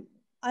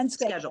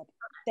unscheduled.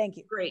 Thank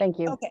you. Great. Thank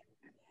you. Okay.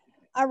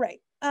 All right.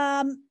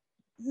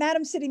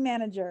 Madam City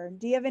Manager,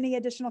 do you have any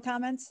additional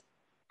comments?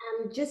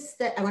 Just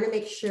that I want to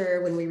make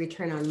sure when we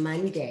return on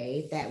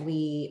Monday that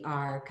we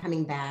are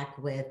coming back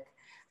with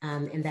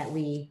and that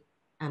we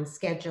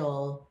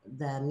schedule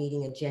the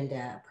meeting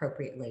agenda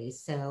appropriately.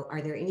 So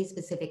are there any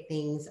specific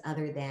things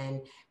other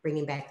than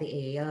bringing back the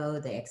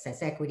AAO, the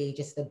excess equity,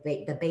 just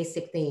the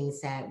basic things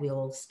that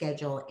we'll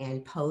schedule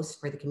and post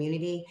for the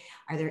community?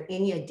 Are there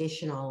any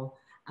additional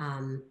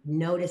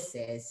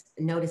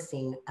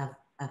noticing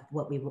of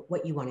what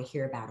you want to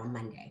hear about on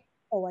Monday?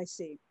 Oh, I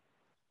see.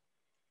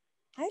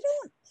 I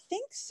don't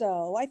think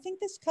so. I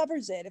think this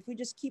covers it. If we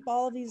just keep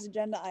all of these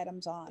agenda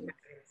items on,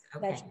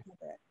 that should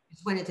cover it.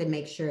 Just wanted to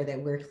make sure that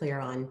we're clear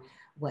on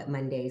what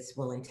Mondays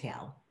will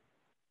entail.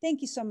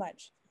 Thank you so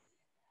much.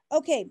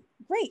 Okay,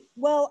 great.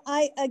 Well,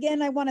 I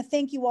want to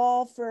thank you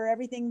all for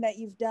everything that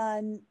you've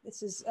done.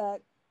 This is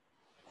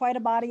quite a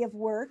body of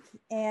work,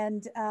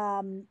 and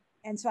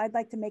so I'd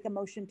like to make a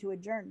motion to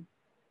adjourn.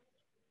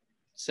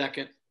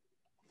 Second.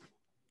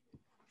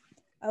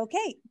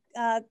 Okay,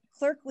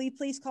 clerk, will you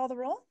please call the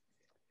roll?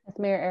 Yes,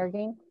 Mayor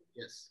Arreguín?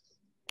 Yes.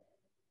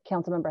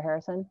 Councilmember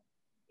Harrison?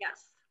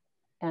 Yes.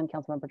 And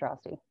Councilmember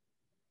Drosty?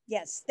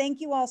 Yes,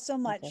 thank you all so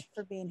much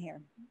for being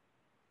here.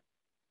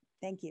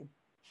 Thank you.